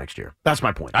coach next year. That's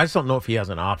my point. I just don't know if he has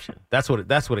an option. That's what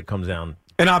it comes down.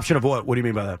 An option of what? What do you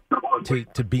mean by that?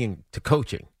 To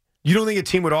coaching. You don't think a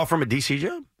team would offer him a DC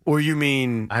job? Or you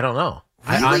mean I don't know.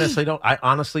 Really? I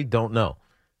honestly don't know.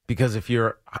 Because if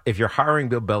you're hiring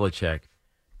Bill Belichick,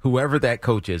 whoever that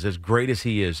coach is, as great as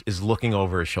he is looking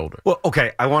over his shoulder. Well,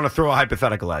 okay, I want to throw a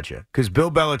hypothetical at you because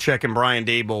Bill Belichick and Brian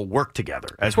Daboll work together,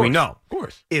 as we know. Of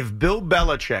course. If Bill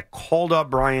Belichick called up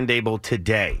Brian Daboll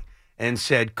today and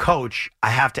said, Coach,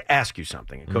 I have to ask you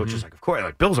something. And Coach is like, of course.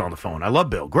 Like, Bill's on the phone. I love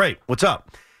Bill. Great. What's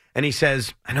up? And he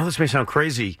says, I know this may sound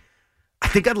crazy. I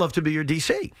think I'd love to be your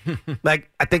DC.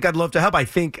 I think I'd love to help. I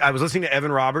think I was listening to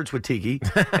Evan Roberts with Tiki,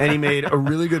 and he made a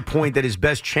really good point that his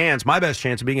best chance, my best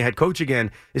chance of being a head coach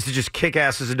again, is to just kick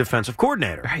ass as a defensive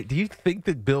coordinator. Right. Do you think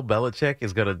that Bill Belichick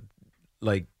is going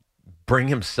to, bring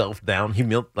himself down,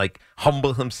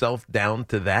 humble himself down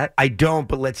to that? I don't,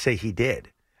 but let's say he did.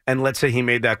 And let's say he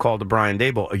made that call to Brian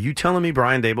Daboll. Are you telling me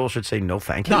Brian Daboll should say no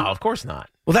thank you? No, of course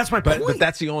not. Well, that's my point. But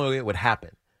that's the only way it would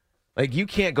happen. Like, you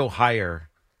can't go hire...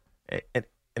 And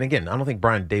again, I don't think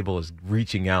Brian Daboll is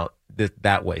reaching out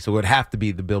that way. So it would have to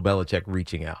be the Bill Belichick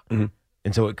reaching out. Mm-hmm.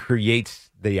 And so it creates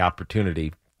the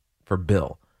opportunity for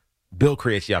Bill. Bill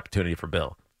creates the opportunity for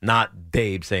Bill, not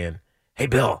Dave saying, hey,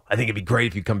 Bill, I think it'd be great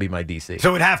if you come be my DC. So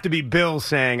it would have to be Bill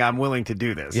saying, I'm willing to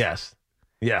do this. Yes.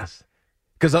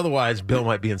 Because otherwise, Bill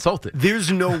might be insulted.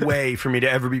 There's no way for me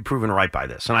to ever be proven right by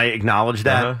this. And I acknowledge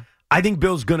that. Uh-huh. I think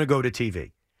Bill's going to go to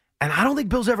TV. And I don't think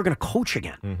Bill's ever going to coach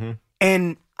again. Mm-hmm.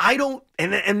 And I don't,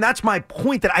 and that's my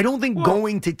point, that I don't think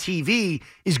going to TV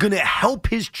is going to help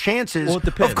his chances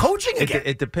of coaching again.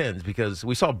 It depends, because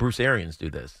we saw Bruce Arians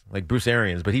do this. Like Bruce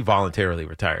Arians, but he voluntarily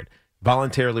retired.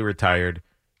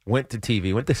 Went to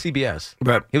TV, went to CBS.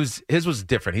 Right. His was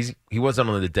different. He wasn't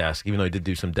on the desk, even though he did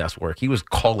do some desk work. He was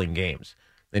calling games,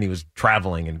 and he was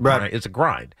traveling and right. It's a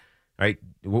grind, right?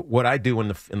 What I do in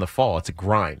the fall, it's a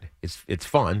grind. It's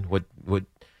fun. What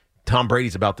Tom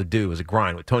Brady's about to do is a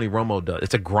grind. What Tony Romo does,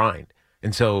 it's a grind.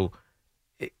 And so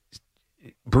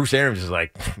Bruce Arians is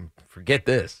like, forget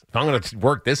this. If I'm going to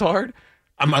work this hard,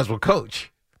 I might as well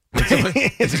coach.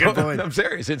 It's a good point. I'm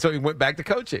serious. And so he went back to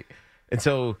coaching. And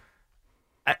so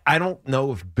I don't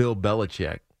know if Bill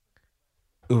Belichick,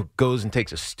 who goes and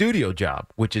takes a studio job,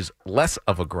 which is less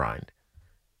of a grind,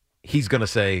 he's going to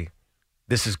say,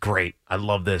 this is great. I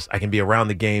love this. I can be around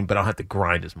the game, but I don't have to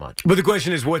grind as much. But the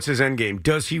question is, what's his end game?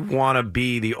 Does he want to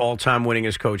be the all-time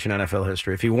winningest coach in NFL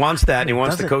history? If he wants that and he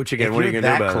wants to coach again, what are you going to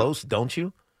do about it? If you're that close, don't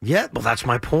you? Yeah, well, that's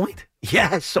my point.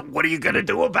 Yes, so what are you going to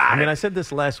do about it? I mean, I said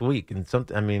this last week, and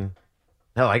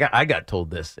hell, I got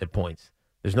told this at points.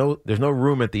 There's no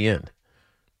room at the end.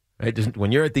 Right?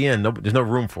 When you're at the end, there's no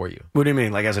room for you. What do you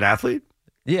mean, like as an athlete?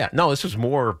 Yeah, no, this was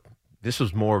more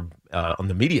on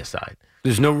the media side.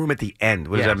 There's no room at the end.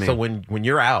 What does that mean? So when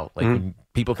you're out, when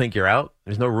people think you're out,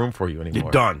 there's no room for you anymore.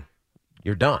 You're done.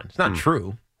 You're done. It's not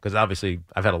true, because obviously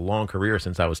I've had a long career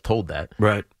since I was told that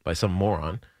by some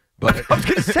moron. But I was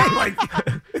going to say,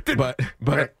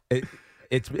 but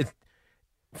it's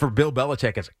for Bill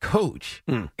Belichick as a coach,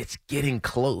 it's getting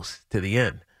close to the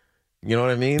end. You know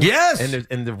what I mean? Yes.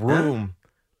 And the room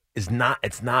is not.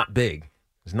 It's not big.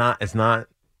 It's not. There's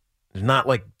not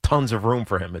like tons of room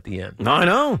for him at the end. No, I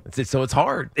know. So it's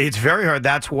hard. It's very hard.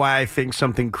 That's why I think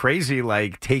something crazy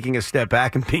like taking a step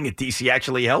back and being a DC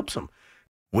actually helps him.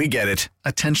 We get it.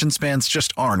 Attention spans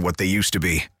just aren't what they used to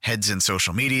be. Heads in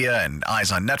social media and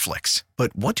eyes on Netflix.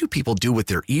 But what do people do with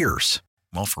their ears?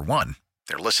 Well, for one,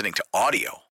 they're listening to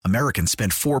audio. Americans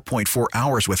spend 4.4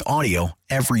 hours with audio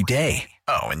every day.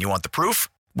 Oh, and you want the proof?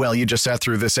 Well, you just sat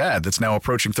through this ad that's now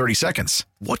approaching 30 seconds.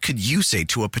 What could you say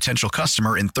to a potential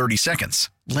customer in 30 seconds?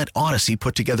 Let Odyssey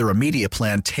put together a media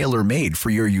plan tailor-made for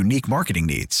your unique marketing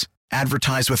needs.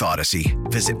 Advertise with Odyssey.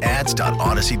 Visit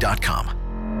ads.odyssey.com.